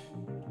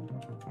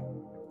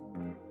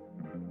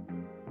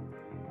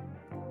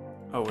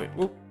 Oh wait,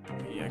 whoop,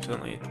 he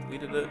accidentally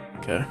deleted it.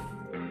 Okay.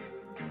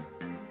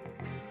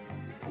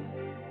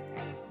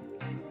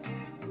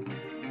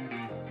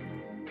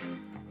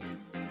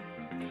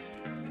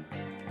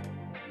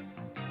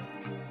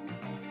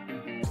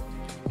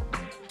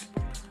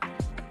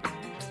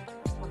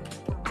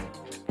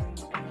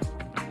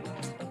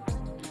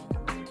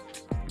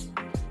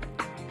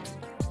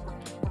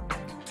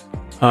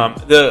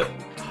 The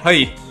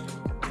height,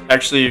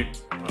 actually,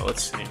 well,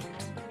 let's see.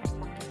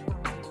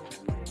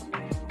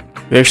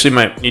 We actually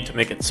might need to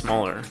make it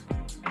smaller.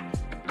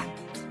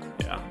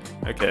 Yeah,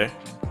 okay.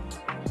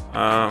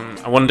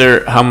 I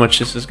wonder how much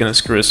this is gonna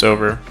screw us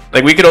over.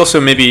 Like, we could also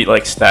maybe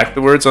like stack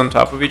the words on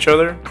top of each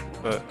other,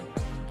 but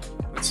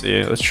let's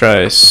see. Let's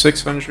try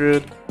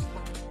 600,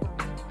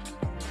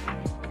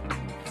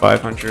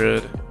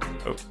 500.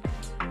 Oh.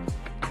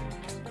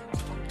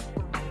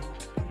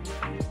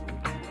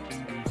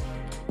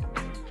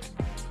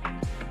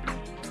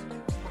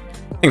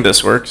 I think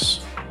this works.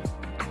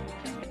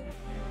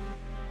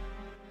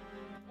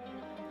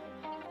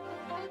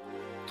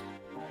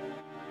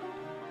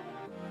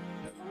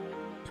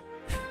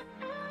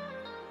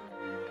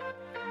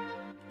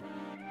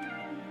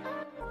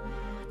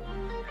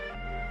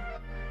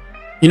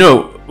 You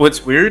know,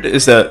 what's weird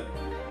is that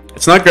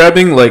it's not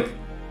grabbing like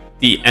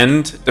the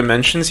end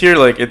dimensions here.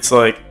 Like, it's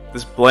like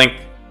this blank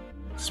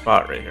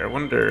spot right here. I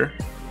wonder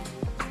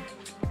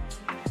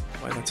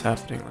why that's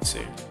happening. Let's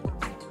see.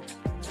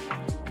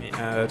 Let me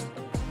add.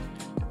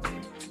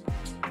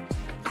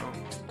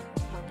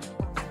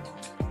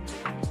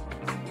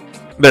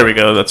 There we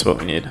go. That's what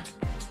we need.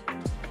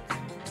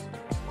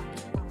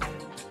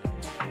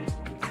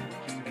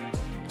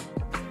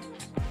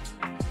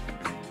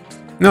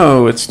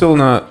 No, it's still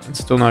not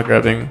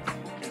grabbing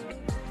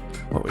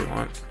what we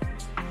want.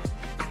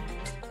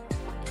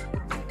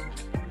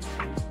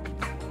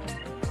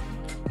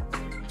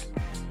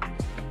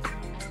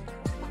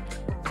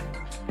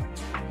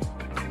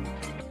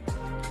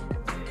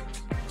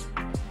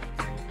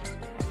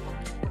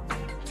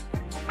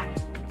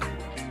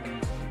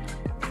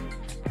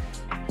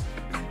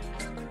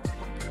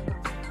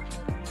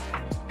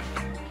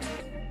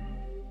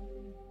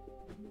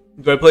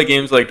 Do I play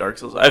games like Dark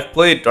Souls? I've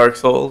played Dark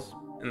Souls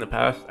in the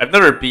past. I've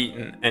never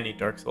beaten any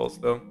Dark Souls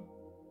though.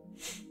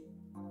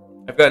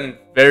 I've gotten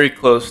very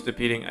close to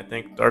beating, I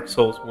think, Dark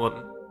Souls 1.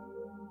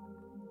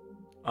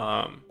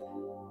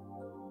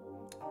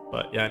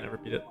 But yeah, I never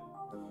beat it.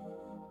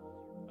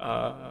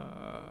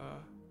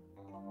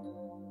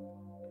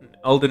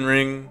 Elden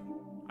Ring.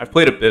 I've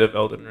played a bit of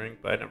Elden Ring,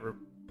 but I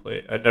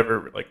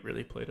never like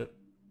really played it.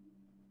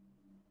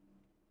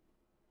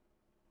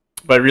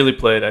 But I really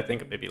played, I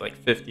think, maybe like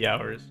 50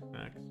 hours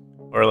max.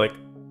 Or like,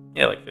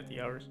 yeah, like 50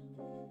 hours.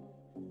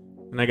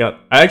 And I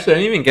actually, I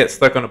didn't even get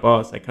stuck on a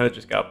boss. I kind of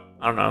just got,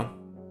 I don't know,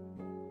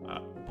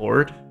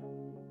 bored.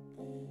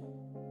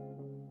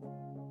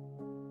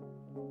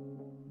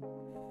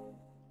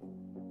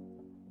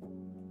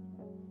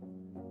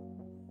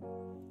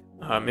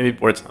 Maybe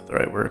bored's not the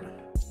right word.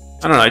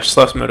 I don't know, I just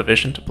lost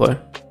motivation to play.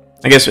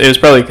 I guess it was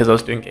probably because I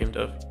was doing game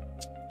dev.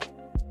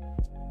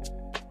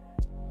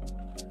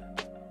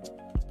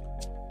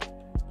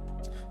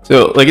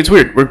 So, like, it's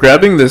weird. We're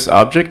grabbing this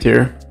object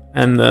here,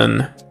 and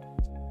then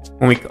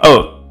when we...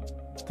 Oh,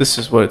 this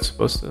is what it's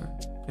supposed to...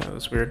 Yeah,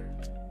 that's weird.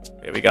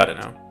 Okay, we got it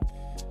now.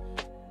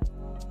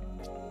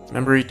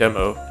 Memory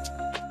demo.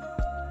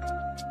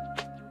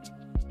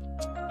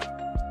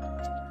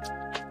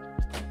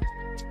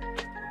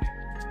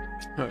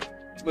 Alright,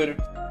 later.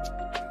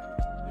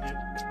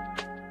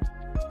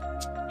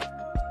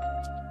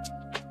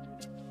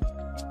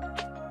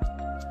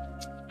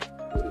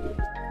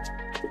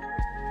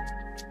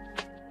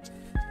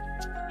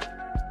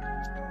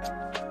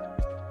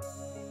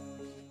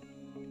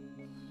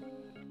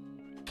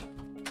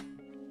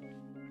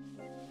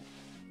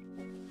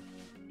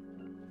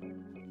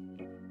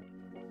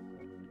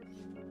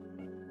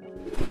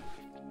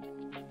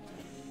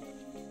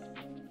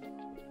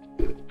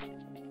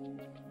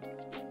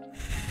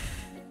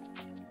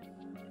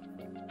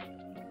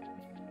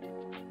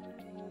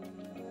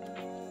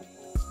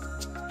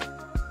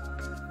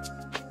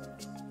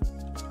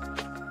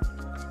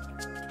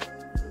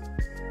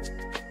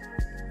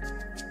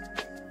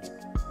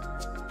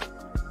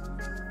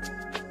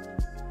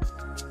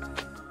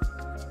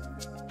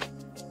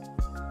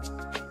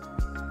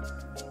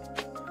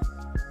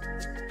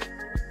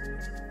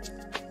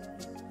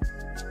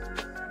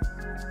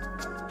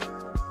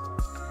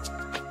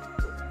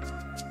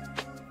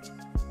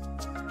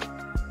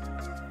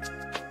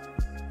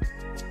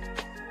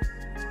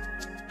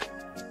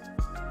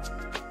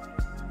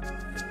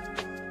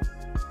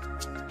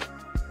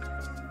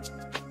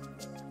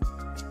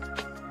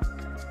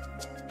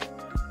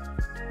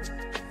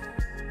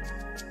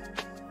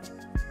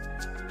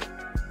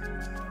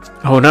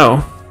 Oh no.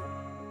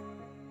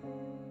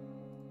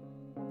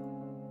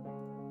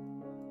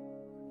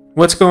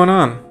 What's going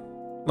on?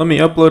 Let me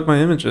upload my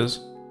images.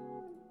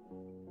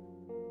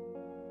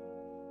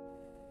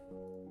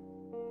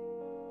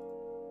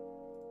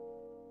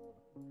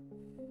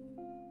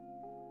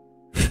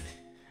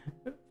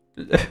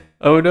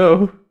 Oh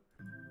no.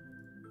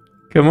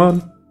 Come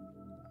on.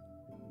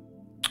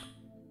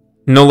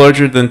 No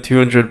larger than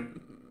 200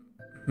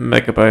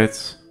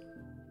 megabytes.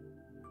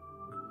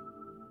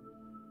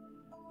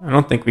 I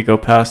don't think we go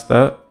past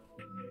that.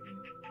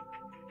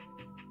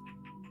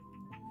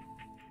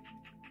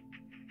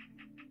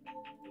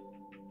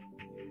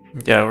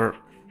 Yeah, we're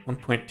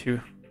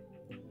 1.2.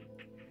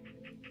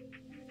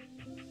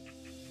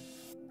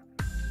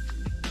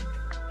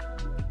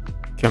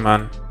 Come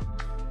on.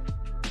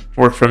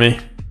 Work for me.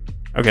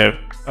 Okay.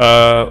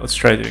 Let's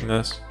try doing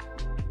this.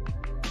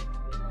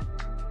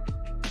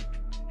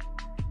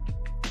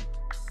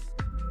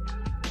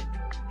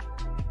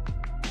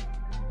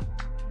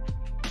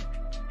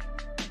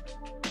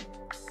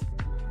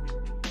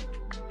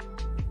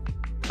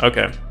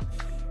 Okay.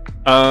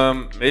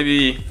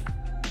 Maybe.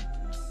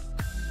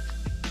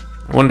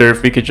 I wonder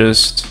if we could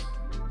just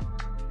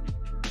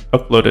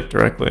upload it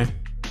directly.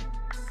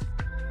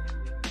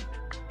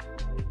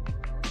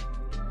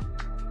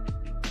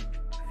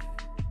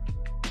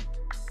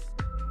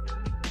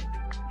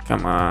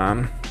 Come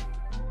on.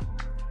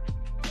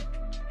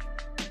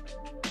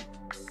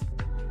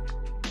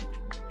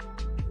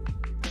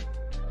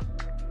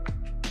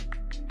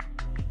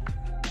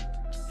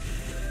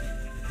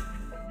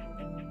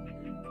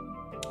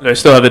 I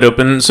still have it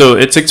open, so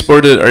it's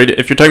exported. Or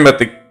if you're talking about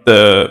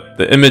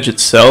the image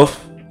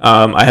itself,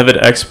 I have it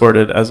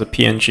exported as a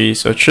PNG,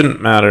 so it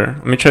shouldn't matter.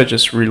 Let me try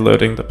just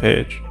reloading the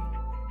page.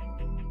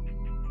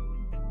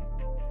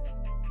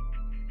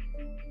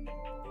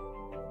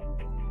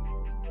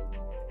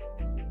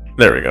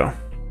 There we go.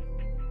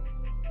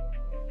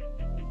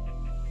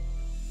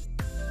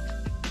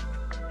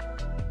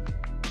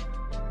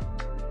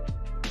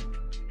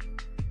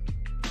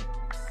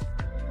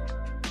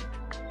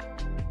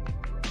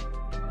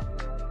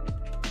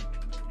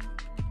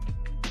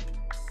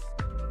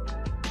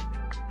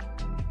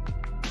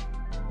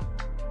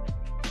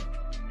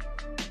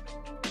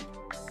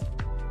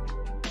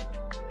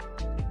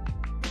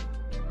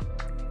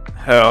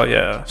 Hell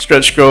yeah.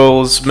 Stretch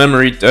goals,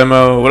 memory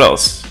demo, what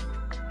else?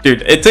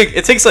 Dude, it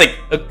takes like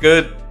a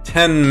good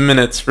 10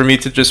 minutes for me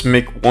to just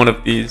make one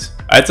of these.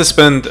 I had to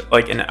spend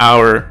like an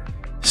hour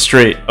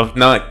straight of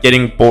not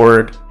getting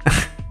bored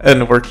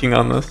and working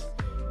on this.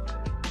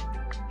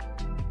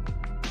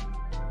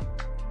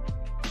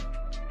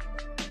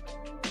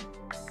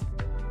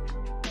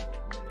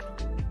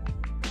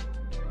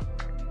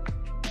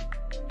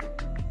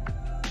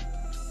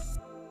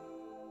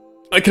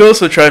 I could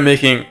also try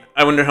making,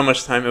 I wonder how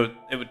much time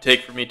it would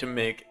take for me to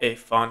make a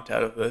font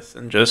out of this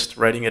and just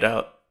writing it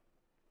out.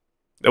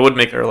 That would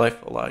make our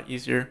life a lot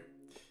easier.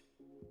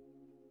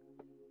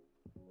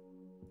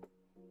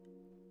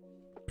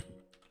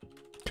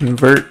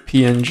 Convert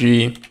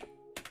PNG.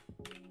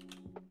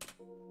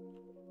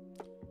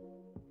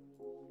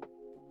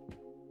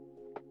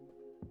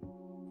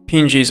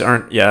 PNGs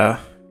aren't, yeah,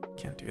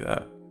 can't do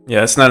that.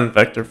 Yeah, it's not in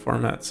vector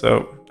format,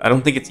 so I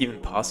don't think it's even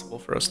possible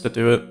for us to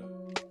do it.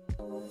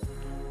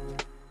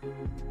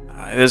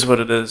 It is what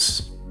it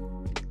is.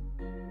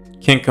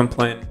 Can't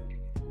complain.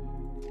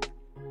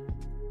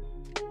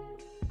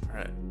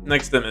 Alright,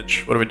 next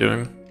image. What are we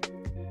doing?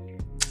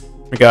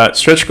 We got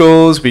stretch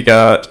goals, we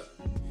got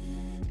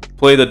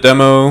play the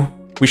demo.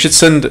 We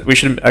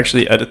should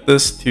actually edit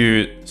this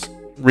to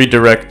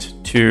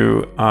redirect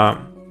to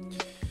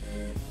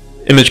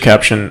image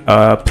caption,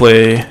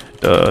 play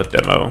the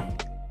demo.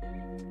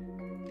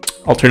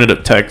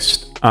 Alternative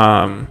text,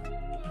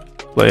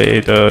 play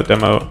the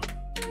demo.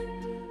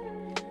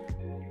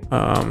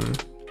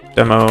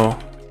 Demo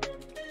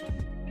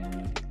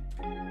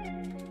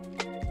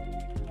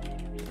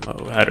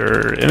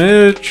header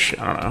image.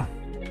 I don't know.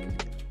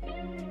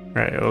 All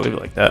right, I'll leave it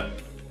like that.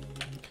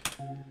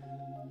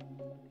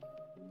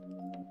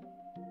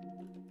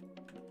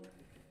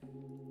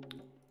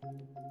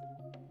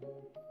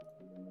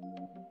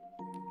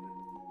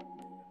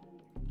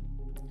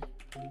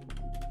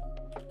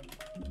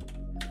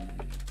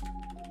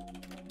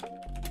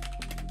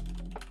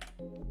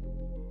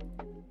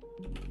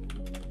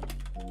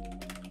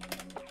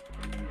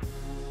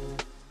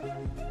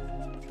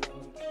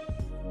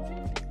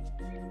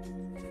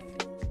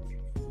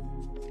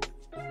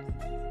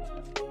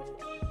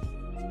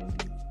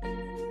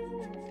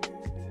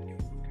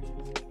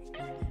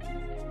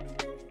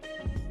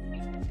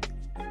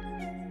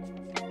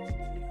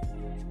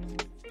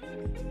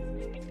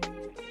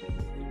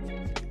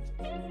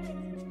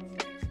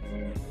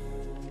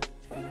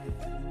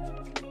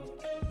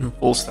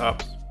 Full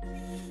stops.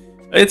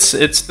 It's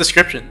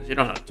descriptions. You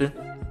don't have to.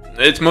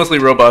 It's mostly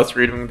robots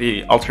reading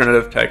the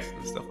alternative text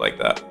and stuff like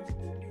that.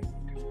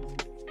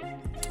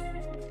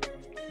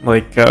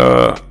 Like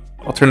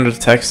alternative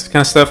text kind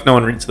of stuff. No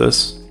one reads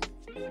this.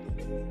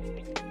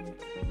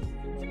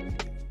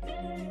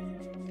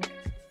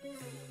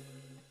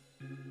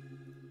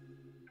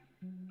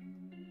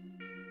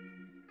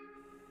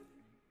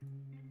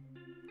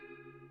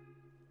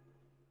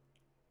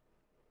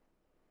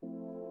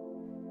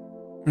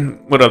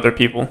 What other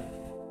people?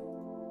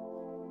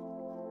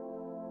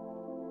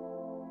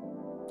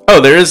 Oh,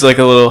 there is like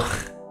a little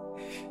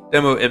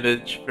demo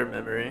image for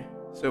memory.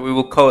 So we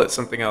will call it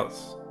something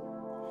else.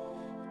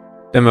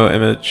 Demo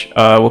image.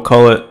 We'll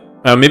call it...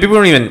 maybe we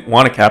don't even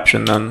want a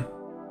caption then.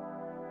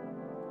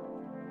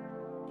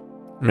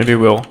 Maybe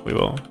we will.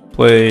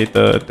 Play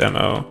the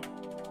demo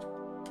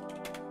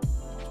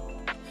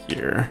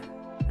here.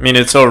 I mean,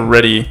 it's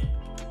already...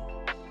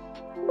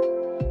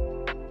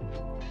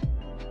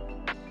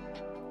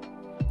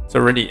 It's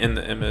already in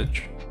the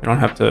image. You don't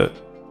have to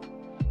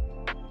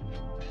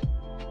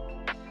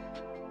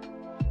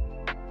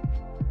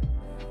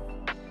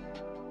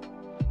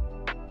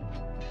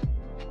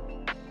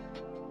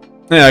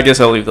Yeah, I guess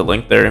I'll leave the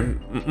link there.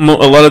 A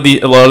lot of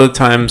the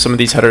time, some of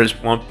these headers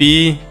won't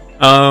be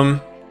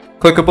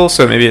clickable,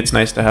 so maybe it's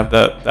nice to have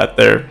that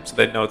there so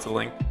they know it's a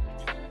link.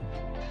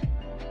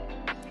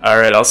 All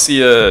right, I'll see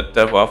you,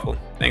 Dev Waffle.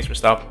 Thanks for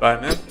stopping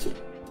by, man.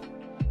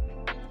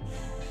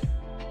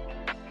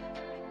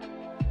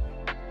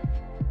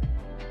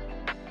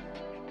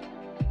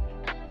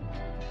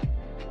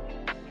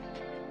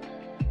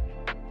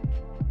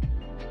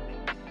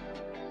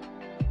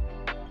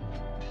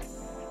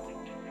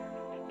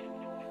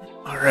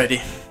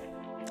 Alrighty.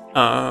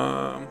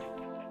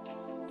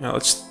 Now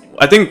let's.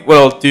 I think what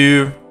I'll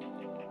do.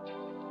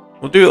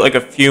 We'll do like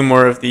a few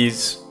more of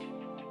these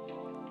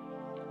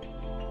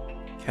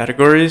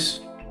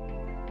categories.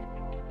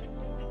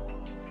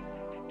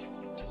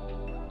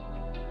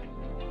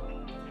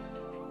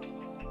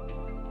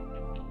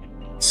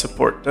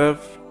 Support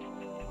dev.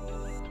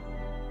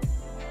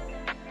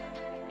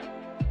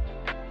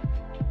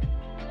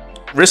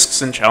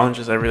 Risks and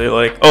challenges I really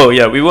like. Oh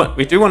yeah, we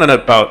do want an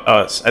about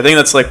us. I think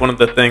that's like one of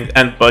the things,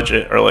 and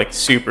budget are like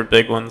super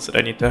big ones that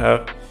I need to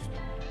have.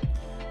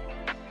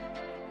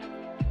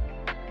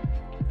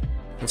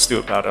 Let's do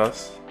about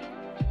us.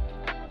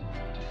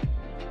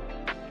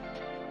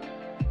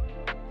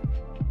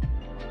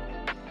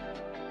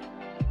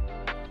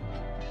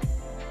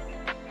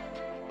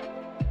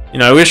 You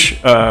know, I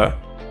wish there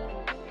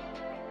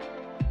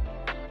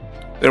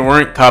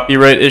weren't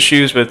copyright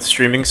issues with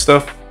streaming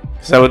stuff,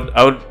 because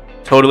I would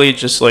totally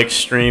just like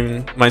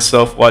stream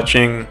myself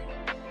watching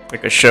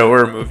like a show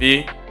or a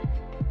movie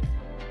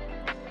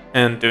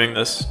and doing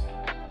this,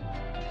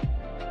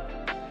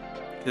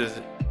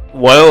 because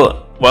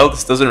while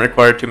this doesn't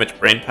require too much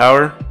brain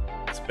power,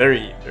 it's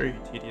very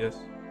tedious.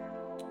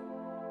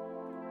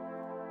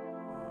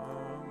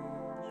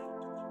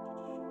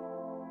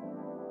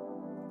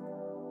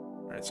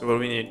 Alright, so what do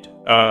we need?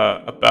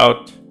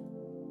 About.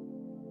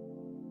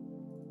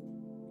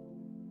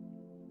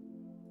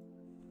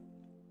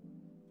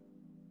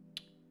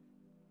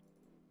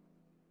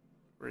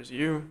 Where's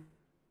you?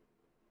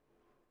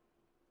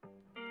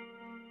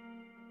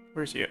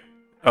 Where's you?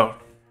 Oh.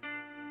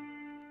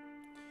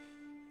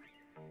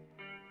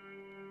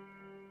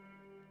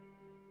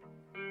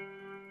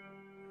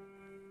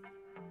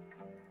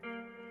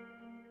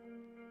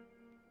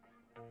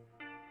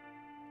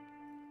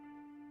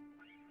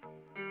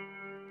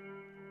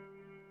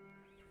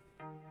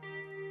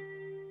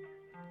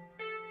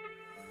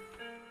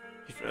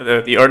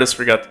 The artist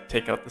forgot to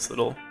take out this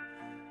little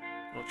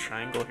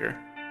triangle here.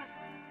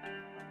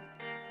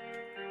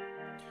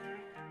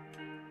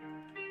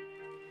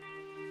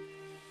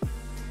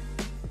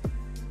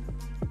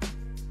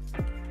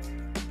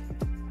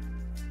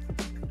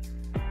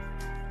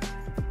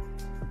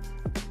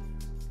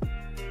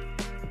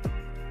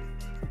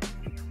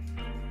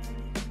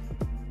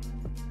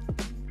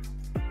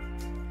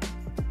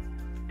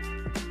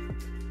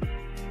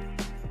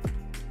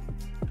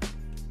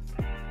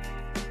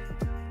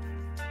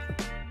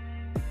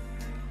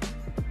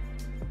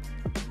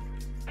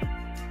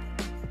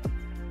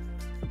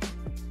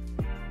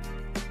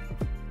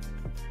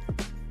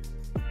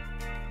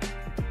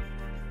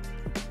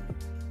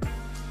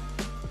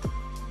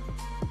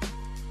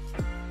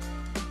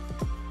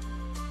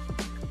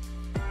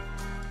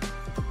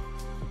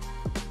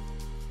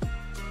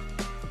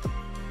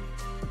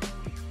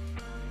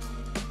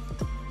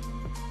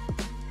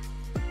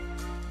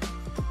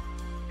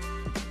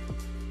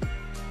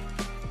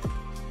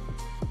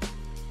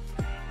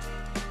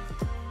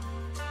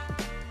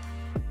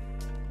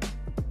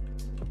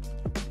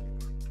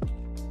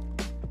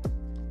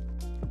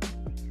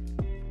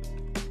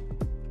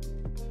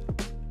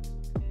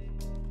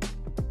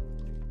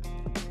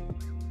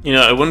 You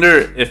know, I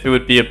wonder if it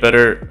would be a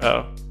better,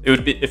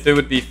 if it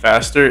would be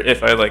faster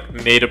if I like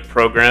made a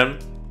program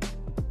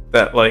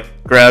that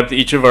like grabbed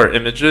each of our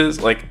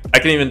images. Like I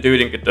can even do it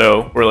in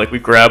Godot, where like we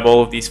grab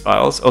all of these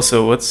files.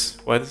 Also,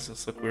 why does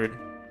this look weird?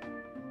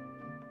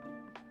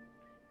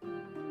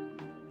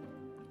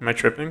 Am I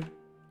tripping?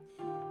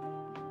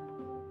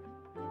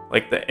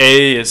 Like the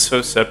A is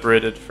so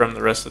separated from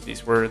the rest of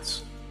these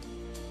words.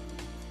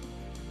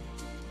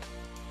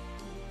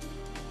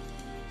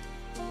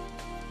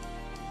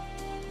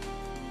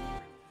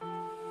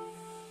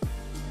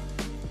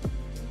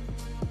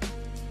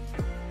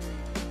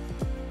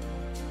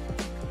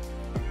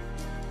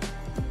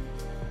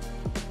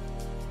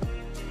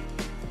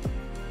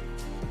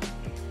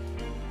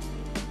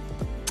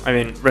 I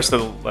mean, rest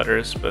of the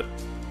letters, but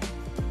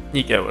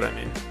you get what I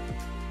mean.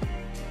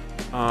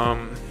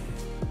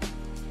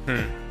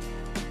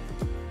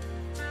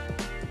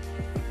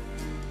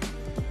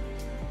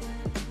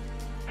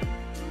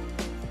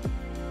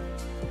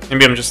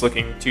 Maybe I'm just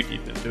looking too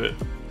deep into it.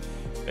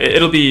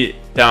 It'll be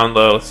down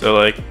low, so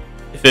like,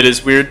 if it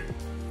is weird,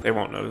 they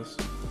won't notice.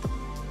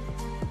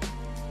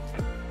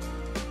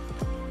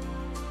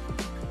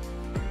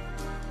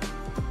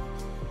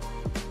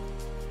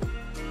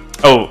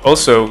 Oh,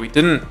 also, we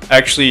didn't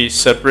actually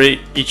separate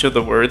each of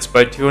the words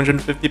by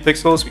 250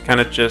 pixels. We kind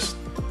of just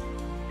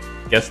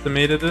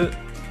guesstimated it.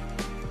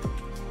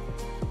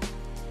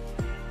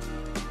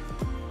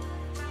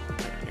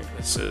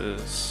 This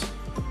is,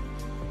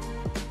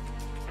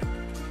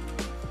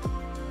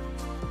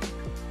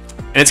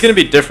 and it's gonna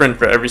be different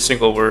for every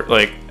single word,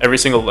 like every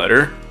single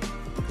letter,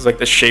 because like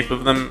the shape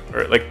of them,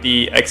 or like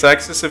the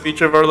x-axis of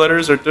each of our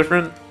letters are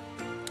different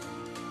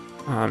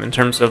in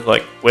terms of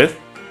like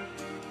width.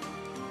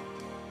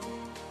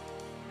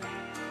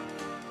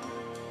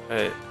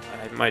 I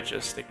might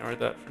just ignore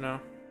that for now.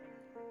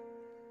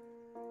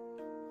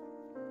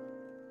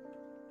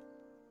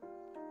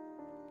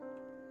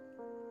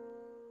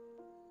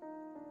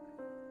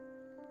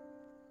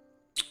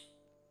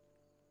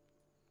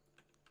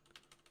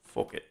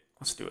 Fuck it.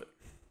 Let's do it.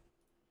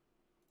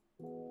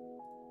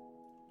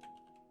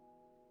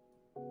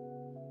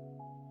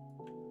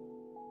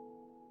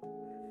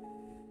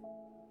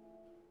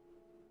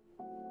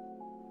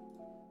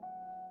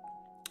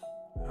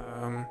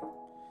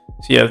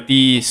 So yeah,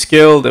 the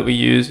scale that we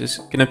use is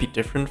gonna be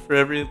different for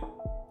every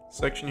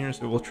section here.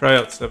 So we'll try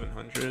out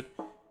 700,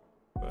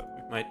 but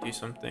we might do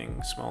something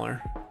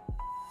smaller.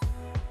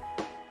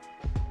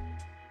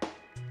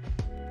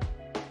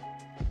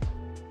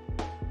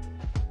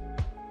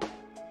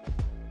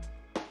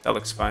 That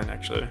looks fine,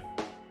 actually.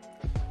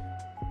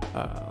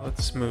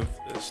 Let's move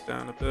this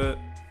down a bit.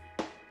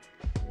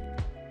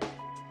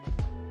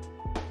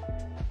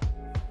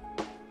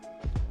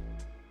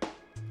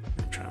 Let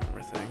me try one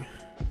more thing.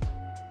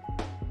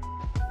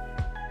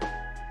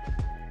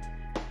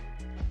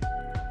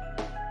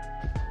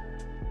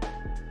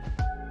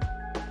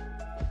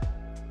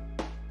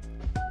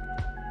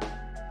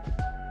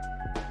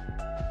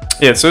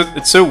 Yeah, so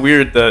it's so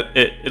weird that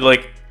it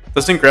like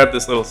doesn't grab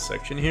this little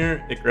section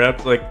here. It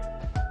grabs like,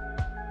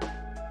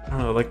 I don't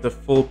know, like the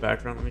full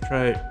background. Let me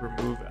try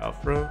remove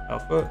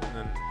alpha, and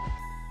then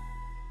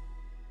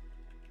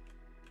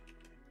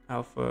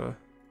alpha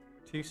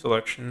to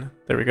selection.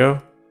 There we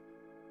go.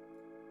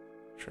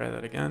 Try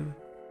that again.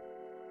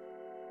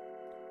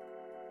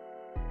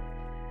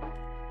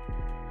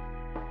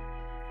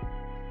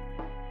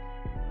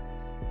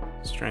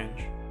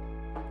 Strange.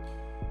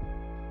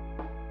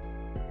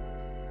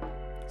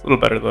 It's a little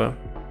better though.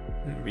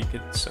 And we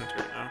could center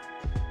it now.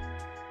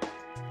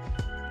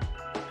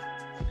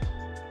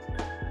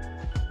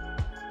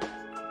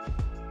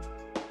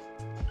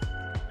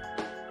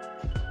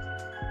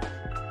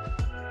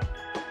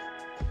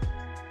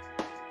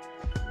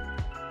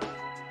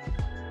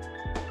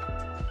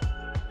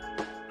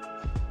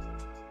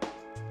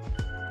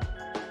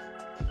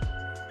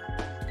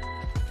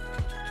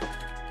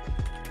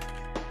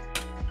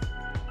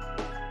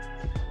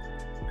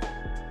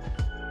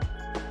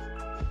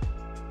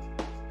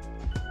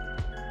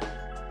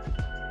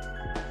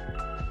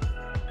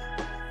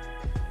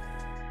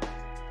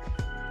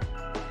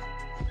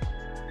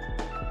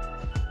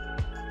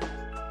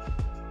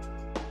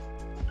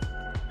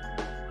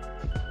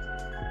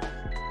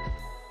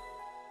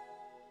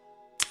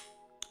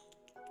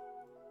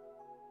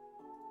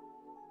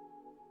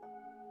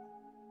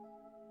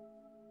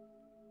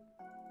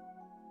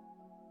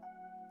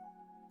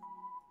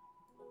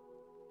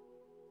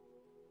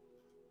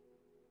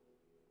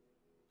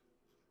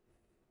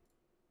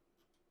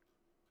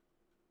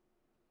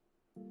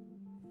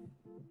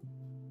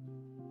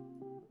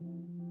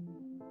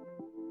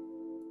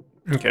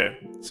 Okay,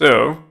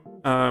 so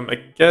I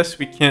guess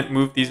we can't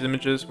move these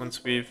images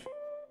once we've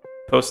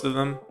posted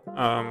them.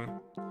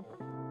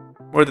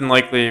 More than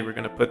likely, we're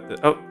gonna put the,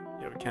 oh,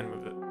 yeah, we can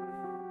move it.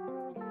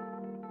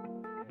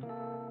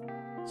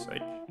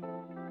 Psych.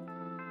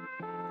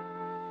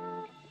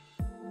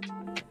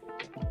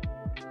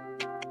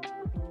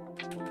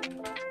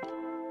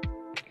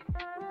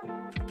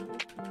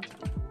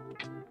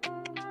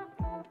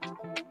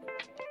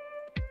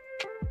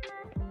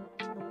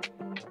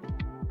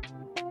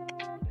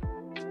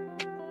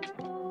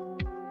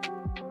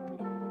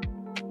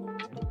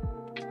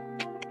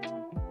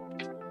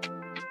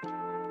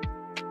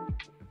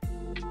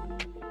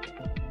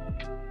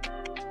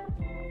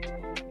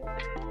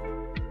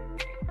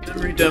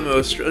 Memory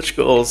demo stretch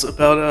goals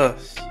about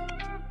us.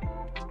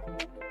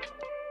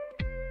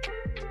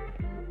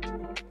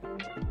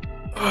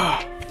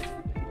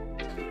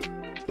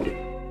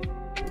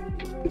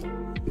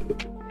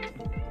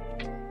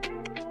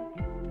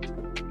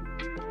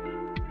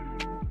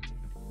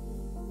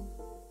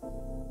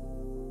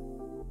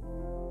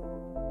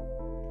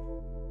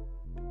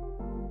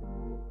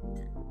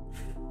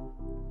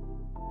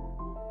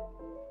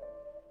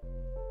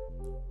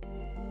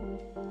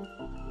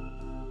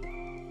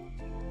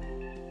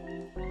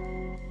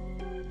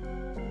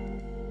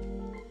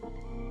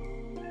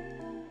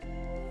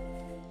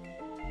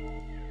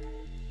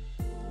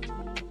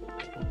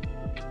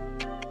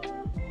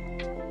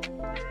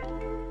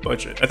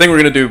 Budget. I think we're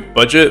gonna do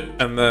budget,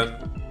 and then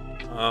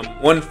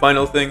one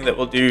final thing that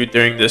we'll do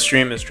during this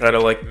stream is try to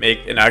like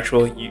make an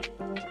actual.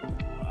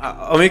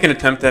 I'll make an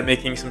attempt at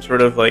making some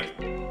sort of like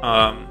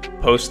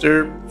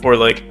poster for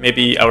like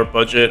maybe our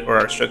budget or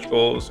our stretch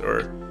goals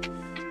or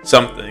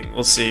something.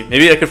 We'll see.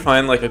 Maybe I could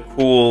find like a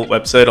cool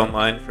website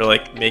online for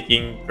like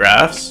making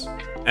graphs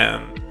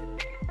and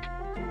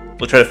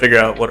we'll try to figure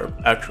out what our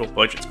actual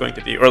budget's going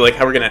to be, or like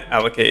how we're gonna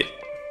allocate,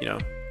 you know,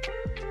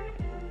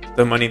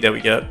 the money that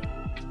we get.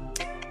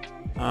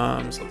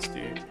 So let's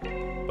do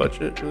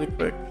budget really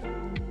quick.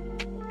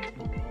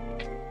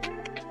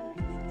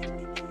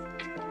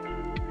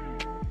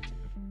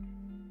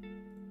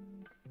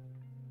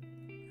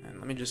 And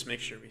let me just make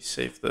sure we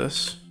save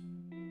this.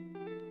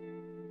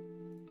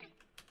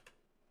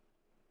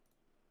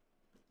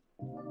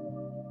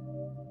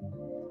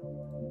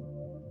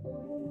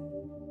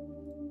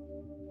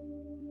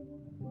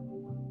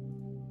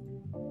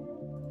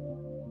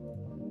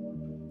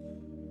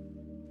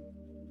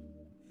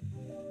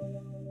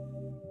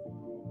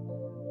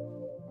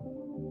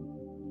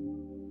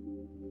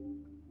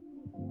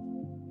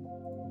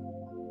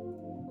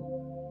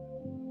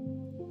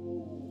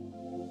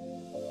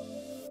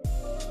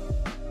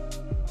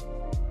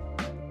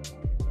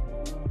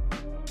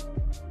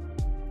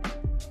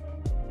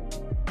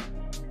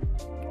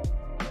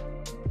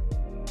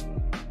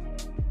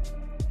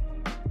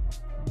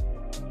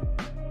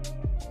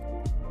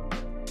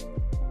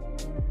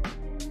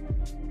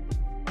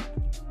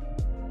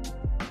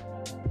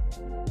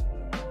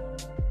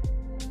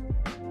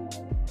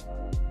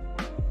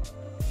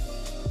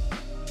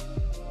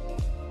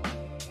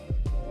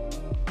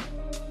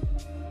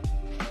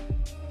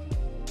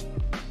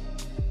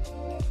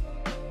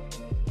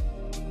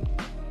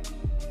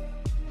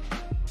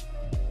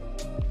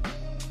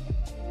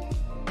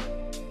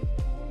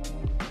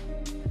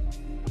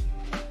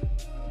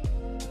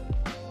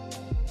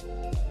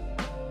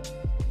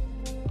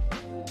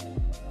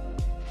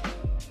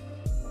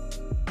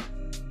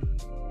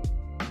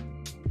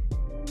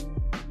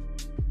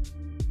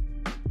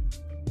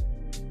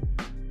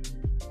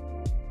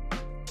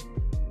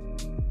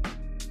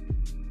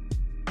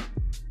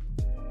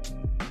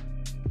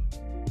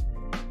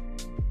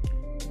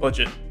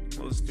 Budget.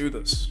 Let's do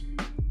this.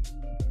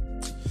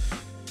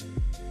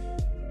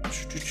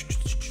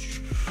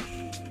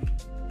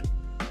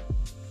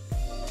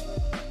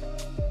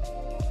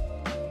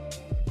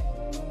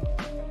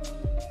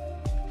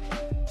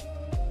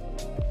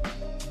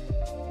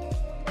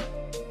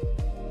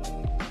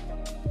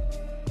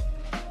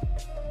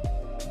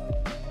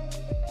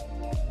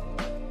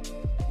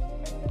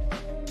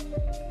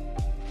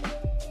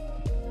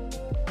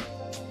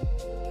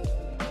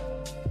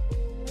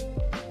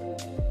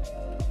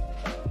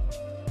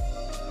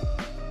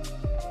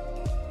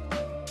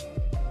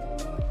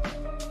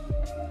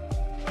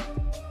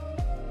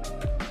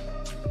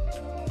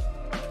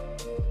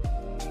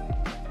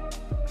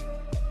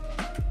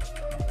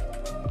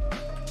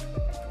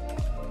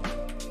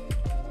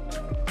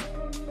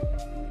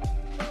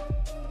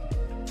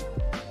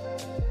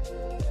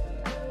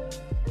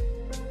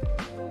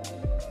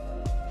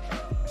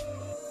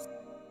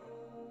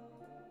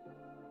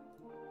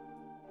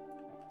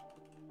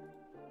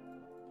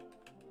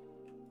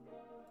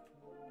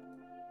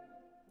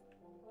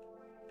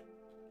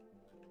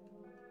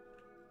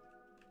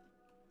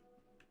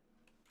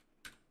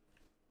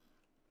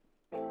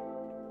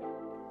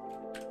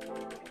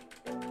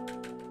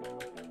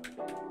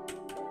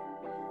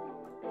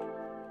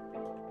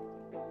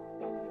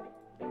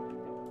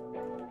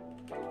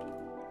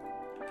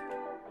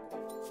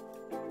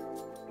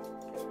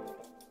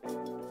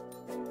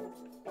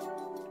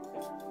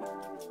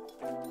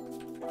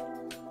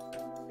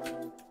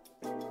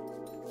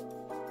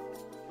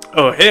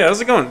 Oh, hey, how's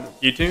it going,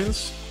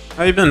 YouTunes?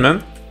 How you been,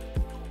 man?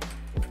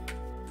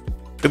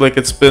 Feel like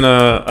it's been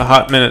a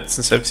hot minute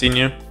since I've seen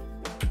you.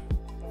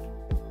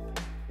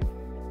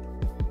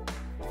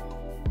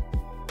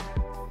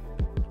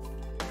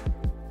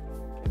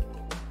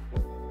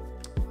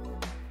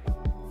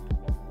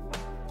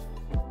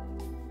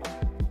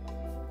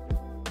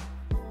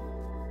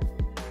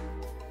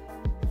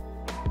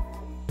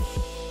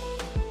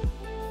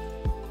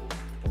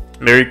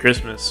 Merry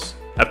Christmas.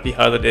 Happy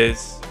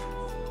holidays.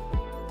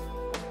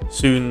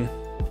 Soon.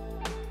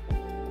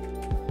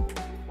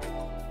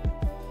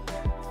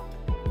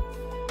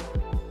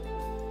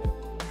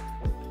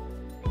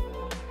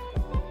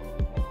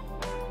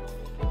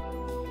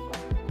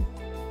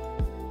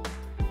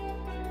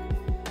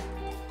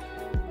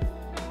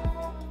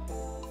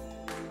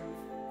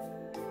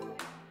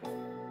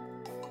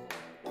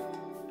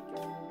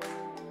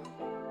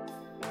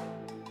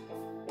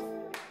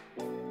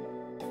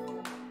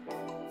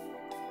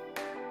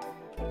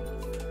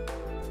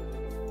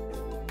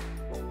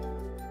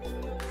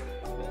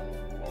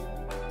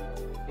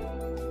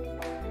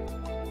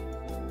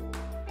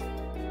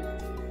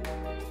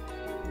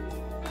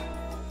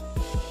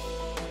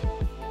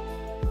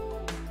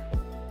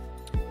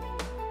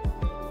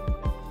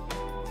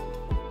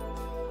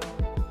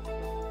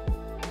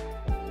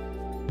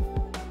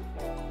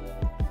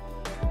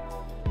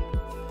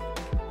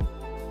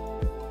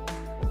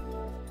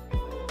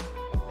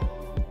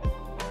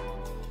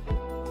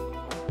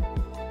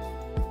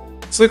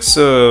 This looks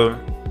a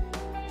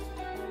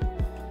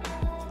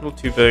little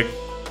too big.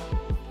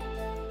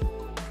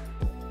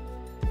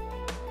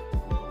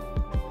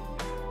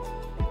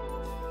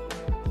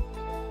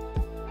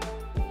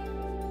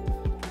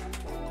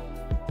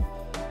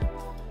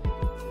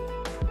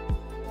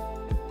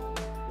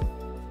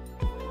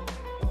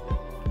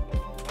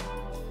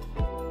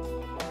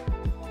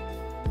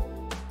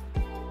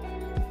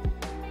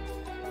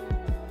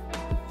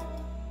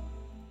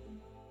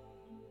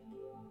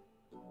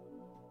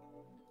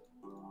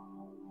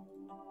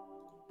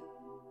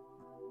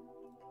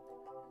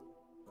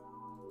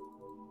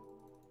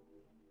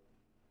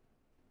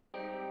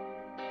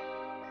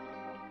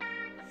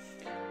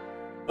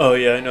 Oh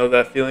yeah, I know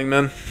that feeling,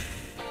 man.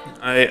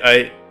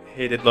 I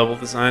hated level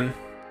design.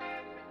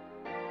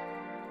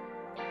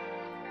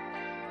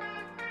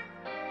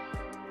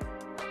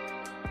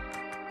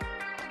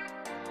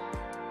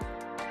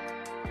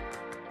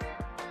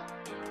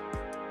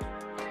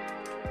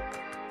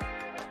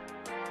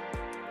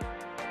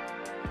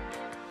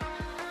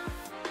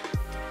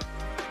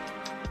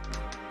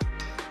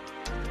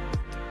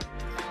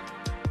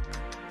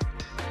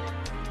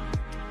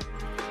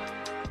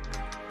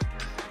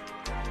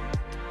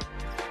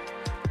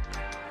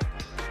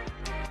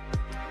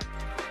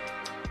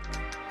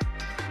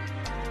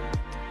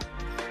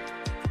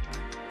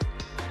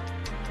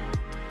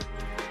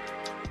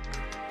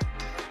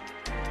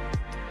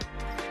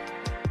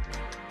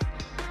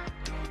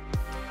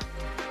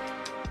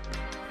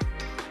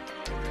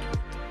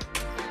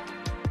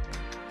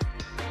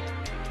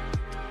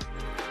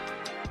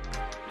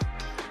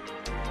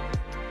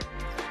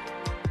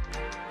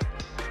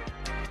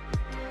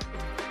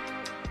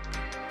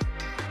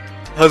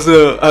 How's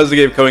the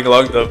game coming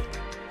along though?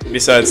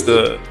 Besides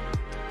the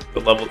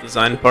level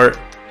design part,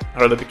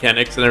 how are the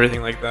mechanics and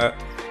everything like that?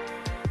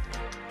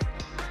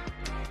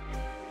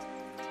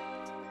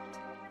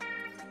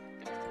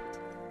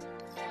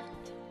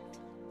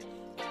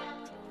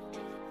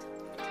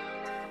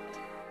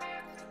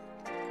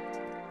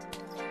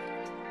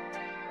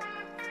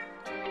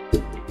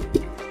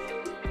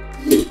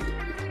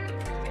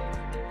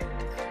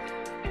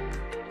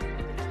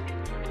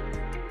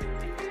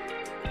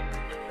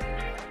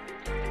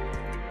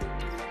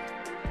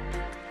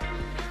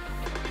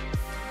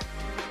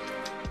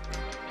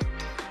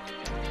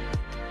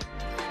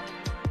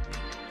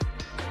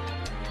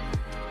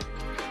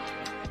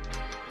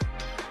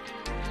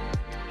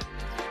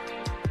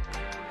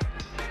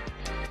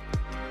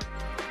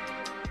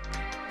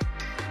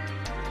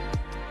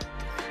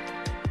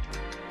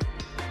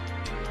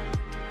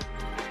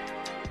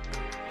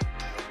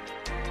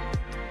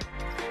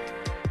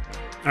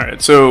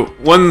 Alright, so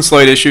one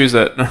slight issue is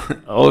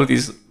that all of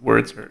these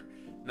words are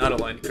not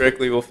aligned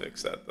correctly. We'll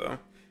fix that though.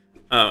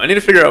 I need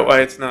to figure out why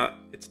it's not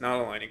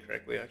aligning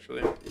correctly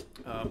actually,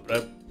 but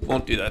I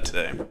won't do that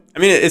today. I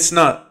mean, it's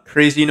not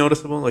crazy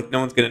noticeable. Like no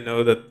one's gonna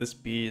know that this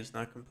B is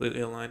not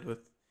completely aligned with,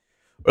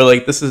 or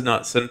like this is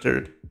not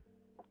centered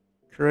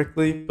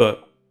correctly,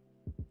 but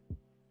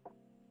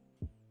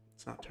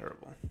it's not terrible.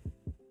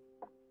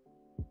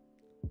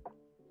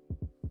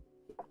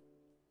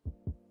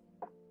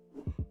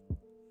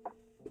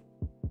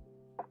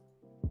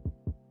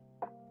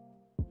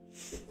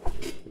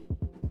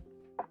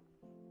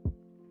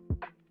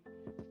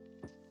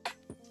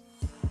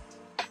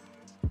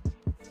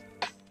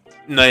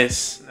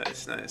 Nice.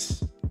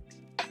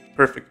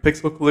 Perfect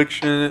pixel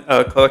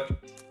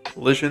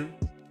collision,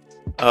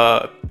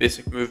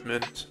 basic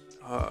movement,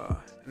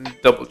 and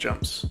double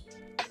jumps.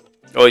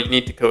 Oh, you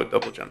need to code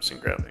double jumps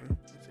and grabbing.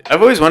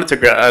 I've always wanted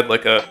to add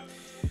like a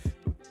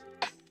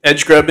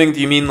edge grabbing.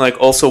 Do you mean like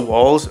also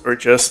walls or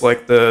just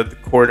like the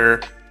corner?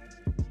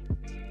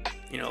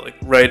 You know, like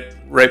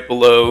right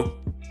below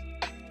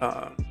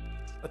a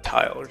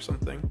tile or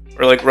something,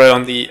 or like right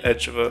on the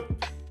edge of a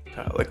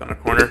tile, like on a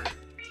corner.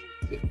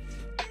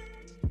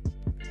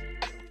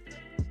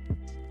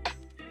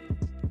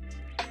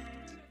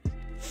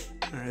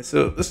 Alright,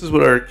 so this is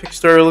what our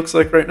Kickstarter looks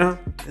like right now.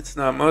 It's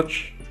not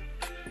much.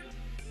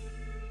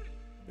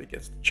 It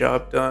gets the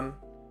job done.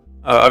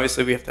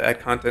 Obviously, we have to add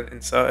content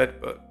inside,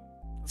 but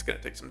it's going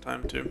to take some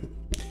time too.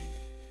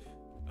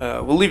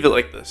 We'll leave it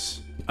like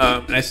this.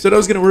 And I said I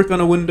was going to work on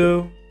a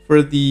window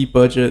for the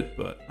budget,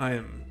 but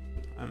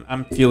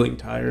I'm feeling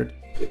tired.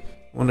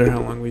 Wonder how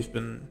long we've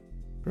been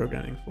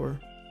programming for.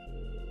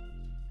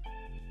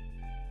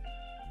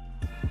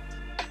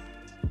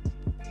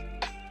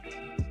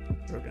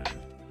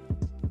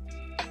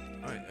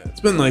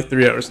 It's been like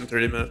 3 hours and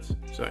 30 minutes,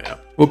 so yeah,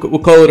 we'll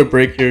call it a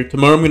break here.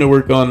 Tomorrow I'm gonna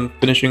work on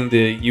finishing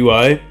the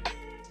UI,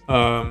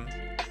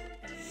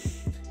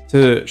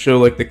 to show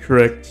like the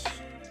correct.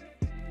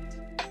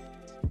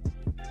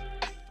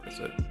 What is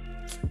it?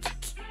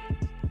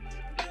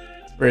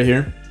 Right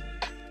here.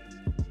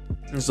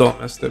 This is all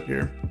messed up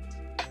here.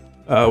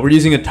 We're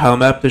using a tile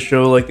map to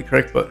show like the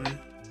correct button.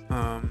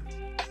 I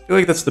feel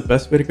like that's the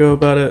best way to go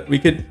about it.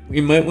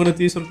 We might want to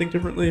do something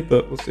differently,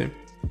 but we'll see.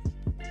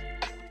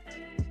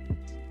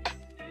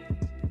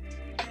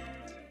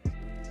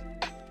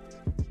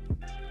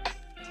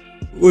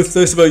 What's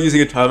nice about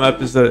using a tile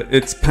map is that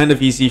it's kind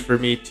of easy for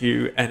me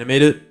to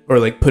animate it or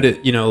like put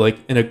it, you know, like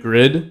in a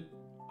grid,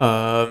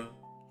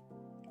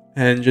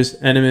 and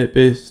just animate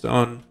based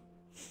on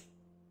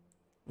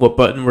what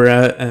button we're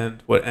at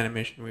and what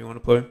animation we want to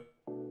play.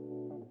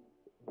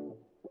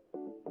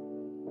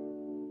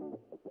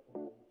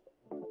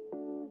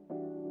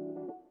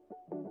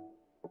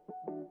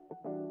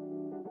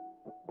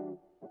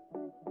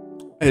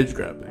 Edge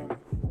grabbing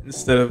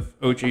instead of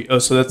OG. Oh,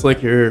 so that's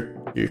like your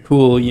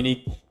cool,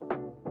 unique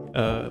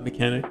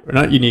mechanic, or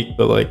not unique,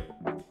 but like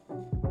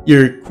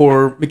your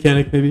core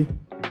mechanic, maybe.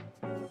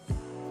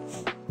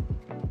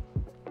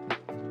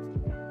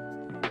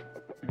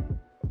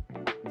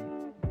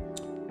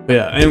 But But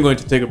yeah, I am going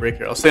to take a break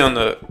here. I'll stay on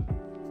the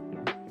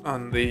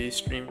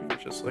stream for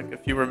just like a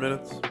few more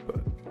minutes, but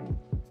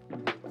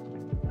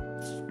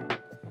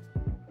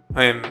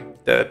I am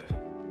dead.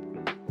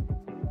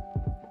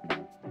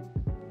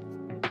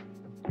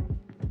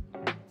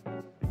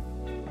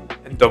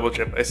 And double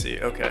jump, I see.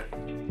 Okay.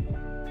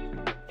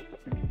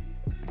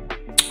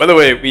 By the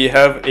way, we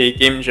have a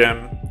game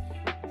jam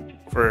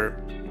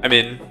for, I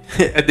mean,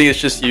 I think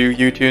it's just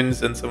you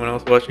Tunes, and someone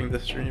else watching the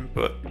stream,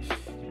 but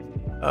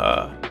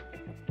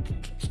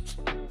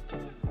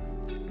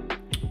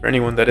for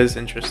anyone that is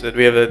interested,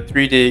 we have a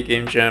 3-day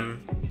game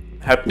jam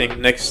happening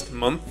next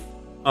month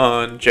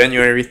on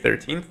January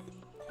 13th,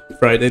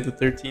 Friday the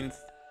 13th.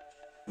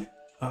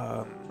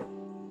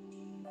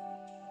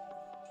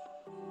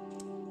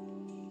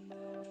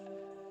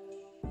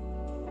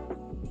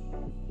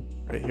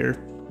 Right here.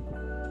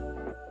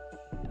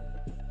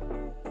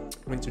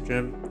 Winter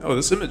gym. Oh,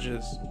 this image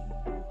is,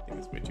 I think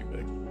it's way too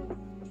big.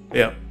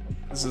 Yeah,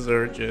 this is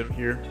our gym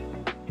here.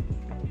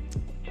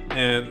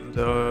 And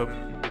the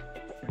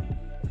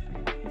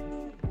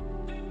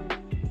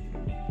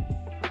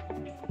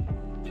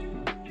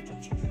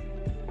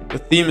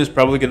theme is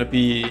probably going to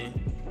be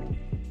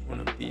one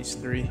of these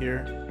three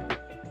here.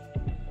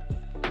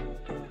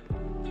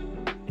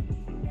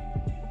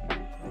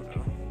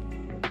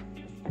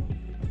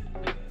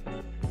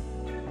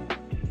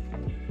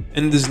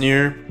 End is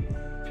near.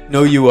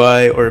 No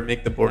UI or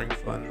make the boring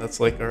fun. That's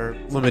like our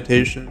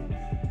limitation.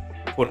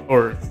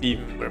 Or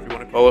theme, whatever you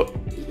want to call it.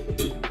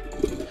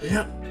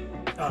 Yeah.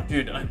 Oh,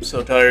 dude, I'm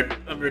so tired.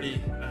 I'm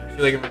ready. I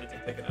feel like I'm ready to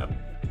take a nap.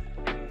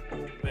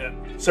 But yeah.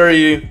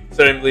 Sorry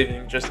I'm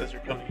leaving just as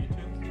you're coming.